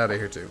gonna want to get out of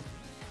here too.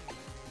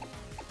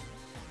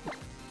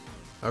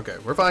 Okay,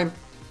 we're fine.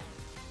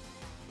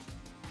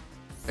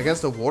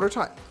 Against a water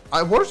type?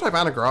 A water type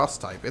and a grass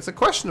type. It's a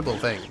questionable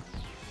thing.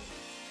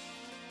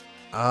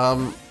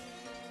 I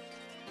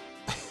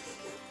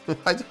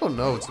don't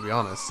know, to be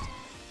honest.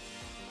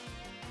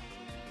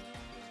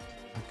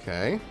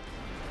 Okay.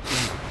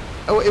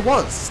 Oh, it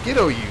was.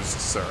 Skiddo used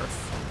Surf.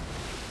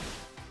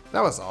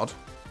 That was odd.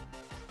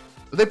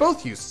 They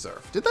both used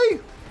Surf, did they?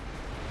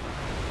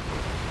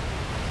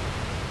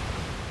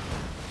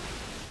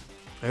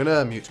 I'm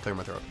gonna mute to clear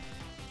my throat.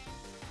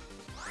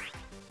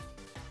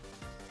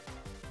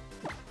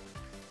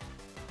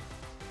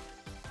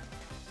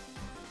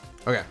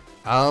 Okay.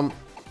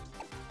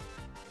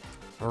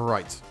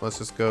 Right. Let's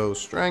just go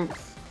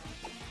strength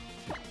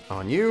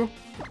on you.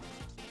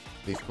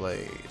 Leaf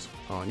blade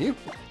on you.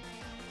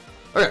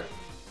 Okay.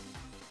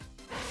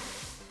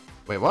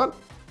 Wait, what?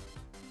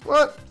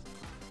 What?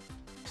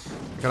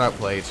 I got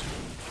outplayed.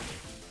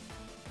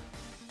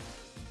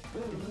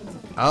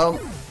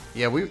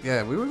 Yeah, we would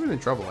have been in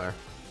trouble there.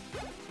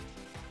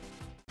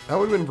 That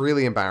would have been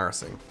really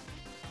embarrassing.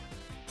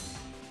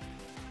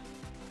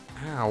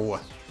 Ow.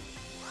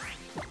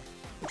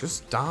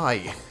 Just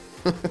die.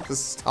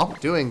 Stop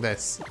doing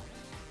this.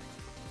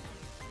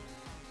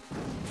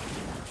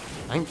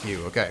 Thank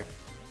you. Okay.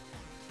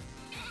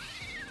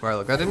 Alright,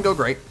 look, that didn't go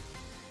great.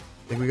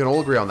 I think we can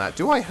all agree on that.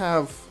 Do I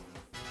have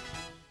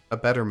a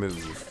better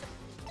move?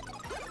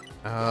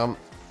 I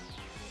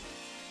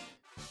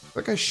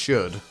think I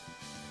should.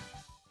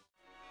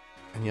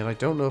 And yet I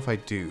don't know if I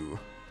do.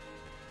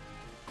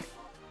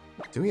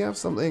 Do we have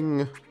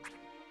something?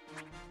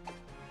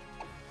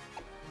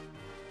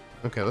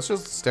 Okay, let's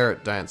just stare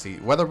at Diancie.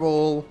 Weather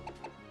Ball.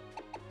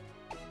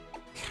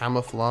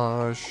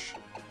 Camouflage.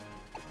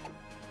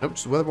 Nope,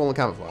 just Weather Ball and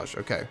Camouflage.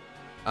 Okay.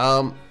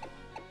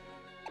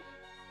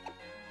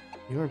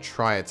 You don't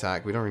try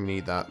attack. We don't really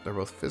need that. They're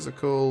both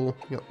physical.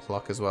 You got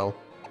Pluck as well.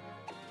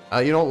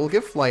 You know what? We'll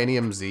give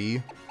Flyinium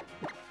Z.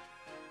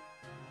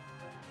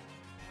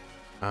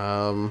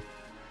 What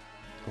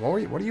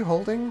are you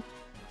holding?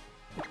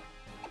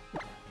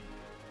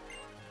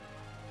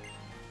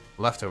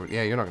 Leftover.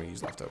 Yeah, you're not going to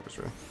use leftovers,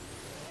 really.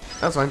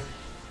 That's fine.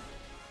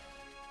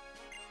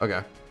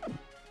 Okay.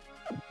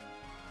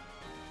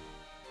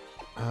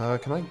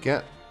 Can I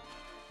get...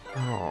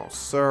 Oh,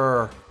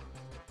 sir.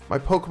 My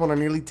Pokemon are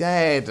nearly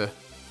dead.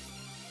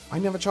 I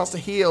didn't have a chance to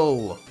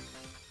heal.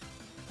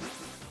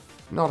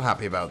 Not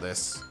happy about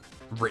this.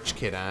 Rich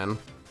Kid Ann.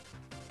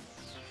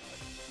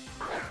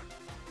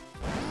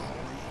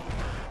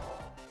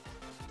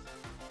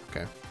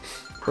 Okay.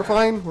 We're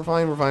fine.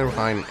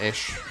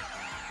 Ish.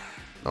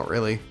 Not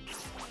really.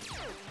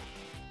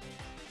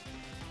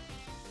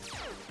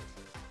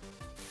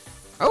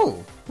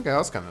 Oh! Okay,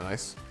 that's kind of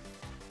nice.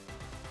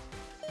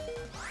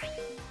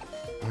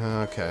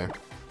 Okay.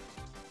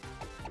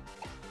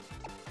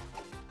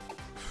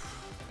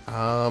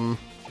 I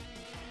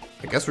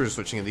guess we're just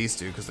switching to these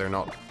two because they're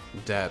not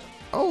dead.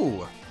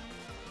 Oh!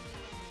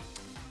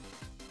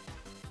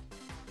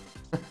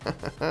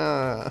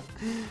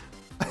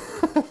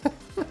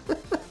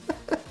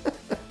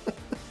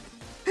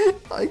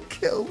 I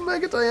killed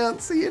Mega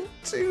Diancie in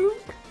 2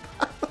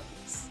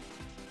 battles.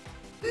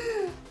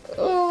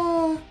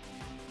 Oh.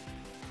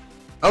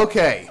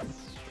 Okay,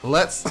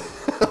 let's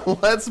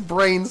let's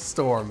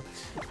brainstorm.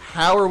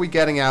 How are we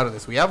getting out of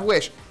this? We have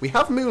Wish. We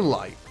have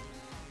Moonlight.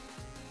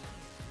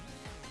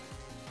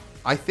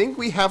 I think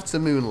we have to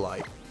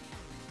Moonlight.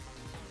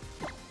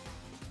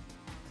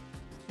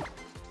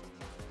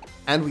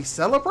 And we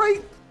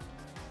Celebrate?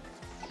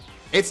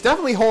 It's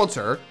definitely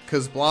Haunter,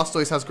 because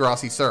Blastoise has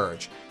Grassy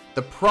Surge.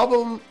 The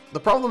problem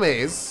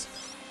is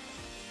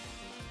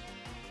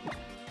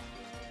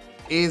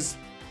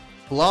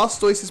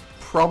Blastoise is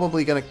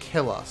probably gonna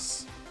kill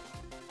us.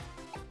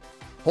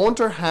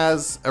 Haunter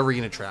has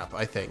Arena Trap,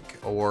 I think,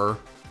 or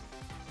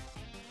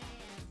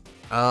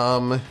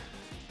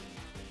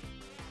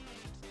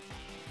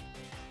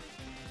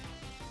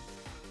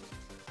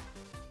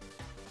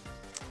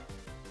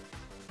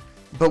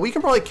but we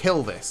can probably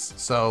kill this,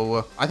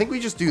 so I think we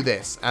just do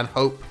this and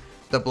hope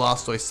the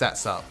Blastoise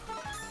sets up.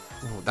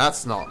 Ooh,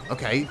 that's not...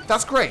 Okay,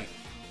 that's great.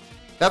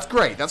 That's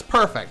great. That's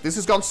perfect. This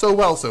has gone so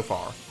well so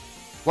far.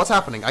 What's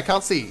happening? I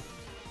can't see.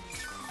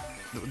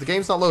 The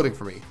game's not loading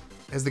for me.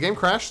 Has the game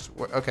crashed?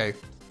 Okay.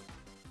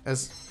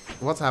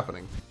 What's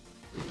happening?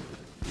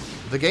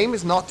 The game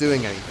is not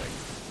doing anything.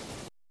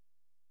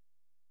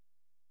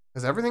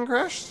 Has everything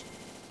crashed?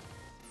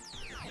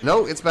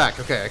 No, it's back.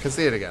 Okay, I can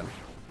see it again.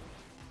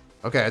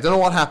 Okay, I don't know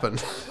what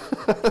happened.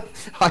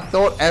 I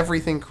thought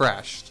everything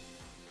crashed.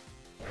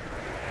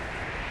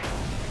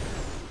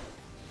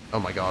 Oh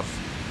my god.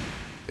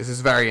 This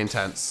is very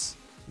intense.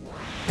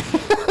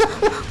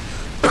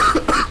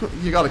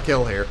 You gotta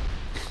kill here.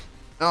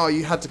 Oh,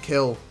 you had to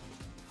kill.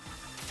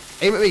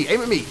 Aim at me,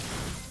 aim at me.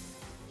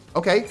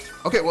 Okay,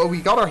 okay, well,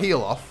 we got our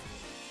heal off.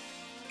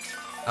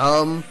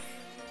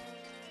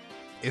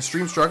 Is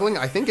stream struggling?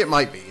 I think it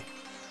might be.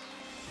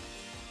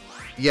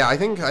 Yeah, I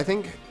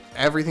think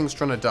everything's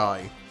trying to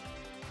die.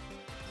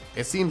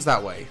 It seems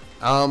that way.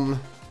 Well,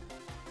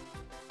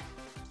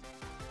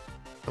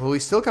 we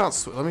still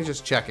can't let me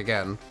just check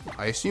again.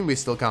 I assume we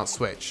still can't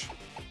switch.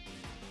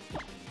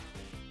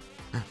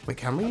 Wait,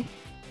 can we?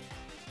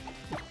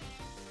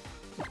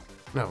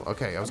 No,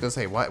 okay, I was gonna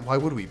say, why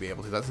would we be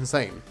able to? That's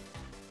insane.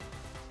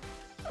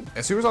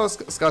 As soon as our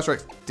Sky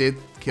Strike did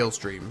kill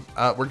stream,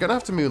 we're gonna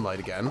have to Moonlight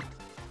again.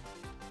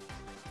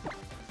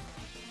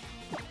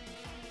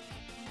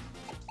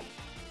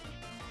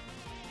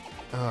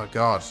 Oh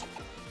god.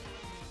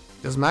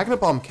 Does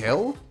Magnet Bomb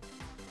kill?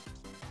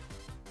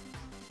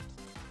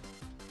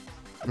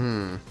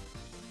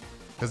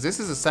 Because this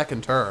is a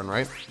second turn,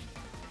 right?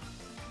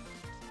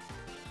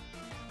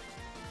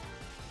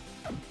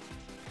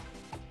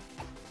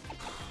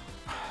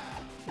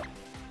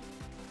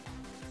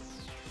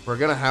 We're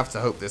gonna have to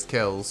hope this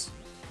kills.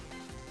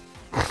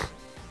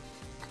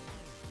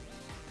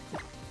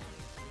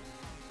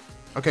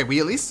 Okay, we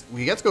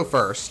get to go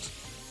first,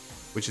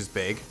 which is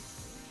big.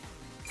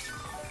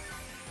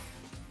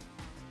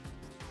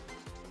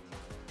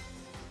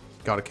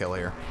 Got a kill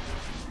here.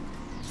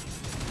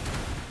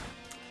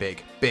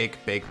 Big, big,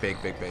 big,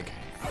 big, big, big.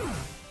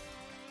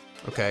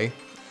 Okay.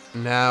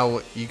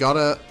 Now, you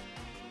gotta...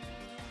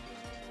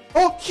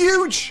 Oh,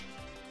 huge!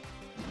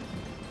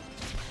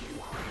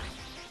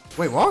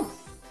 Wait, what?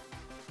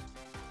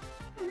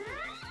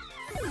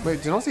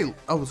 Wait, did I see...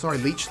 Oh, sorry,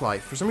 Leech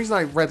Life. For some reason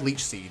I read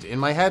Leech Seed. In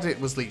my head, it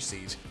was Leech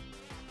Seed.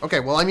 Okay,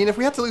 well, I mean, if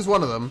we had to lose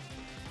one of them,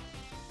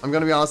 I'm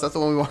gonna be honest, that's the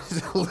one we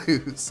wanted to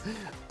lose.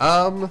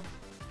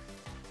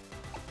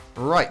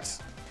 Right.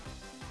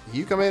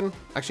 You come in.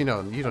 Actually,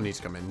 no, you don't need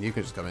to come in. You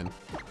can just come in.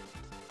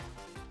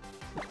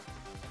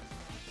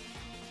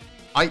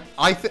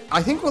 I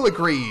think we'll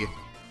agree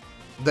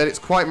that it's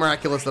quite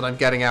miraculous that I'm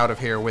getting out of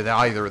here with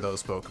either of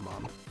those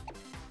Pokemon.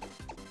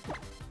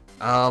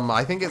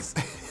 I think it's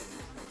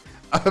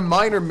a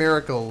minor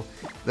miracle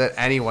that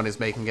anyone is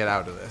making it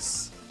out of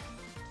this.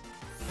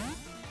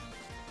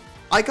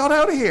 I got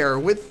out of here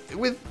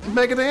with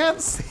Mega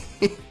Dance.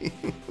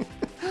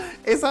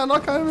 Is that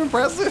not kind of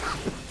impressive?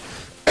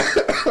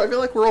 I feel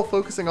like we're all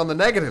focusing on the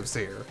negatives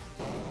here.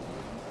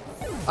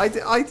 I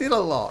did a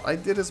lot. I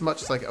did as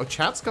much as like... Oh,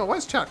 chat's gone? Why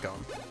is chat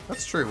gone?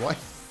 That's true. Why?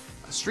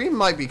 Stream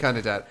might be kind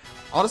of dead.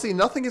 Honestly,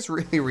 nothing is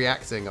really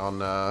reacting on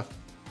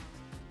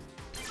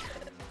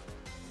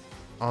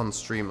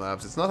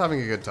Streamlabs. It's not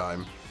having a good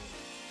time.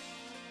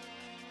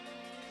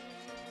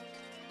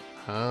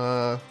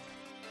 Not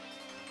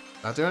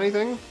do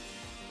anything?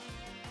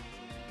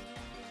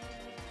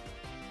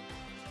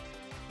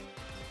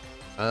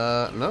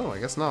 No, I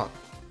guess not.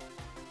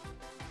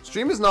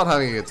 Stream is not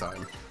having a good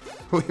time.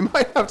 We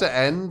might have to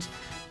end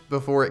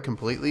before it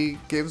completely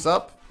gives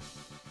up.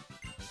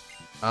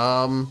 We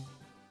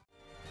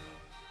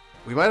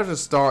might have to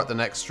start the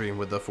next stream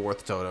with the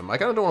 4th totem. I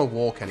kind of don't want to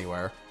walk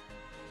anywhere.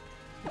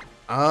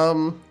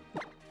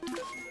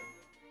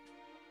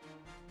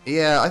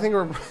 Yeah, I think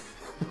we're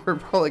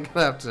probably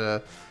gonna have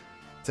to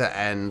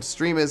end.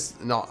 Stream is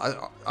not...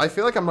 I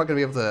feel like I'm not gonna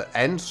be able to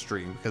end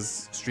stream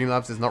because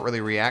Streamlabs is not really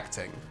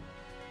reacting.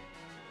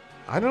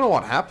 I don't know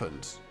what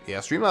happened. Yeah,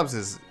 Streamlabs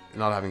is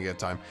not having a good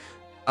time.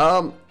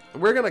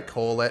 We're gonna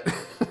call it.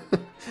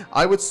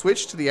 I would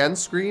switch to the end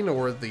screen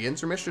or the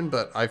intermission,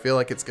 but I feel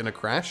like it's gonna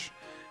crash.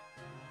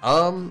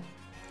 Yeah,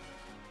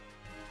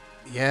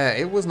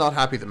 it was not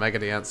happy that Mega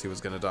Diancie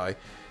was gonna die.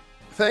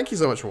 Thank you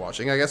so much for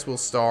watching. I guess we'll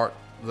start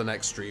the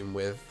next stream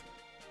with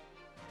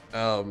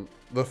the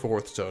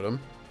 4th totem.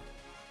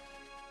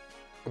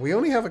 We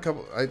only have a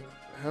couple...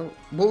 well,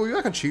 we'll be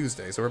back on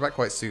Tuesday, so we're back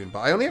quite soon. But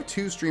I only have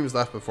 2 streams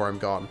left before I'm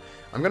gone.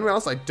 I'm going to be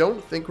honest, I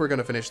don't think we're going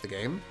to finish the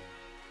game.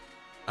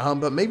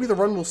 But maybe the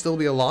run will still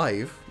be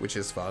alive, which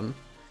is fun.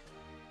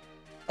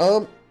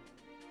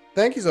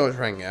 Thank you so much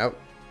for hanging out.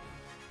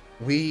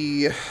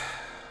 We're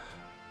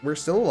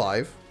still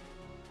alive,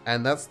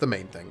 and that's the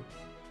main thing.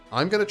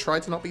 I'm going to try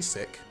to not be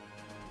sick.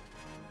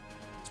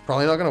 It's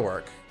probably not going to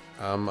work.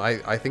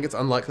 I think it's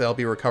unlikely I'll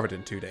be recovered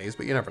in 2 days,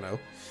 but you never know.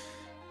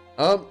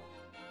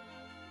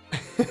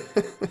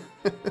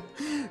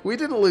 We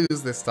didn't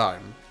lose this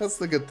time. That's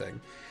the good thing.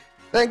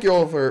 Thank you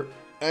all for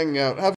hanging out. Have